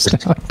up, it goes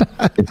down.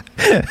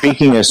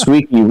 Speaking of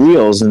squeaky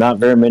wheels, not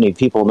very many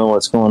people know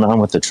what's going on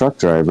with the truck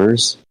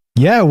drivers.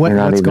 Yeah.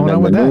 What's going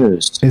on with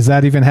that? Is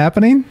that even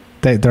happening?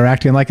 They're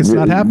acting like it's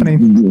not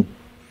happening.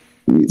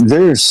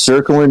 They're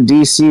circling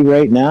DC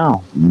right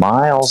now,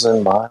 miles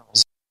and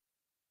miles.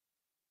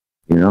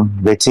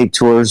 They take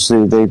tours,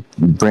 they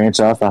branch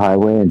off the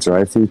highway and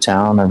drive through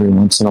town every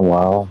once in a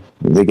while.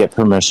 They get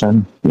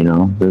permission,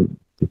 they're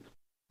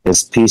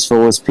as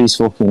peaceful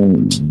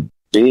can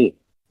be,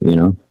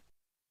 They're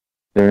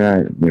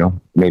not,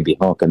 maybe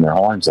honking their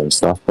horns and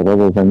stuff, but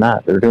other than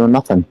that, they're doing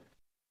nothing.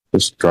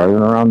 Just driving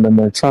around in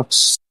their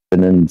trucks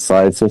and then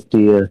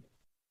 $5.50 a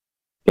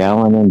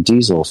gallon in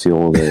diesel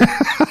fuel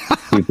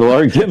that people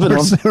are giving them.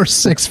 Or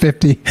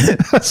 $6.50.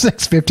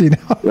 $6.50 now.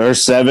 Or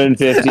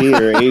 $7.50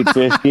 or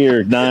 $8.50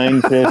 or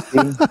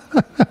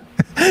 $9.50.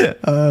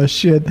 Oh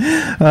shit!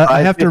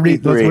 I have to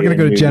read. We're going to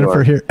go to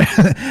Jennifer here.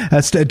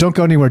 Don't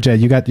go anywhere, Jay.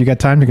 You got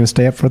time? You're going to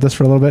stay up for this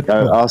for a little bit?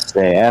 I'll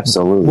stay.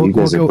 Absolutely. You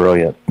guys are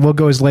brilliant. We'll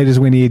go as late as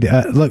we need.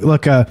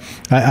 Look. I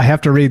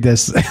have to read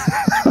this.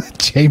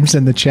 James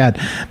in the chat,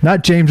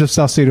 not James of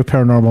Salcedo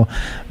Paranormal,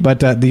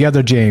 but the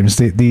other James,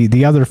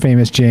 the other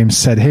famous James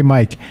said, "Hey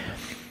Mike,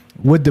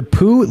 would the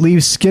poo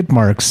leave skid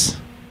marks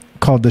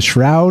called the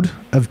Shroud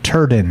of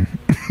Turin?"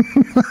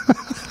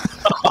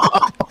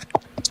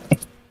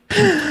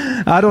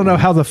 I don't know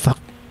how the fuck.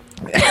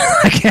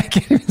 I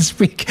can't even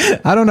speak.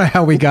 I don't know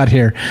how we got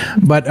here,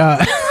 but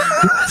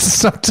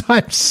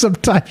sometimes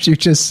you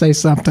just say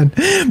something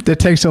that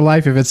takes a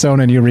life of its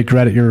own and you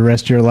regret it your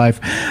rest of your life.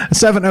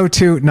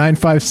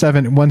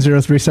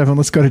 702-957-1037.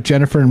 Let's go to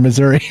Jennifer in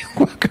Missouri.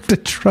 Welcome to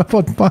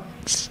Troubled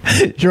Minds.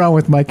 You're on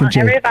with Mike and Jay.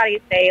 Everybody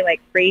say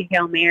like 3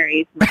 Hail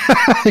Marys.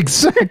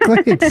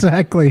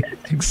 Exactly.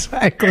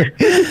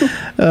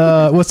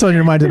 What's on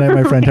your mind tonight,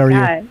 my friend? How are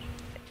you?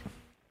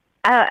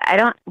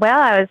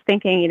 I was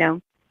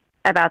thinking,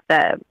 about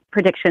the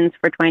predictions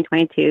for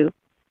 2022.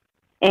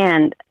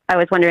 And I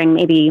was wondering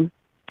I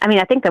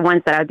think the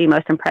ones that I would be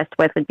most impressed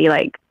with would be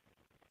like,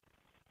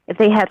 if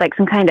they had like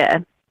some kind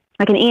of,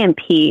 like an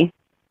EMP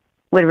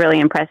would really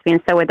impress me.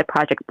 And so would the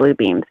Project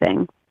Bluebeam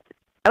thing.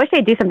 I wish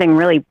they'd do something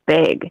really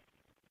big,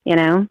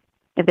 if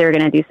they were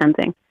going to do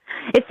something.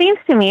 It seems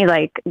to me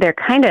like they're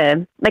kind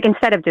of, like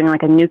instead of doing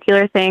like a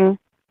nuclear thing,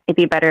 it'd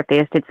be better if they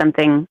just did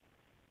something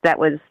that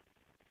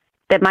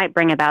might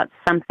bring about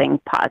something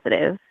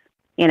positive,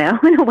 in a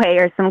way,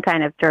 or some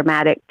kind of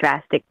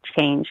drastic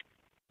change.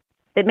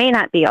 It may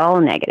not be all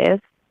negative,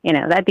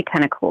 that'd be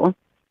kind of cool.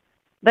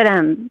 But,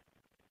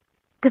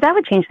 because that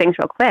would change things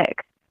real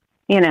quick,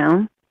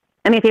 if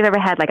you've ever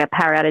had like a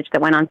power outage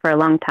that went on for a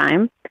long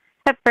time,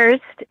 at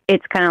first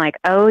it's kind of like,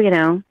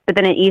 but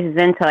then it eases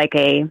into like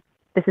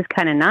this is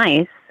kind of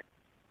nice,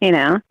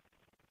 and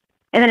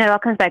then it all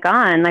comes back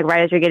on like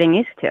right as you're getting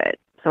used to it,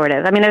 sort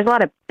of. There's a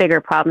lot of bigger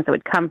problems that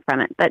would come from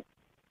it, but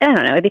I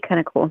don't know. It'd be kind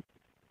of cool.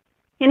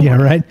 Anyway,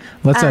 yeah, right.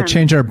 Let's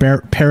change our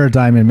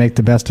paradigm and make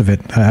the best of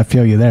it. I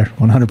feel you there,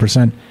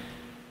 100%.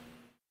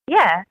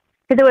 Yeah,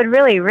 because it would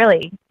really,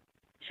 really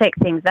shake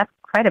things up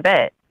quite a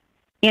bit.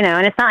 You know,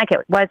 and it's not like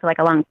it was like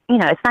a long, you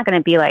know, it's not going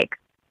to be like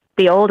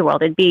the old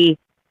world. It'd be,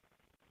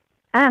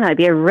 I don't know, it'd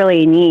be a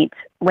really neat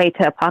way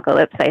to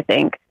apocalypse, I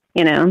think,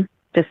 you know,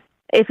 just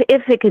if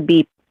it could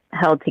be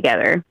held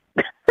together.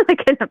 Like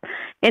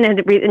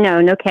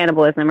no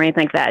cannibalism or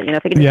anything like that. You know,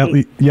 if it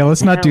could yeah,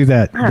 let's not do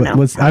that.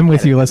 I'm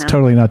with you. Let's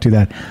totally not do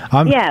that.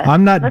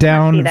 I'm not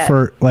down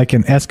for like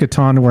an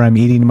eschaton where I'm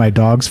eating my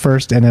dogs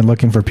first and then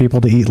looking for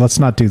people to eat. Let's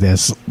not do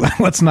this.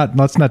 Let's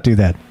not do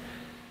that.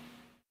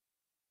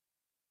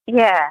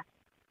 Yeah,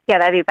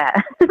 that'd be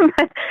bad.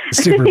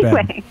 Super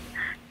anyway, bad.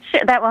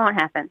 Sure, that won't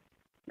happen.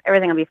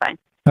 Everything will be fine.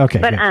 Okay,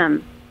 but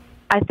good.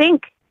 I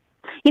think,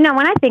 you know,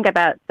 when I think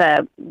about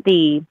the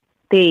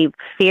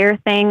fear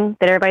thing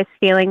that everybody's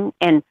feeling,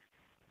 and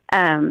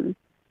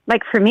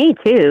like for me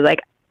too,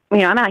 like, you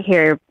know, I'm out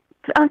here,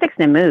 I'm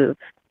fixing to move.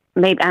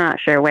 Maybe I'm not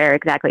sure where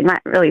exactly,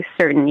 not really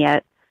certain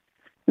yet.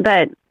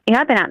 But you know,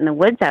 I've been out in the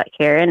woods out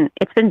here, and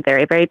it's been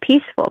very, very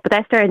peaceful. But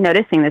I started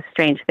noticing this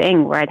strange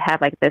thing where I'd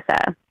have like this.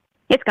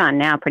 It's gone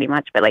now pretty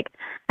much, but like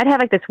I'd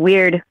have like this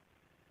weird,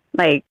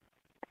 like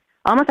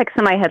almost like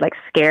somebody had like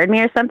scared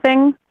me or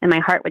something, and my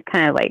heart would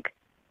kind of like,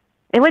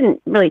 it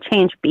wouldn't really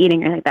change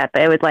beating or anything like that,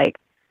 but it would like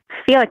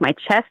feel like my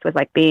chest was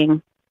like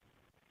being,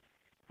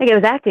 like it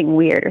was acting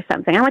weird or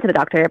something. I went to the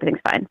doctor,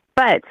 everything's fine.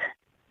 But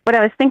what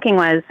I was thinking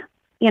was,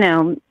 you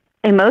know,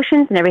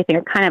 emotions and everything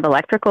are kind of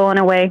electrical in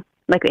a way.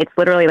 Like it's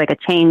literally like a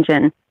change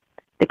in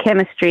the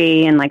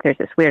chemistry, and like there's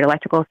this weird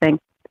electrical thing.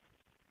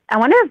 I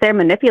wonder if they're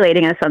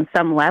manipulating us on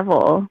some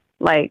level,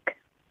 like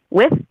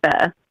with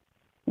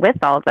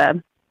all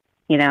the,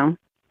 you know,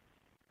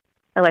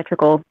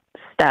 electrical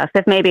stuff.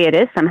 If maybe it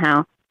is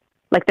somehow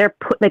like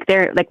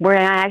we're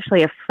not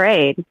actually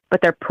afraid,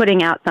 but they're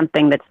putting out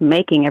something that's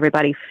making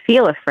everybody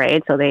feel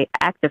afraid, so they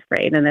act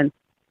afraid, and then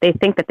they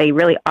think that they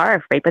really are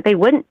afraid, but they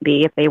wouldn't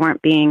be if they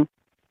weren't being,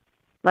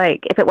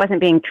 like, if it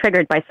wasn't being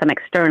triggered by some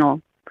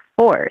external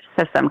force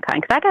of some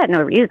kind. Because I got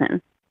no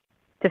reason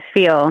to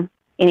feel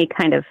any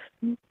kind of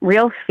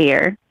real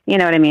fear, you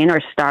know what I mean,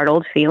 or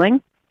startled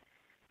feeling.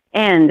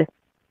 And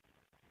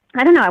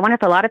I don't know, I wonder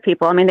if a lot of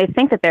people, I mean, they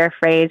think that they're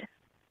afraid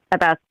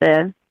about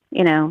the,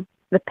 you know,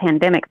 the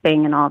pandemic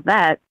thing and all of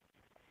that,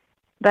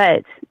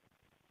 but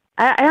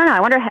I don't know, I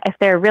wonder if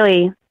they're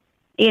really,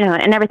 you know,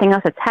 and everything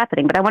else that's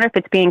happening, but I wonder if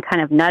it's being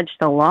kind of nudged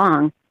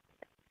along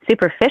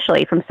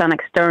superficially from some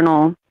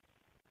external,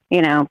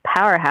 you know,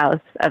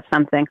 powerhouse of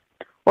something.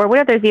 Or what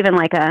if there's even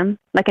like an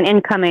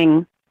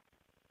incoming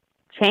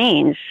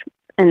change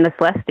in the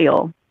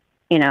celestial,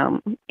 you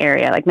know,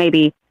 area, like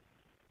maybe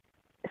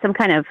some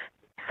kind of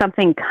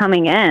something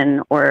coming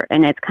in,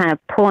 and it's kind of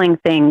pulling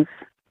things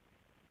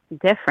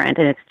different,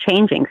 and it's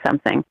changing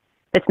something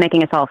that's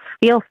making us all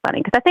feel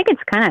funny. Because I think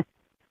it's kind of,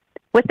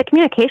 with the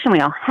communication we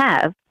all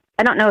have,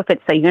 I don't know if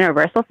it's a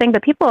universal thing,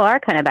 but people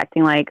are kind of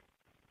acting like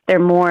they're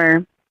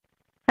more,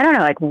 I don't know,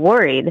 like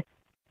worried.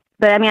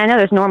 But I mean, I know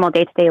there's normal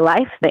day-to-day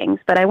life things,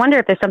 but I wonder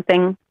if there's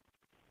something,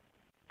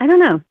 I don't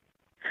know.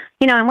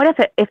 You know, and what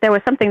if there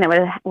was something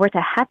that were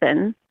to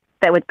happen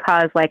that would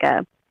cause like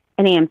an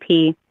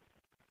EMP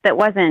that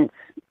wasn't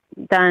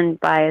done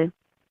by,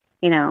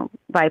 you know,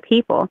 by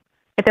people?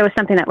 If there was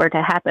something that were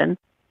to happen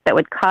that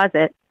would cause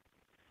it,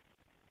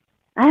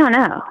 I don't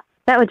know.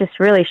 That would just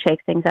really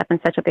shake things up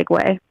in such a big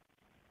way,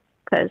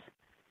 because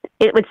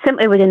it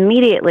would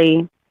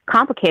immediately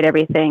complicate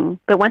everything.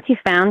 But once you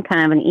found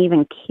kind of an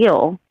even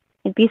keel,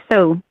 it'd be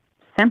so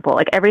simple.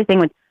 Like everything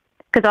would,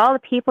 because all the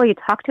people you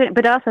talk to,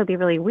 but also it'd be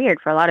really weird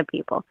for a lot of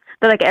people.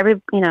 But like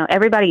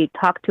everybody you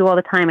talk to all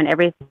the time, and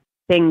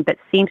everything that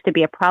seems to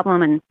be a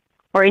problem,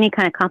 or any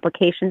kind of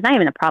complications, not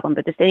even a problem,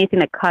 but just anything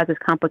that causes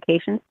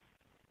complications.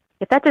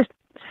 If that just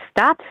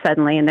stopped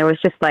suddenly, and there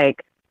was just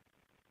like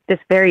this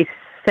very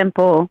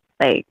simple,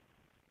 like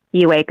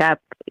you wake up,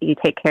 you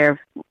take care of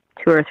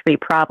 2 or 3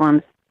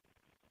 problems,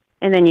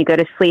 and then you go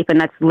to sleep, and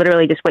that's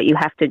literally just what you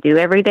have to do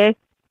every day.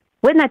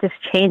 Wouldn't that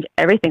just change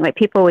everything? Like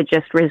people would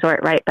just resort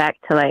right back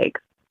to like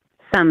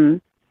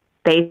some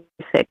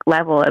basic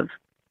level of,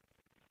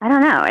 I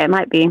don't know, it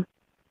might be,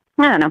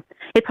 I don't know.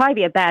 It'd probably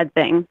be a bad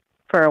thing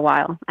for a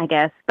while, I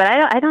guess. But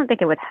I don't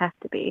think it would have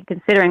to be,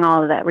 considering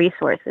all of that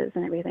resources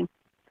and everything.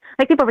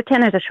 Like people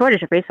pretend there's a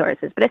shortage of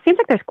resources, but it seems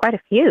like there's quite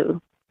a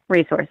few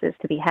resources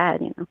to be had,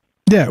 you know.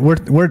 Yeah, we're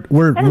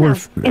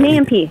an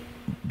EMP.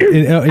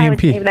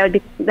 EMP.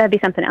 That'd be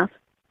something else.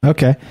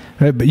 Okay,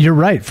 but you're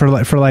right. For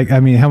like, I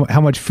mean,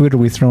 how much food are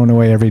we throwing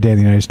away every day in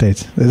the United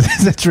States?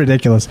 That's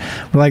ridiculous.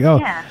 We're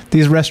like,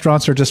 these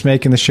restaurants are just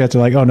making the shit.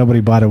 They're like, oh,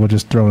 nobody bought it, we'll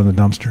just throw it in the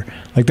dumpster.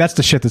 Like that's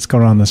the shit that's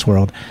going on in this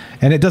world,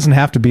 and it doesn't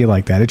have to be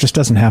like that. It just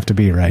doesn't have to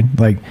be, right?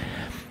 Like,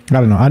 I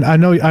don't know.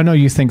 I know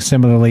you think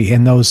similarly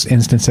in those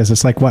instances.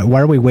 It's like,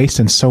 why are we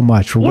wasting so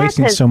much? We're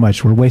wasting so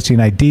much. We're wasting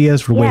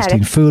ideas. We're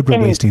wasting food.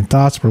 We're wasting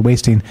thoughts. We're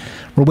wasting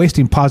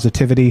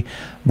positivity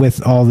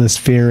with all this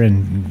fear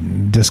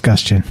and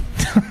disgustion.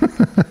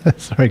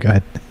 Sorry, go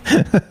ahead.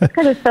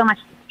 Because there's so much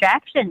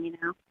distraction, you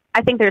know.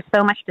 I think there's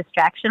so much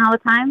distraction all the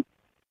time,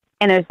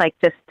 and there's like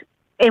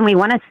and we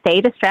want to stay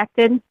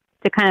distracted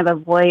to kind of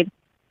avoid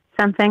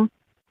something.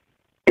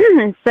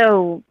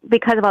 So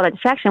because of all the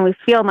distraction, we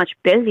feel much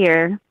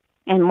busier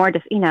and more,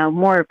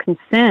 more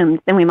consumed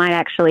than we might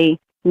actually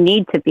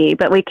need to be.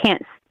 But we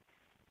can't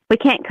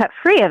cut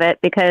free of it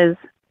because,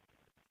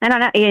 I don't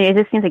know, it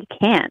just seems like you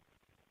can't,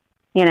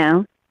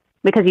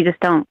 because you just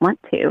don't want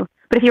to.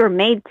 But if you were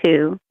made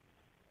to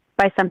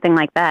by something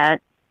like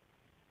that,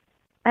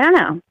 I don't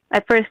know.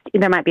 At first,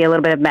 there might be a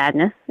little bit of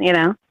madness,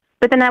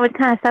 but then that would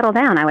kind of settle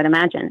down, I would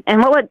imagine.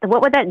 And what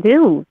would that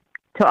do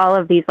to all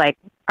of these, like,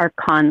 our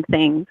con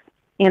things,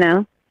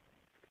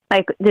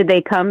 Like, did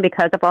they come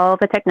because of all of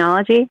the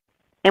technology?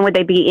 And would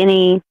they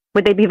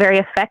be very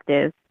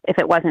effective if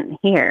it wasn't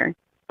here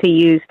to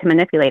use to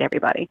manipulate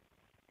everybody?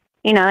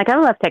 Like, I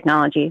love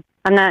technology.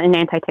 I'm not an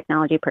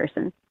anti-technology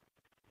person.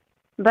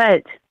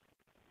 But,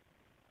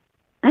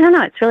 I don't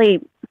know,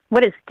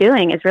 what it's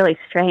doing is really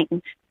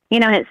strange.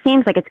 And it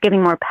seems like it's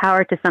giving more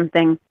power to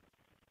something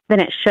than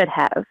it should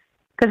have.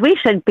 Because we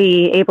should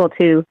be able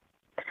to,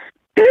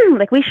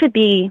 we should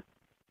be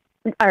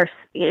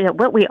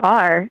what we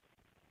are,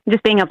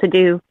 just being able to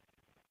do,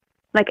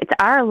 like, it's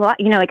our lot,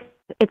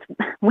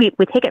 we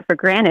take it for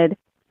granted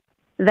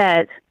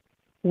that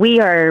we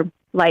are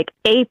like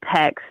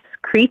apex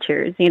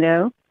creatures,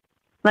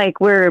 like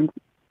we're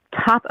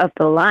top of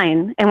the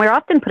line, and we're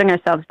often putting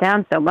ourselves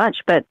down so much.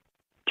 But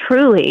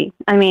truly,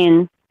 I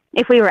mean,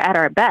 if we were at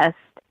our best,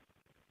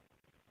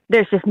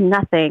 there's just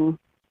nothing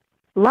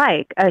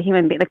like a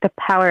human being, like the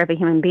power of a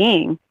human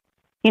being,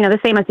 the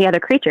same as the other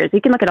creatures. You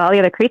can look at all the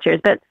other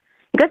creatures, but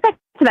it goes back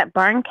to that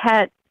barn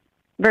cat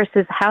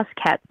versus house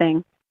cat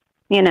thing,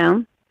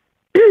 and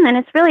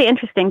it's really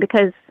interesting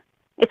because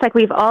it's like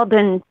we've all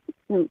been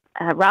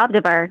robbed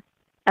of our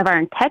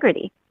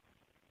integrity,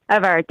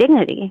 of our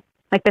dignity,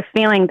 like the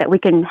feeling that we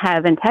can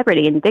have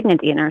integrity and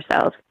dignity in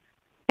ourselves,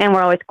 and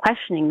we're always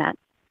questioning that.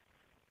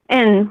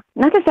 And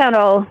not to sound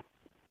all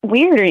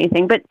weird or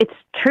anything, but it's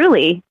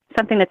truly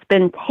something that's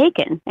been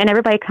taken, and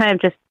everybody kind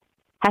of just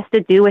has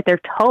to do what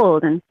they're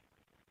told, and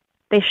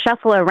they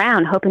shuffle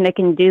around hoping they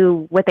can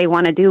do what they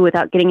want to do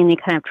without getting any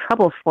kind of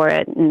trouble for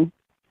it. And,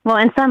 well,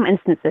 in some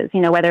instances,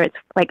 whether it's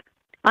like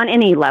on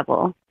any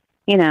level,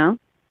 and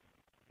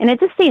it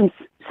just seems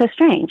so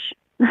strange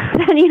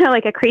that,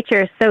 like a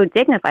creature is so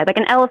dignified, like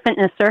an elephant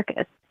in a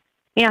circus.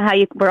 How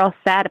we're all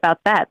sad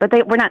about that, but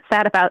we're not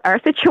sad about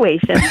our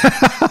situation.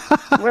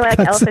 We're like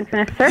elephants in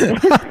a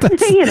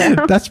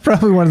circus. That's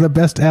probably one of the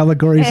best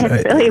allegories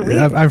really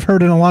I've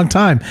heard in a long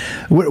time.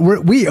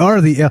 We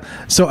are the.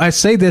 So I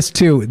say this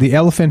too: the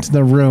elephant in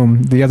the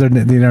room. The other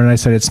night I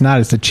said it's not.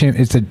 It's the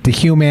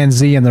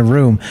humanzee in the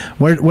room.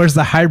 Where's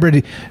the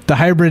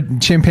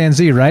hybrid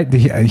chimpanzee? Right,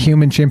 the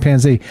human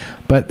chimpanzee.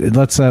 But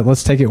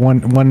let's take it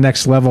one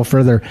next level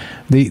further.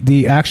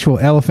 The actual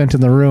elephant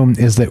in the room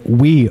is that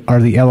we are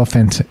the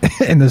elephant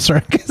in the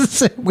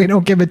circus. We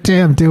don't give a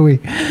damn, do we?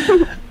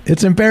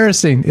 It's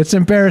embarrassing.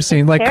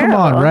 Like, terrible. Come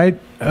on, right?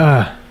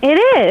 It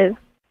is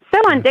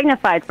so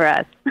undignified for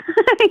us.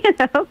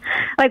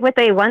 Like what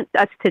they want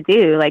us to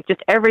do, like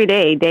just every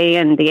day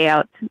in, day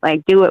out,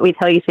 like do what we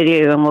tell you to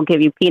do, and we'll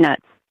give you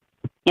peanuts,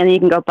 and then you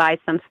can go buy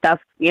some stuff,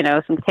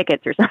 some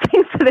tickets or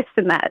something for this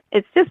and that.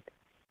 It's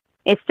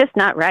just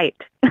not right.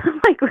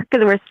 Like, because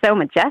we're so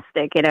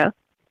majestic,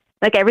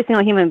 like every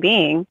single human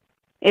being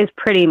is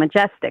pretty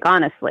majestic,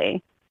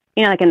 honestly.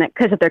 Like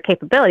because of their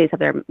capabilities,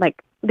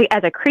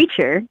 as a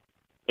creature,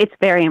 it's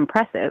very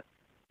impressive.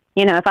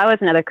 If I was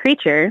another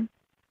creature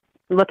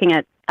looking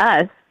at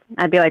us,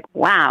 I'd be like,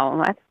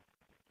 wow,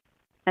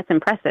 that's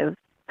impressive.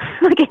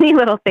 Like any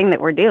little thing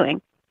that we're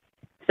doing.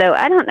 So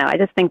I don't know. I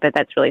just think that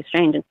that's really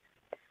strange. And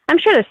I'm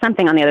sure there's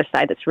something on the other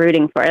side that's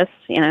rooting for us,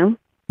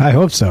 I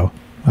hope so.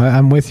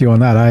 I'm with you on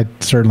that. I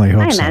certainly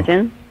hope so. I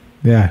imagine.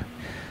 Yeah.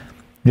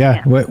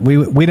 Yeah,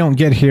 we don't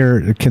get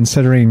here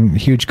considering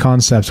huge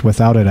concepts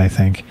without it, I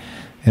think,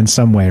 in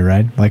some way,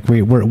 right? Like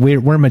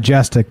we're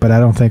majestic, but I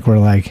don't think we're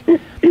like,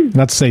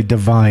 let's say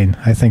divine.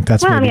 I think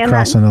that's maybe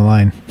crossing the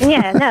line.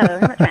 Yeah, no,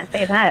 I'm not trying to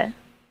say that.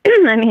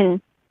 I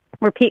mean,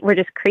 we're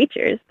just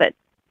creatures, but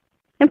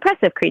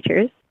impressive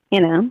creatures, For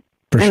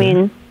sure. I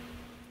mean,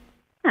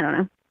 I don't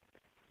know.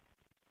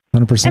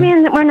 100%. I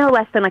mean, we're no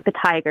less than like the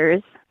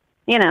tigers.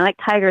 Like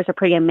tigers are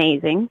pretty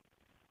amazing,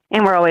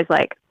 and we're always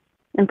like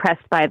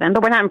impressed by them,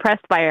 but we're not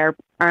impressed by our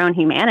own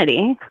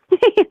humanity.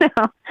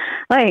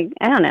 Like,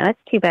 I don't know, that's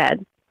too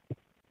bad.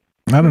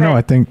 I don't know.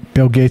 I think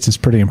Bill Gates is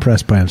pretty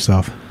impressed by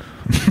himself.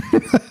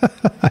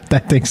 I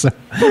think so.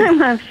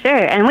 I'm sure.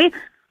 And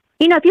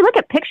if you look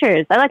at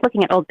pictures, I like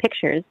looking at old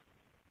pictures,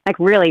 like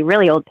really,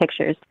 really old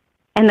pictures.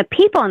 And the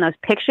people in those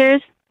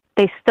pictures,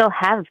 they still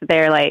have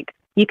their, like,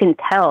 you can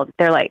tell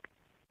they're like,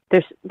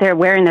 they're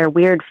wearing their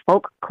weird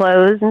folk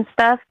clothes and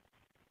stuff.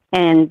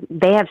 and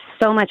they have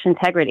so much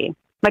integrity.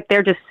 Like,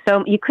 they're just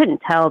you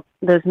couldn't tell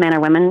those men or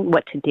women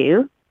what to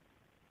do.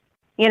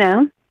 You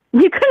know,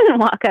 you couldn't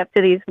walk up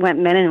to these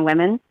men and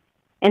women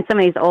in some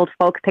of these old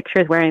folk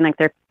pictures wearing like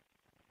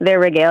their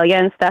regalia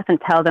and stuff and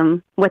tell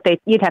them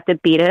you'd have to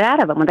beat it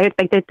out of them, like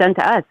they've done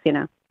to us, you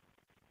know.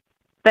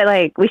 But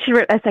like,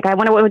 it's like, I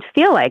wonder what it would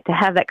feel like to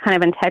have that kind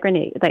of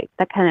integrity, like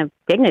that kind of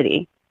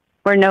dignity,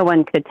 where no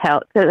one could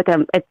tell. So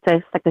it's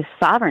just like this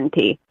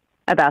sovereignty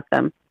about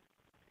them,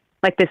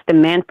 like this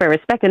demand for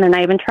respect, and they're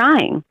not even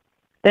trying.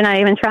 They're not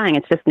even trying.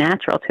 It's just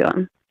natural to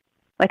them,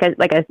 like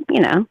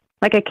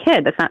a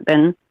kid that's not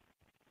been.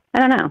 I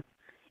don't know.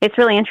 It's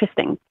really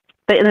interesting.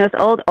 But in those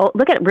old,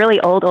 look at really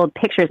old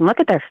pictures and look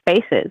at their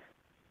faces.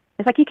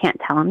 It's like you can't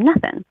tell them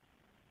nothing.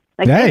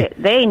 Like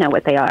they know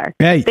what they are.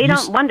 They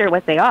don't wonder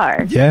what they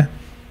are. Yeah,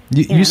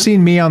 you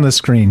seen me on the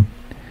screen.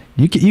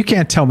 You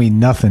can't tell me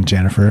nothing,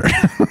 Jennifer.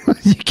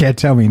 You can't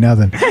tell me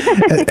nothing.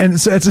 And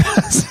so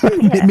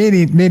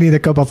it's meaning a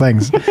couple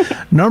things.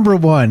 Number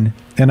one,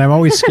 and I'm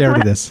always scared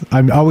of this.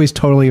 I'm always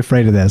totally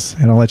afraid of this.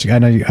 And I'll let you. I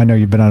know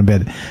you've been on a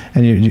bit,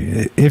 and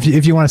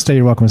if you want to stay,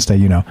 you're welcome to stay.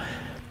 You know,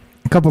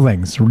 a couple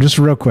things, just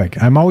real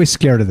quick. I'm always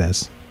scared of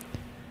this.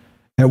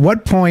 At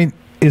what point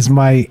is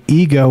my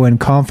ego and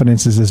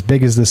confidence is as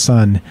big as the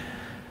sun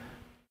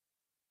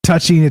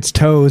touching its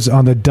toes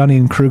on the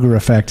Dunning-Kruger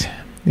effect?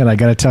 And I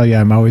got to tell you,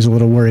 I'm always a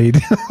little worried.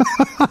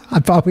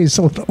 I'm always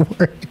a little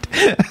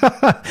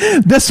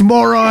worried. This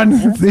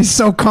moron, he's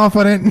so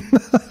confident.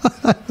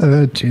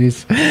 Oh,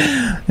 jeez.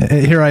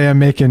 Here I am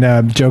making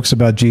jokes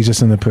about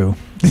Jesus and the poo.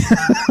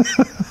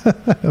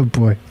 Oh,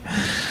 boy.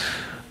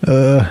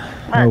 Well,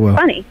 it's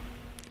funny.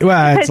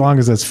 Well, as long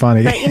as it's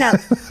funny. But, you know,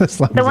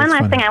 the one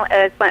last thing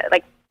I was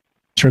like,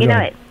 sure, you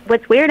know,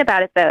 what's weird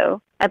about it,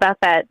 though, about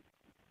that,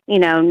 you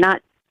know,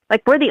 not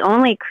like we're the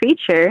only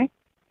creature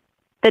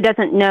that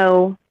doesn't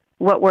know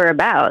what we're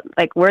about.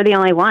 Like, we're the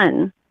only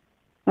one.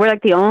 We're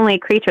like the only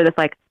creature that's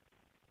like,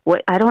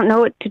 what? I don't know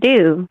what to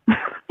do.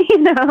 You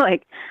know,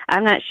 like,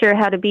 I'm not sure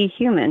how to be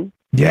human.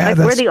 Yeah, like,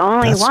 we're the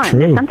only one. True.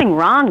 There's something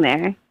wrong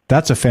there.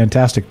 That's a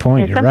fantastic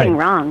point. There's something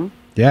wrong.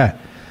 Yeah,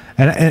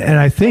 and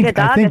I think like a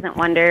dog doesn't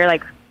wonder,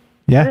 like,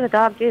 yeah, what does a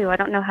dog do? I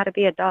don't know how to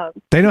be a dog.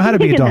 They know how to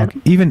be a dog.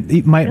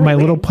 Even my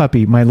little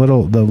puppy,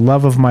 the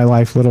love of my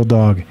life, little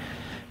dog,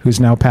 who's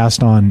now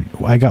passed on.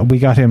 We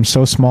got him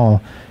so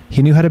small,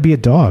 he knew how to be a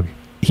dog.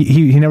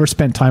 He never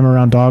spent time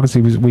around dogs.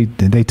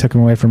 They took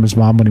him away from his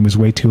mom when he was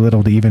way too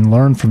little to even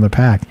learn from the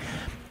pack.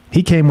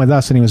 He came with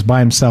us and he was by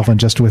himself and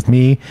just with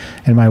me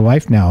and my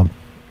wife now.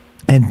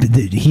 And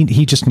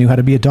he just knew how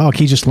to be a dog.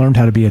 He just learned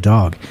how to be a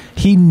dog.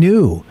 He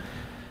knew.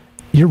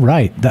 You're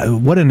right.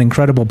 What an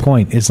incredible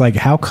point. It's like,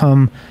 how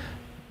come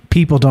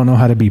people don't know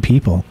how to be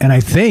people? And I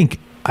think,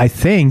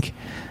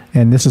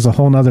 and this is a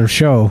whole nother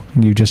show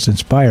you just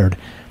inspired,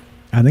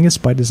 I think it's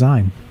by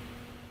design.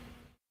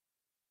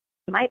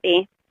 Might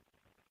be.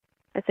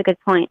 That's a good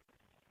point.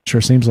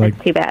 Sure seems like.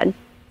 It's too bad.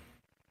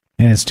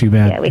 And it's too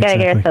bad. Yeah, we got to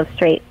get ourselves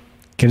straight.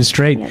 Get it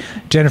straight. Yeah.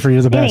 Jennifer,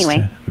 you're the best.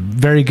 Anyway.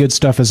 Very good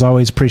stuff as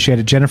always. Appreciate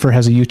it. Jennifer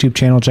has a YouTube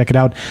channel. Check it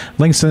out.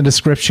 Links in the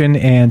description.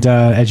 And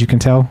as you can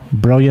tell,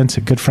 brilliant.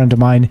 A good friend of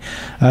mine.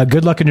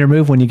 Good luck in your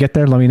move when you get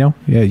there. Let me know.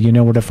 You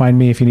know where to find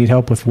me if you need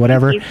help with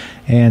whatever.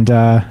 And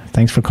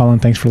thanks for calling.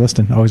 Thanks for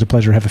listening. Always a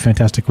pleasure. Have a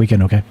fantastic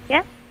weekend, okay?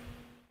 Yeah.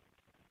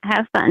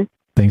 Have fun.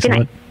 Thanks a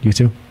lot. You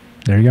too.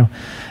 There you go.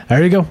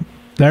 There you go.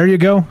 There you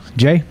go.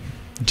 Jay.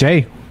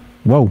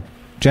 Whoa.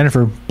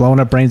 Jennifer, blowing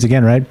up brains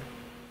again, right?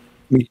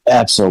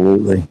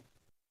 Absolutely.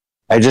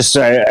 I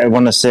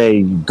want to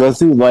say, go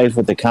through life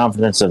with the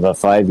confidence of a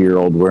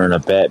 5-year-old wearing a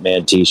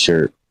Batman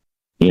t-shirt.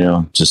 You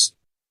know,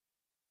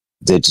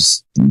 they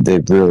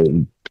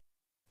really,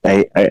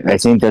 I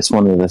think that's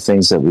one of the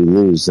things that we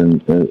lose.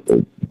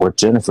 And what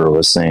Jennifer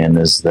was saying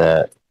is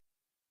that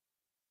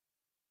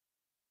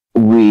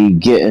we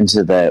get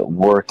into that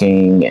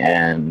working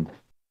and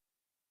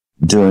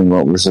doing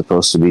what we're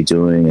supposed to be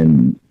doing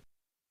and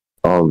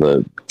all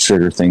the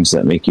trigger things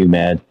that make you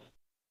mad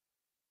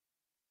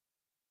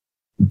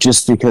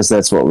just because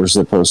that's what we're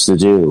supposed to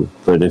do.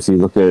 But if you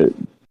look at,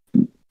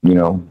 you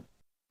know,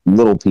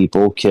 little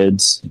people,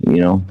 kids, you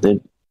know,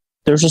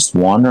 they're just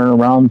wandering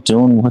around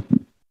doing what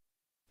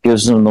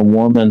gives them the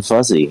warm and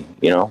fuzzy,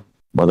 you know,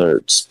 whether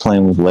it's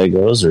playing with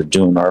Legos or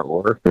doing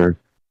artwork or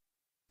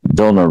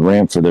building a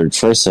ramp for their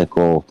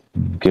tricycle,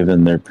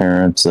 giving their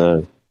parents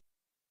a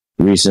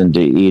reason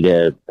to eat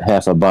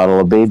half a bottle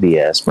of baby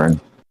aspirin.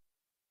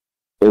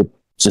 It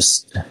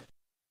just,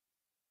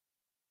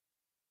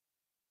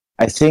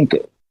 I think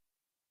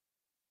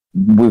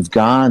we've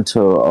gone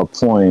to a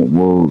point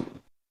where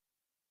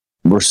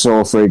we're so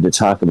afraid to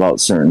talk about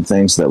certain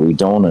things that we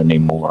don't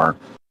anymore,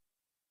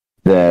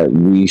 that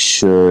we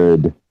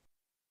should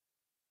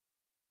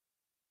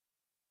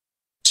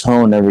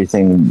tone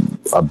everything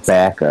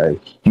back a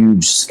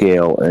huge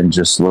scale and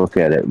just look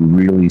at it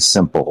really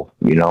simple.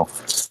 You know,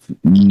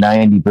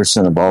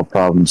 90% of all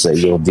problems that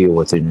you'll deal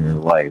with in your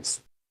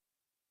life,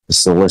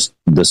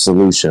 the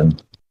solution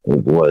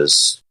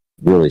was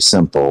really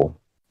simple.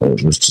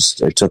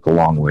 It took a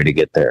long way to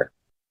get there.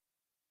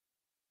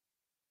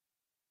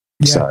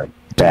 Yeah. Sorry.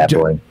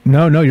 Babbling.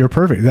 No, you're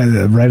perfect.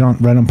 Right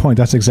on point.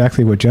 That's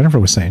exactly what Jennifer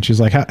was saying.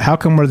 She's like, how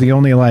come we're the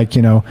only, like,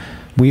 you know,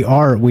 we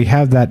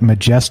have that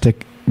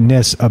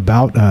majesticness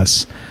about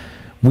us.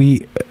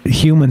 We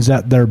humans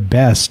at their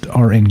best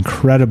are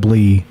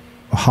incredibly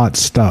hot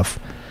stuff,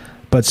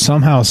 but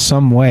somehow,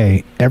 some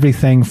way,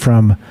 everything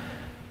from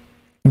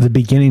the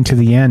beginning to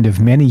the end of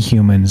many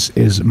humans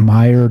is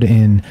mired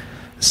in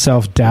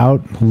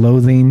self-doubt,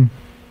 loathing,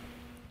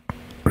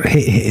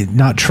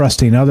 not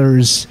trusting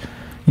others.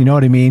 You know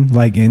what I mean?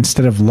 Like,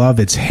 instead of love,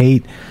 it's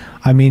hate.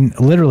 I mean,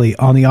 literally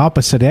on the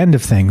opposite end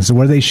of things,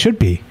 where they should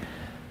be.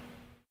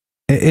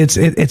 It's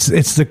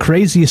the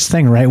craziest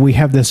thing, right? We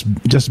have this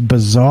just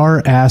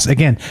bizarre ass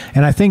again,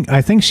 and I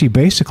think she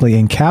basically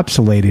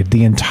encapsulated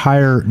the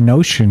entire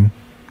notion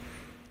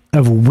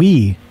of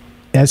we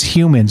as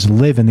humans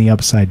live in the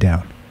upside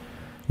down.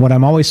 What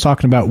I'm always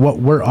talking about, what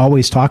we're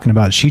always talking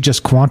about, she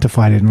just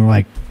quantified it in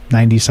like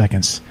 90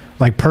 seconds,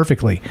 like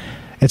perfectly.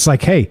 It's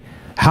like, hey,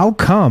 how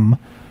come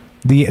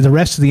the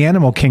rest of the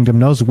animal kingdom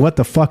knows what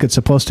the fuck it's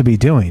supposed to be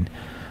doing,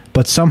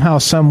 but somehow,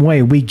 some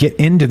way, we get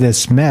into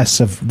this mess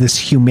of this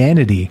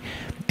humanity,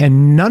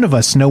 and none of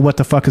us know what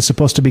the fuck is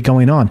supposed to be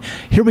going on.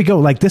 Here we go.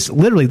 Like this,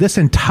 literally, this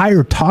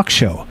entire talk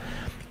show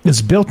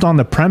is built on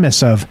the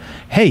premise of,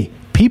 hey,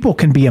 people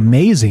can be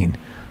amazing,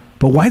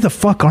 but why the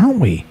fuck aren't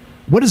we?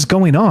 What is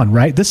going on,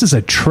 right? This is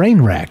a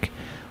train wreck.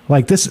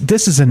 Like this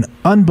is an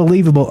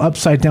unbelievable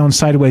upside down,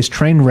 sideways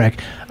train wreck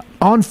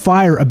on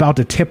fire, about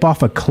to tip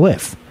off a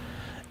cliff.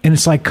 And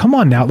it's like, come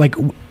on now. Like,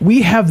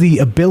 we have the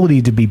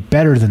ability to be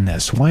better than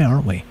this. Why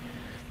aren't we?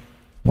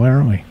 Why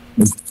aren't we?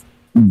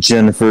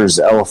 Jennifer's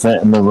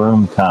elephant in the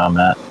room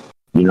comment,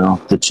 you know,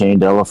 the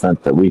chained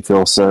elephant that we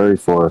feel sorry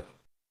for.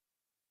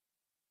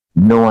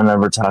 No one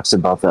ever talks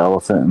about the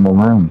elephant in the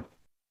room.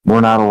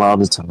 We're not allowed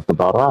to talk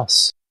about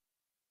us.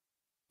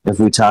 If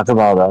we talk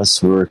about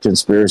us, we're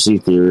conspiracy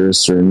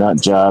theorists or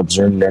nut jobs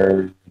or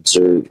nerds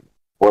or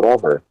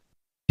whatever.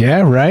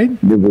 Yeah, right?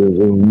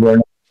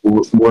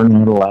 We're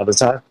not allowed to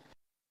talk.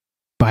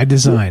 By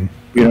design.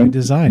 By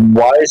design.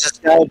 Why is the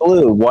sky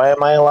blue? Why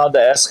am I allowed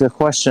to ask a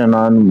question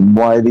on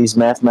why these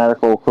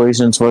mathematical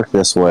equations work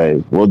this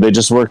way? Well, they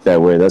just work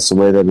that way. That's the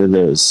way that it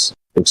is.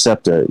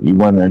 Accept it. You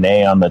want an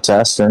A on the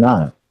test or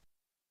not?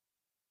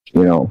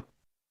 You know,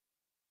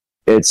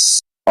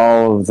 it's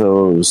all of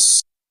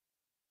those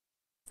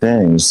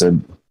things that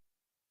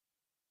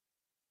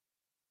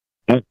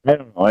I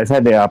don't know. I've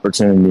had the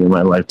opportunity in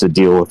my life to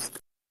deal with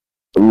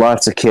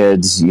lots of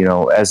kids, you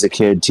know, as a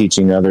kid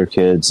teaching other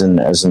kids, and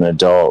as an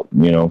adult,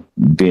 you know,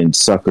 being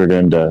suckered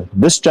into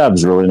this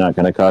job's really not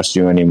going to cost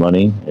you any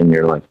money, and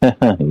you're like,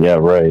 yeah,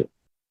 right.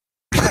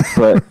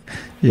 But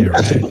yeah,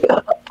 right.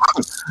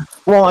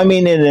 Well, I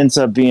mean, it ends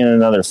up being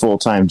another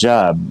full-time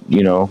job,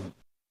 you know,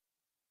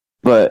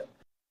 but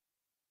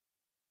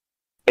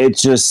it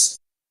just,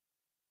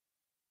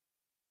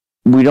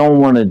 we don't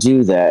want to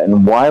do that.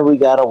 And why we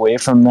got away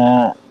from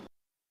that,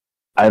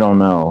 I don't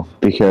know,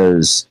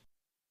 because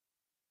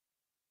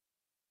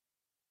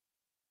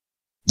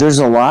there's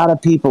a lot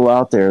of people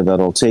out there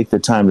that'll take the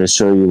time to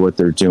show you what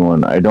they're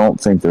doing. I don't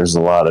think there's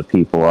a lot of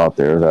people out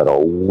there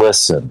that'll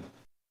listen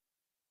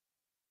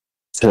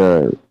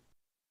to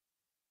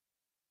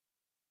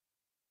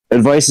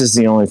advice. Is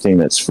the only thing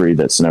that's free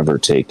that's never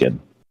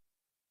taken,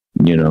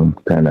 you know,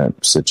 kind of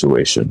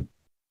situation.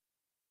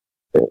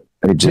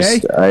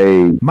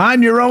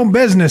 Mind your own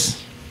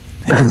business.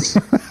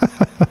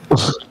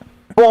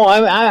 Well,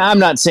 I'm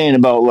not saying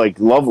about like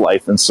love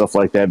life and stuff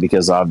like that,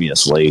 because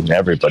obviously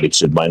everybody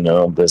should mind their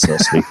own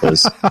business,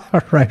 because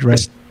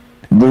right.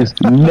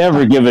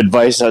 Never give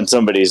advice on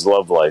somebody's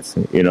love life.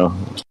 You know,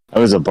 I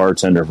was a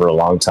bartender for a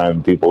long time,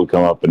 and people would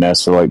come up and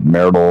ask for like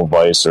marital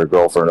advice or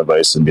girlfriend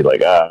advice and be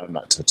like, I'm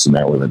not touching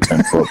that with a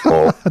 10-foot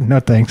pole. No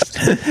thanks.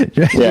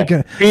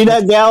 Yeah.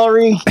 Peanut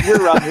Gallery,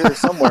 you're around here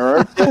somewhere,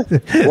 aren't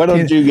you? Why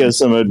don't you give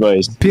some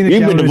advice? You've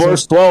been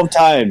divorced 12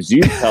 times.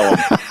 You tell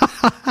them.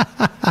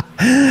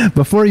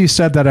 Before you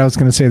said that, I was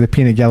going to say the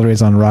Peanut Gallery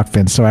is on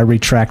Rockfin, so I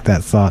retract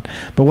that thought.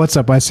 But what's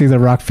up? I see the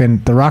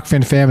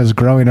Rockfin fam is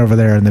growing over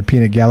there, and the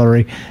Peanut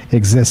Gallery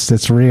exists.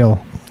 It's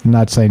real. I'm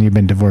not saying you've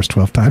been divorced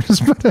 12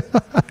 times,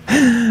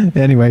 but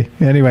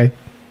anyway,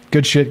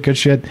 good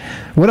shit.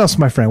 What else,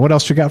 my friend? What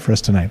else you got for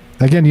us tonight?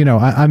 Again, you know,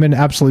 I'm in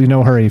absolutely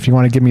no hurry. If you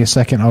want to give me a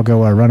second, I'll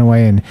go run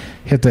away and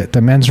hit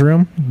the men's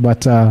room.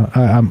 But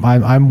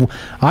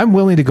I'm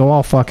willing to go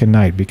all fucking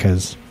night,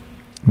 because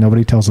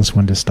nobody tells us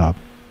when to stop.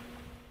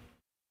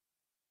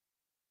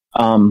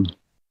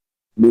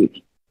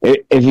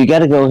 If you got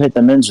to go hit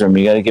the men's room,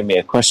 you got to give me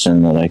a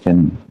question that I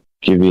can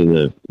give you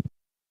the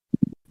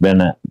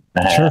minute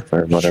and a half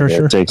or whatever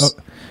it takes.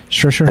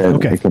 Sure.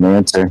 Okay. I can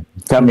answer.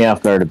 Cut me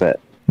off guard a bit.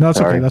 No,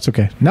 that's okay. That's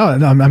okay. No,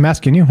 I'm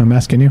asking you.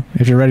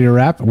 If you're ready to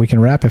wrap, we can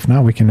wrap. If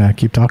not, we can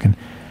keep talking.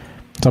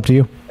 It's up to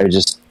you.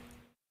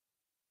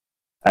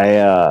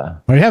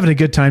 Are you having a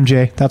good time,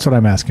 Jay? That's what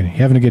I'm asking. You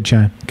having a good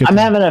time? I'm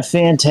having a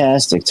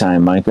fantastic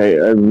time, Mike.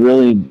 I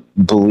really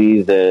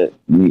believe that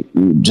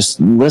just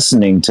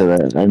listening to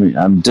that, I mean,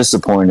 I'm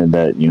disappointed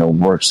that,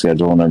 work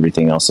schedule and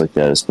everything else like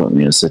that has put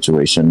me in a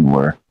situation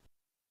where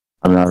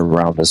I'm not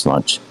around as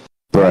much.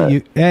 But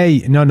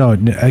no.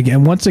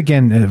 Again, once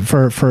again,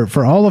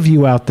 for all of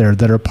you out there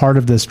that are part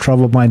of this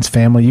Troubled Minds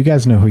family, you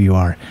guys know who you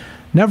are.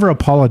 Never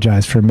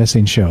apologize for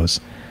missing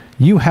shows.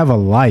 You have a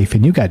life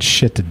and you got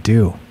shit to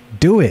do.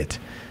 Do it.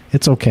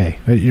 It's okay.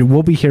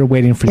 We'll be here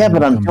waiting for you. Yeah,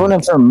 but I'm doing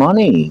it for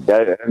money.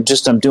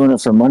 I'm doing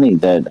it for money.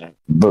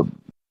 But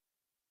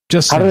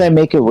how did I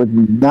make it with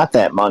not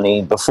that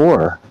money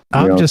before?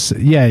 I'm just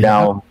saying.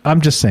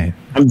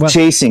 I'm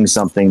chasing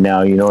something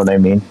now. You know what I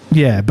mean?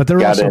 Yeah, but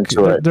there's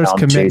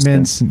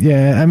commitments.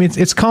 Yeah, I mean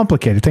it's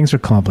complicated. Things are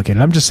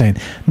complicated. I'm just saying.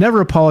 Never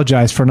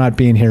apologize for not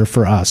being here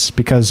for us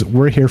because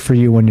we're here for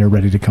you when you're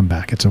ready to come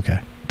back. It's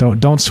okay.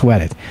 Don't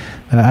sweat it.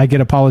 I get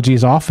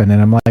apologies often,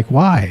 and I'm like,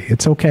 why?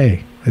 It's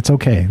okay. It's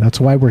okay. That's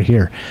why we're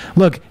here.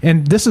 Look,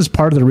 and this is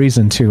part of the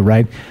reason too,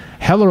 right?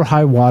 Hell or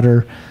high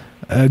water,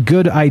 a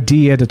good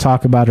idea to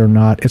talk about or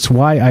not. It's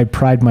why I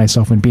pride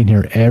myself in being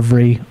here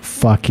every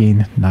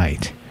fucking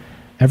night.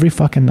 Every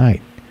fucking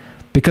night.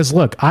 Because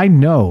look, I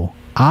know,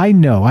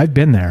 I've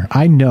been there.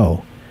 I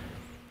know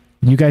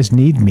you guys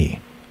need me.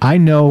 I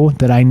know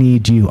that I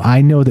need you. I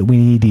know that we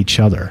need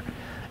each other.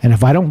 And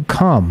if I don't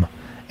come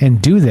and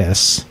do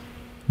this,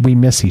 we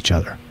miss each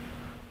other.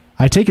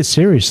 I take it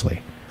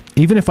seriously.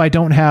 Even if I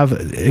don't have,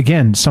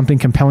 again, something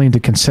compelling to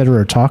consider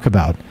or talk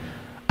about,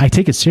 I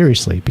take it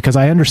seriously because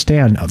I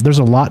understand there's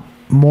a lot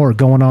more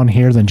going on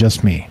here than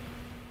just me.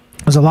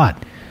 There's a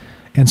lot.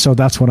 And so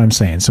that's what I'm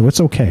saying. So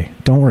it's okay.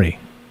 Don't worry.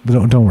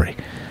 Don't worry.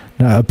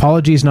 Now,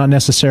 apologies not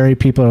necessary.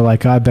 People are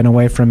like, I've been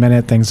away for a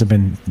minute. Things have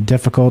been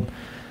difficult.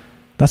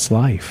 That's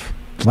life.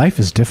 Life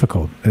is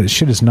difficult.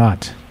 Shit is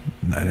not.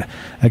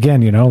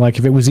 Again, like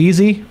if it was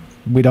easy,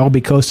 we'd all be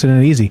coasting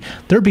it easy.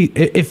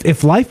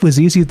 If life was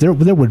easy, there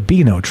would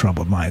be no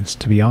Troubled Minds,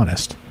 to be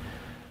honest.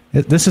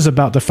 This is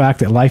about the fact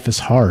that life is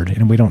hard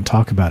and we don't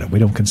talk about it. We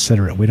don't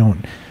consider it. We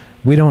don't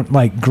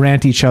like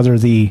grant each other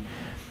the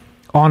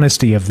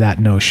honesty of that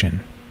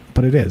notion.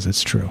 But it is.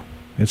 It's true.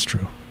 It's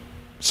true.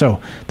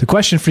 So the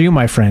question for you,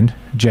 my friend,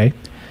 Jay,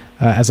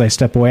 as I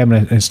step away, I'm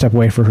going to step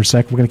away for a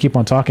sec. We're going to keep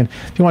on talking.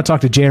 If you want to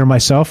talk to Jay or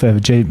myself,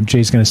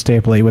 Jay's going to stay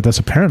up late with us,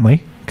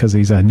 apparently, because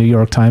he's New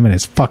York time and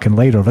it's fucking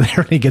late over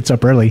there. He gets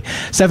up early.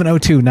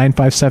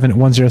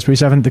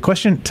 702-957-1037. The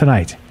question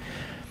tonight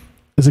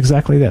is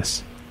exactly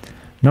this.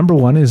 Number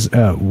one is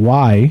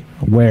why,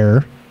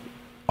 where,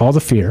 all the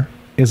fear,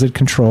 is it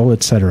control,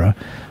 etc.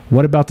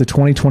 What about the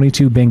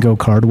 2022 bingo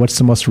card? What's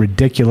the most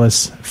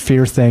ridiculous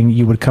fear thing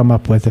you would come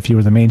up with if you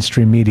were the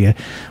mainstream media?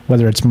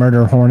 Whether it's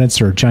murder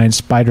hornets or giant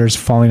spiders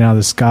falling out of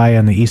the sky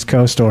on the East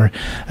Coast, or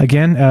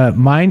again,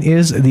 mine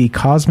is the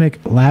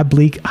cosmic lab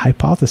leak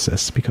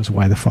hypothesis, because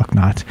why the fuck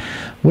not?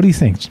 What do you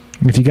think?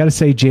 If you got to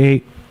say,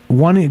 Jay,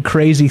 one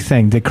crazy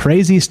thing, the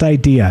craziest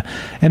idea,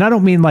 and I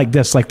don't mean like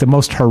this, like the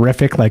most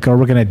horrific, like, oh,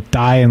 we're going to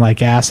die in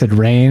like acid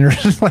rain or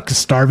like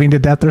starving to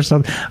death or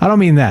something. I don't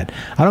mean that.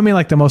 I don't mean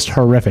like the most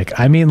horrific.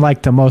 I mean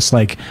like the most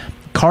like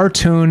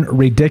cartoon,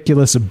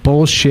 ridiculous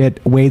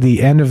bullshit way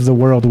the end of the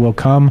world will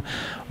come.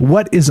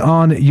 What is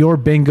on your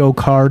bingo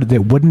card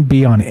that wouldn't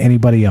be on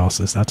anybody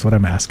else's? That's what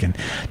I'm asking.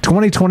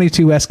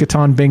 2022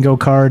 Eschaton bingo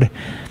card.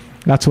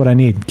 That's what I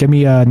need. Give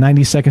me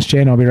 90 seconds,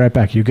 Jay, and I'll be right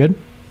back. You good?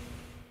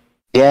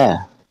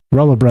 Yeah.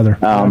 Roll it, brother.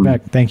 Right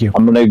back. Thank you.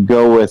 I'm going to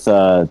go with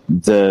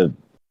the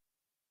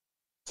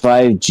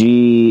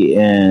 5G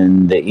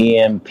and the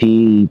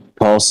EMP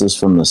pulses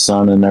from the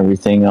sun and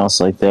everything else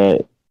like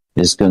that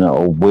is going to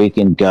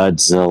awaken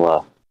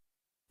Godzilla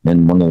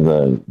in one of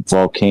the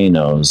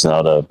volcanoes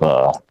out of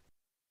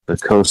the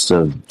coast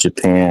of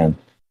Japan,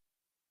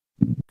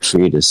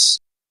 create a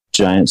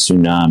giant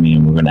tsunami,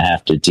 and we're going to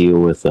have to deal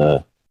with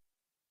a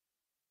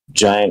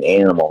giant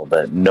animal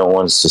that no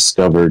one's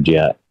discovered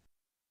yet.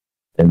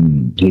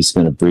 And he's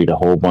going to breed a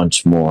whole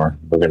bunch more.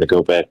 We're going to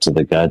go back to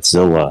the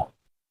Godzilla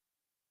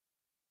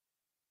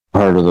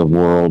part of the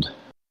world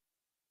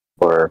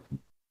where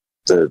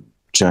the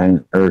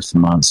giant earth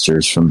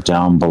monsters from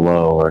down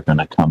below are going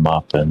to come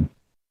up and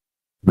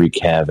wreak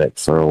havoc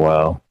for a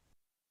while.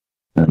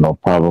 And it'll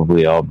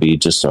probably all be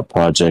just a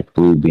Project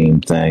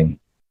Bluebeam thing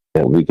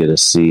that we get to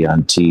see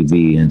on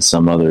TV in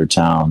some other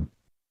town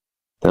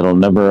that'll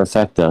never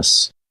affect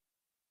us.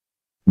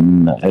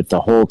 And at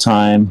the whole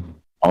time,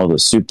 all the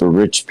super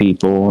rich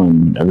people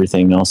and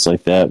everything else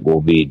like that will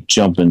be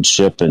jumping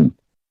ship and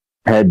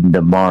heading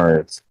to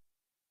Mars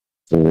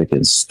so they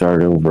can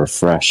start over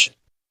fresh.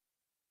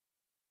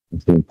 I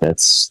think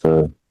that's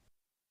the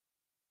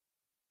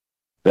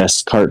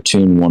best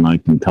cartoon one I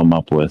can come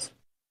up with.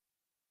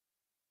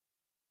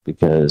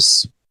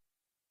 Because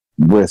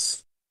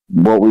with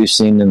what we've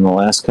seen in the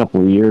last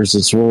couple of years,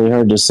 it's really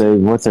hard to say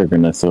what they're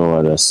going to throw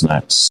at us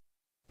next.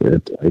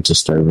 I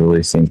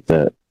really think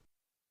that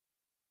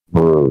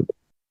we're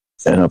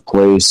in a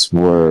place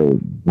where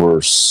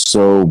we're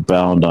so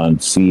bound on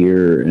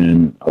fear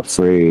and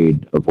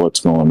afraid of what's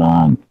going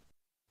on,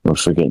 we're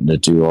forgetting to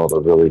do all the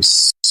really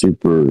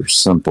super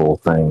simple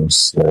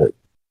things that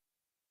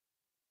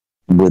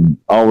would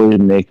always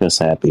make us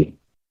happy.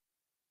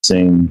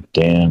 Sing,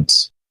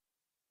 dance,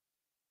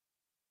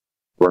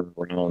 run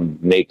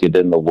around naked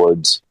in the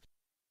woods,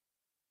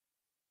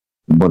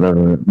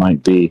 whatever it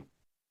might be.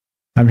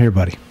 I'm here,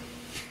 buddy.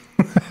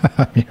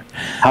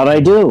 How'd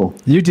I do?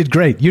 You did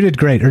great.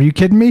 Are you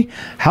kidding me?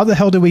 How the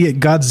hell did we get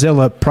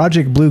Godzilla,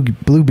 Project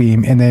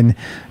Bluebeam, and then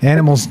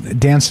animals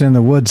dancing in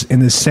the woods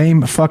in the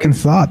same fucking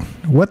thought?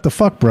 What the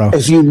fuck, bro?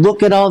 If you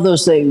look at all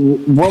those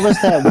things, what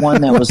was that one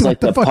that was like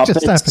the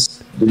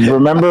puppets?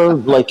 Remember,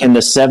 like in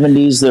the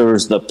 70s, there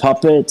was the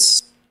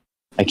puppets.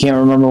 I can't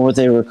remember what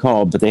they were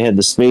called, but they had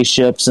the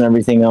spaceships and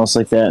everything else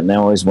like that, and they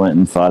always went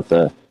and fought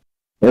it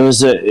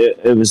was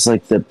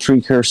like the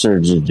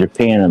precursor to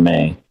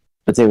Japanime.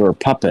 But they were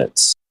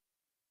puppets.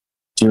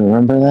 Do you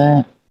remember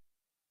that?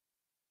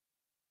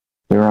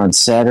 They were on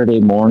Saturday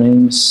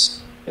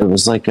mornings. It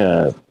was like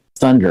a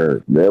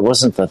Thunder. It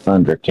wasn't the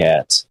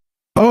Thundercats.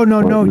 Oh,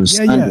 no.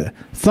 Yeah.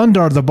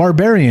 Thundar the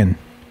Barbarian.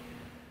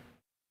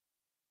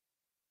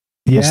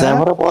 Yeah. Is that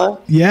what it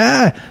was?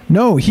 Yeah.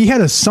 No, he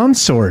had a sun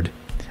sword.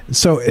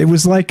 So it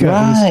was like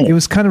it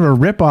was kind of a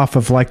ripoff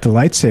of like the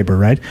lightsaber,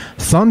 right?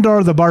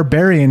 Thundar the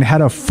Barbarian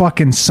had a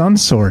fucking sun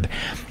sword.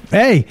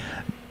 Hey,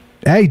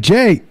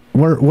 Jay.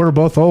 We're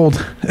both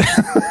old.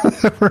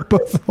 We're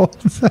both old.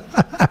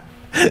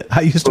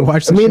 I used to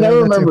watch. I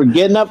remember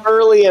getting up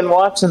early and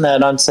watching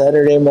that on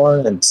Saturday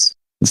mornings.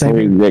 Before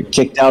you get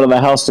kicked out of the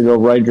house to go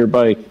ride your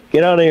bike.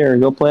 Get out of here.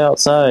 Go play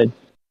outside.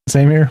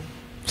 Same here.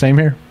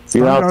 If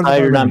you're outside,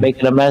 you're not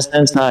making a mess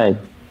inside.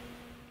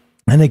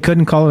 And they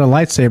couldn't call it a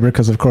lightsaber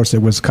because, of course,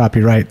 it was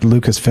copyright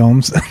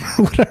Lucasfilms,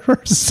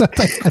 whatever. So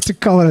they had to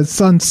call it a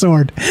sun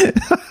sword.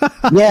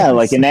 Yeah,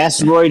 like an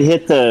asteroid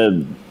hit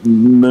the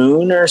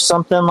moon or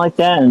something like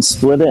that and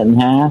split it in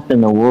half,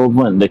 and the world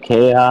went into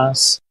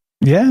chaos.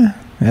 Yeah.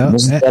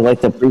 Wasn't that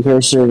like the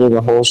precursor to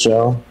the whole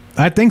show?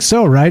 I think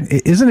so, right?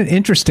 Isn't it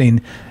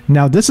interesting?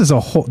 Now, this is a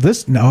whole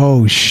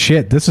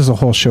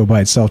show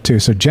by itself, too.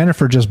 So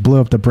Jennifer just blew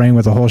up the brain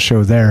with a whole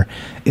show there.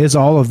 Is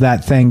all of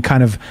that thing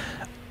kind of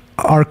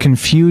our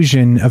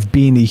confusion of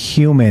being a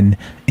human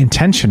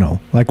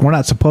intentional? Like, we're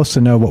not supposed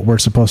to know what we're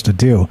supposed to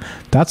do.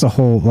 That's a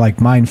whole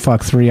like mind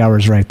fuck 3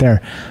 hours right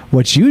there.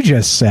 What you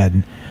just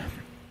said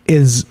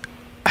is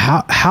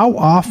how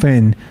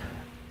often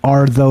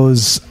are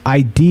those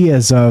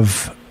ideas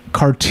of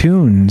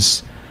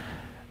cartoons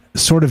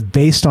sort of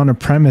based on a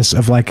premise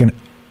of like an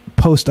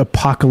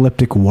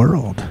post-apocalyptic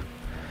world,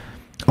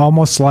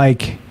 almost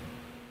like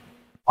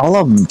all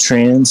of them,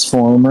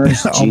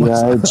 Transformers,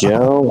 G.I.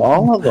 Joe,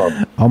 all of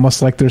them.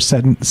 Almost like they're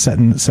setting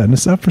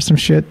us up for some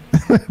shit.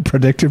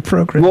 Predictive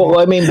programming. Well,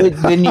 I mean,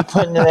 but then you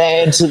put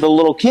that into the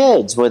little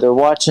kids where they're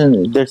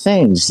watching their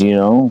things,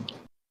 in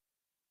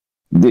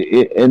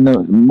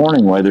the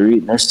morning while they're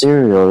eating their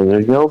cereal or their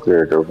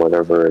yogurt or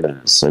whatever it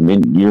is. I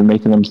mean, you're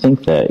making them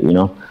think that,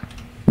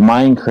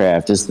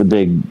 Minecraft is the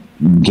big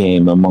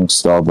game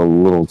amongst all the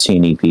little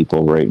teeny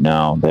people right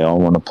now. They all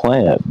want to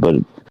play it, but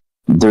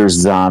there's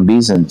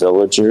zombies and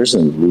villagers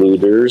and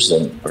looters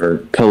or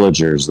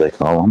pillagers, they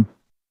call them,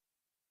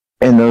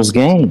 in those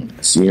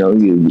games.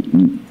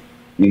 You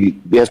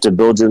have to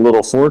build your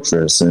little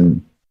fortress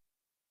and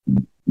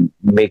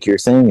make your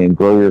thing and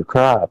grow your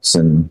crops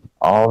and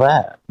all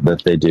that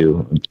they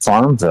do.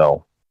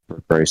 Farmville,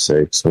 for Christ's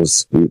sake,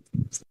 was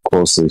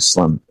closely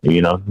slim.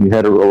 You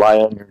had to rely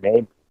on your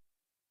neighbor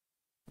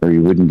or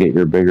you wouldn't get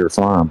your bigger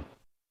farm.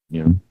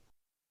 Yep.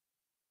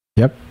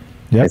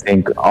 I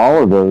think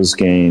all of those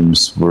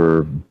games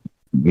were,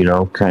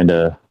 kind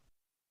of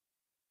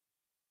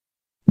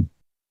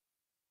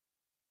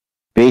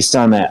based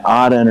on that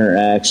odd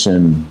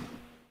interaction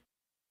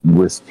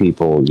with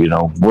people.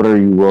 What are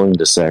you willing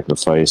to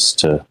sacrifice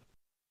to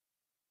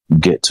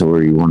get to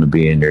where you want to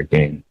be in your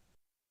game?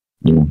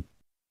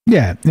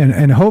 Yeah,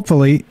 and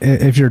hopefully,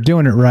 if you're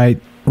doing it right,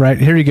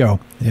 here you go.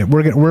 Yeah,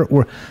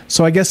 we're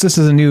so I guess this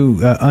is a new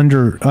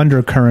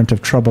undercurrent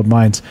of troubled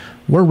minds.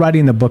 We're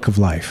writing the book of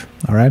life,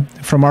 all right,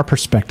 from our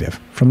perspective,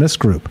 from this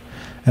group,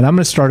 and I'm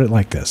going to start it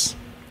like this,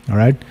 all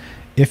right.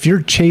 If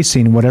you're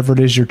chasing whatever it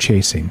is you're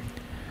chasing,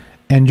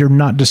 and you're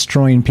not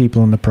destroying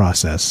people in the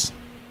process,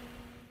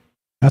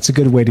 that's a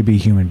good way to be a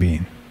human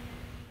being.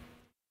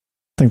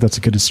 I think that's as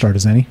good a start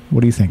as any.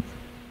 What do you think?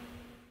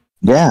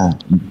 Yeah.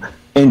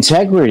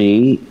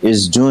 Integrity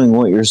is doing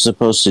what you're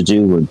supposed to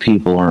do when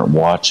people aren't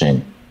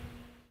watching.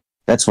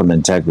 That's what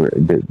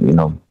integrity,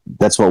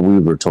 that's what we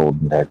were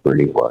told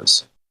integrity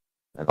was.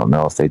 I don't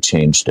know if they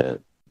changed it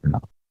or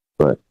not,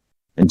 but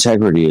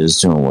integrity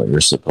is doing what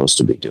you're supposed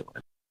to be doing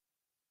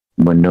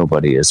when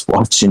nobody is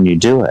watching you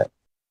do it.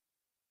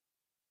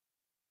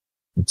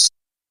 It's,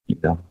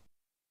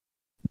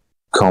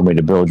 call me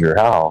to build your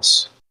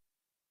house.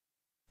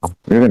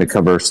 You're going to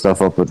cover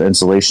stuff up with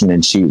insulation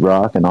and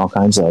sheetrock and all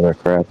kinds of other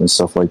crap and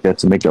stuff like that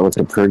to make it look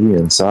pretty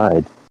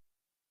inside.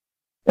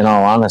 in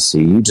all honesty,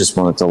 you just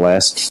want it to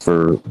last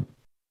for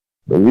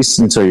at least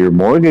until your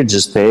mortgage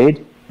is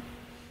paid.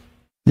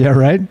 Yeah,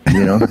 right.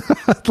 You know.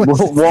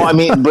 well, I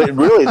mean, but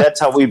really, that's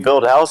how we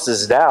build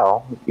houses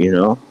now. You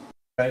know.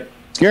 Right.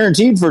 It's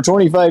guaranteed for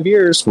 25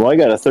 years. Well, I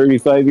got a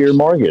 35-year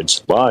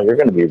mortgage. Wow, you're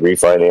going to be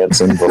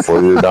refinancing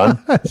before you're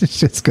done. It's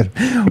just good.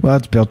 Well,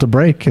 it's built to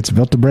break. It's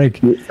built to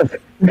break.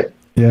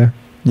 Yeah.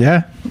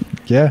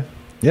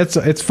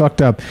 It's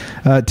fucked up.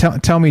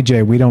 Tell me,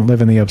 Jay, we don't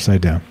live in the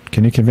upside down.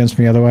 Can you convince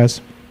me otherwise?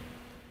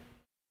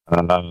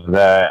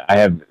 I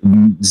have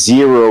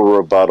zero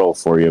rebuttal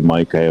for you,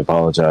 Mike. I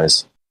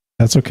apologize.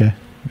 That's okay.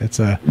 It's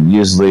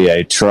usually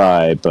I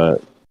try,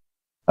 but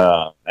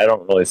I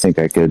don't really think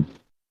I could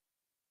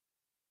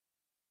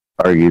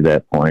argue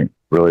that point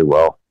really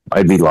well.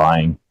 I'd be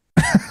lying.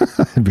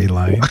 I'd be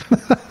lying.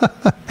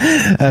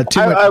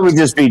 I would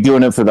just be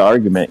doing it for the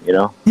argument, you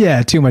know?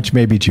 Yeah, too much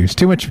maybe juice.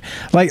 Too much,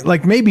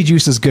 like maybe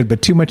juice is good,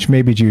 but too much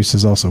maybe juice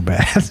is also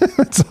bad.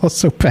 It's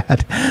also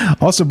bad.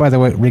 Also, by the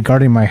way,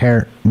 regarding my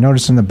hair,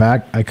 notice in the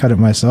back, I cut it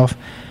myself.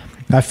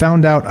 I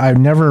found out I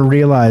never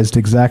realized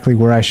exactly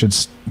where I should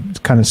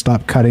kind of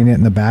stop cutting it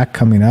in the back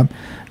coming up.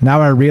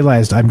 Now I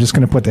realized I'm just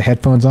going to put the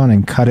headphones on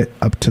and cut it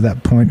up to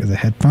that point of the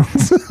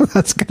headphones.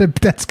 That's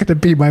gonna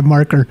be my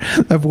marker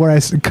of where I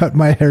cut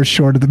my hair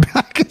short of the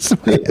back.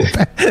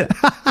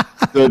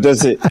 So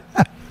does it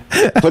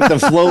put the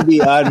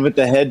Flowbee on with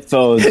the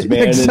headphones,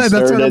 man, exactly.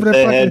 and start at the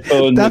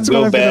headphones that's and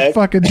what go I'm back? gonna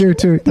fucking do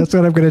too. That's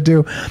what I'm gonna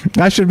do.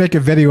 I should make a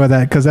video of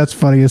that because that's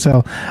funny as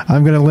hell.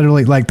 I'm gonna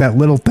literally like that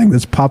little thing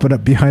that's popping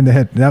up behind the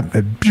head.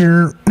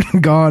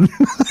 Yep, gone.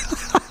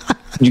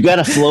 You got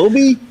a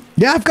Flowbee?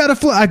 Yeah, I've got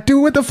a I do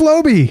it with the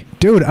Flowbee,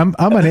 dude. I'm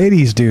an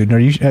 '80s dude. Are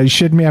you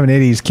shitting me? I'm an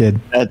 '80s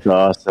kid. That's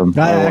awesome.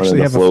 I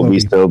actually have a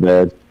Flowbee so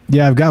bad.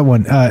 Yeah, I've got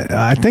one.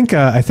 I think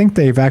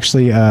they've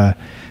actually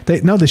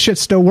the shit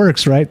still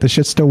works, right? The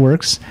shit still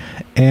works.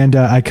 And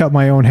I cut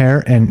my own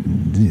hair, and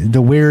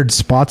the weird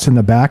spots in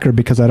the back are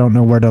because I don't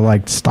know where to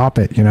like stop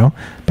it, you know.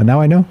 But now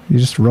I know. You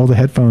just roll the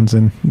headphones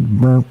and.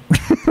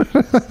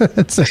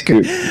 It's like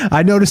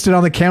I noticed it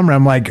on the camera.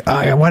 I'm like,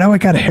 why do I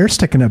got a hair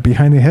sticking up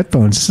behind the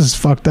headphones? This is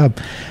fucked up.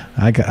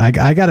 I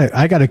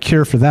got a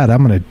cure for that.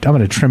 I'm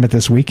gonna trim it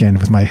this weekend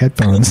with my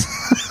headphones.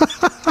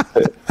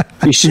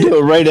 You should do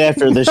it right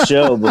after the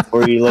show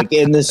before you like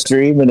end the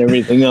stream and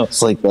everything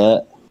else like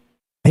that.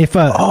 If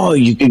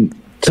you can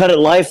cut it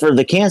live for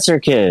the cancer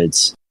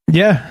kids.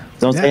 Yeah.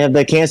 Don't they have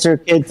the cancer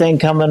kid thing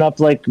coming up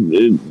like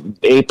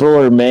April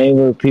or May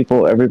where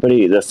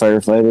everybody, the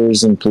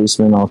firefighters and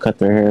policemen all cut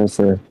their hair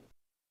for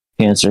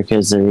cancer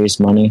kids to raise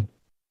money?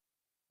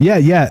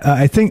 Yeah.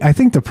 I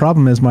think the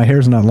problem is my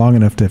hair's not long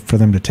enough for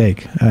them to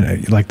take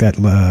like that.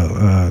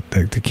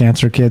 The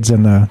cancer kids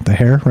and the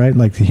hair, right?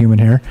 Like the human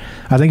hair.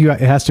 I think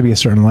it has to be a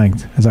certain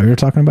length. Is that what you're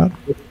talking about?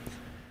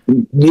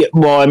 Yeah.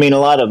 Well, I mean, a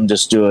lot of them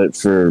just do it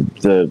for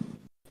the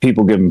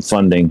people give them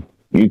funding.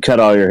 You cut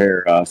all your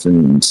hair off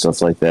and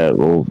stuff like that.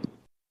 We'll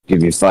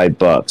give you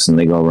 $5, and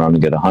they go around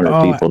and get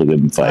 100 people to give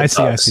them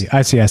 $5.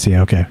 I see.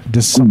 Okay.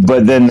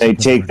 But then they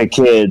take the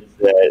kids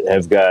that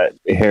have got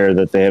hair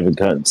that they haven't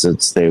cut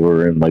since they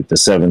were in like the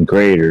 7th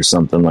grade or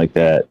something like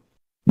that.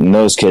 And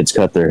those kids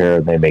cut their hair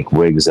and they make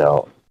wigs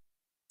out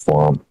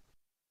for them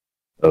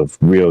of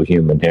real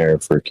human hair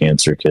for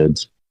cancer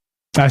kids.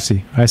 I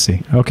see.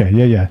 Okay.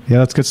 Yeah.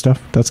 That's good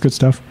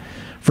stuff.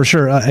 For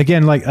sure.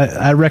 Again, like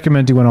I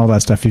recommend doing all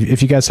that stuff.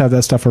 If you guys have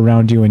that stuff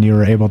around you and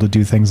you're able to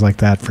do things like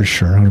that, for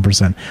sure,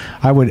 100%.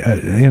 I would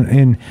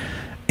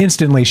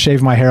instantly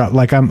shave my hair out.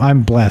 Like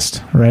I'm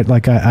blessed, right?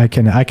 Like I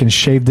can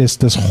shave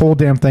this whole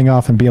damn thing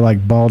off and be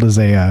like bald as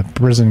a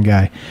prison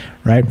guy,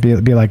 right? Be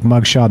like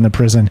mugshot in the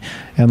prison,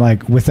 and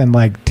like within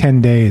like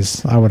 10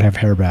 days, I would have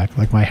hair back.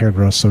 Like my hair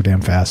grows so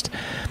damn fast.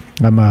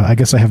 I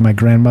guess I have my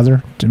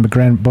grandmother,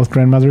 both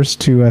grandmothers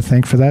to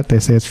thank for that. They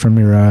say it's from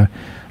your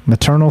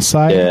maternal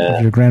side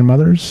of your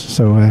grandmothers.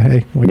 So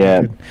hey,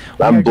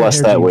 I'm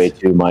blessed that way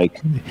too,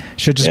 Mike.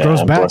 Shit just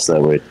grows back. I'm blessed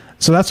that way.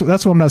 So that's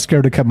why I'm not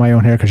scared to cut my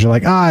own hair, because you're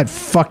like, it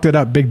fucked it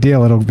up, big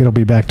deal. It'll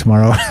be back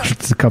tomorrow.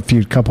 It's a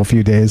couple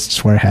few days.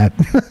 Just wear a hat.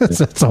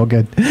 It's all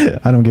good.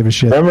 I don't give a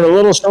shit. Remember, a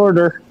little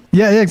shorter.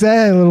 Yeah,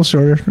 exactly. A little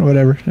shorter,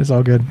 whatever. It's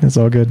all good.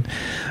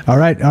 All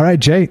right,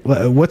 Jay.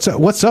 What's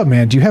up,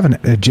 man? Do you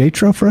have a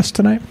J-tro for us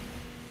tonight?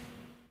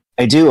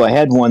 I do. I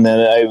had one that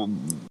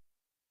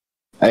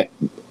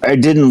I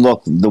didn't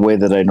look the way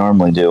that I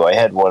normally do. I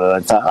had one and I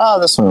thought,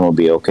 this one will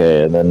be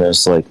okay. And then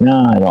there's like,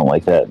 no, I don't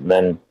like that. And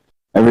then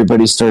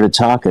everybody started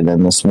talking,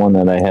 and this one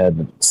that I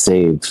had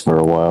saved for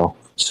a while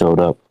showed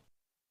up.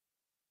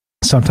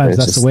 Sometimes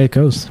that's the way it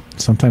goes.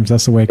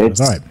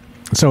 All right.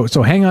 So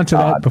hang on to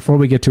that before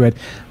we get to it.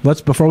 I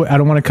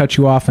don't want to cut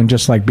you off and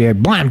just like be a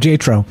blam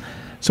J-tro.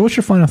 So what's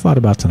your final thought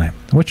about tonight?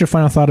 What's your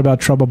final thought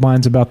about Troubled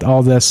Minds, about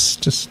all this?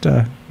 Just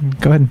go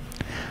ahead.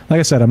 Like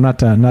I said, I'm not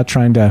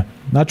trying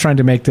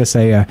to make this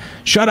a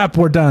shut up,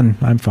 we're done.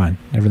 I'm fine.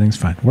 Everything's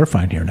fine. We're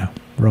fine here now.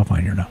 We're all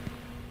fine here now.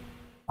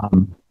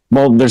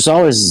 Well, there's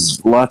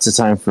always lots of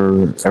time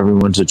for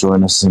everyone to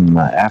join us in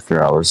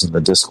after hours in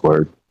the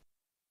Discord.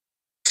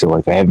 I feel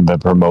like I haven't been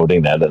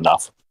promoting that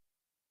enough.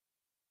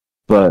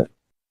 But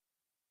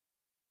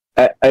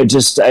I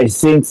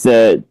think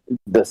that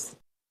the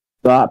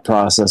thought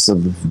process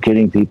of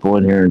getting people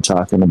in here and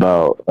talking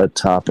about a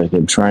topic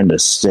and trying to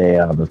stay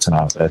on the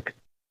topic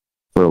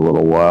for a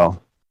little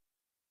while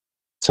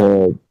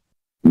to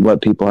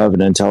let people have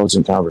an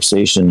intelligent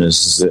conversation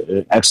is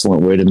an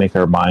excellent way to make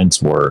our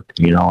minds work.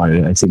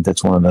 I think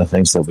that's one of the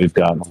things that we've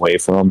gotten away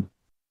from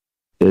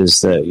is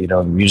that, you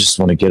just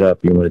want to get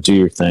up, you want to do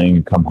your thing,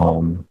 and come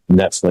home,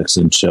 Netflix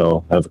and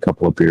chill, have a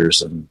couple of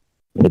beers and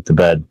hit the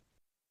bed.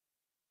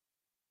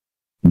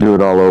 Do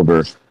it all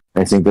over.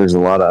 I think there's a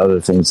lot of other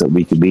things that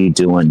we could be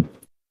doing,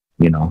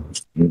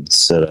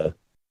 instead of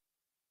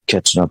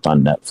catching up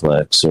on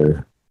Netflix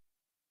or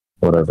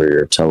whatever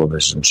your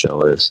television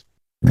show is.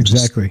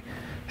 Exactly.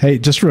 Hey,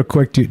 just real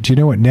quick, do you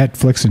know what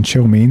Netflix and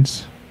chill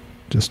means?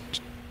 Just.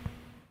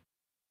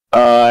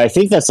 I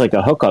think that's like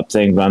a hookup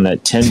thing on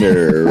that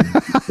Tinder or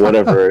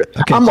whatever.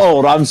 Okay. I'm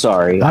old. I'm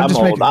sorry.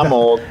 I'm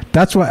old.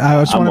 That's what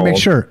I just want to make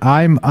sure.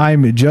 I'm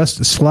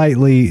just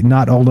slightly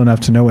not old enough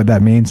to know what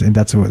that means, and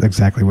that's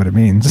exactly what it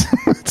means.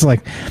 It's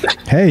like,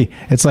 hey,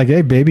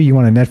 baby, you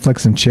want to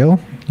Netflix and chill?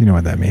 You know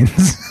what that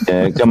means.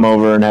 Yeah, come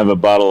over and have a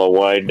bottle of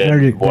wine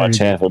and watch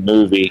half a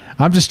movie.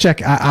 I'm just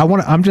checking.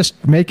 I'm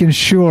just making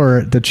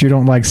sure that you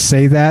don't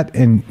say that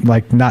and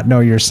not know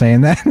you're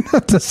saying that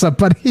to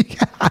somebody.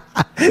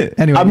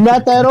 Anyway, I'm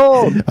not that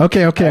old.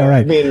 Okay, all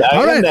right.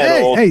 All right.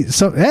 Hey,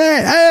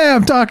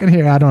 I'm talking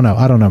here. I don't know,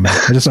 man.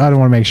 I don't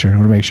want to make sure.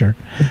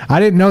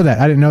 I didn't know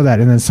that.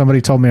 And then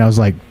somebody told me, I was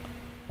like,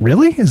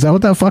 really? Is that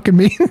what that fucking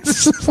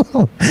means?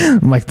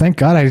 I'm like, thank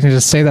God I didn't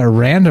just say that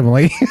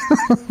randomly.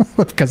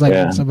 Because I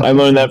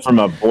learned that from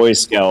a Boy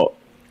Scout.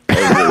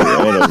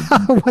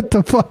 What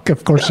the fuck?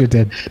 Of course you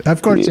did.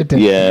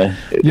 Yeah.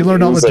 You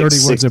learned all the dirty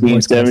words of Boy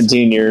Scouts.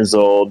 17 years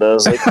old. I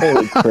was like,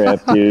 holy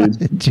crap,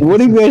 dude.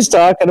 What are you guys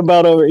talking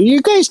about over?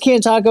 You guys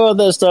can't talk about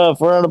this stuff.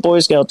 We're on a Boy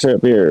Scout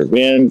trip here,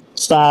 man.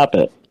 Stop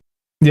it.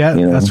 Yeah,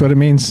 that's what it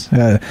means.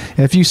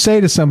 If you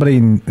say to somebody,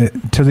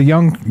 to the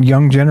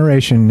young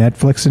generation,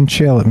 Netflix and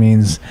chill, it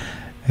means,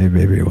 hey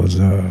baby, what's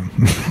up?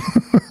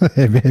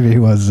 Hey baby,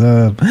 what's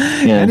up?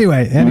 Yeah.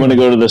 Anyway, you want to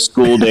go to the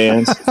school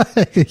dance,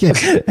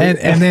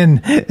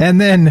 and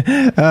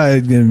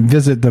then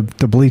visit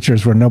the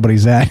bleachers where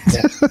nobody's at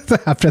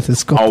after the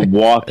school. I'll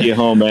walk you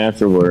home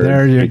afterwards.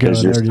 There you go.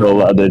 Because you're still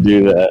allowed to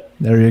do that.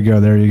 There you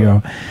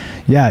go.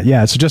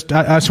 Yeah. So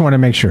I just want to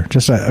make sure.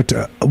 Just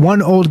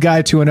one old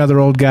guy to another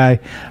old guy.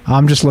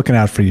 I'm just looking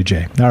out for you,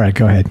 Jay. All right,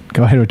 go ahead.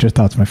 Go ahead with your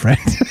thoughts, my friend.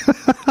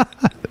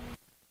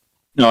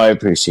 No, I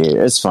appreciate it.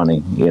 It's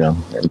funny,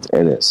 it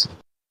is.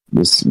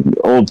 This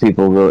old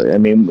people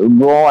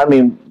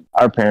really.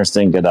 Our parents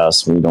didn't get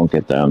us. We don't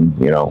get them.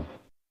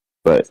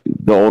 But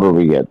the older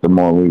we get, the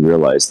more we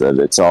realize that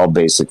it's all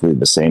basically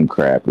the same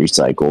crap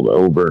recycled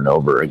over and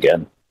over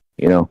again.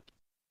 They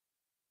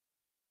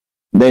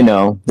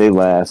know. They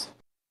laugh.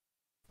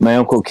 My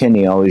Uncle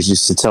Kenny always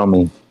used to tell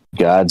me,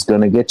 God's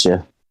going to get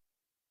you.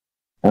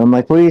 And I'm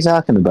like, what are you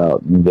talking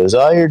about? And he goes,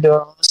 you're doing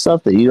all the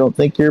stuff that you don't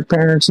think your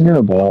parents knew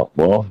about.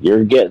 Well,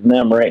 you're getting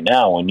them right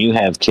now. When you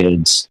have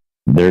kids,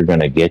 they're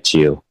going to get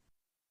you.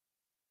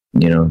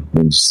 And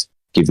just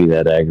give you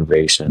that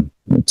aggravation.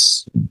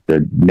 It's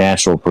the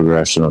natural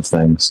progression of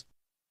things.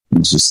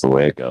 It's just the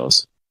way it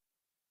goes.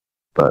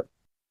 But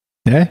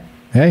hey,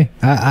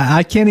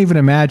 I can't even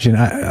imagine.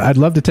 I'd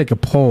love to take a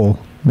poll,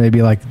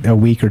 maybe like a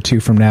week or two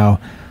from now.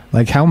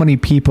 Like how many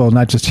people,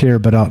 not just here,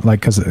 but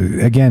because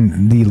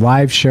again, the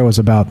live show is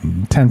about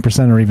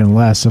 10% or even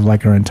less of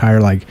our entire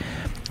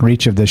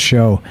reach of this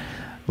show.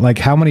 Like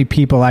how many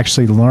people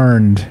actually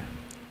learned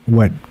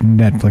what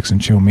Netflix and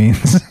chill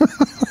means?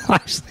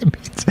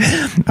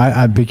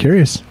 I'd be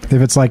curious if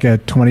it's like a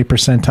 20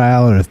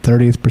 percentile or a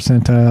 30th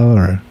percentile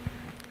or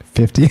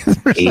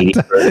 50th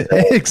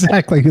percentile.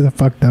 Exactly. Who the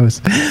fuck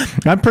knows?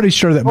 I'm pretty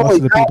sure that most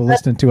of the people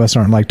listening to us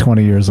aren't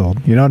 20 years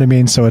old. You know what I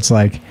mean? So it's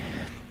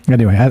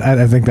anyway,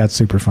 I think that's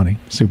super funny.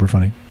 Super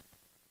funny.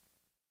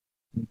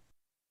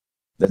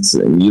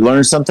 You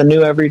learn something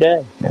new every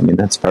day.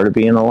 That's part of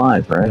being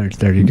alive, right?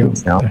 There you go.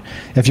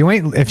 If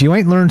you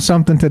ain't learned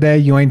something today,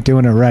 you ain't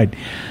doing it right.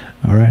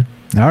 All right.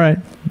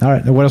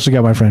 What else you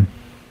got, my friend?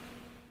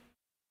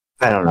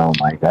 I don't know,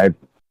 Mike. I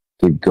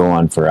could go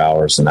on for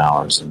hours and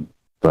hours,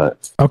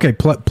 but okay.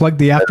 Plug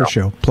the after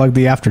show. Plug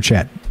the after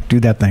chat. Do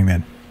that thing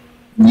then.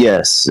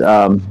 Yes.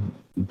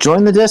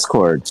 Join the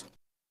Discord.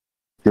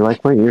 If you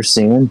like what you're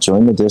seeing,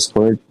 join the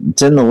Discord.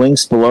 It's in the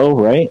links below,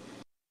 right?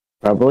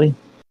 Probably.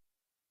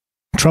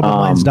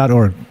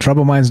 Troubleminds.org.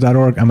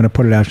 Troubleminds.org. I'm going to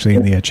put it actually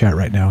in the chat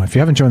right now. If you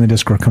haven't joined the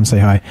Discord, come say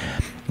hi.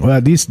 Well,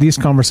 these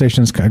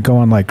conversations go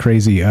on like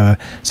crazy.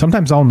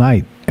 Sometimes all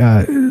night.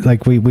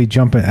 We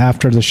jump in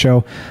after the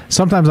show.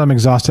 Sometimes I'm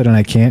exhausted and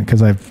I can't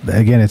because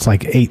it's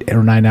like 8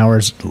 or 9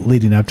 hours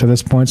leading up to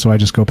this point, so I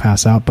just go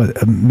pass out.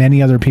 But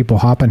many other people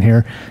hop in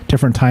here,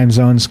 different time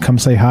zones. Come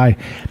say hi.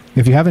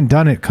 If you haven't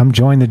done it, come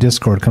join the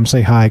Discord. Come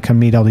say hi. Come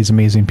meet all these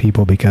amazing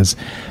people because,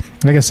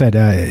 like I said,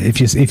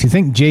 if you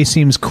think Jay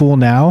seems cool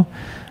now,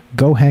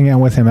 go hang out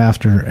with him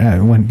after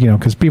when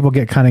because people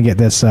get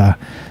this I'm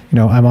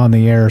on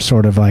the air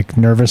sort of like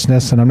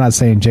nervousness, and I'm not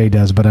saying Jay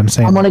does, but I'm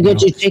saying I'm gonna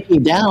get you take you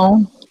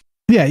down.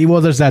 Yeah,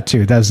 well, there's that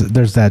too. There's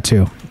that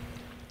too.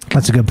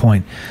 That's a good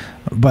point.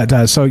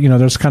 But so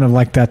there's kind of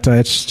like that.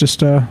 It's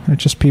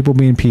just people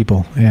being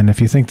people. And if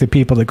you think the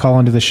people that call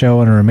into the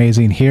show and are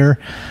amazing here,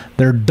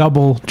 they're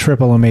double,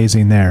 triple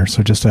amazing there.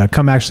 So just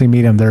come actually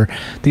meet them. They're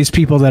these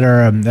people that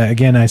are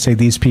again, I say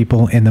these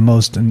people in the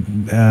most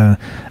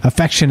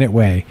affectionate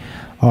way.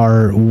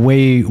 Are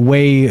way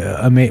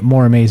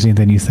more amazing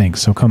than you think.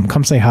 So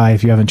come say hi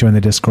if you haven't joined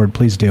the Discord.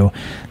 Please do.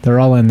 They're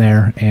all in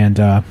there, and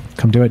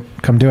come do it.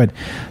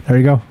 There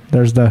you go.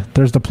 There's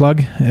the plug.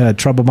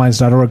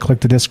 Troubleminds.org.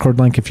 Click the Discord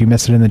link if you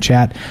miss it in the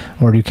chat,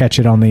 or you catch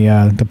it on the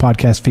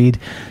podcast feed.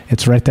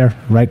 It's right there,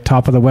 right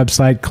top of the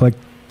website. Click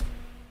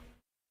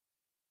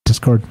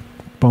Discord.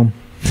 Boom.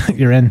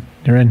 You're in.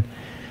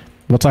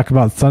 We'll talk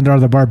about Thundar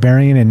the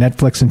Barbarian and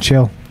Netflix and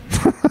chill.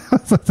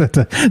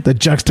 the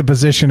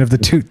juxtaposition of the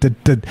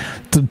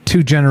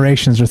two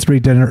generations or third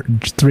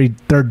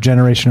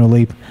generational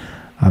leap.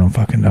 I don't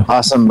fucking know.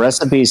 Awesome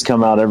recipes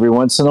come out every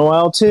once in a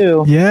while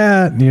too.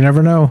 Yeah, you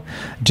never know.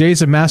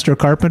 Jay's a master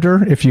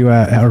carpenter. If you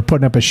are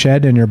putting up a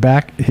shed in your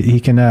back, he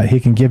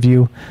can give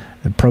you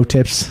pro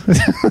tips.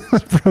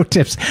 Pro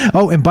tips.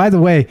 Oh, and by the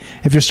way,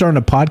 if you're starting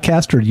a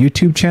podcast or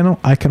YouTube channel,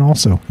 I can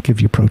also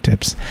give you pro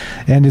tips,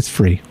 and it's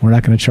free. We're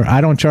not going to charge. I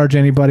don't charge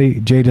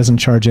anybody. Jay doesn't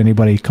charge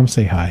anybody. Come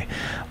say hi.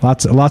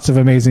 Lots of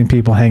amazing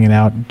people hanging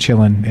out,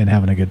 chilling, and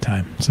having a good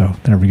time. So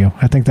there we go.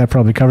 I think that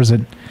probably covers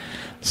it.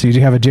 So you do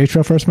have a J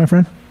trail first, my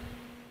friend?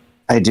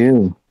 I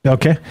do.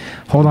 Okay,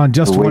 hold on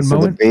just one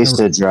moment. The bass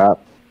to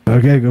drop.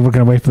 Okay, we're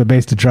going to wait for the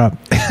bass to drop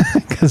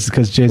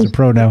because Jay's a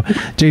pro now.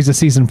 Jay's a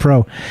seasoned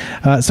pro.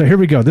 So here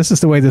we go. This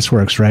is the way this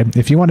works, right?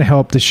 If you want to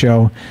help the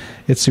show,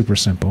 it's super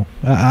simple.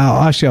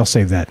 I'll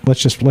save that.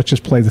 Let's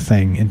just play the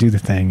thing and do the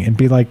thing and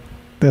be like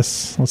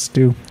this. Let's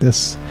do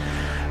this.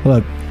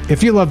 Look,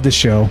 if you love the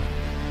show,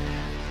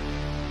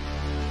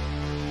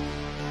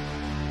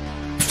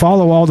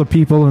 follow all the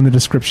people in the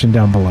description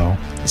down below.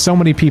 So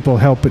many people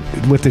help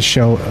with this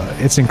show.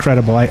 It's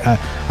incredible.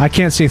 I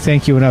can't say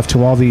thank you enough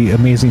to all the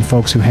amazing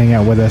folks who hang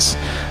out with us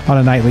on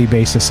a nightly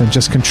basis and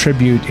just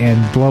contribute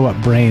and blow up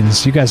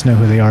brains. You guys know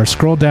who they are.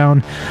 Scroll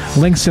down.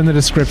 Links in the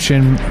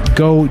description.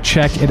 Go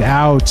check it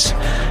out.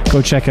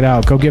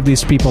 Go give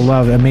these people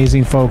love.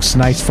 Amazing folks.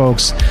 Nice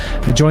folks.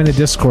 Join the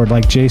Discord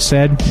like Jay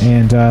said.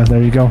 And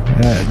there you go.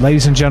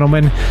 Ladies and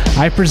gentlemen,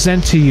 I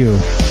present to you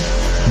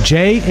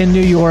Jay in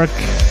New York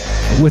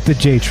with the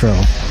J-Tro.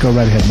 Go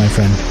right ahead, my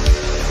friend.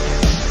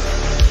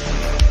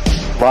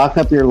 Lock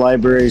up your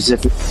libraries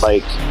if you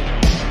like,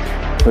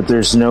 but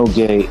there's no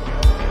gate,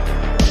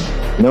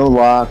 no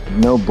lock,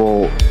 no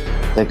bolt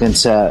that can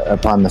set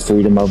upon the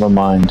freedom of a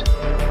mind.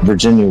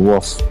 Virginia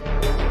Woolf.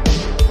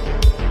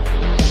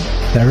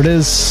 There it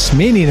is.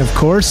 Meaning, of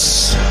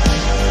course,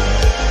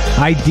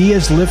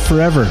 ideas live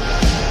forever.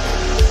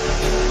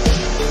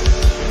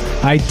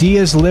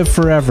 Ideas live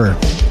forever.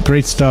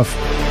 Great stuff.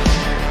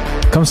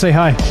 Come say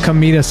hi. Come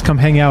meet us. Come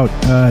hang out.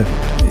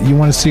 You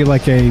want to see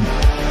like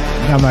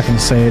I'm not going to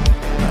say it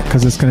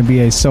because it's going to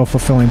be a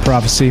self-fulfilling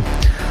prophecy.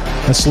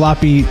 A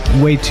sloppy,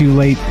 way too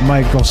late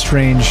Michael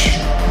Strange.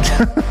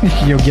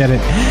 You'll get it.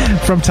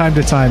 From time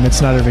to time,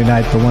 it's not every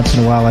night, but once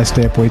in a while I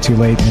stay up way too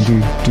late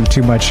and do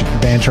too much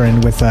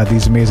bantering with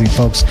these amazing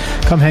folks.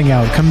 Come hang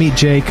out. Come meet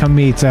Jay. Come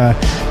meet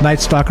Night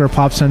Stalker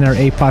pops in there.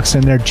 Apoc's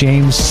in there.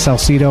 James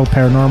Salcido,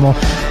 Paranormal.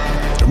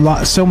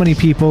 So many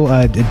people.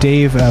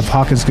 Dave of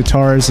Hawkins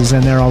Guitars is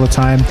in there all the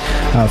time.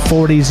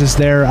 40s is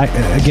there.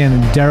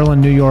 Again, Daryl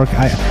in New York.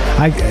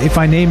 If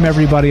I name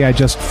everybody, I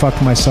just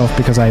fucked myself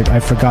because I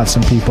forgot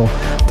some people.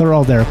 They're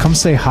all there. Come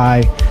say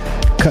hi.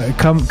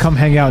 Come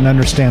hang out and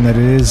understand that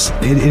it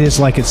is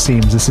like it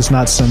seems. This is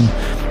not some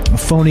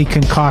phony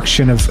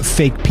concoction of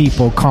fake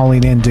people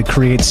calling in to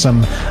create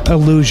some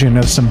illusion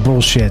of some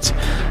bullshit.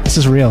 This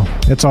is real.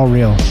 It's all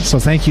real. So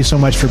thank you so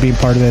much for being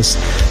part of this.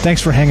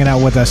 Thanks for hanging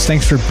out with us.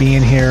 Thanks for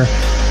being here.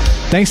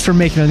 Thanks for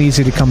making it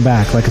easy to come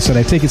back. Like I said,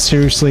 I take it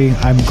seriously.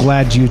 I'm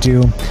glad you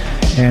do.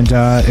 And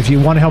if you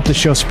want to help the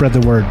show spread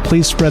the word,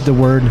 please spread the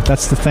word.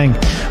 That's the thing.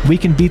 We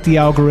can beat the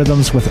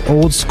algorithms with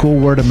old school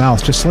word of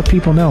mouth. Just let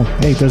people know,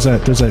 hey, there's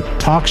a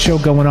talk show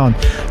going on.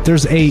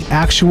 There's a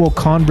actual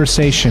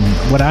conversation.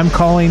 What I'm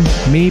calling,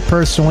 me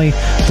personally,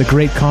 the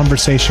great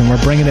conversation.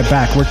 We're bringing it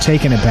back. We're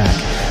taking it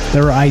back.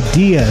 There are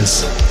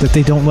ideas that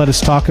they don't let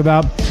us talk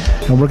about,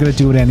 and we're going to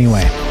do it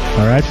anyway.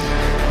 All right?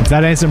 If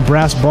that isn't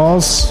brass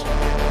balls,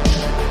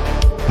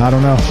 I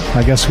don't know.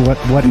 I guess what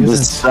isn't? The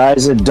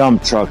size of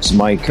dump trucks,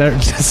 Mike. The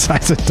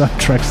size of dump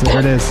trucks. There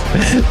it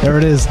is. There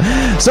it is.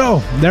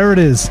 So, there it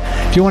is.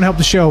 If you want to help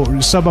the show,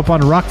 sub up on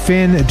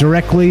Rockfin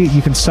directly.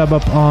 You can sub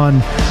up on,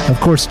 of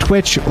course,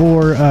 Twitch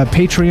or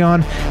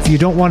Patreon. If you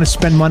don't want to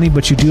spend money,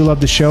 but you do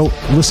love the show,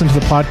 listen to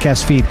the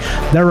podcast feed.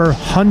 There are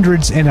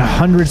hundreds and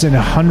hundreds and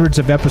hundreds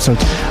of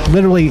episodes.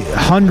 Literally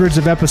hundreds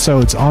of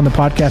episodes on the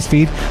podcast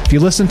feed. If you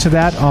listen to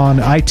that on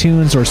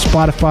iTunes or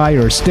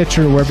Spotify or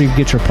Stitcher, wherever you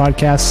get your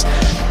podcasts,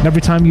 And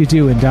every time you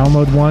do and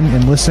download one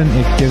and listen,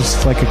 it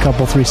gives like a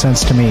couple, 3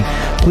 cents to me.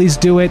 Please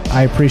do it.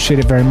 I appreciate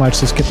it very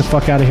much. Let's get the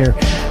fuck out of here.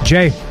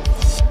 Jay,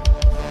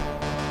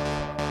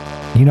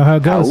 you know how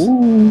it goes.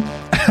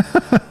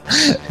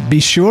 Be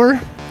sure.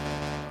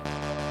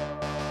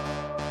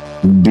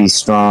 Be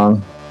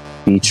strong.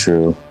 Be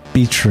true.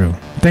 Be true.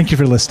 Thank you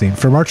for listening.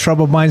 From our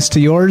troubled minds to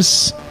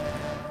yours,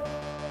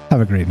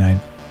 have a great night.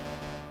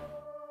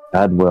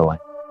 God willing.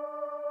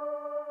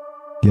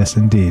 Yes,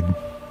 indeed.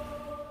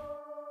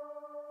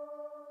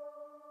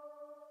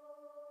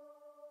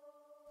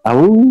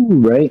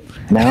 Right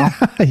now?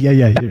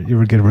 yeah, you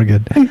were good. We're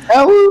good.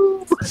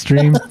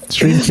 Stream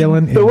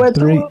killing in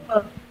 3.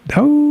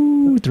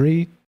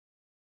 3.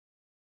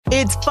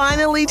 It's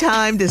finally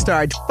time to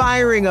start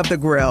firing up the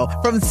grill.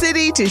 From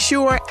city to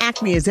shore,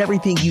 Acme is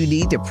everything you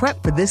need to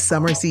prep for this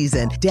summer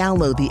season.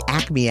 Download the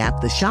Acme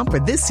app to shop for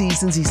this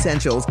season's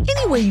essentials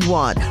any way you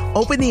want.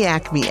 Open the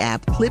Acme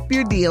app, clip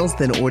your deals,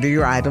 then order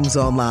your items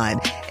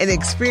online. An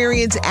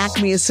experienced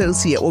Acme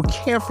associate will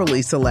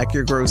carefully select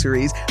your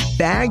groceries,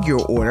 bag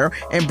your order,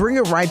 and bring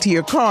it right to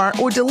your car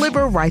or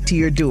deliver right to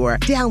your door.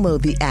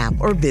 Download the app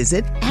or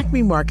visit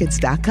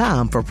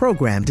acmemarkets.com for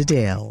program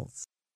details.